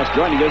case you're just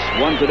joining us,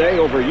 won today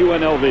over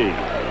UNLV.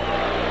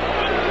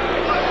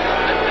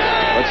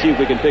 Let's see if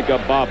we can pick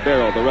up Bob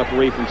Barrow, the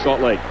referee from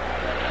Salt Lake.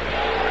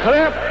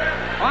 Clip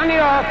on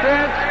the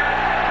offense.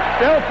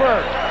 Still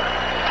first.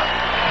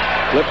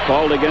 Clip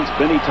called against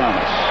Benny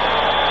Thomas.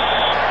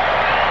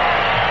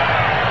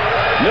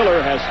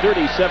 Miller has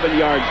 37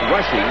 yards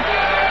rushing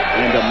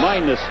and a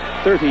minus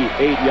 38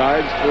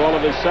 yards for all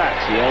of his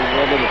sacks. All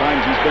of the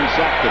times he's been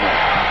sacked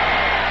tonight.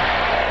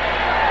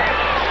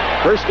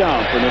 First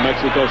down for New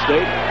Mexico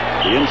State.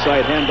 The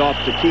inside handoff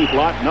to Keith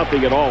Lott.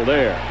 Nothing at all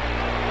there.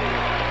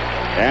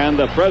 And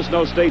the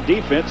Fresno State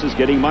defense is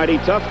getting mighty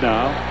tough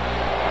now.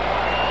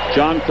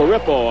 John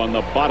Carippo on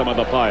the bottom of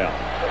the pile.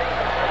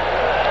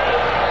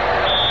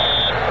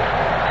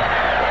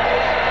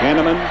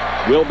 Hanneman,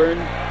 Wilburn,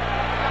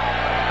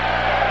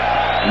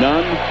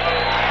 Nunn,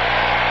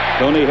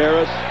 Tony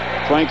Harris,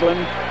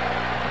 Franklin,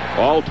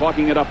 all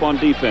talking it up on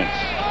defense,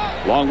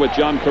 along with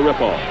John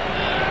Carippo.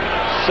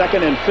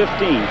 2nd and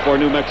 15 for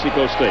New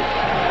Mexico State.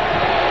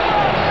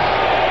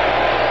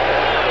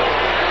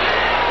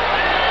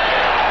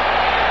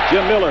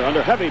 Jim Miller,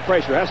 under heavy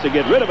pressure, has to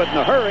get rid of it in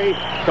a hurry.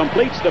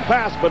 Completes the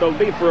pass, but it'll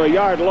be for a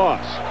yard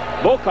loss.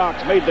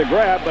 Wilcox made the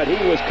grab, but he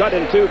was cut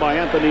in two by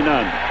Anthony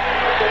Nunn.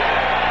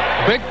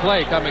 Big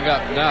play coming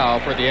up now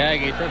for the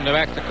Aggies from New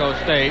Mexico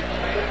State.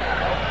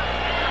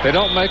 If they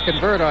don't make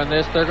convert on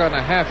this, they're going to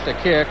have to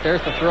kick.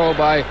 There's the throw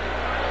by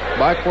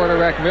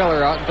quarterback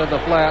Miller out into the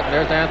flat. And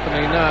there's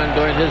Anthony Nunn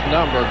doing his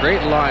number.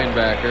 Great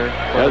linebacker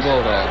for the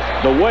Bulldogs.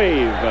 The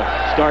wave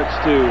starts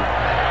to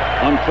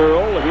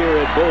unfurl here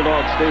at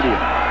Bulldog Stadium.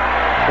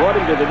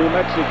 According to the New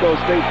Mexico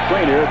State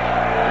trainer,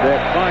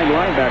 that fine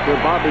linebacker,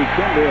 Bobby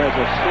Kinder, has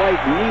a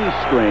slight knee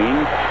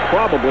strain,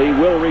 probably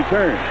will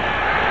return.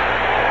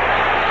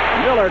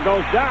 Miller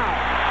goes down.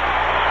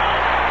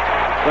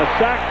 The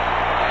sack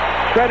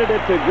credited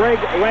to Greg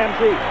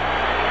Ramsey.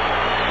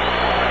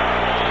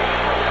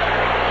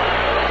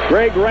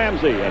 Greg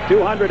Ramsey, a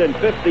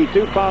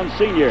 252-pound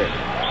senior.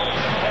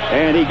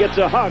 And he gets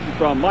a hug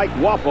from Mike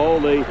Waffle,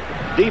 the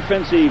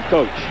defensive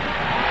coach.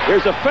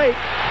 Here's a fake.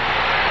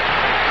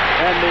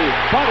 And the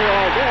punter,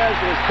 Aldez,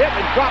 is hit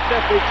and dropped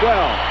at the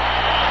 12.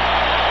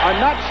 I'm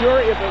not sure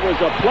if it was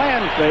a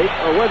planned fake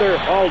or whether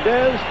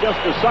Aldez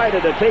just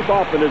decided to take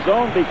off on his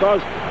own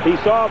because he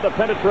saw the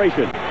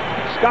penetration.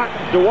 Scott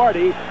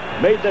Duarte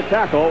made the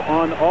tackle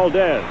on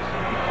Aldez.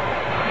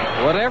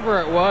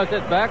 Whatever it was,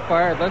 it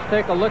backfired. Let's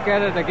take a look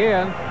at it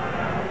again.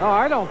 No,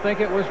 I don't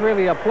think it was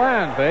really a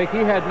planned fake.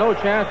 He had no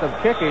chance of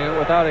kicking it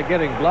without it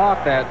getting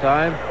blocked that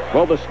time.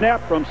 Well, the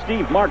snap from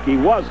Steve Markey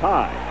was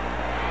high.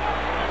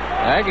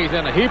 Aggies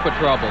in a heap of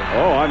trouble.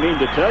 Oh, I mean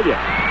to tell you.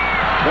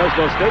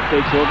 Fresno State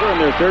takes over, and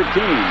they're 13.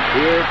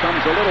 Here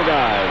comes a little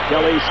guy,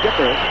 Kelly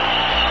Skipper.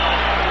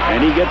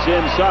 And he gets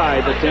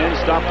inside the 10,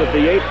 stopped at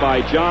the 8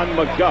 by John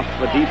McGuff,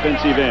 a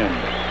defensive end.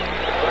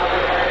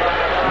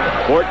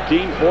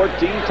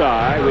 14-14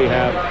 tie. We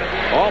have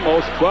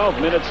almost 12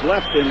 minutes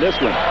left in this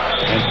one.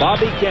 And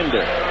Bobby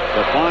Kinder,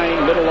 the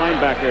fine middle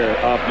linebacker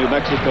of New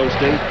Mexico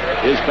State,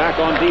 is back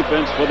on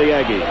defense for the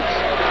Aggies.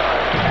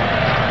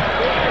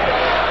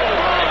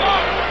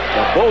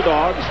 The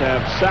Bulldogs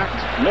have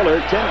sacked Miller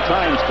 10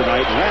 times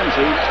tonight.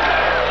 Ramsey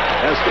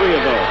has 3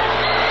 of those.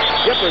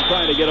 Skipper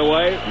trying to get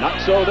away.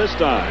 Not so this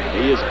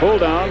time. He is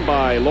pulled down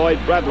by Lloyd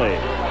Bradley.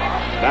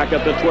 Back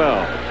at the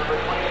 12.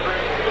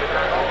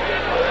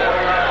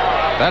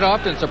 That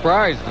often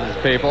surprises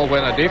people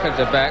when a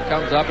defensive back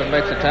comes up and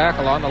makes a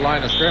tackle on the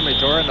line of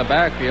scrimmage or in the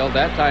backfield.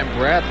 That time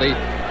Bradley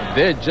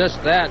did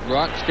just that,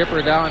 brought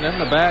Skipper down in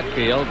the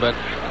backfield, but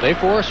they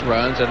force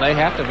runs, and they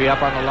have to be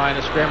up on the line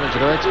of scrimmage.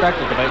 They're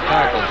expected to make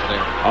tackles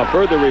there. A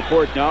further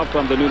report now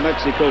from the New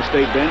Mexico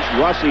State bench.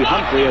 Rossi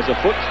Humphrey has a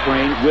foot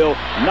sprain, will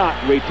not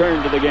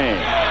return to the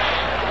game.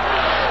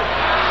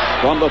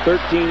 From the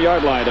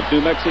 13-yard line of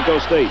New Mexico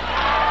State,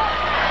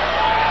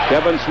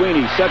 Kevin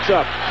Sweeney sets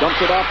up,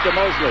 dumps it off to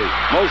Mosley.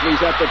 Mosley's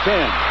at the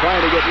 10,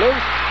 trying to get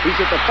loose. He's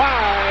at the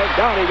 5,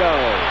 down he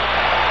goes.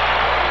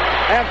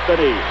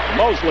 Anthony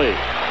Mosley.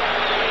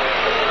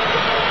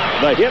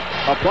 The hit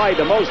applied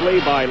to Mosley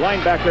by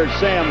linebacker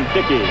Sam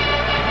Dickey.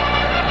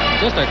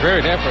 Just a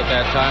great effort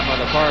that time on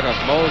the part of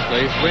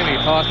Mosley. Sweeney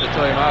tossed it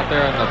to him out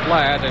there in the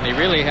flat, and he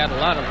really had a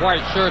lot of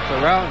white shirts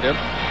around him.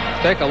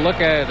 Take a look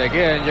at it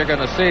again. You're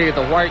going to see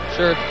the white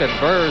shirt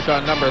converge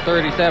on number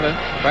 37.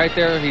 Right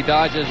there, he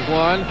dodges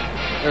one.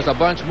 There's a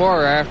bunch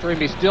more after him.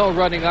 He's still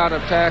running out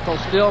of tackle,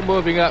 still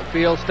moving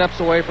upfield, steps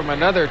away from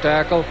another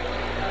tackle.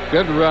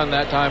 Good run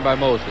that time by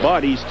Mosley.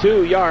 But he's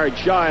 2 yards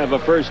shy of a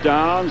first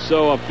down,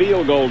 so a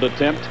field goal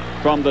attempt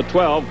from the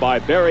 12 by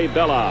Barry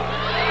Belli.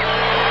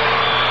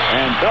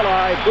 And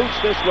Belli boots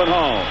this one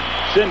home,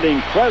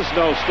 sending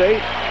Fresno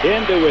State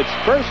into its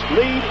first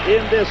lead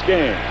in this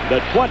game. The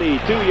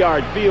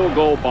 22-yard field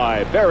goal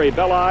by Barry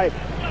Belli,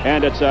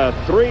 and it's a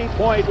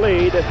 3-point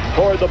lead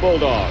for the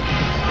Bulldogs.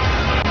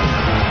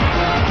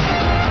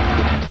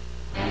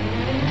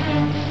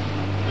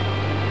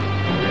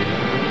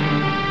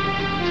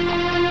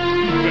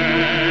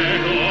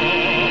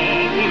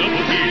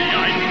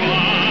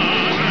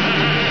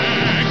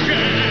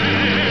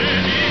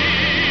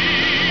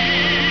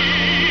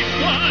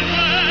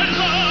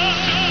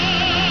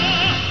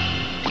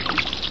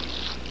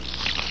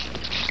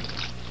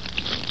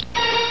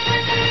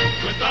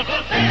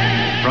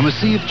 From a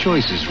sea of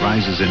choices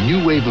rises a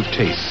new wave of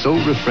taste so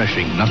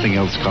refreshing nothing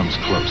else comes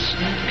close.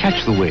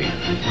 Catch the wave.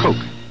 Coke.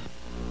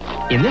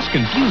 In this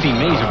confusing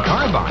maze of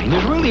car buying,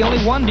 there's really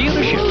only one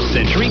dealership,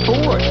 Century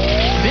Ford.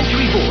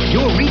 Century Ford,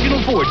 your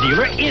regional Ford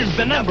dealer, is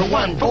the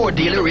 #1 Ford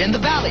dealer in the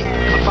Valley.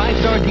 A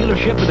 5-star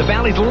dealership with the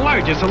Valley's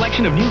largest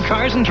selection of new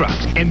cars and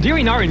trucks. And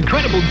during our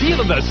incredible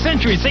Deal of the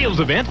Century sales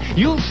event,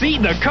 you'll see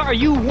the car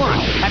you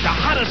want at the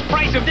hottest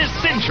price of this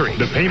century.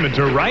 The payments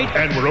are right,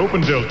 and we're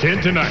open till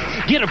 10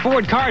 tonight. Get a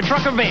Ford car,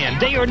 truck, or van,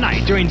 day or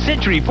night, during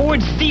Century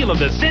Ford's Deal of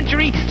the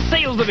Century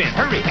sales event.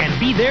 Hurry and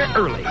be there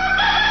early.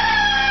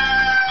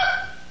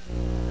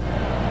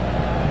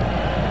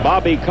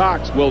 Bobby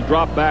Cox will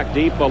drop back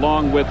deep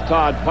along with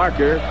Todd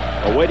Parker,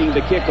 awaiting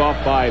the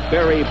kickoff by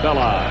Barry Belli,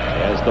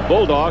 as the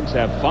Bulldogs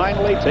have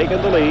finally taken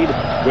the lead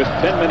with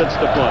 10 minutes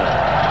to play.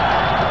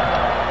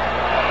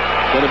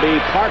 Going to be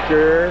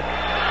Parker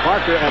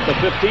at the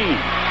 15.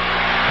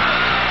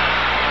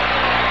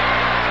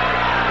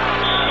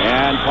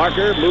 And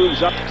Parker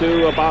moves up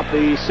to about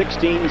the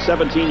 16,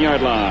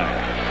 17-yard line.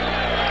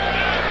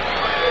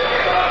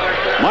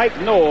 Mike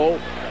Knoll,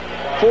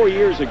 4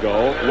 years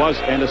ago, was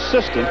an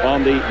assistant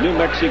on the New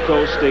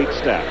Mexico State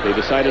staff. They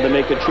decided to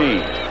make a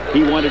change.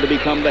 He wanted to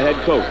become the head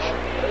coach.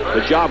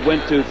 The job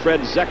went to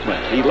Fred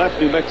Zeckman. He left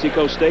New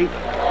Mexico State,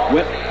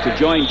 went to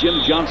join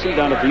Jim Johnson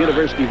down at the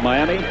University of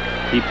Miami.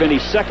 He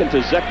finished second to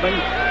Zeckman.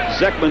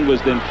 Zeckman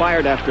was then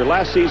fired after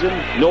last season.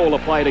 Knoll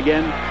applied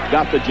again,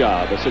 got the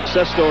job. A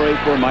success story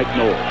for Mike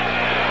Knoll,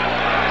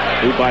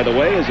 who, by the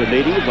way, is a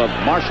native of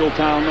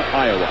Marshalltown,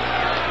 Iowa.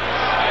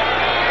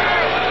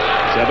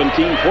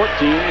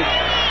 17-14.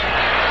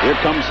 Here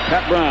comes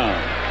Pat Brown.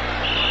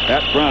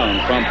 Pat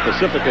Brown from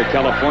Pacifica,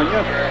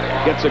 California,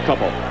 gets a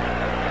couple.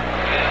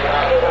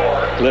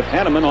 Cliff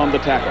Hanneman on the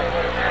tackle.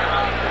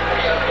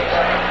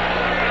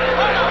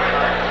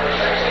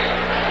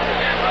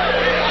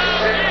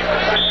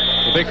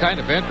 It'll be kind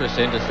of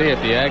interesting to see if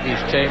the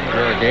Aggies change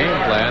their game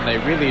plan. They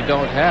really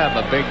don't have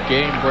a big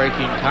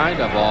game-breaking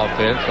kind of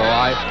offense, so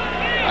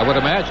I would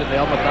imagine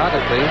they'll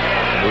methodically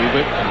move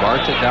it and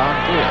march it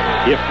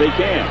downfield. If they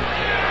can.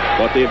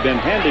 But they've been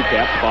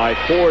handicapped by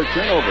 4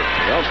 turnovers.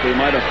 Else they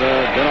might have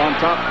been on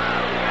top.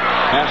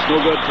 Pass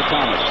no good to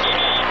Thomas.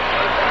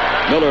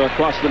 Miller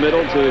across the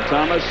middle to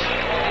Thomas.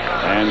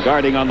 And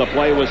guarding on the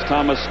play was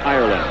Thomas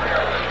Ireland.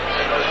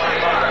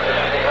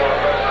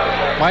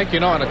 Mike,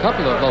 you know, and a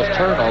couple of those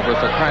turnovers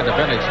are kind of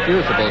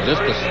inexcusable. Just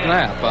the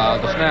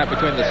snap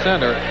between the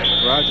center,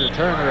 Roger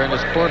Turner, and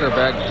his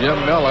quarterback, Jim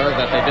Miller,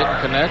 that they didn't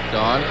connect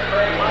on.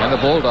 And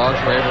the Bulldogs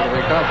were able to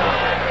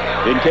recover.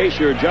 In case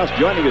you're just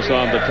joining us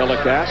on the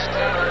telecast,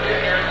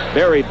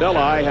 Barry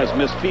Belli has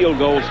missed field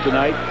goals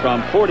tonight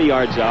from 40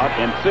 yards out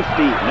and 59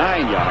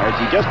 yards.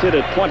 He just hit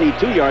a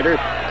 22-yarder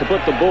to put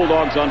the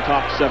Bulldogs on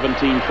top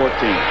 17-14.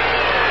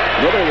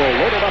 Miller will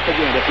load it up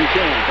again if he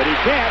can, but he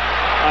can't.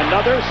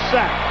 Another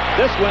sack.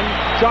 This one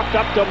chucked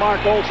up to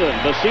Mark Olson,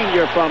 the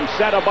senior from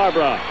Santa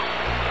Barbara.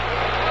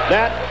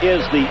 That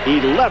is the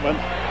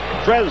 11th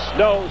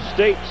Fresno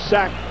State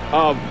sack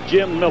of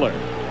Jim Miller.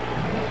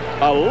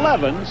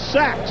 11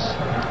 sacks.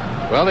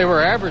 Well, they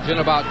were averaging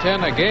about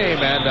 10 a game,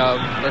 and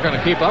they're going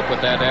to keep up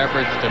with that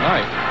average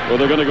tonight. Well,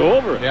 they're going to go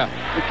over it. Yeah.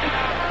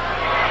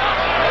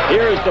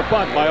 Here's the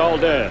punt by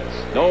Aldez.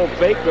 No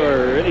fake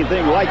or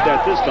anything like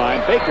that this time.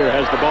 Baker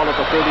has the ball at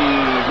the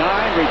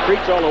 39,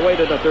 retreats all the way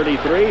to the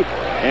 33,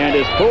 and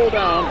is pulled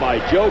down by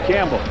Joe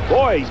Campbell.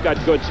 Boy, he's got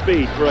good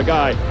speed for a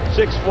guy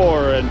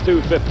 6'4" and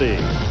 250.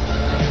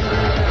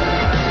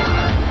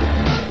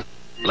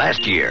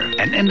 Last year,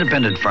 an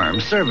independent firm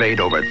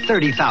surveyed over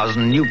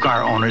 30,000 new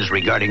car owners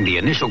regarding the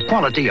initial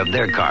quality of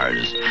their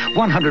cars.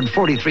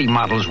 143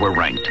 models were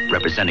ranked,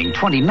 representing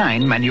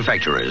 29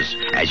 manufacturers.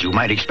 As you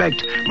might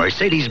expect,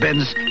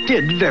 Mercedes-Benz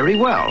did very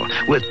well,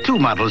 with 2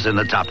 models in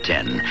the top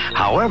 10.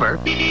 However,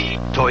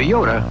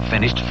 Toyota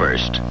finished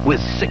first, with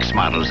 6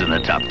 models in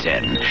the top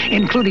 10,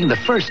 including the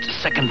first,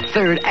 second,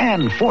 third,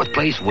 and fourth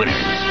place winners.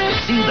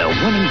 See the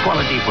winning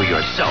quality for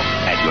yourself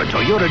at your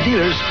Toyota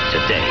dealers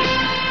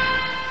today.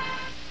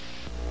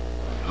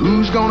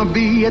 Who's gonna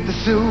be at the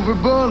Silver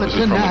Bullet This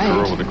is tonight? from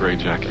the girl with the gray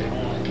jacket.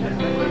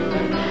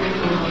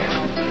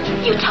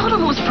 You told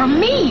him it was from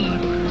me.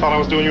 Thought I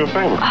was doing you a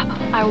favor.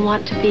 I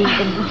want to be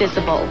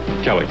invisible.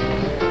 Kelly,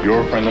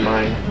 you're a friend of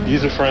mine.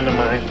 He's a friend of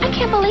mine. I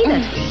can't believe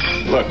it.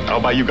 Look, I'll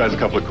buy you guys a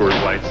couple of Coors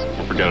Lights.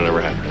 We'll forget it ever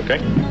happened, okay?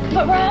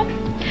 But Rob,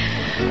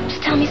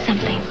 just tell me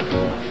something.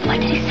 What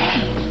did he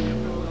say?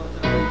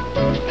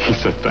 He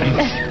said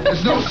thanks.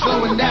 There's no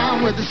slowing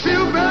down with the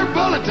Silver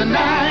Bullet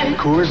tonight.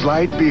 Coors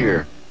Light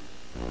beer.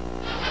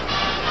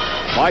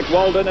 Mike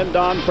Walden and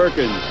Don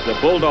Perkins. The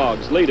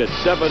Bulldogs lead it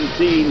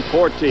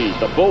 17-14.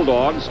 The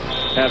Bulldogs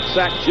have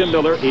sacked Jim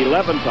Miller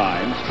 11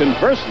 times.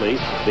 Conversely,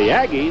 the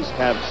Aggies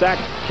have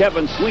sacked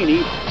Kevin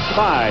Sweeney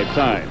 5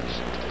 times.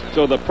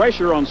 So the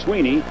pressure on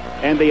Sweeney,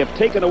 and they have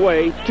taken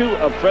away 2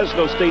 of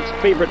Fresno State's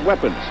favorite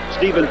weapons,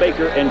 Stephen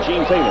Baker and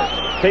Gene Taylor.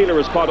 Taylor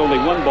has caught only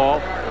 1 ball.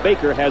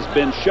 Baker has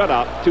been shut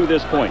out to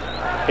this point.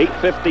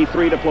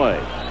 8:53 to play.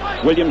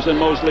 Williams and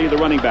Mosley, the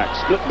running backs,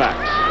 split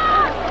backs.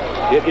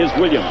 It is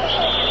Williams.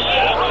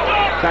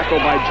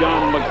 Tackled by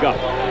John McGuff.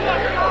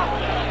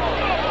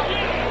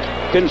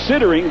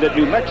 Considering that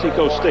New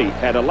Mexico State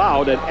had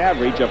allowed an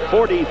average of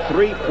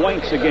 43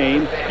 points a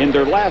game in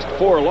their last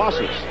 4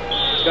 losses,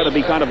 it's got to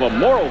be kind of a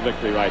moral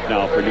victory right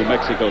now for New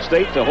Mexico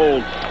State to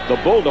hold the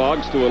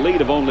Bulldogs to a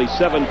lead of only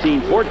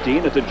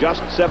 17-14. It's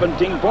just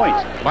 17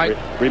 points.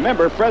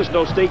 Remember,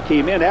 Fresno State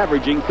came in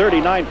averaging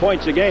 39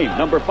 points a game,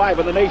 number 5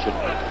 in the nation.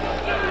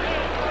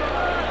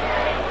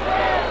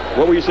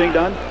 What were you saying,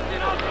 Don?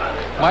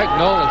 Mike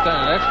Knoll has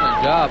done an excellent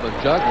job of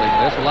juggling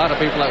this. A lot of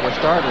people that were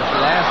starters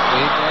last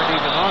week aren't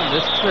even on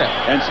this trip.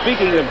 And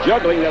speaking of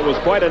juggling, that was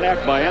quite an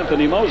act by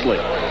Anthony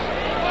Mosley.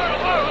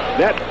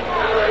 That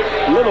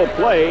little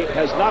play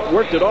has not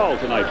worked at all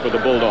tonight for the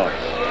Bulldogs.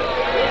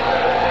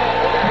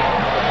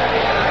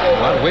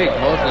 1 week,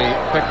 Mosley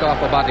picked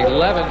off about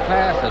 11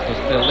 passes, was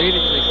the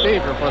leading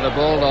receiver for the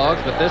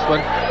Bulldogs, but this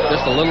one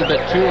just a little bit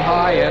too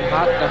high and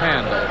hot to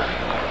handle.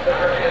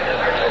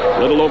 A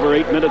little over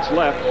 8 minutes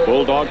left.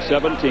 Bulldogs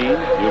 17,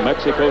 New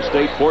Mexico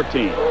State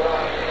 14.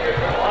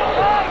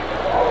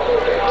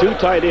 2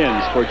 tight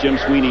ends for Jim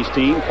Sweeney's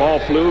team, Paul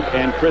Flug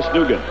and Chris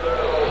Dugan.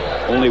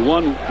 Only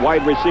 1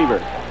 wide receiver.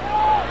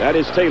 That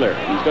is Taylor.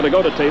 He's going to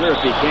go to Taylor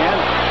if he can.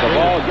 The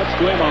ball gets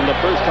to him on the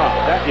first hop.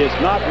 That is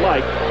not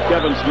like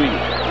Kevin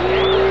Sweeney.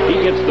 He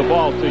gets the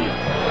ball to you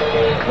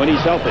when he's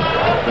healthy,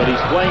 but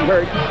he's playing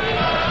hurt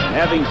and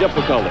having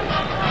difficulty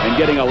and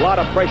getting a lot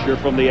of pressure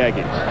from the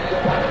Aggies.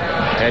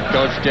 Head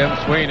coach Jim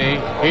Sweeney,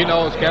 he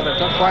knows Kevin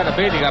took quite a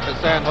beating up at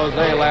San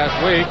Jose last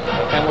week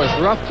and was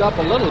roughed up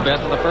a little bit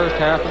in the first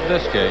half of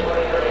this game.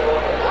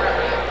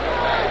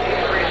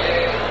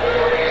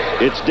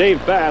 It's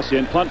Dave Bass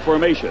in punt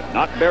formation,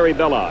 not Barry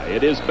Belli.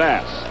 It is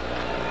Bass.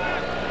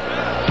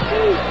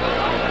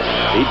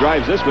 He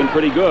drives this one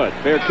pretty good.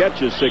 Fair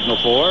catch is signal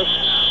for.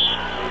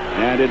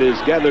 And it is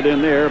gathered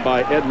in there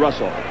by Ed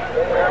Russell.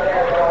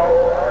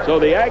 So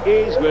the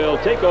Aggies will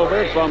take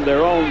over from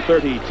their own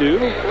 32,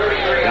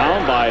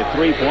 down by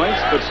 3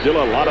 points, but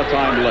still a lot of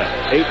time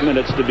left. 8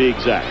 minutes to be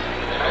exact.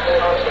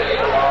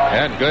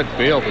 And good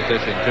field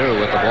position, too,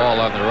 with the ball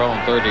on their own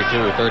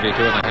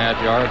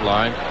 32.5-yard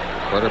line.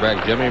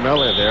 Quarterback Jimmy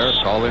Miller there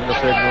calling the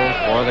signals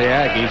for the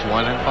Aggies,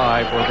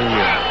 1-5 for the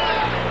year.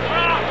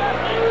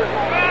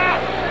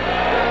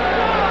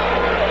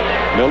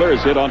 Miller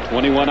is hit on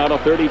 21 out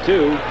of 32,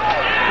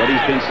 but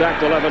he's been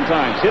sacked 11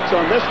 times. Hits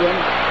on this one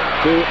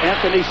to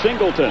Anthony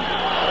Singleton.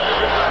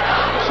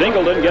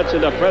 Singleton gets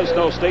into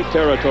Fresno State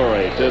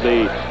territory to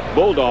the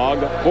Bulldog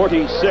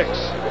 46.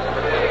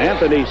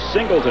 Anthony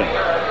Singleton,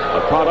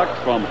 a product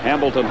from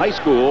Hamilton High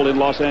School in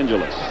Los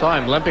Angeles. Saw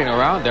him limping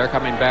around there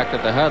coming back to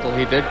the huddle.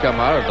 He did come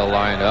out of the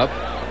lineup.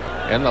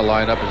 In the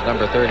lineup is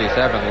number 37,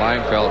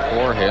 Leinfeld,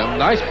 for him.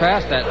 Nice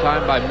pass that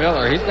time by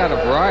Miller. He's got a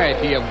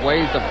variety of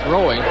ways of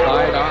throwing,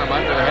 sidearm,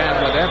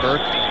 underhand, whatever.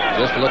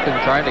 Just looking,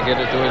 trying to get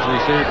it to his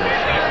receivers.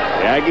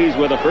 The Aggies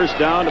with a first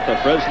down at the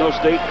Fresno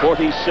State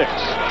 46.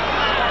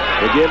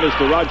 The give is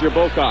to Roger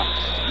Bocox.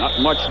 Not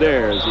much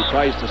there as he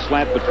tries to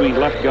slant between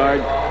left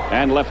guard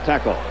and left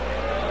tackle.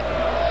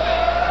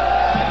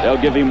 They'll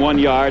give him 1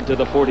 yard to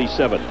the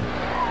 47.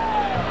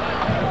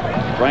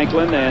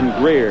 Franklin and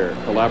Greer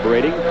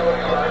collaborating.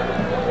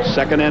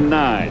 2nd and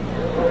 9.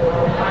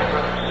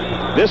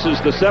 This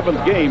is the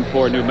 7th game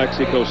for New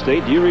Mexico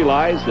State. Do you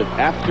realize that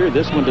after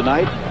this one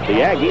tonight, the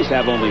Aggies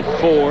have only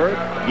 4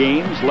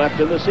 games left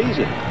in the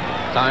season?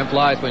 Time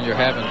flies when you're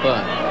having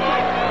fun.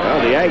 Well,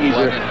 the Aggies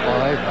are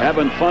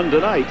having fun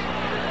tonight,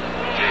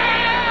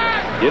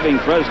 giving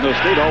Fresno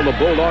State all the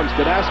Bulldogs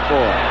could ask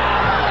for.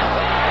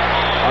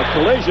 A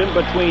collision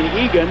between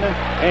Egan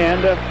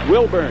and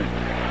Wilburn.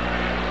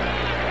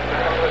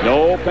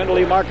 No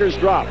penalty markers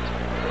dropped.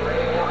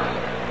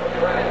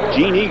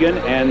 Gene Egan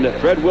and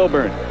Fred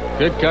Wilburn.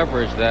 Good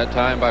coverage that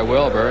time by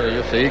Wilburn.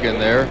 You see Egan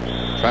there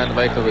trying to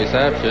make the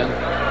reception.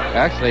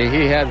 Actually,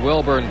 he had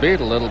Wilburn beat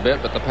a little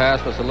bit, but the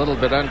pass was a little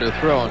bit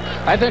underthrown.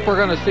 I think we're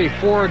going to see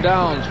 4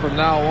 downs from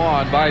now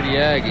on by the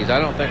Aggies. I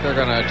don't think they're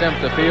going to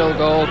attempt a field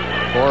goal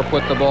or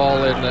put the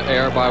ball in the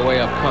air by way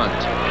of punt.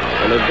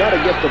 Well, they've got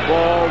to get the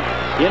ball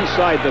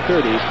inside the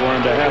 30s for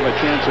him to have a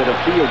chance at a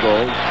field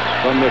goal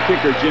from the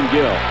kicker, Jim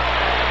Gill.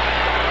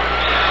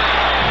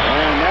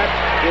 And that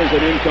is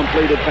an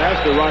incompleted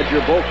pass to Roger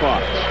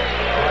Bocox.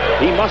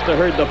 He must have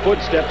heard the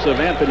footsteps of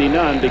Anthony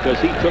Nunn because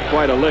he took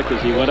quite a lick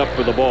as he went up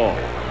for the ball.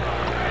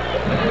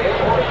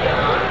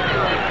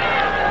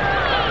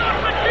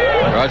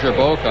 Roger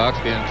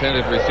Bocox, the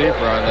intended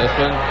receiver on this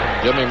one.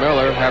 Jimmy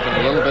Miller having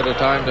a little bit of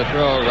time to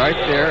throw right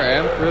there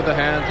and through the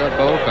hands of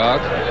Bocox.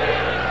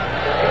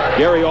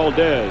 Gary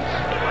Aldez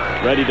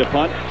ready to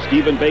punt.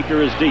 Stephen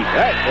Baker is deep.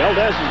 Hey,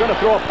 Aldez is going to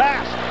throw a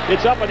pass.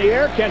 It's up in the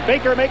air. Can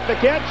Baker make the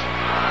catch?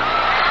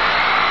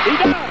 He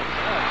does.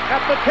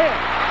 At the 10.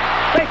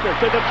 Baker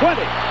to the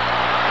 20.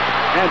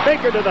 And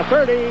Baker to the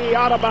 30,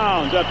 out of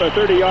bounds at the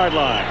 30-yard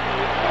line.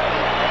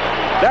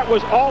 That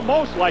was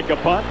almost like a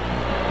punt.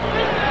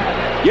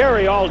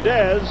 Gary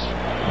Aldez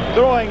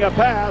throwing a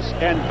pass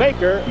and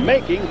Baker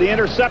making the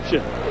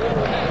interception.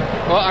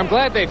 Well, I'm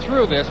glad they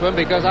threw this one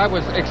because I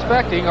was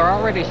expecting or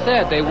already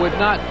said they would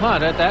not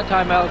punt it. That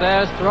time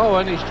Aldez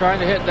throwing, he's trying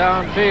to hit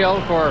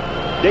downfield for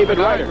David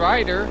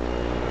Ryder.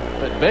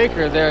 But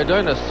Baker there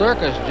doing a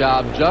circus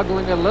job,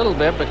 juggling a little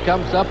bit, but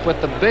comes up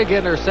with the big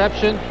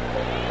interception.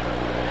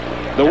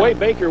 The way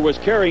Baker was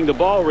carrying the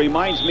ball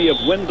reminds me of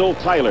Wendell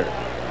Tyler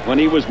when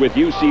he was with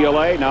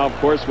UCLA, now of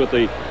course with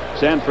the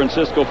San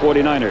Francisco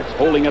 49ers,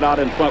 holding it out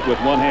in front with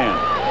one hand.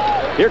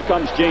 Here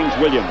comes James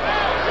Williams.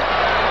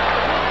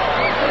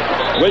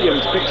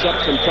 Williams picks up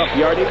some tough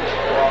yardage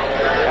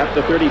at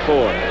the 34.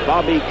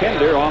 Bobby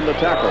Kender on the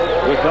tackle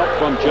with help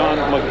from John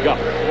McGuff.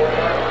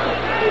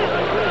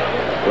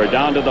 We're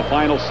down to the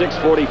final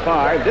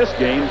 6:45. This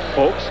game,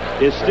 folks,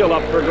 is still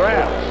up for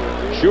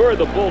grabs. Sure,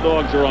 the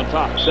Bulldogs are on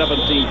top,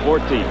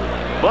 17-14,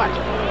 but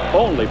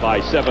only by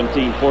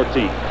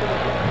 17-14.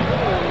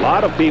 A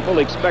lot of people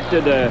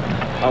expected a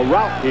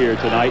rout here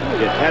tonight.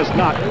 It has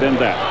not been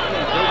that.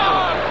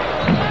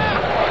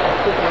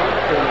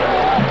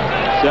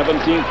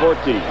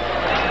 17-14.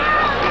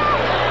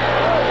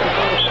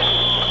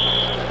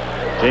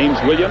 James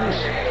Williams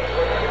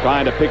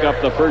trying to pick up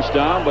the first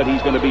down, but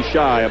he's going to be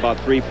shy about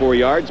 3-4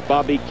 yards.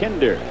 Bobby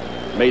Kender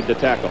made the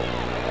tackle.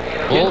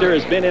 Kender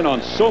has been in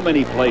on so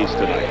many plays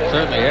tonight.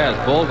 Certainly has.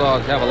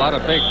 Bulldogs have a lot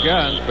of big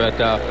guns, but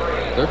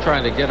they're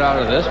trying to get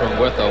out of this one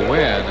with a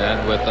win.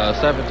 And with a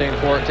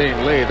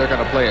 17-14 lead, they're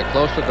going to play it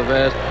close to the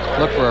vest,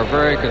 look for a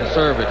very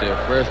conservative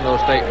Fresno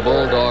State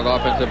Bulldog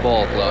offensive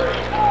ball club.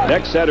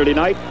 Next Saturday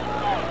night,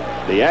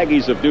 the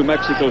Aggies of New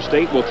Mexico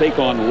State will take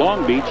on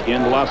Long Beach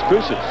in Las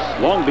Cruces.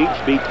 Long Beach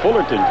beat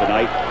Fullerton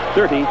tonight,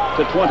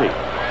 30-20.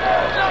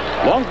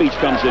 Long Beach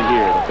comes in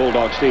here at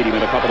Bulldog Stadium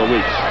in a couple of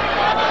weeks.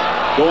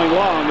 Going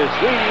long, it's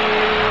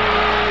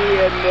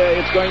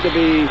it's going to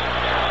be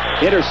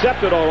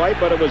intercepted all right,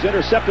 but it was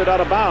intercepted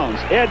out of bounds.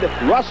 Ed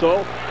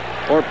Russell,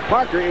 or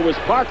Parker, it was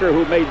Parker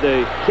who made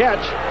the catch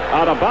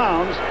out of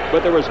bounds,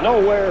 but there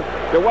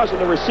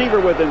wasn't a receiver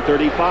within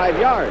 35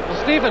 yards.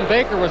 Well, Stephen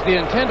Baker was the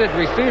intended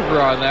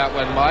receiver on that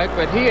one, Mike,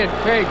 but he and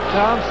Craig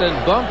Thompson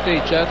bumped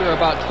each other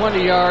about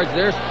 20 yards.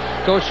 There's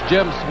Coach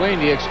Jim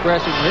Sweeney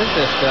expressing his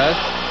disgust.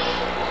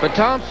 But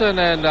Thompson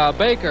and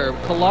Baker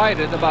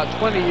collided about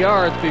 20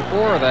 yards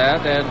before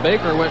that, and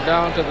Baker went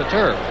down to the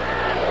turf.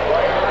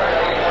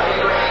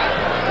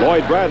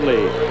 Lloyd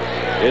Bradley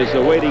is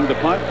awaiting the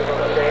punt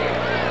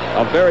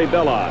of Barry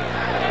Belli.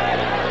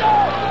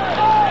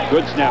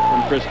 Good snap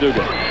from Chris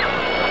Dugan.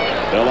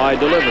 Belli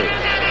delivers.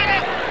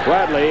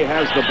 Bradley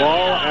has the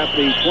ball at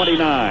the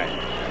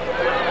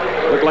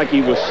 29. Looked like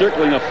he was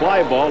circling a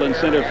fly ball in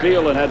center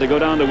field and had to go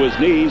down to his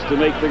knees to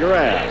make the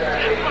grab.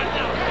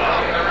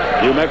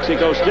 New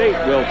Mexico State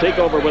will take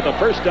over with a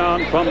first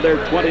down from their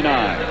 29.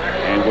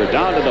 And we're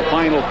down to the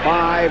final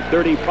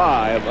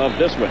 5:35 of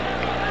this one.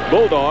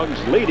 Bulldogs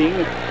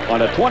leading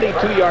on a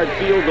 22-yard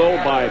field goal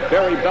by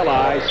Barry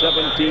Belli,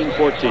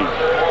 17-14.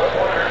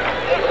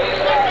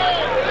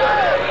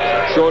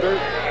 Shorter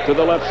to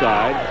the left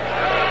side,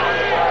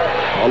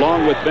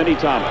 along with Benny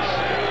Thomas.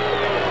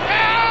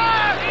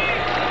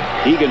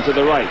 Egan to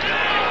the right.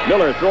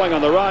 Miller throwing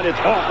on the run. It's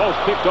almost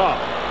picked off.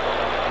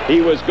 He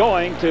was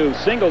going to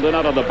Singleton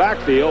out of the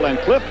backfield, and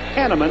Cliff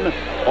Hanneman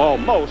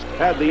almost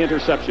had the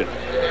interception.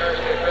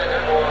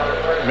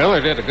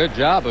 Miller did a good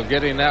job of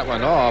getting that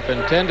one off,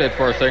 intended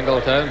for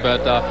Singleton,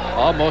 but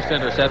almost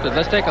intercepted.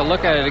 Let's take a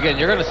look at it again.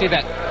 You're going to see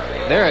that,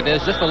 there it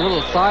is, just a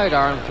little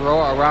sidearm throw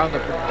around the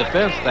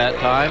defense that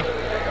time,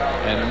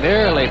 and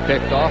nearly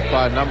picked off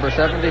by number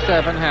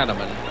 77,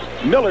 Hanneman.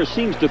 Miller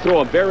seems to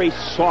throw a very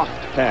soft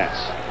pass.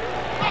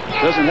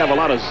 Doesn't have a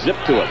lot of zip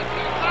to it,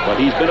 but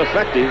he's been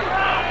effective.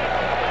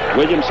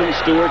 Williamson,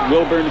 Stewart,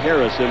 Wilburn,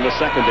 Harris in the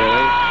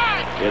secondary.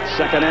 It's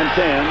 2nd and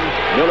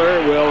 10.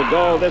 Miller will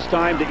go this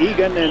time to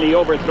Egan, and he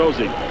overthrows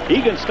him.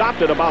 Egan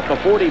stopped at about the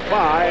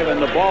 45,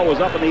 and the ball was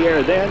up in the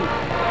air then,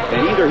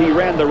 and either he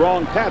ran the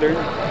wrong pattern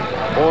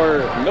or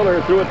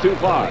Miller threw it too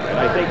far, and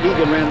I think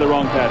Egan ran the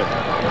wrong pattern.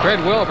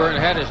 Fred Wilburn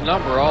had his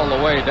number all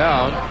the way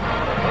down.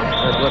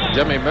 With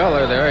Jimmy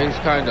Miller there, he's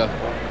kind of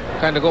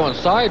going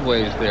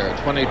sideways there.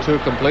 22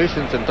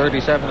 completions and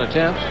 37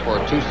 attempts for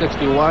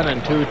 261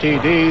 and 2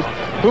 TDs.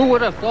 Who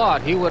would have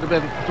thought he would have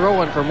been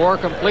throwing for more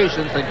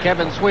completions than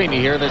Kevin Sweeney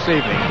here this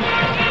evening?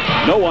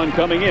 No one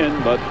coming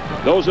in, but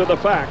those are the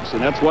facts,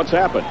 and that's what's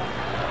happened.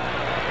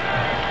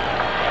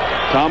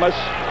 Thomas,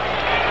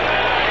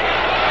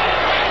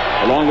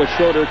 along with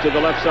Schroeder to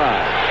the left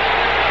side.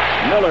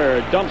 Miller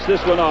dumps this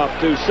one off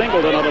to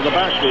Singleton out of the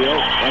backfield,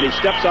 and he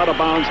steps out of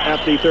bounds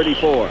at the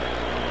 34.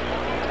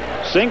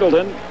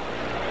 Singleton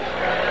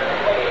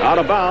out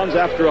of bounds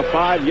after a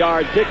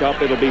 5-yard pickup.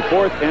 It'll be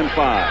 4th and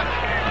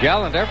 5.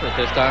 Gallant effort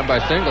this time by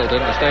Singleton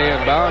to stay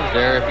in bounds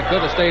there. If he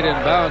could have stayed in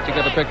bounds, he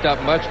could have picked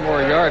up much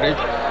more yardage.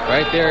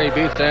 Right there, he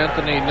beats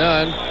Anthony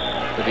Nunn,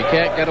 but he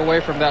can't get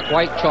away from that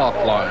white chalk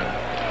line.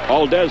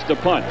 Aldez to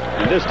punt,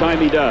 and this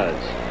time he does.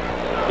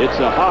 It's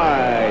a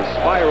high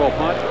spiral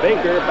punt.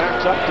 Baker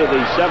backs up to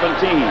the 17.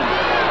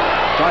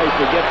 Tries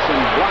to get some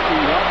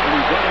blocking help, and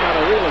he's running out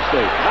of real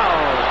estate. Now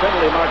the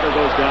penalty marker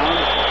goes down,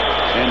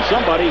 and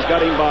somebody's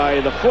got him by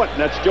the foot, and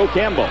that's Joe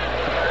Campbell.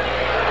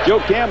 Joe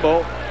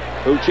Campbell,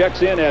 who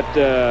checks in at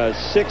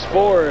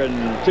 6'4" and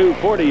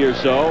 240 or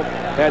so,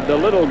 had the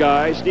little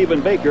guy,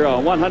 Stephen Baker, a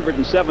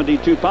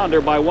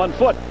 172-pounder by 1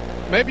 foot.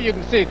 Maybe you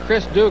can see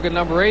Chris Dugan,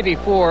 number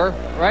 84,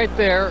 right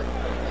there.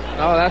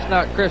 No, that's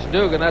not Chris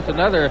Dugan. That's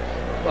another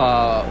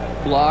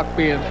block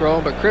being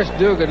thrown. But Chris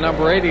Dugan,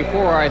 number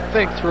 84, I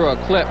think, threw a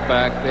clip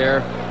back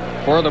there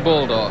for the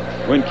Bulldogs.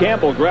 When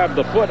Campbell grabbed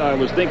the foot, I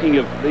was thinking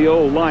of the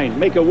old line,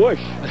 make a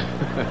whoosh.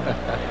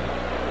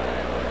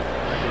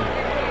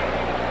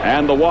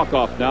 And the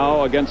walk-off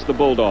now against the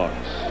Bulldogs.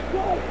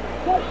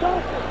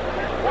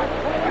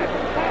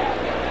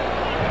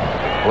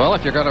 Well,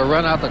 if you're going to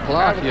run out the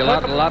clock, you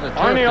got a lot of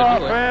on turf the to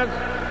do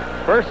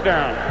offense, first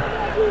down.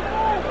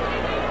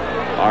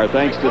 Our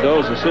thanks to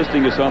those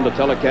assisting us on the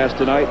telecast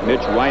tonight, Mitch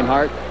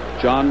Reinhardt,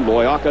 John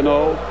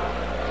Loiacono,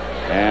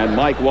 and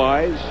Mike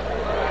Wise.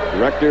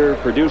 Director,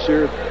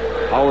 producer,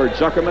 Howard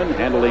Zuckerman,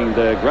 handling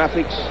the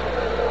graphics,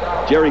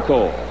 Jerry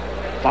Cole.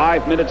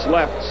 5 minutes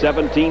left,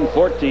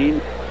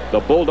 17-14. The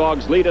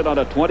Bulldogs lead it on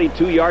a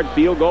 22-yard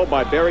field goal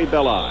by Barry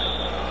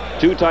Belli.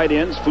 2 tight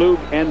ends, Flug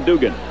and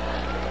Dugan.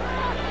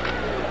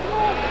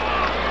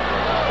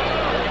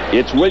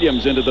 It's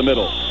Williams into the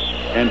middle,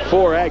 and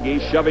 4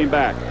 Aggies shoving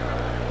back.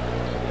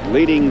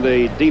 Leading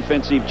the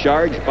defensive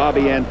charge,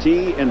 Bobby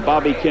Antee and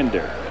Bobby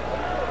Kinder.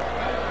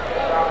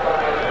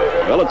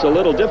 Well, it's a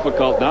little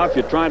difficult now if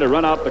you're trying to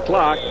run out the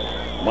clock.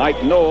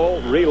 Mike Knoll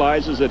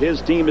realizes that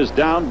his team is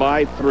down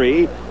by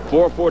 3,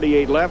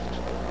 4:48 left,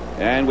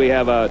 and we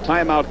have a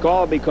timeout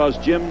call because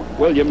Jim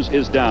Williams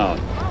is down.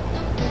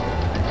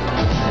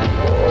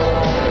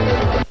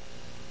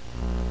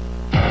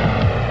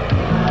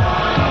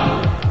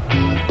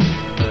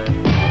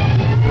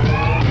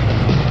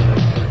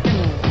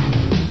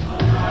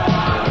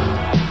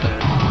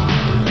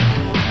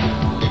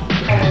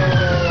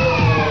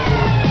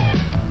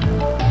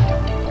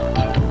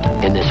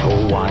 In this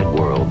whole wide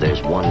world,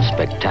 there's one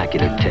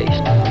spectacular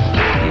taste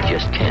you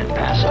just can't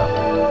pass up.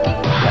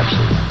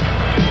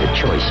 Pepsi, the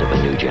choice of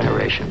a new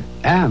generation.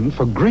 And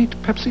for great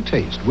Pepsi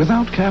taste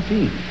without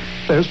caffeine,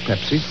 there's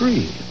Pepsi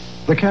Free,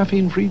 the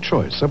caffeine-free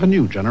choice of a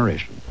new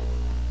generation.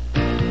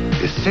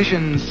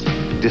 Decisions,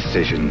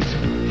 decisions.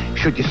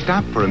 Should you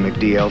stop for a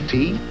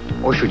McDLT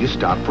or should you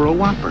stop for a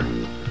Whopper?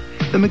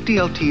 The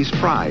McDLT's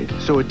fried,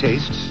 so it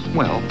tastes,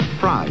 well,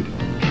 fried.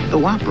 The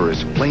Whopper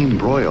is flame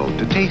broiled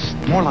to taste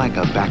more like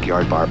a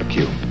backyard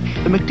barbecue.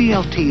 The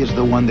McDLT is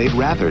the one they'd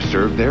rather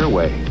serve their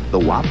way. The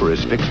Whopper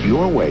is fixed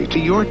your way to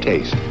your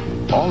taste.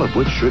 All of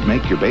which should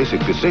make your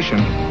basic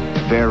decision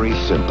very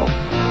simple.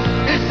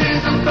 This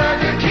isn't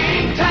Burger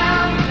King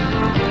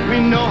town. We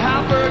know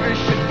how burgers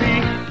should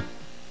be.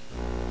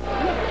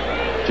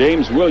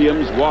 James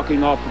Williams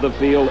walking off the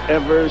field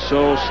ever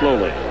so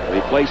slowly,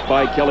 replaced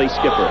by Kelly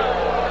Skipper.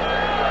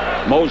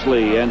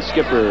 Mosley and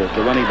Skipper,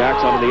 the running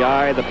backs, out of the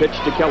eye. The pitch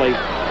to Kelly.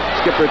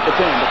 Skipper at the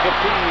 10, the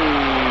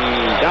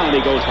 15. Down he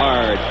goes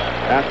hard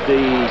at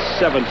the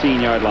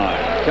 17-yard line.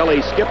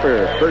 Kelly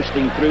Skipper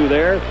bursting through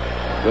there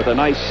with a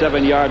nice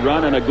 7-yard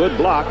run and a good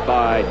block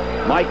by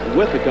Mike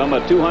Withicum,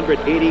 a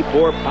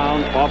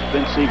 284-pound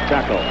offensive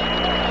tackle.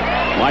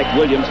 Mike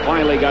Williams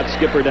finally got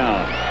Skipper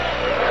down.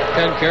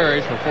 10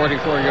 carries for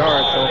 44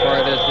 yards so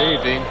far this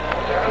evening.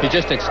 He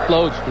just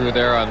explodes through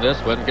there on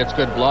this one. Gets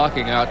good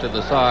blocking out to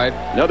the side.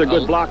 Another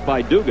good block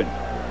by Dugan.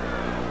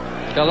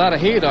 Got a lot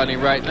of heat on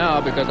him right now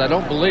because I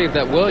don't believe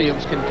that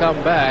Williams can come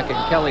back, and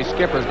Kelly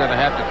Skipper's going to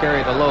have to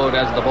carry the load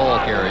as the ball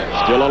carrier.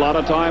 Still a lot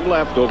of time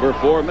left, over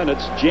 4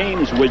 minutes.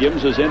 James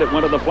Williams is in at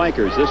one of the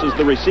flankers. This is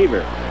the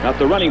receiver, not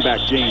the running back,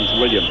 James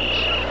Williams.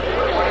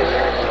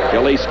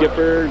 Kelly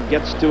Skipper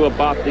gets to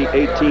about the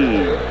 18,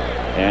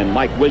 and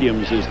Mike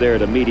Williams is there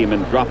to meet him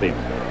and drop him.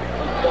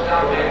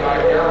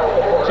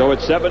 So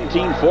it's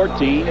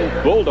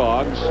 17-14,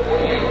 Bulldogs,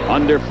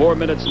 under 4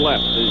 minutes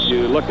left as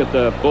you look at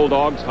the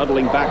Bulldogs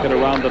huddling back at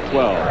around the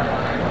 12.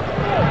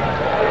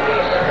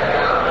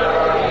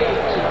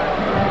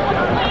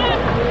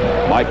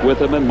 Mike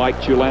Witham and Mike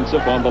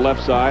Chulansif on the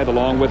left side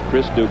along with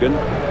Chris Dugan.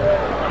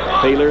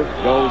 Taylor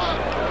goes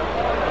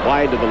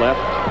wide to the left.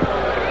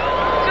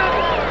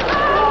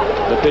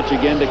 The pitch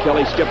again to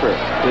Kelly Skipper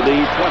to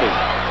the 20.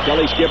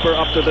 Kelly Skipper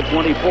up to the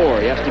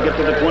 24. He has to get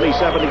to the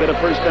 27 to get a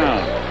first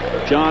down.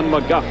 John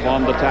McGuff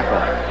on the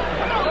tackle.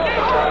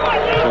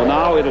 So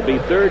now it'll be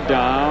third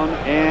down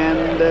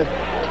and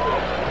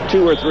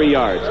 2 or 3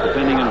 yards,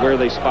 depending on where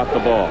they spot the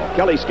ball.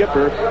 Kelly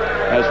Skipper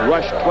has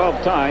rushed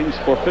 12 times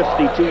for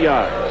 52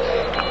 yards.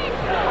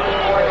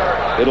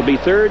 It'll be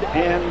third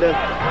and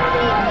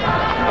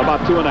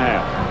about 2.5.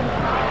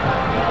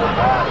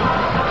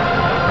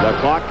 The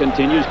clock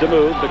continues to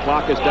move. The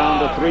clock is down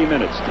to 3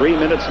 minutes. 3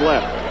 minutes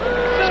left.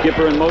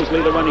 Skipper and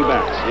Mosley, the running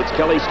backs. It's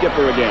Kelly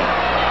Skipper again.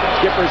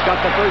 Skipper's got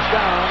the first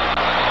down.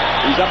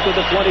 He's up to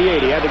the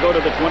 28. He had to go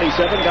to the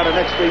 27, got an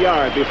extra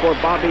yard before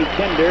Bobby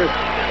Kinder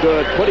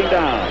could put him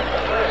down.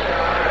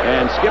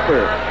 And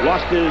Skipper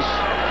lost his,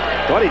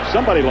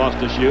 somebody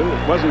lost his shoe.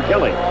 It wasn't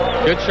Kelly.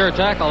 Good sure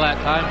tackle that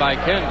time by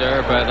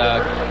Kinder, but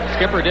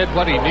Skipper did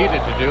what he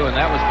needed to do, and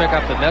that was pick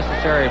up the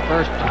necessary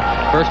first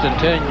and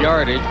 10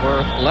 yardage.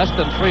 We're less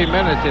than 3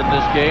 minutes in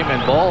this game,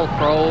 and ball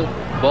control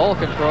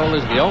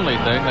is the only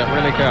thing that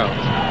really counts.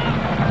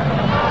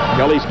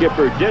 Kelly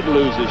Skipper did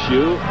lose his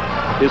shoe.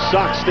 His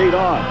socks stayed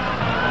on.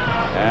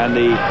 And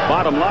the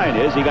bottom line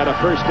is he got a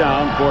first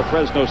down for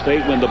Fresno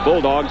State when the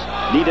Bulldogs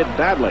needed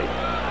badly.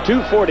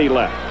 2:40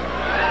 left.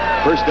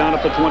 First down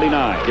at the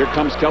 29. Here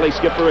comes Kelly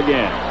Skipper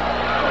again.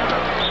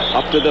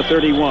 Up to the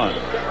 31.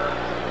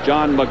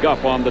 John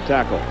McGuff on the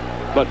tackle.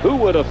 But who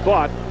would have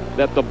thought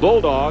that the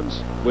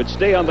Bulldogs would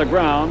stay on the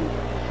ground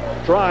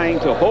trying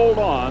to hold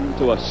on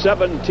to a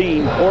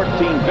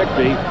 17-14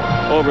 victory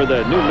over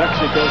the New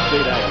Mexico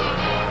State Aggies.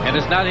 And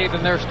it's not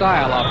even their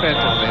style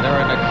offensively.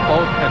 They're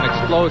an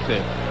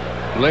explosive,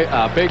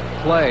 big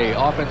play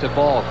offensive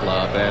ball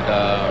club. And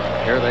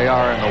here they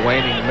are in the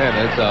waning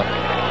minutes.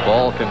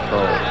 Ball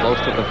control, close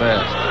to the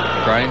vest.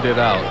 Grind it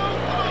out.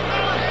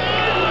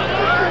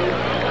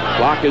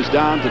 Clock is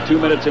down to 2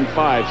 minutes and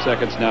 5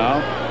 seconds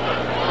now.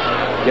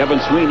 Kevin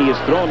Sweeney has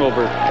thrown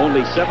over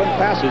only 7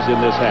 passes in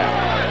this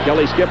half.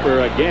 Kelly Skipper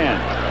again.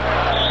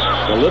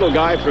 The little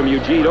guy from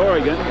Eugene,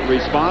 Oregon,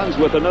 responds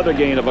with another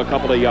gain of a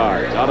couple of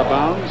yards. Out of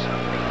bounds.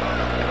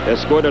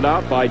 Escorted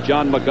out by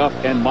John McGuff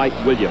and Mike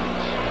Williams.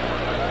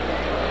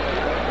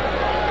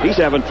 He's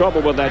having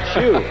trouble with that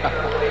shoe.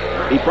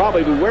 He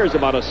probably wears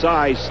about a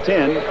size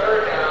 10.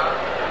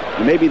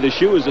 Maybe the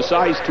shoe is a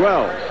size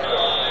 12.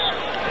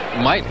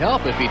 Might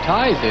help if he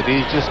ties it.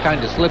 He just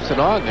kind of slips it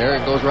on there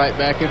and goes right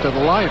back into the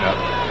lineup.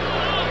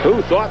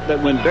 Who thought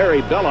that when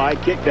Barry Belli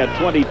kicked that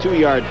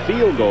 22-yard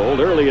field goal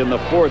early in the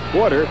fourth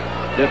quarter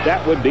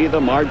that would be the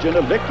margin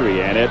of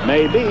victory? And it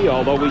may be,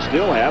 although we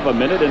still have 1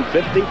 minute and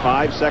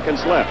 55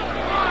 seconds left.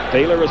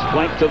 Taylor is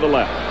flanked to the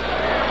left.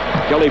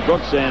 Kelly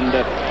Brooks and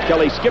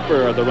Kelly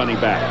Skipper are the running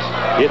backs.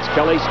 It's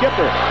Kelly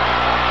Skipper.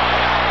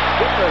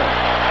 Skipper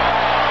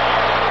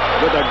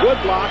with a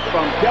good block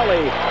from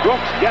Kelly.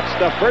 Brooks gets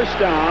the first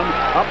down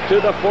up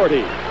to the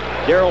 40.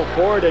 Darrell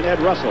Ford and Ed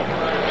Russell.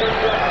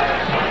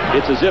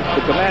 It's as if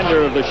the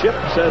commander of the ship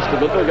says to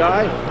the little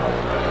guy,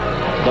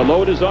 the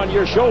load is on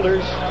your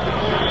shoulders.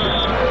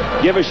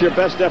 Give us your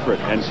best effort.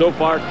 And so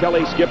far,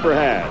 Kelly Skipper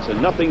has.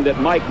 And nothing that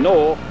Mike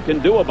Knoll can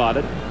do about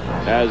it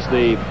as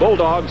the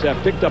Bulldogs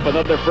have picked up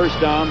another first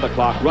down. The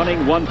clock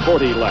running,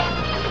 1:40 left.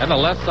 And the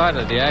left side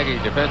of the Aggie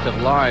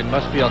defensive line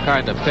must feel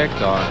kind of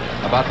picked on.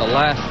 About the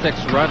last 6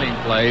 running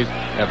plays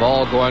have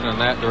all gone in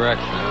that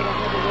direction.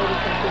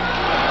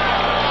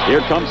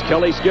 Here comes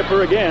Kelly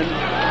Skipper again.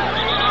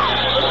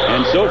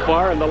 And so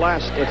far in the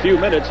last few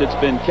minutes, it's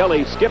been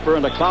Kelly Skipper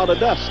in a cloud of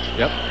dust.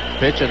 Yep.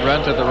 Pitch and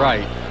run to the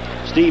right.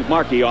 Steve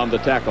Markey on the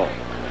tackle.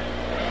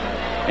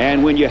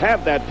 And when you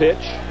have that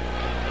pitch,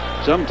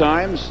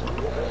 sometimes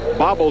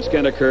bobbles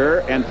can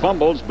occur and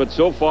fumbles, but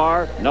so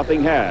far,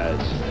 nothing has.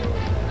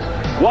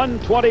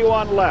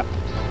 1:21 left.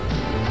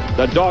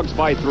 The Dogs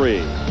by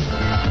 3.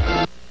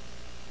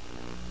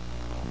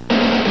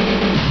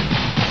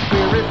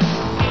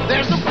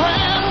 There's a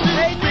brand new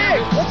Hey,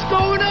 Nick, what's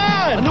going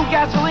on? A new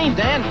gasoline,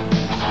 Dan.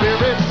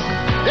 Spirit.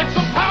 It's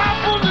a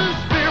powerful new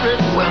spirit.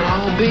 Well,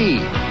 I'll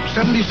be.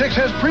 76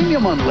 has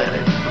premium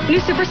unleaded. New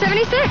Super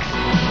 76.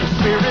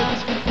 Spirit.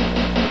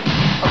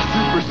 A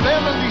Super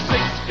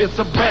 76. It's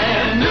a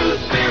brand new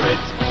spirit.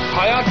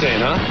 High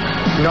octane, huh?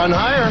 None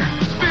higher.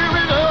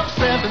 Spirit of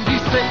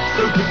 76.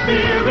 Super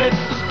Spirit.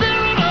 The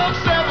spirit of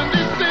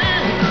 76.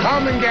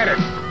 Come and get it.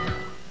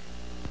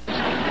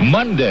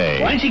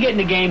 Monday. Why don't you get in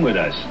the game with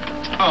us?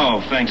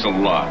 Oh, thanks a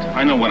lot.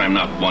 I know when I'm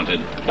not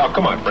wanted. Now,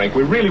 come on, Frank.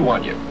 We really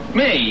want you.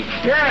 Me?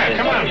 Yeah,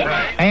 come on,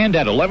 Frank. And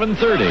at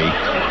 11:30,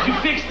 Did you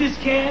fix this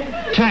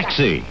cab?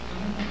 Taxi.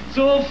 It's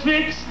all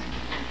fixed?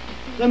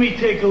 Let me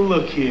take a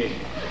look here.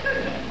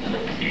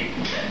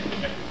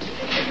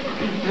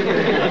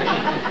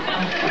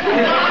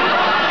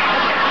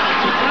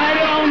 I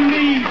don't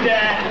need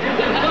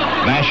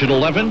that. MASH at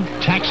 11,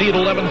 Taxi at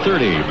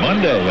 11:30,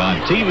 Monday on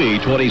TV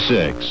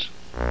 26.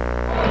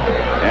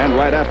 And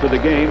right after the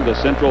game, the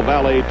Central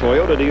Valley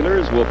Toyota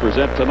dealers will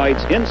present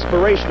tonight's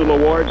Inspirational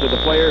Award to the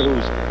player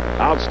whose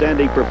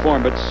outstanding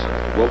performance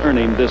will earn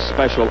him this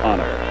special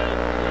honor.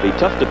 Be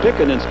tough to pick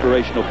an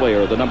inspirational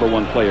player, the number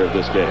one player of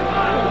this game.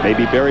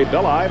 Maybe Barry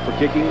Belli for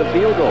kicking the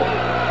field goal.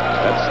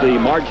 That's the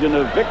margin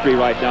of victory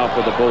right now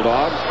for the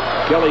Bulldogs.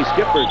 Kelly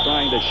Skipper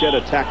trying to shed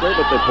a tackler,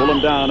 but they pull him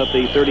down at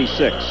the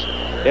 36.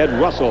 Ed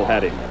Russell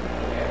had him.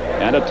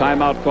 And a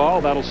timeout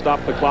call. That'll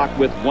stop the clock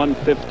with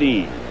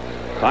 1:15.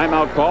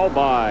 Timeout call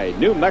by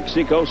New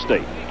Mexico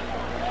State.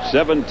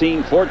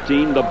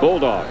 17-14, the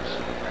Bulldogs.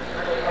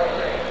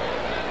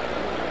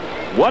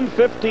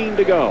 1:15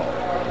 to go.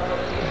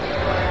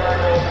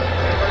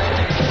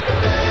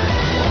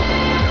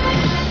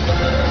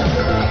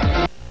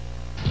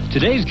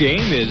 Today's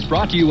game is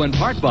brought to you in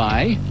part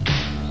by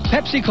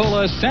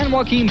Pepsi-Cola San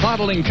Joaquin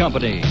Bottling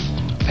Company.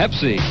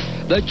 Pepsi,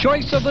 the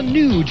choice of a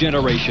new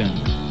generation.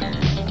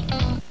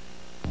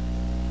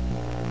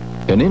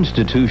 An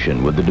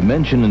institution with the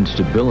dimension and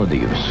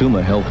stability of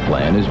Summa Health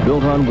Plan is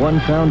built on one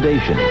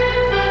foundation: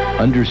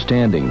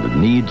 understanding the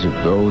needs of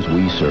those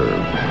we serve.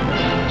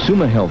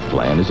 Summa Health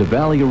Plan is a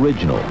Valley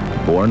original,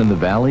 born in the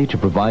Valley to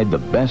provide the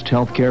best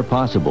health care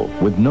possible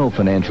with no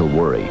financial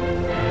worry.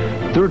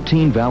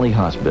 13 Valley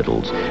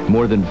hospitals,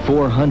 more than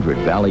 400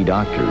 Valley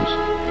doctors.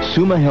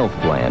 Summa Health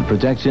Plan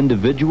protects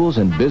individuals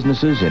and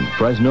businesses in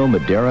Fresno,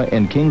 Madera,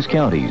 and Kings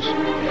counties.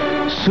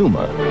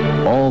 Summa,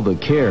 all the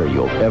care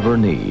you'll ever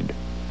need.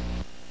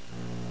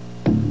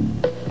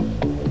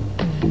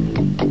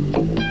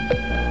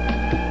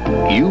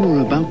 You are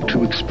about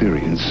to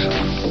experience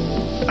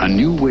a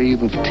new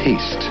wave of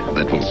taste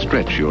that will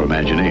stretch your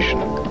imagination.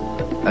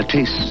 A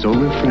taste so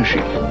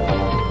refreshing,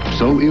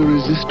 so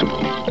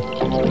irresistible,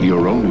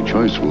 your only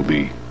choice will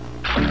be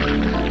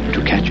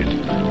to catch it.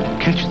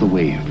 Catch the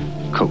wave.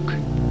 Coke.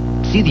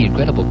 See the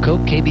incredible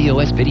Coke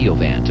KBOS video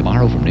van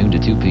tomorrow from noon to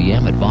 2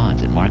 p.m. at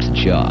Vaughn's and Marks &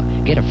 Shaw.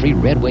 Get a free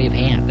Red Wave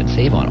hand and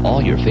save on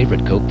all your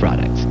favorite Coke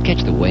products.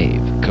 Catch the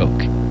wave.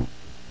 Coke.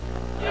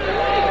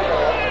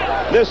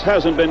 This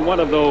hasn't been one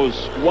of those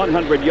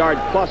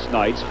 100-yard-plus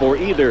nights for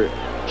either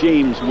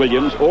James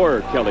Williams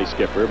or Kelly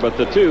Skipper, but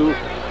the two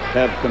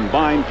have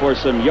combined for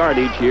some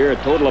yardage here, a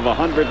total of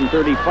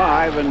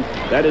 135, and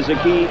that is a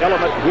key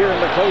element here in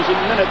the closing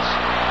minutes.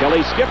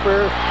 Kelly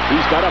Skipper,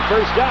 he's got a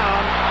first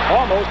down,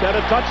 almost had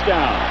a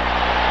touchdown.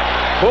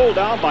 Pulled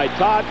down by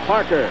Todd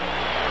Parker.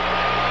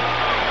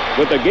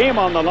 With the game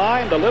on the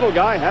line, the little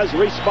guy has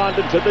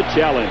responded to the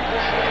challenge.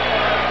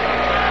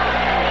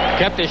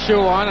 Kept his shoe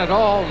on at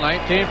all,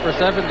 19 for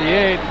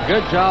 78.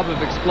 Good job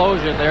of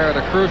explosion there at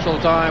a crucial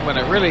time when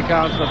it really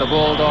counts for the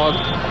Bulldogs.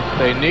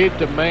 They need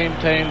to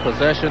maintain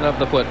possession of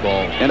the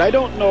football. And I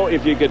don't know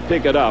if you could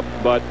pick it up,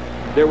 but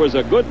there was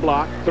a good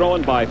block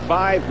thrown by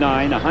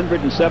 5'9",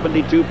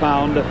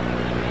 172-pound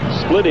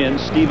split-in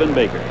Stephen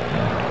Baker.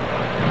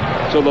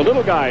 So the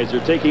little guys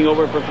are taking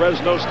over for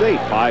Fresno State.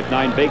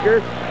 5'9"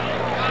 Baker,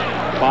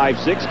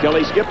 5'6"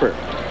 Kelly Skipper.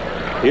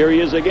 Here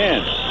he is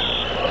again.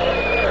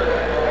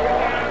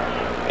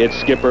 It's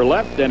Skipper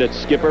left and it's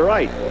Skipper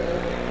right.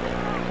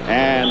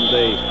 And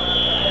the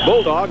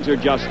Bulldogs are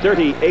just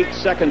 38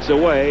 seconds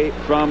away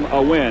from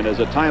a win as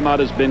a timeout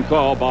has been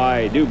called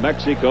by New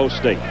Mexico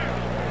State.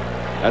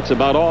 That's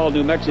about all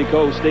New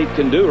Mexico State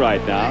can do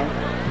right now.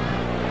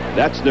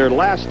 That's their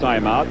last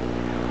timeout.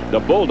 The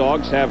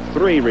Bulldogs have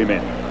 3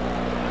 remaining.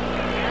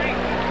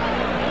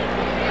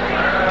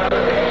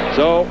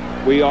 So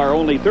we are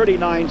only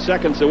 39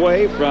 seconds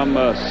away from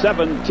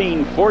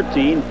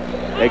 17-14.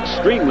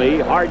 Extremely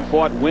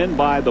hard-fought win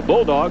by the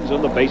Bulldogs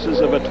on the basis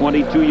of a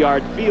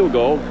 22-yard field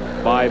goal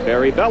by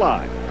Barry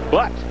Belli.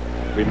 But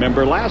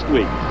remember last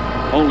week,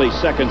 only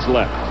seconds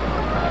left.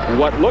 And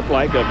what looked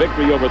like a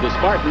victory over the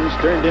Spartans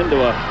turned into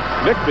a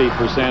victory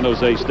for San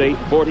Jose State,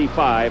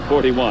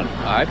 45-41.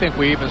 I think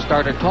we even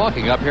started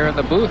talking up here in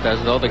the booth as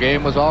though the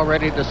game was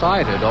already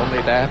decided, only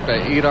to have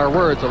to eat our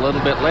words a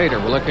little bit later.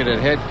 We're looking at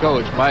head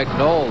coach Mike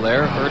Knoll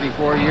there,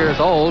 34 years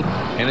old,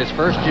 in his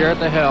first year at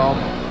the helm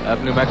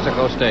of New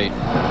Mexico State.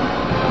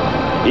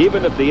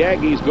 Even if the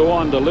Aggies go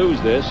on to lose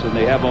this, and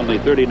they have only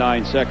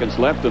 39 seconds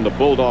left, and the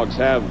Bulldogs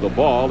have the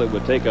ball, it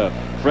would take a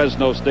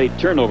Fresno State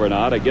turnover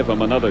now to give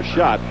them another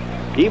shot.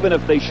 Even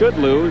if they should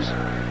lose,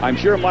 I'm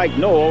sure Mike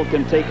Knoll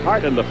can take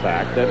heart in the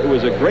fact that it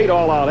was a great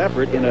all-out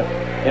effort in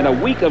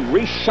a week of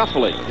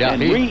reshuffling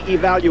and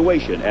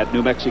re-evaluation at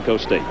New Mexico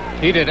State.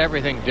 He did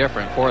everything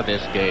different for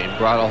this game.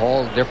 Brought a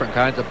whole different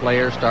kinds of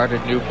players,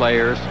 started new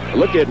players.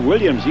 Look at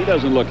Williams. He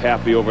doesn't look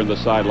happy over in the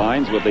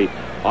sidelines with the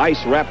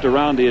ice wrapped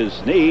around his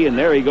knee, and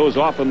there he goes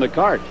off in the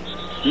cart.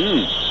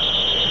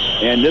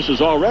 And this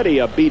is already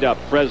a beat-up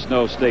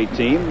Fresno State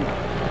team.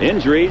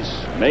 Injuries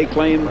may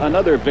claim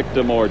another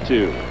victim or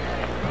two.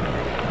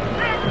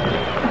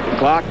 The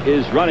clock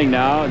is running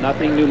now.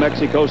 Nothing New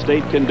Mexico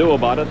State can do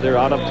about it. They're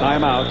out of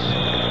timeouts.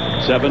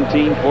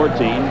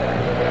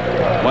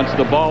 17-14. Once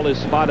the ball is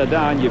spotted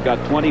down, you've got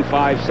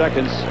 25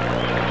 seconds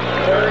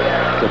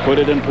to put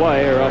it in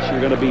play, or else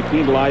you're going to be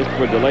penalized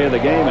for delay of the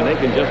game, and they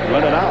can just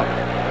run it out.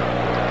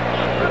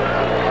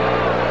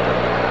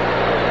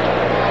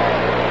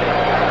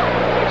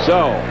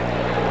 So,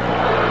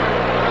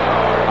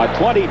 a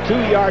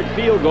 22-yard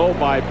field goal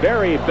by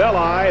Barry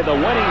Belli, the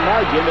winning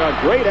margin. A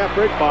great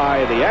effort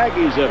by the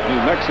Aggies of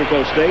New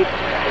Mexico State,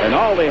 and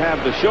all they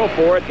have to show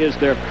for it is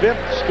their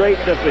 5th straight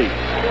defeat.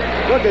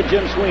 Look at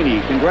Jim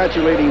Sweeney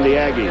congratulating the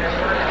Aggies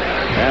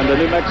and the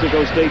New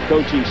Mexico State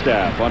coaching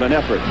staff on an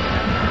effort.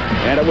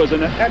 And it was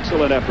an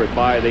excellent effort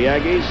by the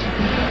Aggies,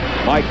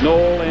 Mike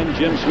Knoll and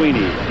Jim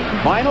Sweeney.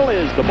 Final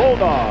is the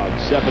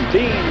Bulldogs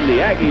 17, the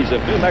Aggies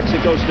of New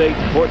Mexico State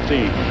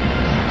 14.